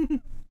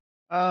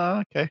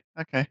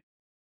 Okay.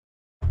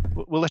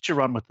 We'll let you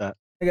run with that.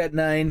 I got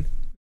 9.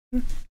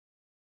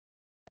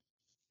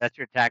 That's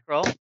your attack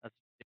roll? That's what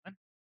you're doing?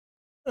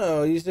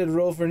 Oh, you said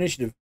roll for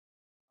initiative.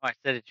 Oh, I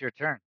said it's your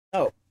turn.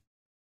 Oh,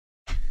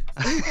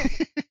 I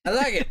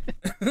like it.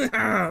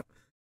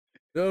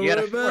 Don't You got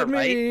a worry 4, about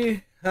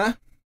me. Huh?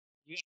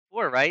 You got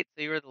 4, right?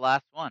 So you were the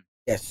last one.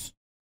 Yes.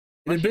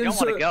 Well, if you don't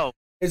want to go,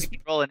 It's, you can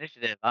roll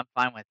initiative. I'm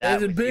fine with that.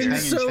 Has it with been your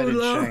Hanging his so head in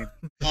long? shame.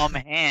 calm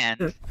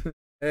hand.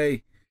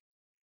 Hey,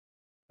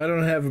 I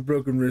don't have a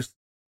broken wrist.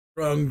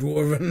 Wrong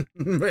dwarven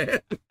man.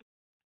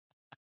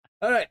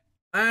 All right,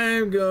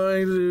 I'm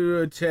going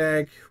to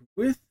attack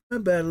with my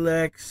battle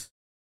axe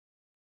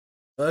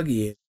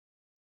again.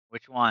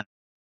 Which one?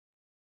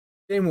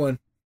 Same one.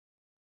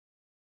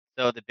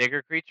 So the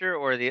bigger creature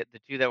or the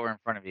two that were in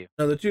front of you?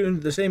 No,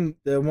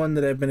 the one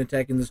that I've been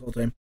attacking this whole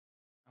time.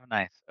 Oh,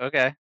 nice.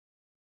 Okay.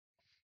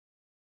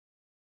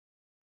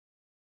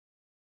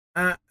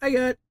 I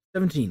got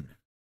 17.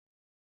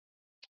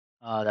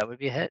 That would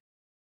be a hit.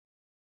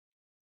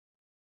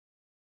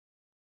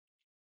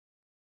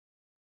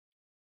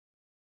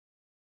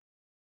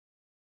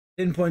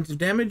 Ten points of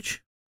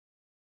damage.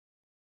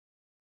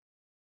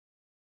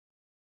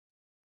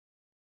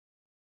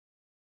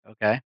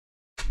 Okay.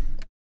 Is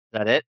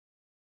that it?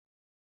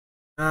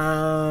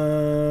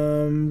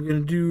 I'm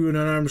gonna do an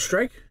unarmed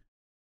strike.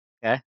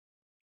 Okay.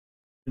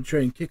 And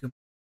try and kick him.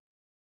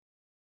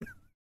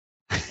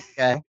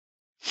 Okay.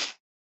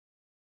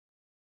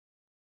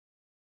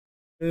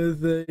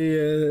 With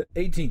a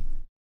 18.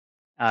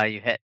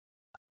 You hit.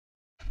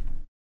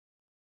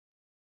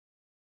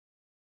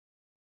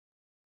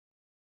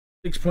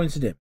 Six points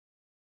of damage.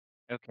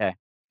 Okay.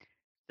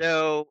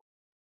 So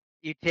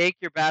you take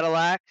your battle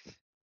axe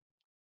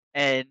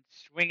and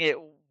swing it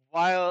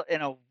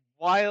in a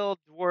wild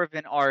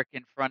dwarven arc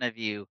in front of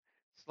you,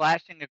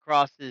 slashing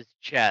across his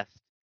chest.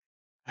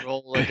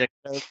 Roll a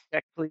dexterity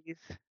check, please.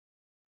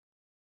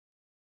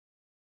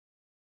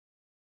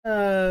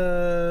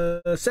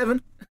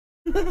 7.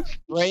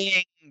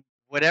 Spraying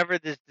whatever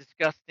this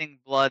disgusting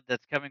blood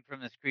that's coming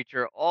from this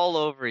creature all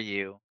over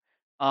you.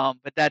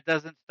 But that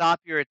doesn't stop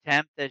your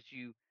attempt as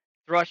you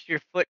thrust your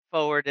foot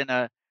forward in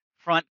a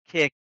front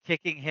kick,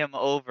 kicking him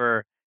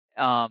over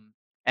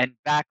and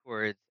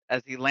backwards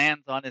as he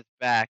lands on his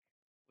back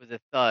with a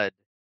thud,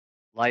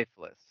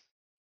 lifeless.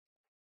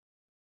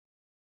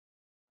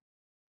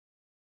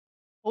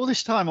 All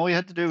this time, all you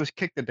had to do was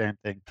kick the damn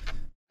thing.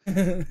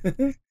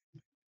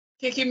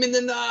 Kick him in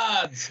the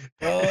nuts.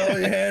 All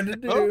you had to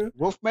do. Oh,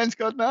 Wolfman's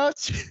got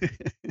nuts.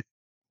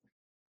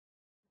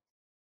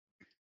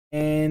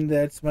 And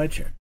that's my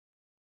turn.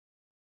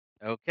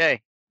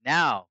 Okay,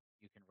 now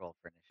you can roll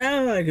for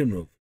initiative. Now I can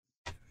move.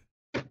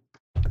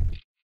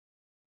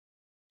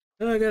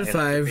 So I got a Yeah, that's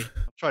 5.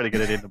 I'll try to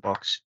get it in the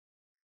box.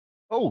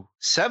 Oh,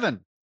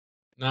 7.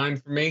 9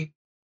 for me.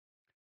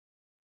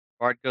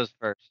 Bart goes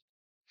first.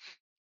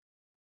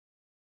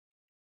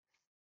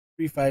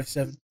 3, 5,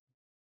 7.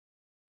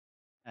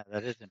 Yeah,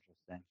 that is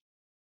interesting.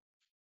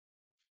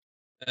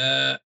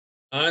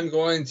 I'm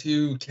going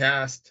to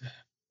cast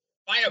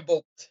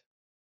Firebolt.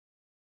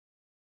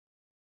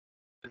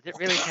 Does it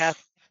really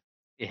cast?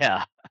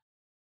 Yeah.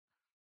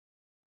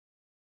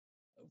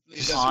 Hopefully it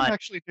Does doesn't On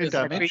actually do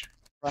doesn't the creature damage?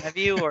 in front of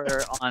you or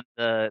on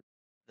the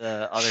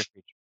other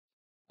creature?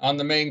 on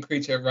the main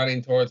creature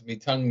running towards me,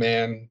 Tongue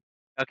Man.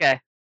 Okay.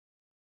 Just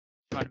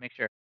want to make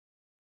sure.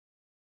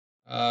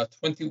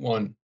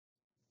 21.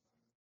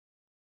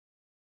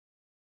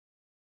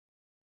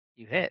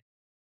 You hit.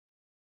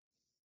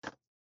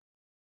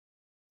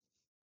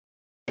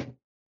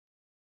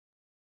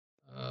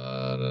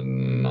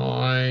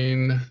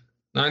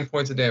 Nine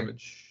points of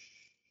damage.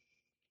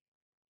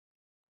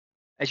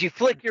 As you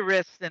flick your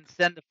wrists and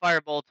send the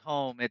firebolt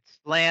home, it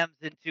slams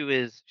into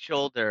his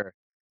shoulder,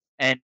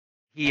 and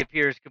he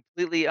appears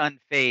completely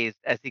unfazed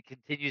as he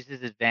continues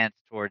his advance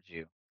towards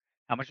you.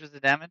 How much was the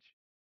damage?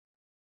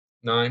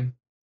 9. Okay,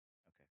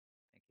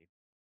 thank you.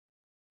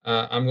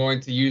 I'm going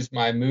to use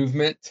my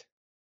movement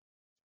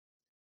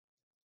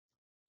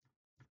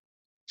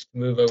to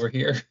move over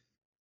here.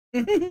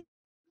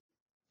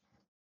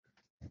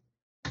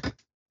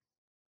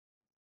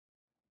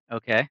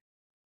 Okay.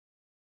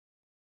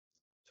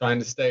 Trying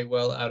to stay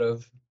well out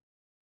of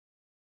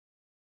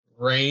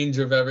range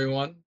of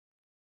everyone.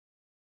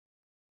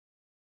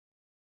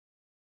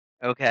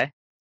 Okay. Is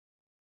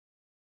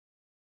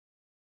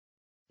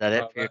that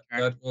it for your turn?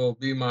 That will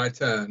be my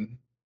turn.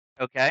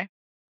 Okay.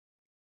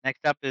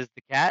 Next up is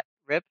the cat,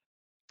 Rip.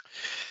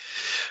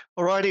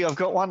 Alrighty, I've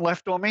got one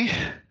left on me.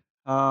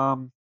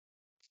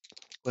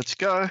 Let's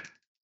go.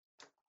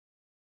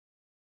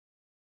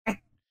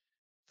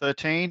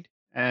 13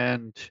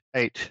 and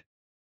 8.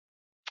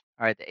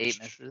 All right, the 8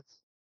 misses.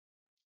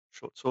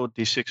 Short sword,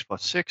 d6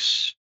 plus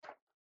 6.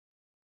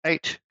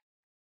 8.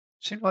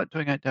 Seems like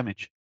doing 8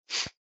 damage.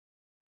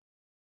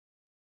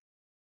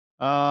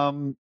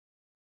 Am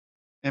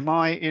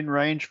I in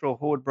range for a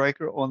Horde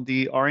Breaker on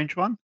the orange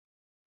one?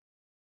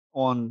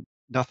 On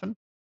nothing?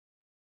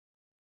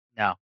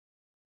 No.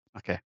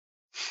 Okay.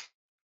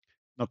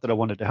 Not that I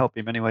wanted to help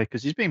him anyway,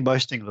 because he's been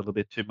boasting a little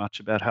bit too much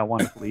about how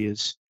wonderful he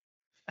is.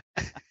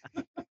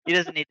 He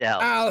doesn't need the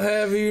help. I'll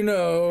have you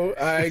know,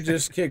 I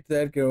just kicked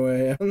that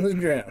guy on the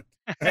ground.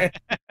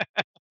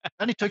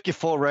 Only took you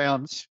 4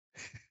 rounds.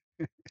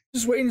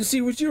 Just waiting to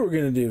see what you were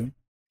going to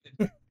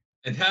do.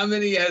 And how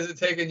many has it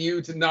taken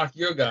you to knock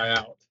your guy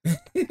out?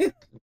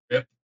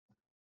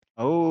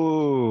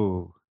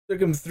 Oh.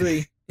 Took him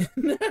 3.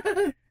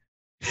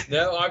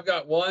 No, I've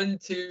got 1,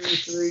 2,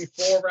 3,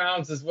 4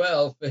 rounds as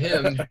well for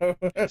him.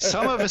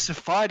 Some of us are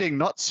fighting,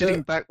 not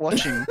sitting back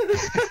watching.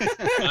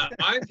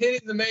 I'm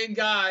hitting the main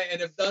guy and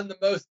have done the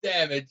most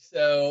damage,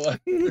 so.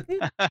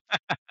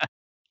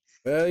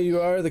 Well,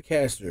 you are the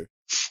caster.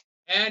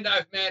 And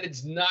I've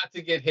managed not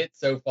to get hit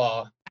so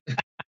far.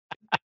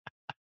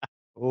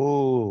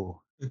 Oh.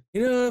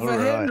 You know, if I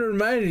hadn't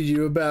reminded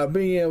you about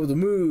being able to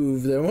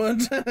move that one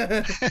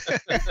time,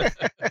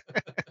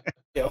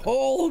 a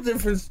whole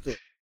different story.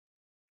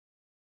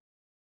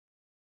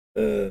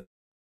 Where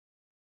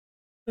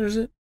is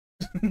it?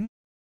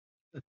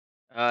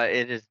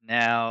 It is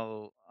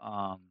now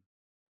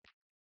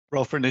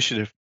Roll for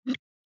initiative.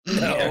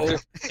 No,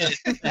 it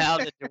is now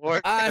the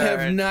dwarf. I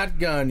have not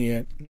gone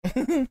yet.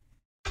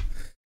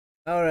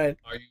 All right.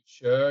 Are you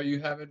sure you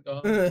haven't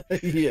gone?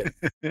 Yes.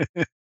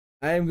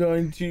 I am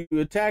going to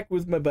attack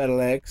with my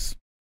battle axe.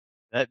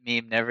 That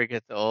meme never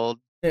gets old.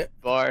 Yeah.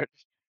 Bard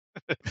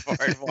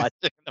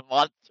watching the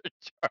monster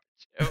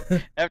charge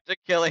him after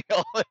killing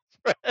all his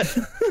friends.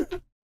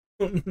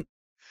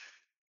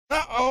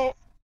 Uh-oh.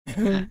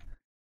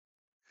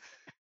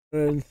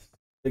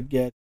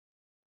 Again.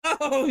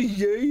 Oh,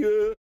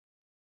 yeah.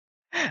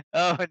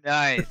 Oh,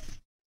 nice.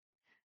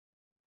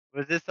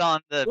 Was this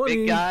on the 20.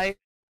 big guy?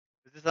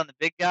 Was this on the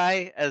big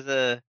guy as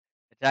a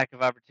attack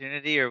of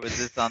opportunity, or was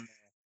this on?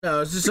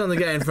 No, it's just on the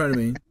guy in front of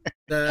me.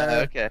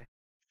 Okay.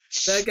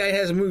 That guy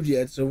hasn't moved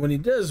yet, so when he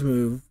does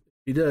move,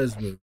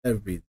 that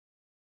would be.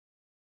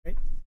 Right?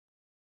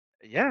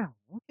 Yeah.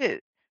 Look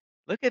at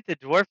the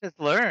dwarf has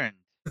learned.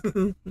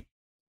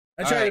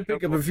 I try to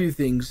pick up a few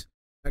things.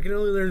 I can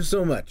only learn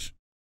so much.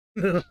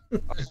 All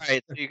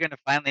right, so you're gonna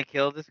finally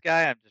kill this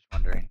guy? I'm just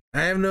wondering.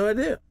 I have no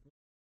idea.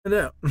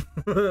 No.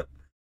 So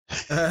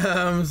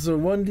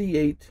 1d8.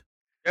 You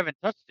haven't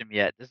touched him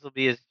yet. This will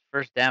be his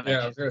first damage.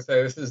 Yeah, I was going to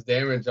say, this is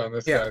damage on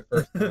this guy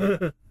first.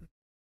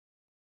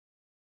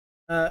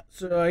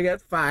 So I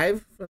got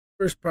 5 for the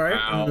first part.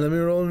 Wow. And let me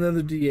roll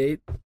another d8.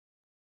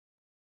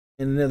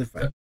 And another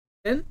 5.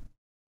 10.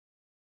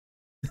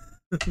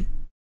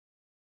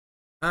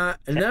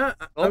 And now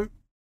I'm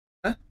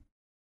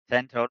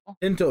 10 total.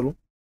 in total.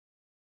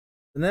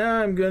 So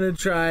now I'm gonna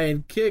try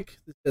and kick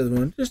this other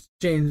one, just to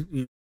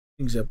change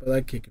things up. I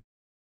like kicking.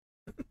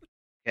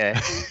 Okay.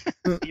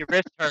 Your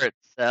wrist hurts,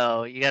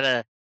 so you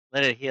gotta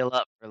let it heal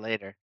up for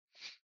later.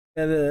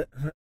 Got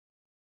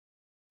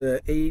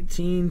the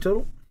 18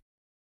 total.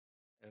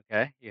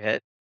 Okay, you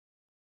hit.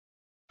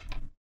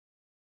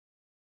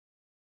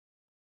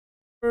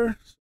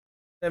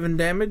 7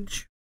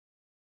 damage.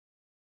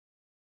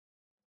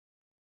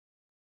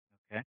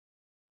 Okay.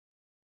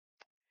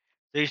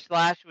 So you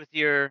slash with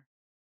your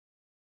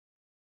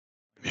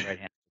right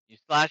hand. You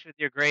slash with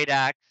your great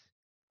axe,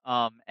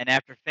 and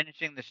after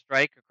finishing the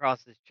strike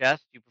across his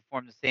chest, you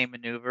perform the same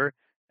maneuver,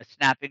 a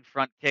snapping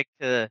front kick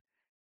to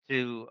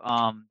the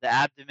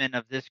abdomen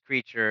of this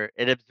creature.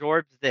 It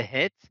absorbs the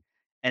hit,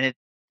 and it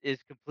is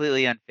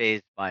completely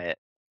unfazed by it.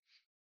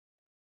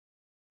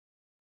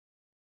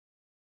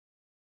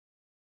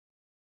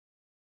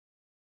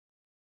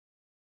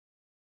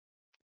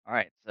 All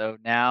right, so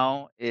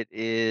now it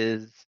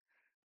is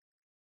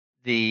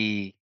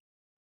the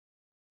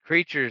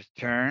creature's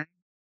turn.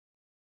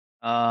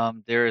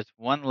 There is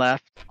one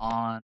left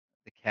on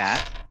the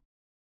cat.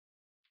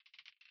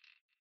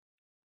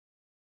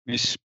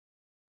 Miss.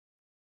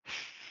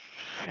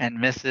 And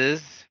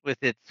misses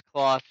with its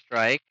claw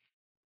strike.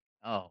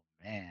 Oh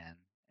man.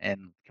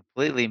 And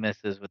completely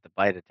misses with the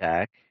bite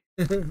attack.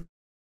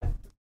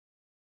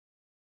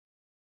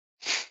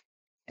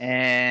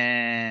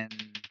 And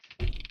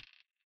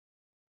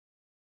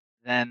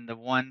then the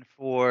one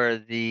for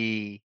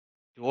the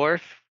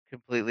dwarf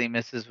completely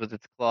misses with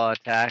its claw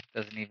attack,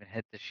 doesn't even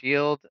hit the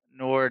shield,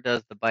 nor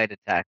does the bite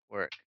attack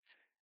work.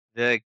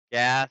 The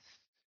ghast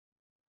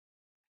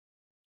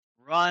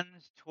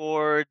runs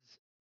towards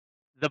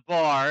the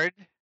bard.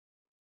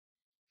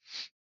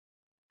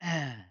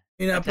 An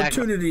Attack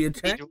opportunity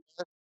attack.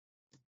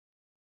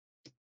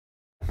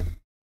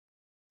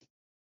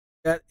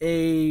 Got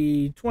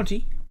a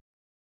 20.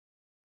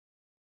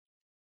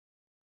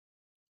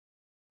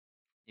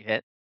 You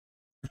hit.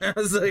 I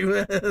was like,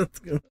 well, that's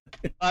good.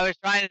 I was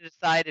trying to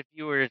decide if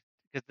you were,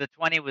 because the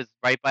 20 was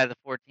right by the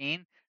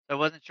 14, so I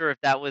wasn't sure if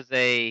that was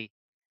a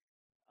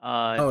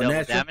double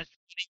natural? damage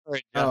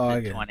 20 or Oh, I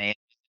adjusted get it. 20.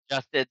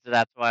 Adjusted, so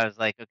that's why I was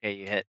like, okay,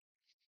 you hit.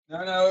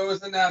 No, it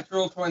was a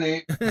natural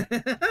 20.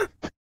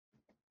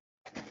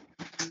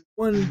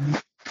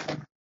 1,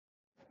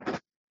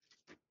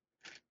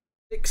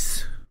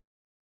 6.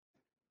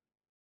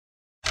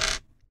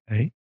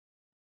 Hey.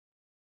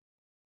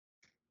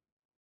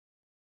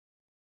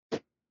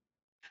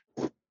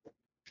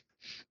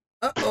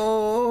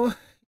 Uh-oh.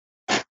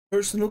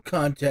 Personal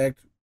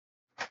contact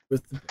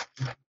with the...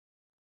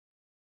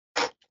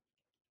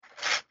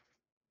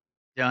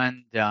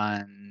 Dun,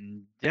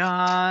 dun,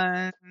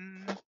 dun.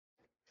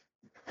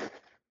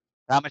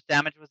 How much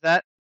damage was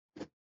that?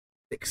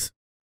 6.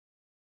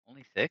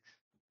 Only 6?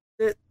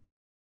 It.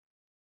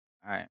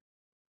 Alright.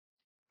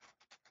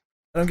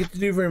 I don't get to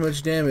do very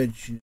much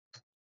damage.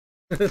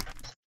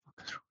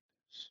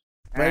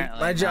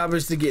 My job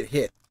is to get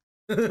hit.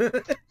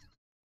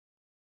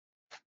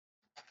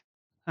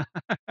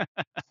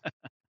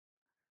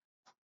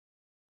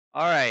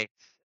 Alright.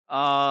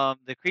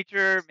 The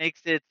creature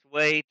makes its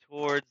way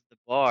towards the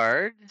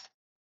bard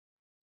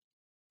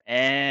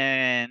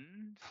and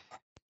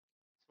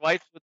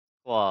swipes with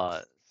its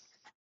claws.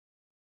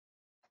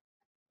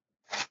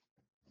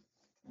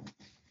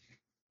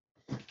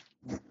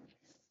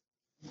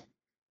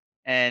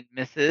 And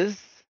misses.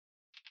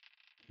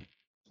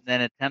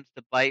 Then attempts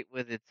to bite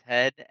with its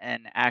head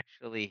and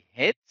actually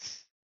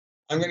hits.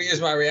 I'm going to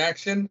use my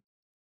reaction.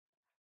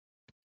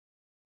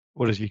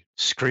 What does he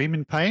scream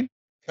in pain?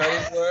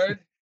 Cutting word.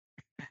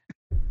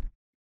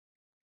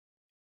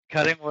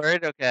 Cutting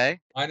word, okay.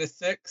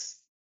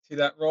 -6 to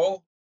that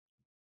roll.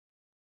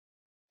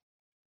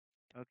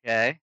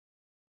 Okay.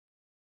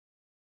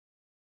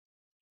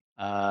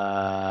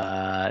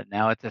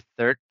 Now it's a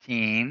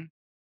 13,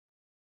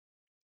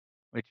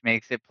 which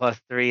makes it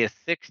 +3 is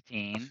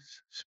 16.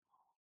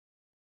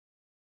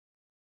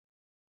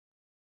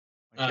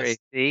 What's your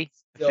AC?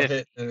 Still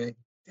hit me.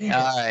 Damn it.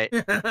 All right.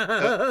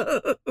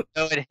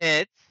 So it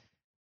hits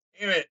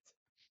Damn it.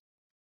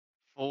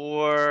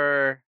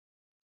 for.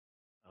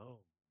 Oh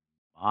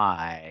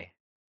my.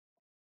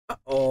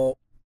 Uh-oh.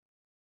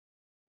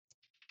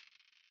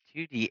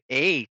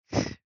 2d8.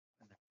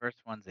 And the first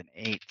one's an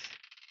 8.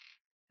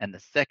 And the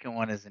second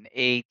one is an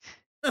 8.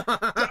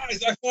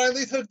 Guys, I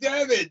finally took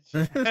damage.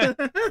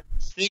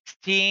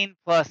 16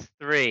 plus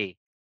 3.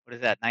 What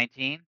is that,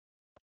 19?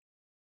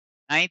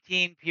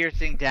 19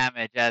 piercing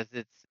damage as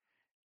its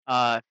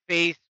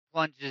face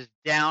plunges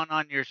down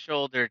on your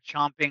shoulder,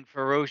 chomping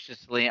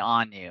ferociously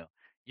on you.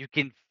 You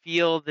can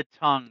feel the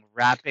tongue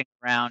wrapping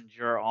around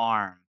your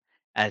arm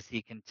as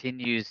he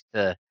continues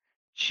to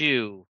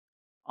chew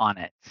on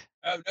it.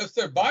 No,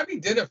 sir. Bobby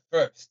did it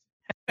first.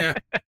 Yeah.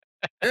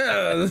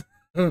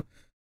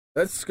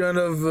 That's kind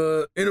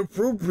of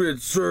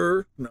inappropriate,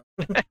 sir. No.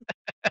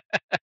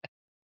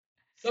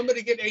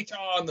 Somebody get HR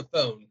on the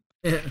phone.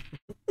 Yeah.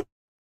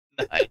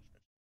 Nice.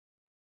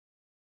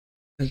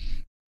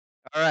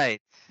 All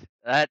right.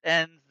 That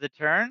ends the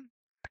turn.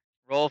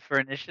 Roll for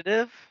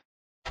initiative.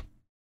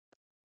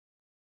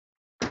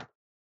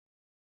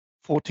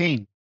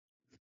 14.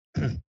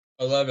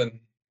 11.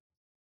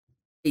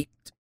 8.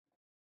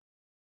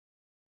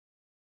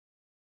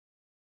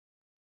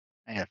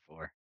 I got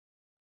 4.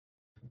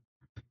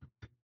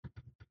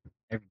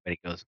 Everybody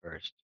goes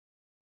first.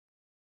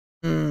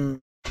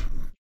 Mm.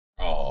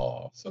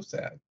 Oh, so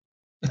sad.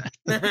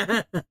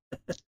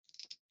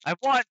 I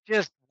want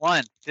just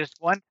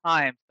one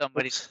time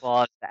somebody's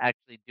claws to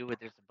actually do what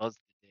they're supposed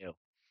to do.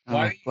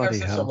 Why Oh, do you have bloody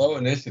such a hell. low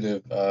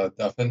initiative,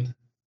 Duffin?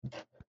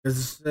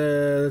 Because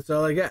that's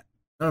all I got.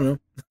 I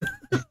don't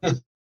know.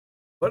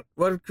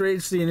 What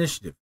creates the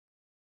initiative?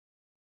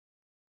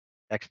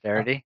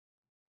 Dexterity.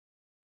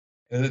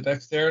 Is it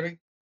dexterity?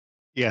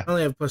 Yeah. I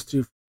only have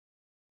 +2.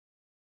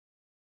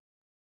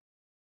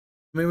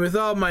 I mean, with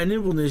all my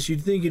nimbleness,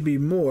 you'd think it'd be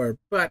more,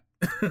 but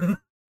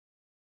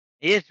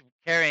He is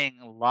carrying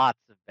lots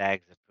of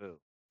bags of poo.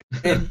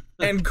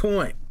 and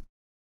coin,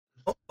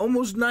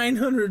 almost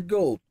 900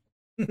 gold.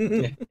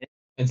 And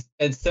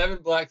 7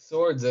 black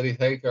swords that he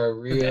take are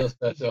real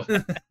special.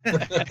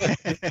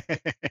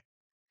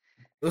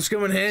 Those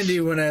come in handy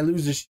when I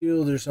lose a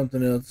shield or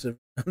something else.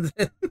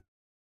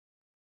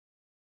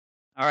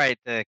 All right,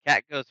 the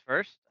cat goes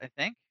first, I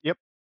think.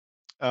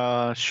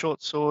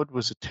 Short sword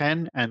was a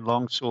 10 and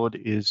long sword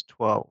is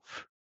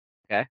 12.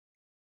 Okay.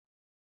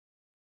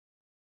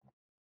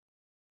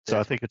 So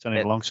I think it's only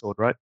Hit. a long sword,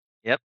 right?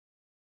 Yep.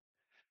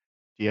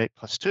 D8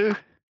 plus 2.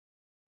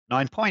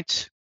 9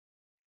 points.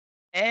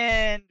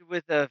 And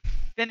with a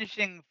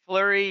finishing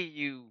flurry,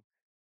 you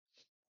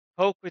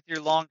poke with your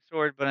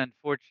longsword, but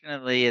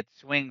unfortunately it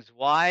swings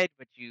wide,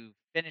 but you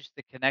finish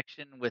the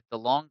connection with the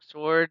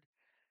longsword,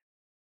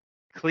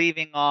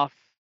 cleaving off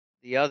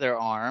the other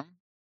arm,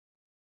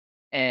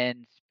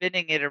 and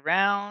spinning it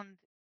around,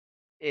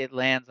 it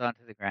lands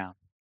onto the ground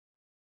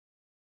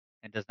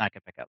and does not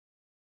get back up.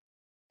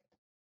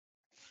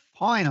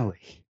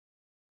 Finally.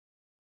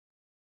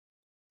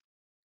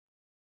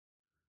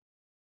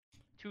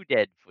 2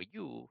 dead for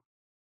you.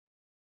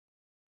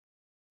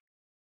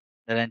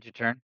 That ends your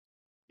turn.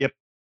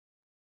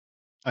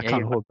 I Yeah,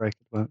 can't you hold break at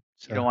the moment.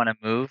 You don't want to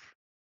move.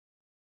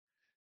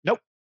 Nope.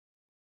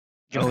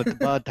 I'll let the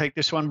bard take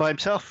this one by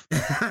himself.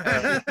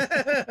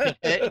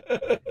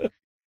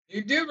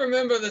 You do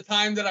remember the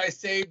time that I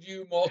saved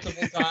you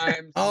multiple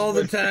times? All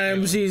the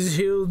times he's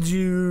healed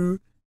you.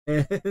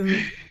 And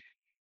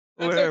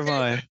Where am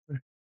okay. I?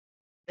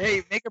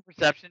 Hey, make a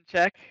perception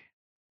check.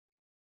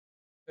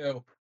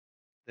 Ew.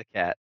 The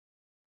cat.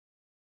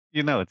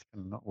 You know it's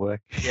going to not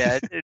work. Yeah,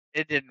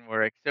 it didn't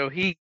work. So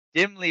he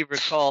dimly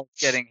recalls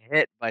getting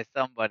hit by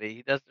somebody.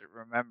 He doesn't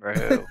remember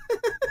who.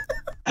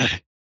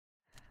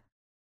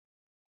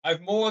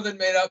 I've more than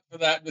made up for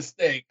that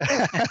mistake.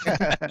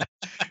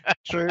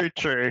 True,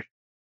 true.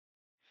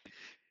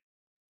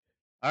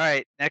 All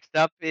right, next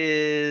up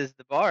is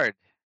the bard.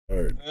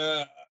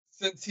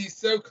 Since he's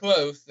so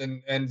close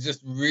and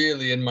just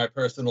really in my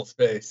personal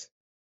space,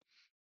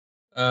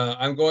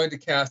 I'm going to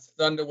cast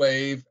Thunder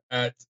Wave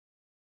at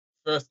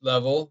first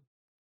level.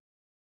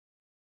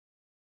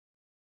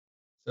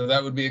 So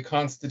that would be a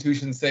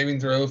Constitution saving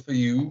throw for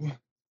you.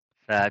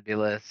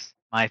 Fabulous.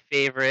 My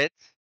favorite.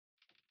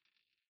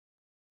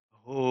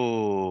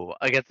 Ooh,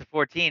 against the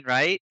 14,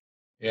 right?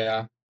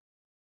 Yeah.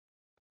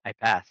 I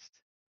passed.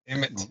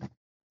 Damn it.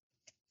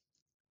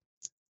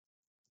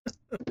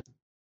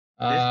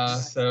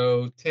 This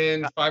So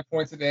 5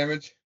 points of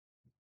damage.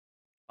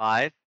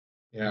 5.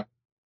 Yeah.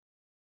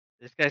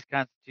 This guy's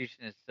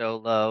constitution is so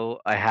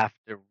low, I have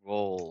to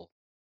roll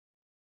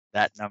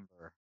that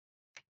number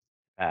to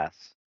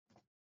pass.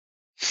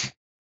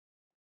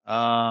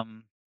 How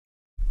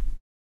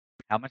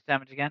much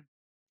damage again?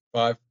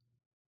 5.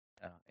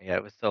 Oh, yeah,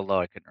 it was so low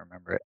I couldn't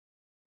remember it.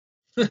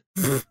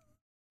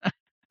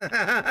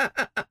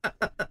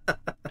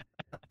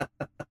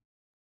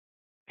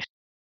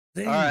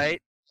 All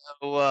right.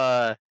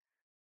 So,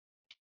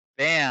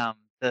 bam!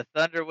 The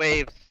thunder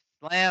wave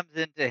slams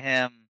into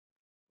him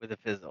with a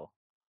fizzle,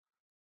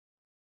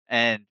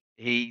 and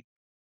he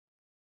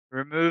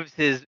removes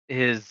his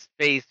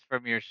face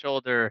from your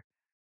shoulder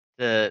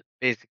to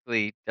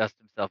basically dust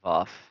himself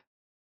off.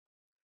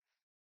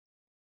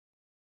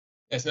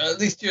 Yeah, so at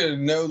least you're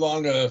no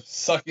longer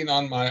sucking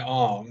on my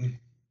arm.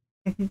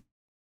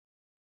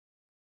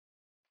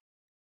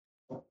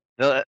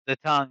 The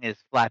tongue is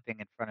flapping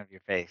in front of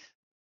your face.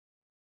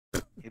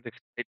 He looks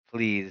quite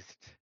pleased.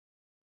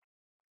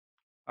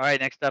 All right,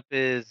 next up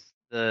is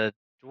the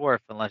dwarf,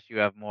 unless you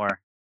have more.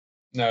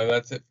 No,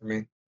 that's it for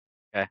me.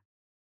 Okay.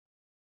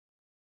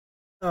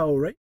 All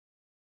right.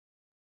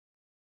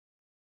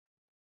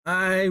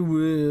 I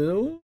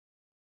will.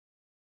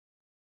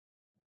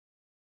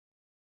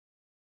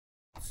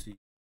 Let's see.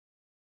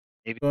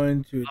 Maybe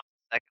Going to. off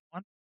the second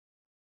one.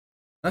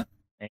 Huh?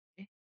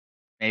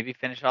 Maybe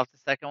finish off the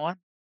second one.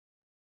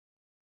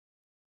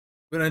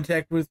 Going to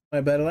attack with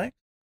my battle axe.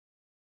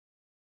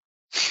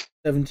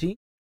 17.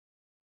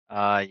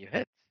 You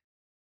hit.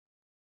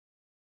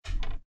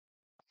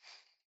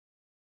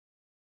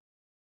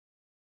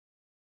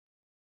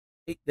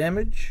 8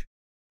 damage.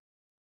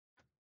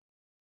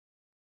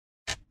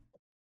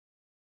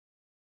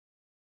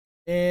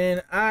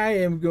 And I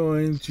am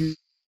going to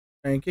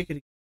try and kick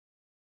it.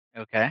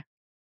 Okay.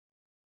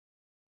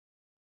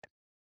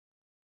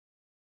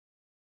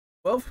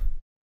 12.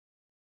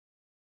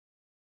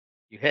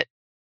 You hit.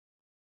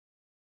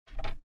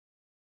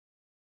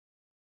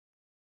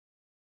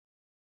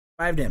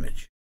 5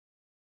 damage.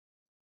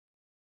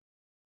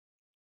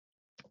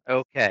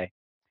 Okay.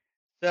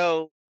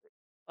 So,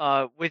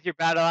 with your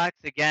battle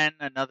axe, again,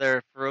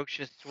 another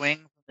ferocious swing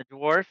from the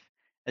dwarf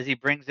as he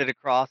brings it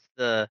across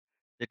the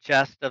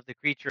chest of the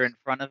creature in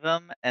front of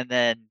him, and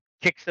then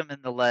kicks him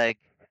in the leg,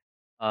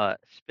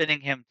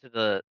 spinning him to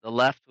the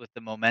left with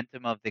the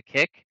momentum of the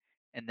kick,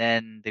 and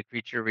then the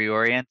creature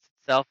reorients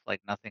itself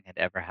like nothing had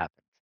ever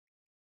happened.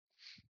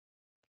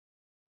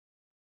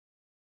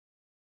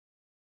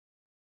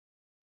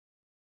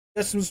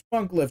 Got some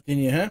spunk left in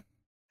you, huh?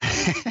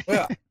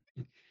 Well,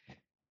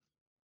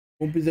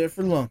 won't be there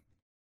for long.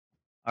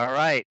 All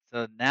right,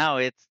 so now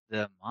it's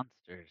the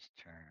monster's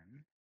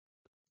turn.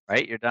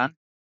 Right, you're done?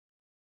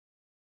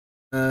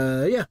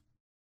 Yeah.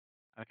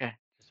 Okay,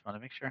 just want to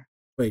make sure.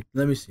 Wait,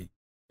 let me see.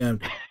 Yeah,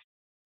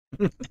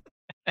 I'm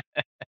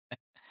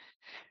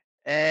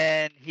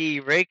And he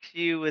rakes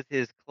you with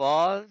his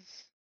claws.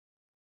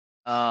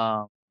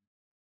 Um,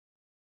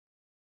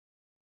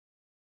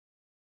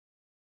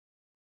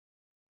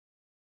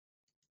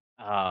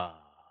 uh,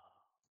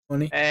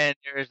 20. and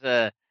there's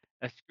a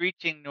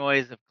screeching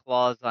noise of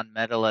claws on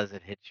metal as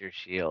it hits your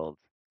shield.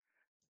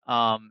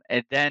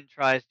 It then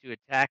tries to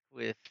attack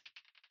with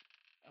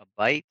a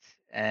bite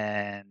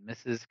and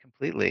misses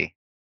completely.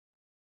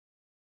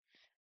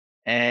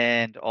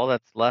 And all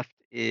that's left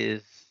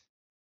is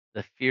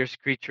the fierce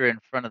creature in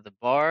front of the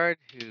bard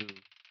who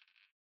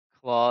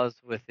claws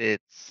with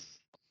its.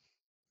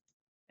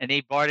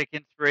 Any bardic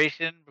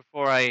inspiration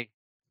before I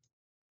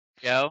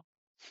go?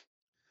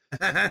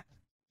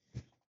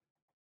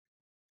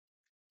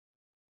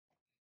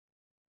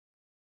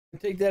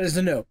 Take that as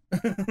a no.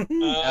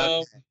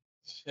 Um,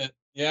 shit.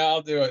 Yeah,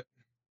 I'll do it.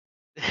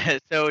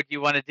 So do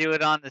you want to do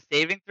it on the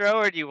saving throw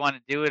or do you want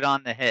to do it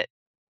on the hit?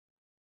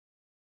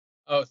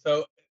 Oh,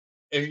 so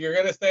if you're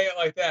gonna say it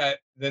like that,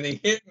 then he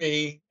hit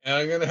me, and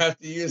I'm gonna have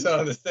to use it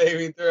on the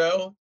saving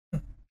throw.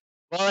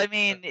 Well, I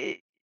mean,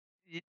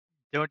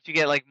 don't you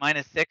get like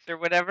 -6 or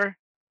whatever?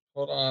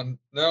 Hold on.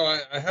 No,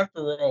 I have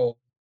to roll.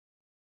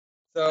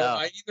 So Oh,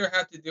 I either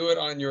have to do it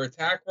on your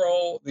attack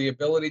roll, the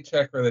ability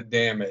check, or the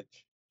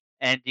damage.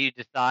 and do you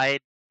decide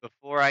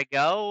before I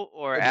go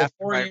or Well, after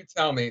before I? you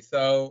tell me,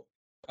 so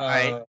All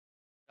right, uh,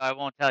 I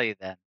won't tell you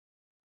then.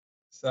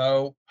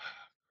 so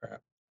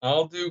crap.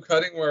 I'll do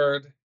cutting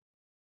word.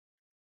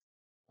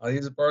 I'll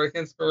use a bardic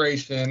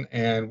inspiration,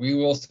 and we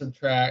will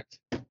subtract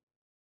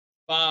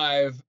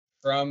 5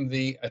 from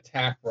the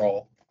attack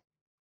roll.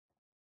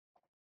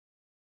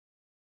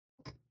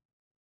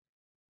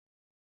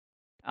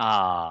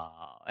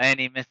 Ah, and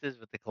he misses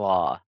with the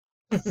claw,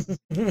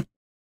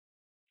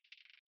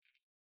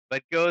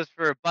 but goes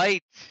for a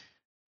bite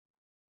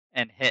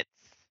and hits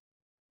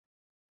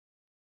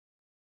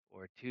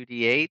for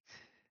 2d8,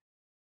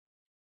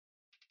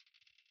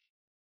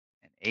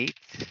 an 8,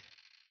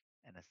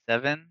 and a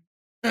 7.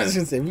 I was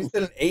gonna say we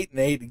said an 8 and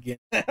 8 again.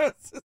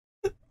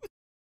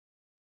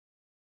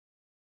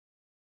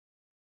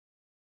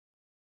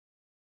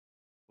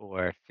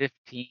 For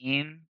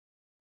 15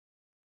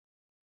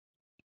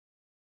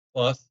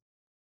 Plus,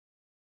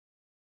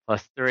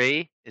 plus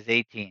 3 is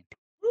 18.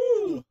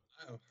 woo,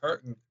 I'm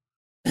hurting.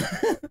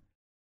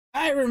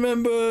 I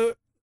remember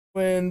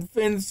when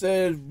Finn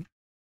said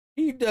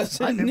he I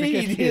doesn't never get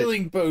need hit.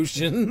 healing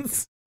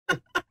potions.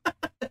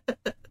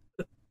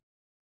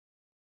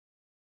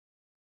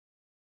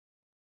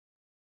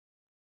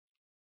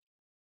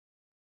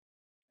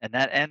 And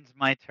that ends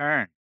my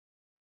turn.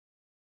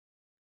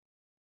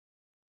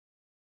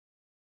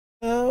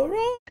 All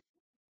right.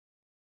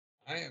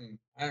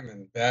 I'm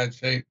in bad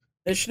shape.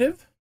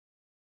 Initiative.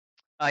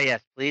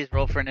 Yes, please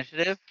roll for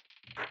initiative.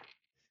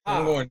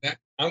 I'm Ah. going down.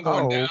 I'm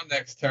going Oh. down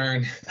next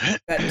turn.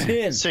 Got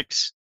 10.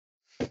 6.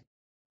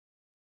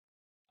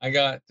 I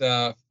got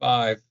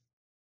 5.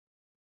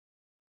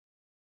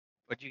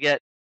 What'd you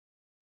get,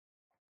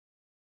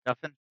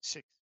 Duffin?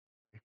 6.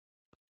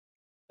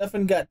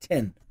 Stefan got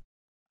 10.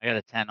 I got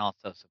a 10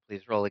 also, so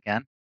please roll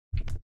again.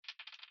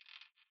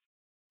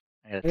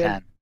 I got a I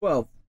got 10.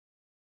 12.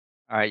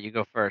 All right, you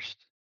go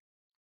first.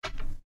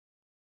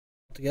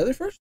 Together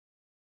first?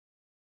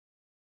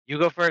 You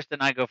go first,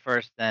 then I go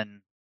first,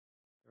 then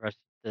the rest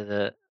of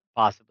the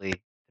possibly,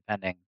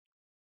 depending.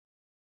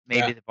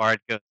 Maybe Yeah. the bard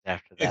goes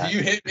after If that.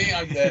 you hit me,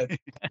 I'm dead.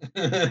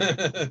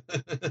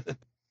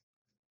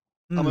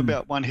 I'm Hmm.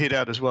 about 1 hit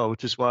out as well,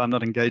 which is why I'm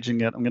not engaging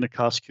yet. I'm going to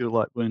cast Cure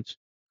Light Wounds.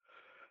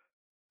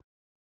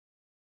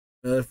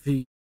 If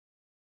he.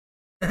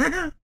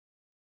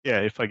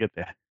 Yeah, if I get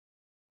there.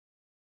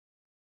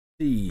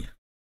 See.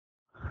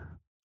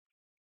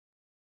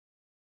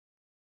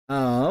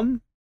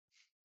 Um.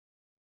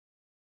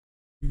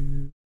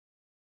 I'm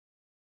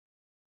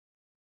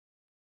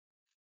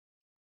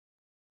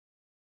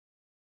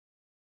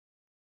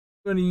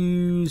going to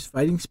use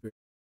Fighting Spirit.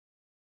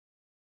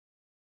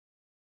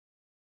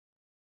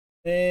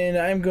 And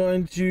I'm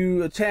going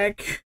to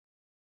attack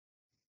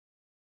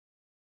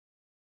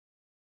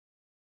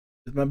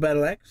with my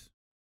battle axe.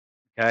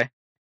 Okay.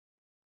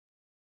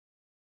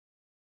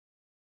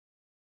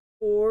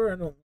 Or I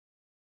don't.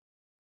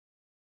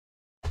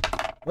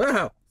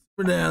 Wow,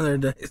 Put down their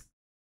dice.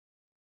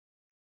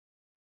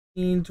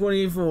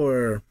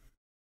 24.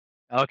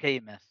 Okay,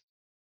 you missed.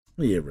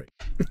 Yeah, right.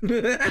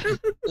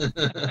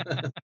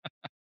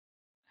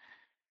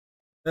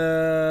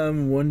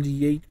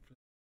 1d8.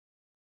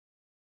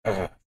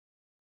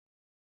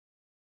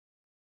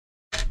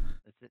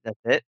 That's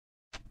it.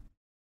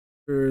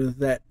 For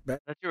that. I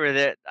thought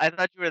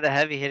you were the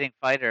heavy hitting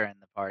fighter in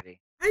the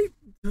party. I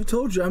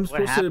told you I'm What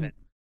supposed happened?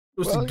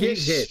 to get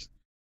hit.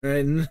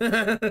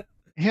 Right?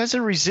 He has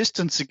a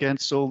resistance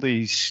against all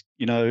these,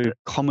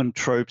 common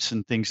tropes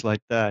and things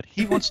like that.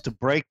 He wants to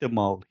break the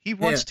mold. He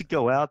wants to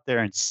go out there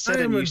and set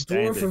I a am new a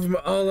dwarf standard.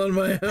 all on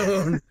my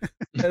own.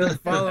 I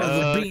don't follow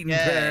the beaten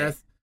Okay.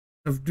 path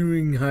of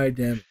doing high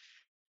damage.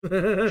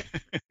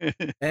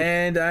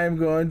 And I'm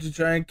going to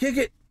try and kick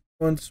it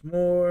once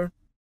more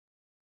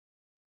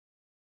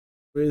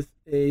with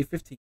a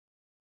 15.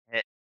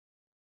 Hit.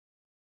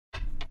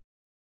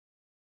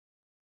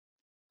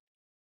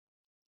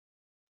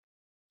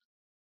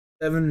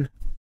 Seven.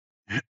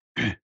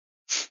 You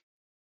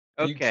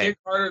Okay. kick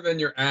harder than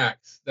your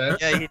axe. That's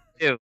Yeah, you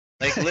do.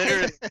 Like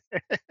literally.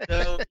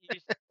 So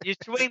you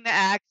swing the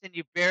axe and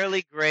you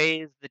barely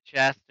graze the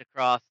chest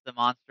across the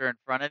monster in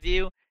front of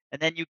you,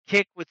 and then you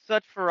kick with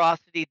such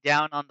ferocity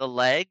down on the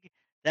leg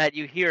that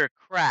you hear a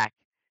crack,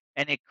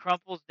 and it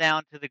crumples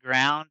down to the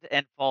ground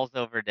and falls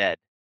over dead,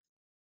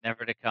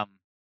 never to come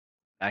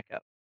back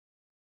up.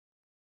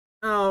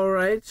 All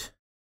right.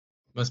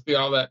 must be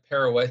all that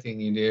pirouetting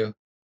you do.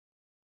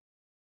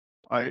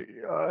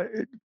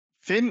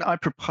 Finn, I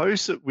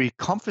propose that we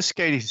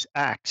confiscate his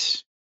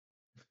axe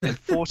and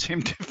force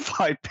him to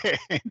fight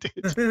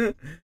barehanded.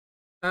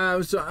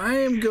 So I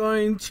am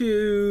going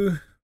to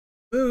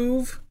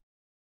move.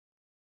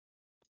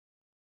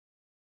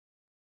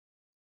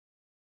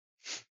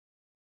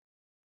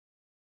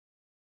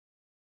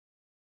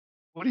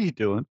 What are you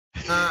doing?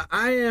 I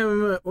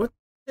am what?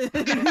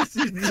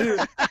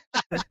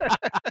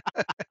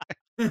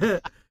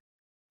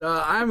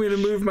 I'm going to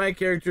move my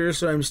character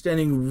so I'm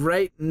standing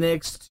right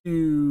next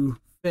to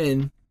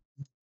Finn.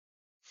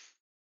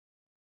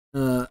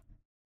 And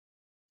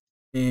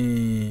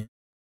You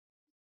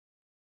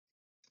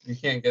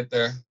can't get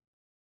there.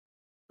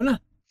 why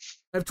not?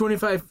 I have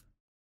 25.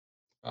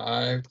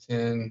 5,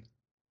 10,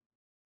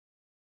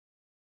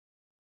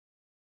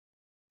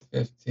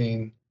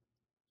 15.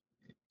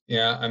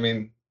 Yeah, I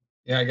mean,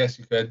 yeah, I guess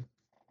you could.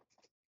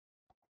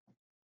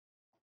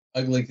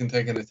 Ugly can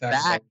take an attack of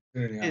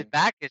opportunity on His you.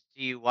 back is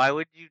to you. Why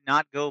would you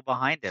not go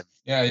behind him?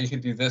 Yeah, you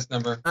could do this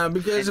number.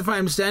 Because if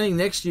I'm standing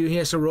next to you, he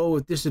has to roll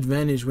with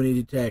disadvantage when he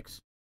attacks.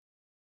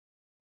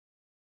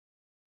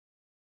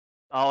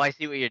 Oh, I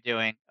see what you're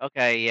doing.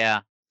 Okay,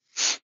 yeah.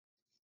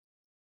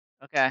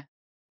 Okay.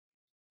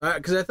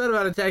 Because I thought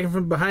about attacking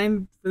from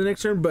behind for the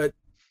next turn, but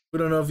we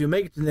don't know if you'll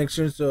make it to the next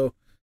turn, so if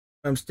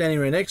I'm standing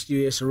right next to you,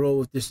 he has to roll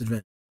with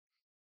disadvantage.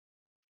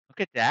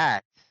 Look at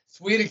that.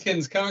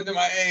 Sweetikins coming to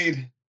my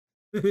aid.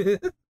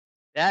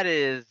 That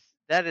is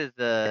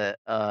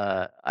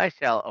I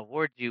shall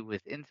award you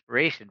with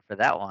inspiration for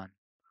that one.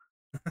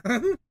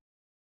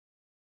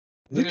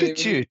 Look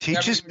at you,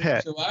 teacher's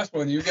pet. Your last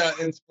one, you got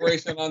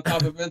inspiration on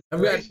top of I've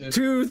inspiration. got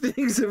 2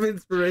 things of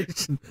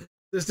inspiration.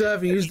 Just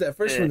haven't used that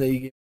first one that you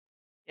get.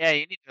 Yeah,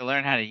 you need to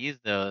learn how to use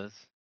those.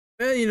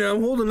 Well,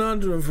 I'm holding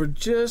on to them for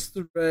just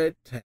the right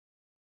time.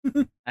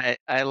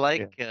 I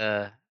like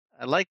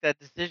that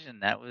decision.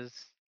 That was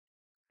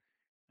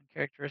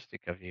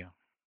uncharacteristic of you.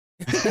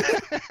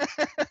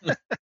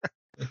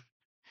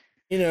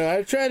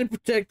 I try to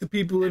protect the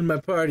people in my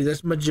party.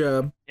 That's my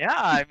job. Yeah,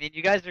 I mean,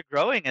 you guys are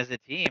growing as a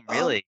team,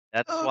 really.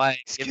 That's why.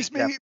 Excuse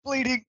me,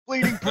 bleeding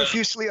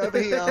profusely over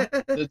here.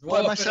 The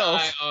By dwarf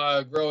myself. and I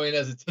are growing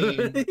as a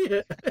team.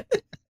 Yeah.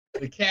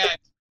 The cat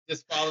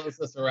just follows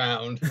us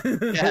around.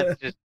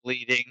 Cat's just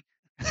bleeding.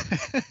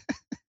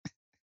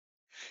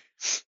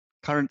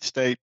 Current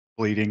state,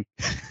 bleeding.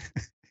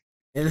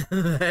 And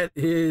that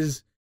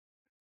is.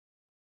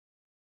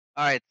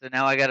 All right, so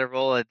now I got to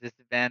roll a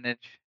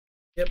disadvantage.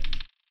 Yep.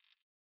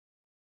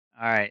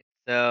 All right,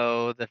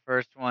 so the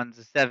first one's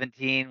a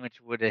 17, which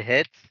would have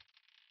hit.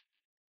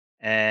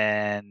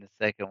 And the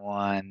second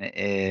one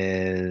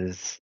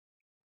is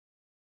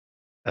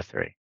a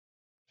 3.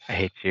 I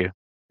hate you.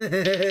 Is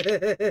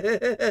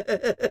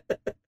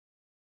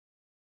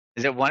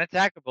it one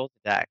attack or both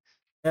attacks?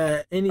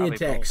 Any Probably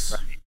attacks. both,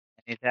 right?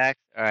 Any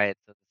attacks? All right,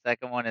 so the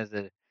second one is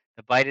the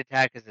bite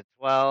attack is a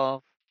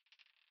 12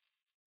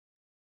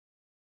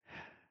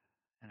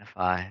 and a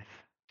 5.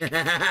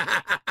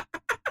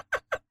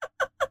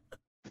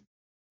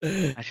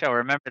 I shall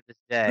remember this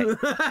day.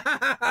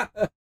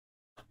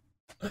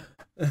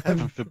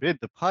 Heaven forbid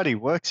the party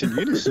works in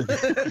unison.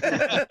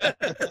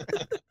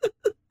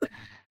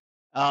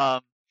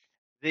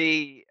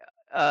 The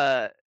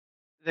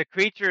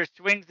creature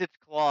swings its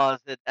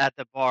claws at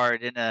the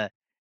bard in a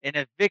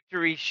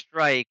victory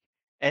strike,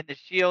 and the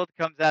shield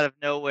comes out of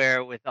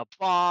nowhere with a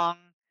bong.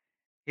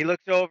 He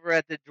looks over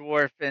at the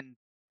dwarf and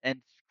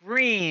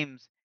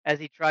screams as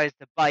he tries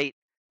to bite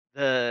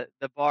the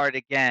bard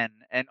again,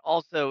 and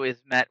also is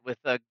met with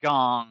a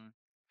gong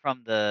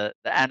from the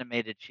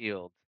animated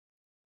shield.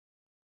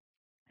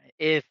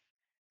 If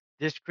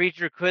this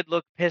creature could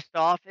look pissed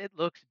off, it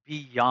looks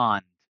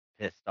beyond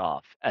pissed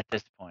off at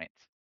this point.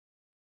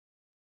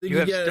 Think You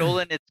have got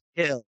stolen its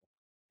kill,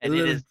 and it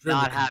little is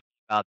not dramatic. happy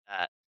about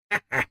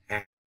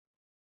that.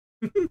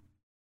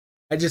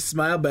 I just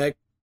smile back.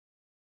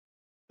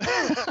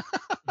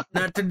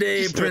 Not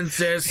today, Just a-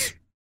 princess.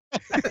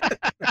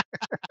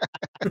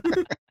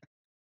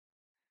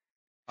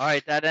 All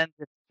right, that ends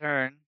its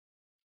turn.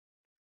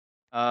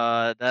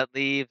 That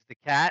leaves the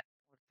cat.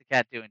 What's the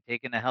cat doing?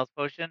 Taking a health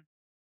potion?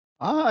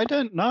 I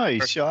don't know.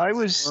 Or So I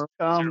was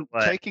or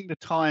what? taking the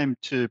time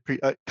to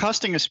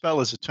casting a spell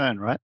as a turn,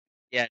 right?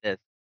 Yeah, it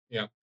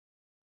is.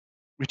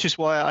 Which is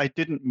why I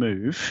didn't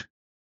move.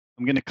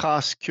 I'm going to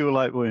cast Cure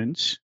Light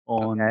Wounds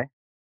on Okay.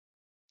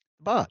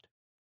 the bard.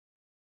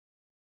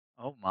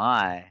 Oh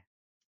my.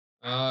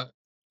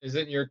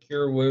 Isn't your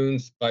cure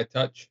wounds by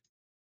touch?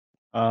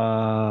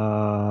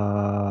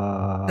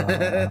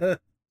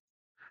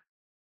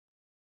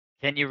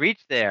 Can you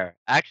reach there?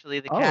 Actually,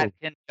 the cat Oh.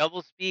 can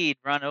double speed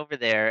run over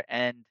there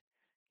and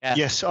cast.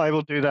 Yes, I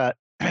will do that.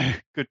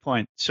 Good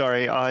point.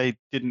 Sorry, I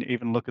didn't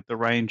even look at the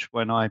range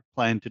when I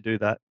planned to do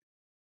that.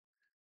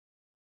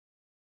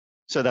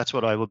 So that's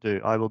what I will do.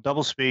 I will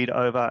double speed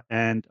over,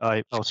 and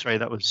sorry,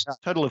 that was a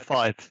total of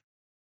 5.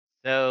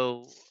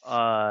 So,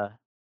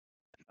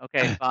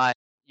 okay, 5.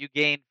 You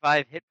gain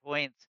 5 hit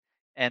points,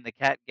 and the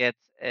cat gets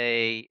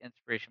a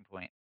inspiration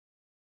point.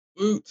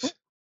 Woot!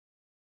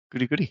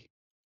 Goody goody.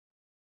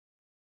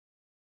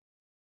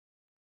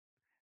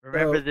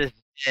 Remember So- this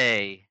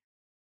day.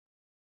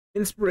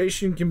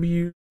 Inspiration can be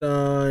used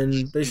on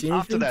basically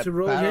After anything that to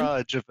roll again.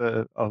 barrage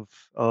of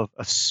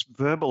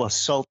verbal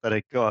assault that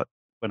I got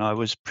when I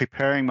was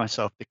preparing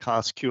myself to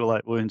cast Cure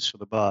Light Wounds for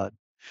the bard,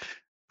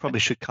 probably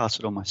should cast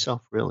it on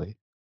myself, really.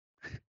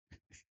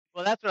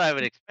 Well, that's what I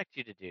would expect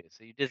you to do.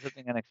 So you did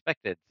something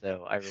unexpected.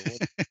 So I reward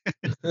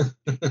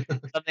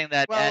something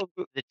that adds Well,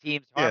 to the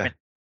team's yeah. harmony.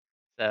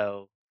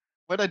 So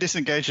When I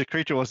disengaged, the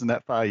creature wasn't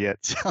that far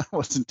yet, so I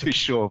wasn't too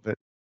sure, but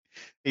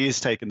he is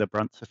taking the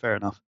brunt, so fair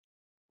enough.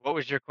 what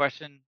was your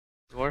question,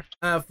 Dwarf?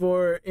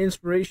 For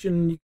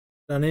inspiration,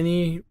 on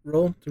any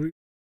roll to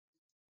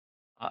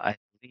I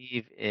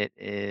believe it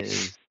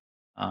is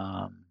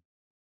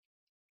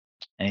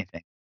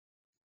anything.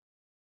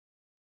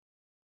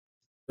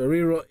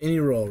 reroll any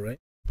roll, right?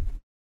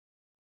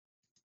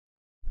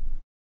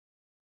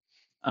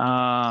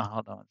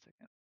 Hold on one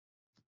second.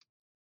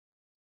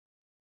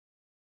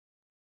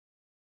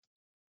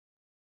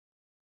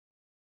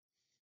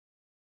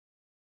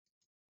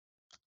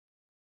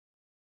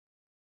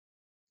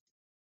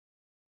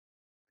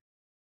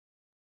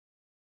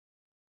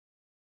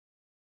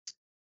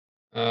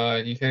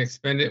 You can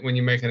expend it when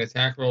you make an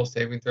attack roll,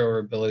 saving throw, or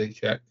ability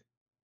check.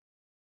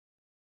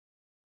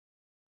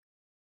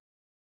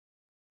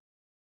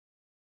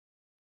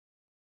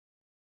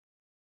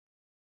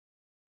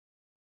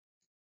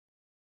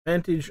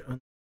 Advantage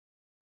on.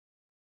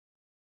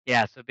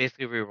 Yeah, so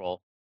basically reroll.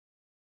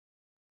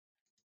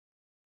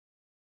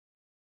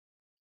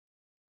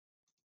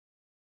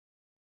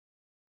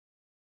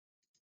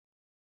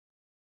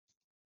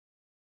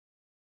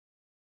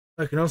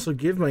 I can also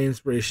give my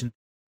inspiration.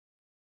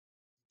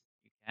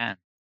 You can.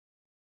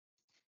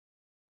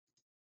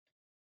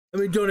 I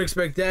mean, don't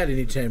expect that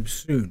anytime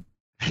soon.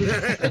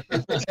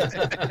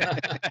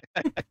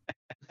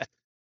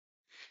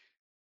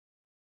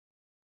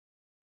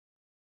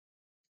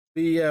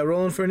 Be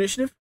rolling for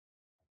initiative.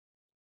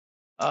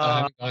 I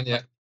haven't gone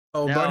yet.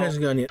 Oh, No, Bart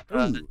hasn't gone yet.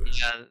 Ooh.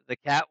 Yeah, the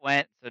cat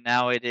went, so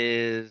now it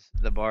is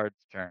the bard's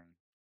turn.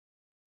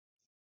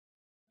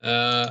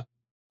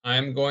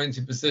 I'm going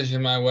to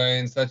position my way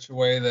in such a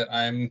way that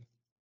I'm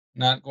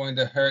not going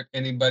to hurt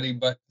anybody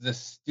but this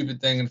stupid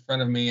thing in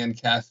front of me and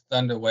cast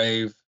Thunder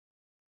Wave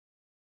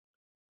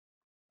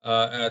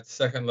at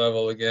second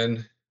level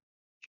again.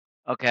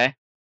 Okay.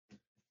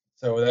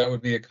 So that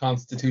would be a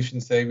Constitution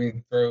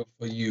saving throw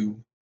for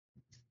you.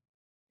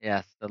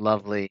 Yes, the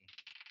lovely.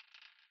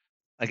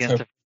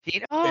 Against a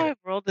 15. Oh, I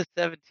rolled a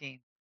 17.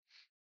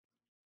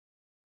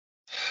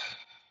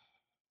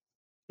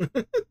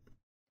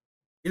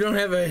 You don't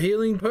have a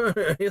healing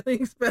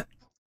healing spell.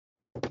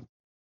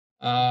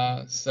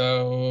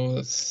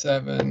 So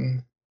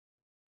 7,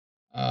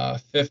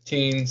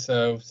 15,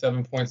 so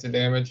 7 points of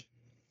damage.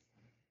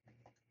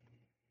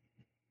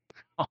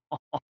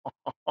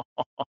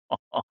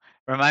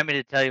 Remind me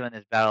to tell you when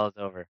this battle is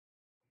over.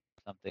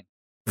 Something.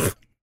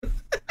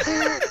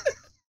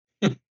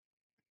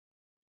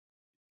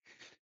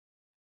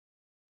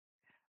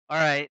 All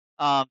right.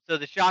 So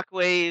the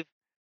shockwave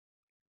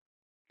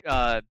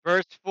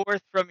bursts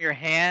forth from your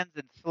hands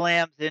and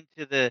slams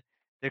into the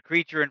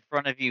creature in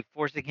front of you,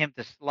 forcing him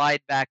to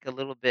slide back a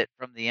little bit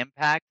from the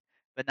impact,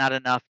 but not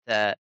enough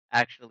to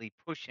actually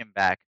push him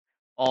back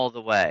all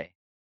the way.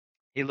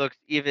 He looks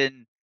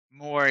even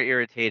more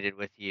irritated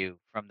with you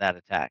from that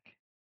attack.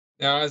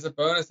 Now, as a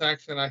bonus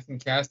action, I can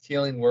cast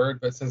Healing Word,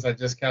 but since I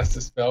just cast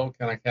a spell,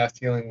 can I cast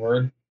Healing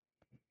Word?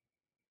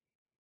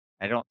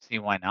 I don't see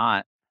why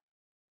not.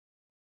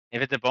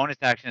 If it's a bonus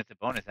action, it's a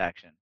bonus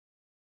action.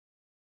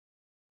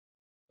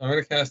 I'm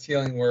gonna cast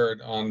Healing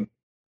Word on.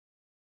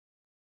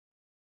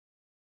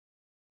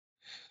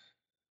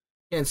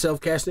 Can't self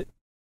cast it.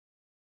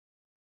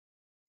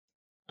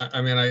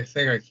 I mean, I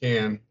think I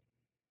can.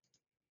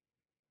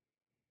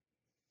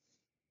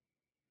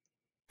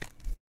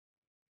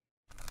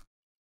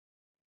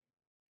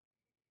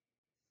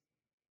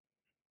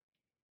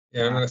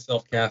 Yeah, I'm gonna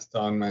self cast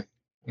on my.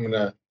 I'm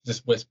gonna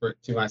just whisper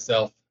it to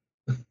myself.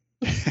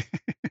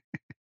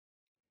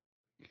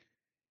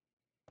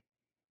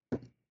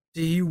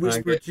 Do you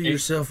whisper get to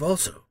yourself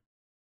also?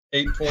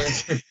 8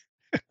 points.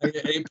 I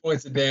get 8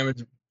 points of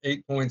damage,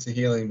 8 points of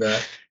healing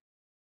back.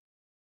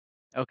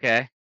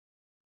 Okay.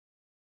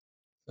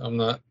 So I'm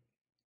not.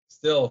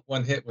 Still,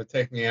 one hit would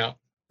take me out.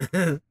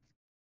 You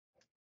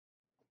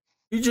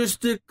just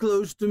stick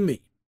close to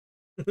me.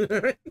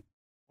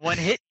 One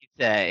hit, you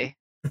say?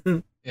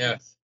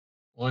 Yes,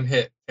 one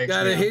hit takes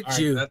Gotta me out. hit All right,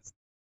 you. That's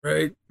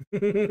Right?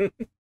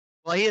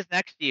 Well, he is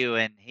next to you,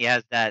 and he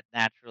has that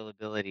natural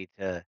ability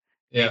to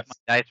yes. make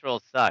my dice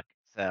rolls suck.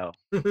 So,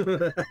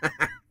 all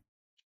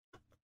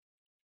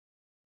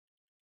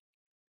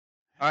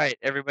right,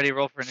 everybody,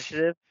 roll for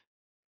initiative.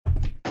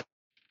 I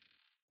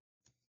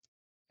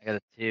got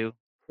a 2.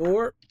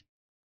 4.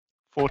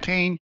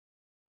 14.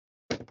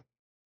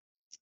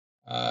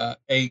 8. All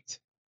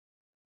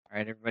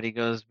right, everybody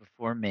goes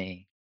before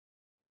me.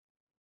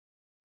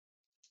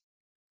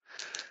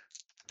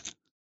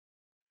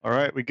 All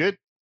right, we good?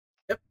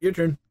 Yep, your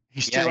turn. He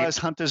Yeah, still has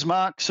Hunter's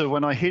Mark, so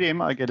when I hit him,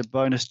 I get a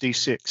bonus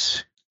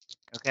D6.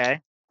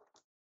 Okay.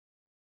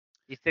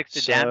 D6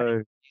 to So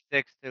damage,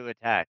 D6 to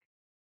attack.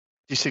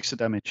 D6 of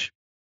damage.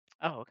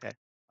 Oh, okay.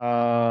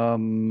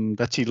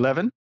 That's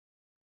 11.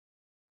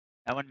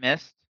 That one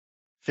missed.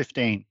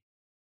 15.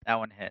 That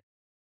one hit.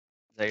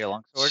 Is that your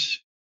longsword?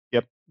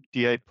 Yep,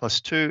 D8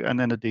 plus 2, and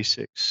then a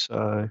D6.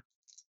 So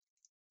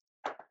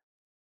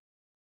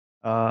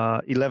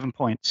 11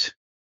 points.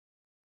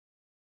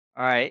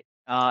 All right.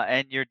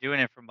 And you're doing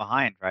it from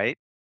behind, right?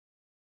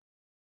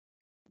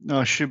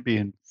 No, it should be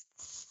in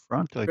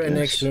front, I Right guess.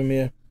 next to him,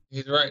 yeah.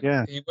 He's right.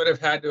 Yeah. He would have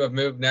had to have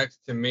moved next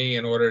to me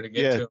in order to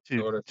get Yeah, to him.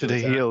 In order to the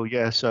attack. heel,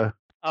 yeah. So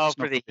Oh, it's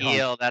for not the from behind.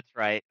 heal. That's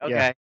right. Okay.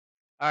 Yeah.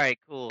 All right,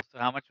 cool. So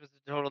how much was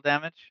the total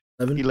damage?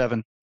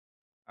 11.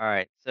 All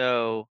right.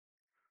 So,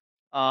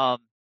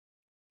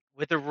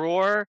 with a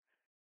roar,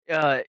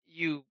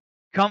 you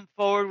come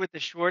forward with the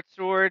short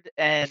sword,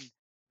 and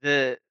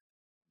the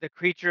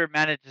creature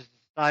manages to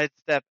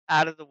sidestep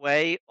out of the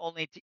way,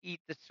 only to eat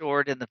the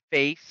sword in the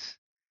face,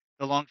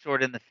 the long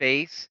sword in the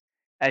face,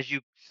 as you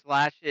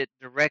slash it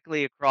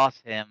directly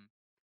across him,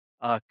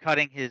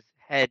 cutting his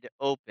head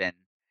open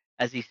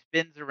as he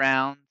spins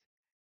around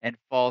and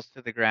falls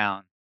to the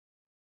ground,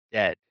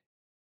 dead.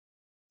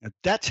 Now,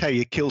 that's how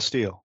you kill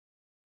Steel.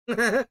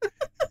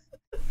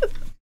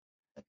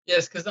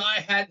 Yes, because I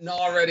hadn't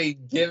already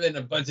given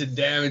a bunch of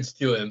damage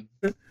to him.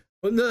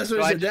 Well, no, that's what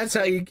So I I said. just That's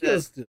how like you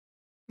kill Steel.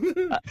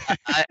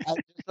 I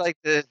just like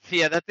to,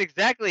 yeah, that's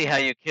exactly how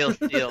you kill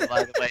Steel,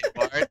 by the way,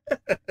 Bart.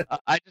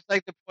 I just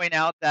like to point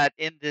out that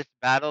in this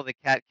battle, the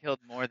cat killed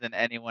more than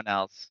anyone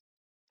else.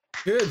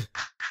 Good.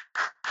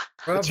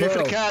 Let's hear for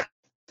the Bravo. cat.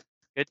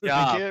 Good Thank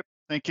job. you.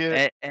 Thank you.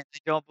 And I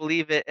don't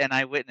believe it, and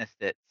I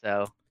witnessed it.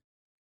 So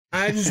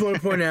I just want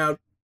to point out,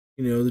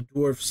 the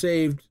dwarf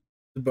saved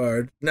the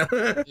bard. No.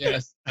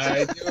 Yes,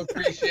 I do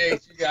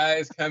appreciate you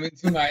guys coming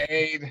to my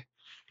aid.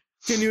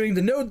 Continuing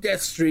the no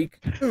death streak.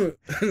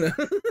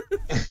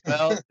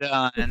 well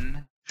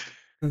done.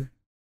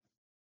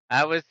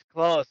 I was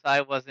close.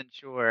 I wasn't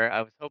sure.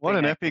 I was hoping. What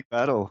an epic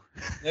battle.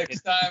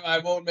 Next time, I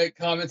won't make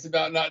comments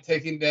about not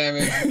taking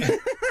damage.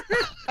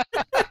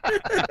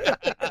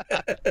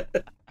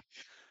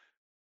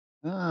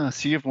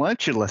 So you've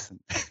learnt your lesson.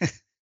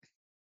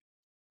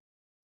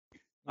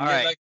 All You get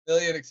right. like a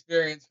million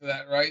experience for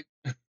that, right?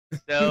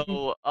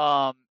 So,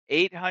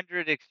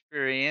 800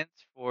 experience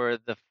for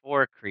the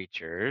 4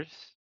 creatures,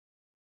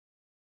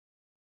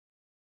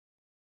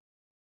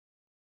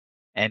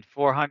 and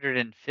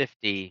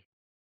 450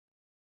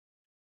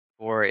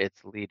 for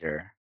its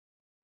leader.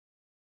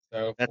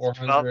 So That's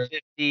 400.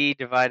 1250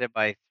 divided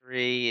by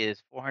 3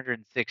 is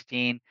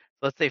 416. So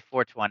let's say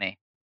 420.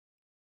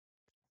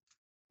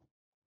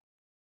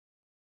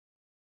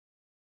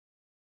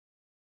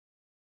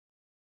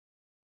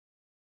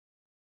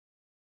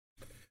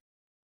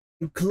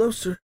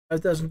 Closer.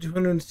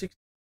 5,260.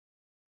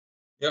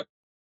 Yep.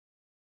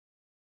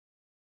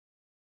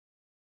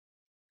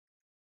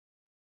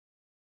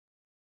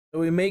 So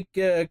we make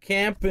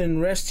camp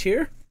and rest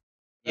here?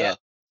 Yeah.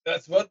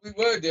 That's what we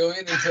were doing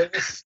until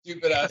this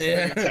stupid ass thing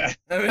Yeah. attacked.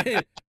 I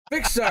mean,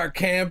 fix our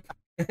camp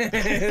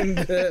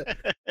and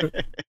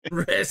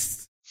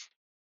rest.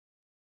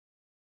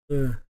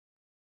 All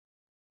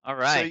So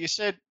right. you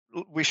said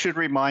we should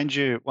remind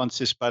you once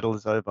this battle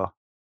is over.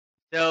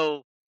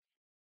 So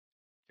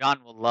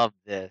John will love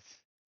this.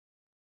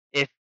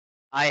 If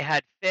I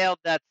had failed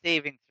that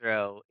saving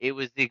throw, it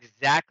was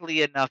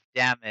exactly enough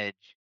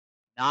damage,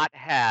 not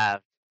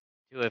halved,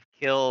 to have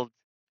killed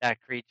that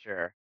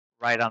creature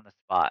right on the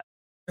spot.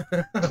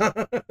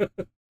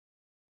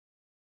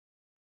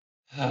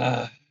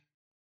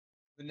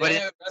 But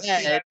Rusty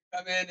had to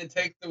come in and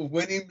take the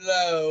winning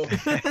blow.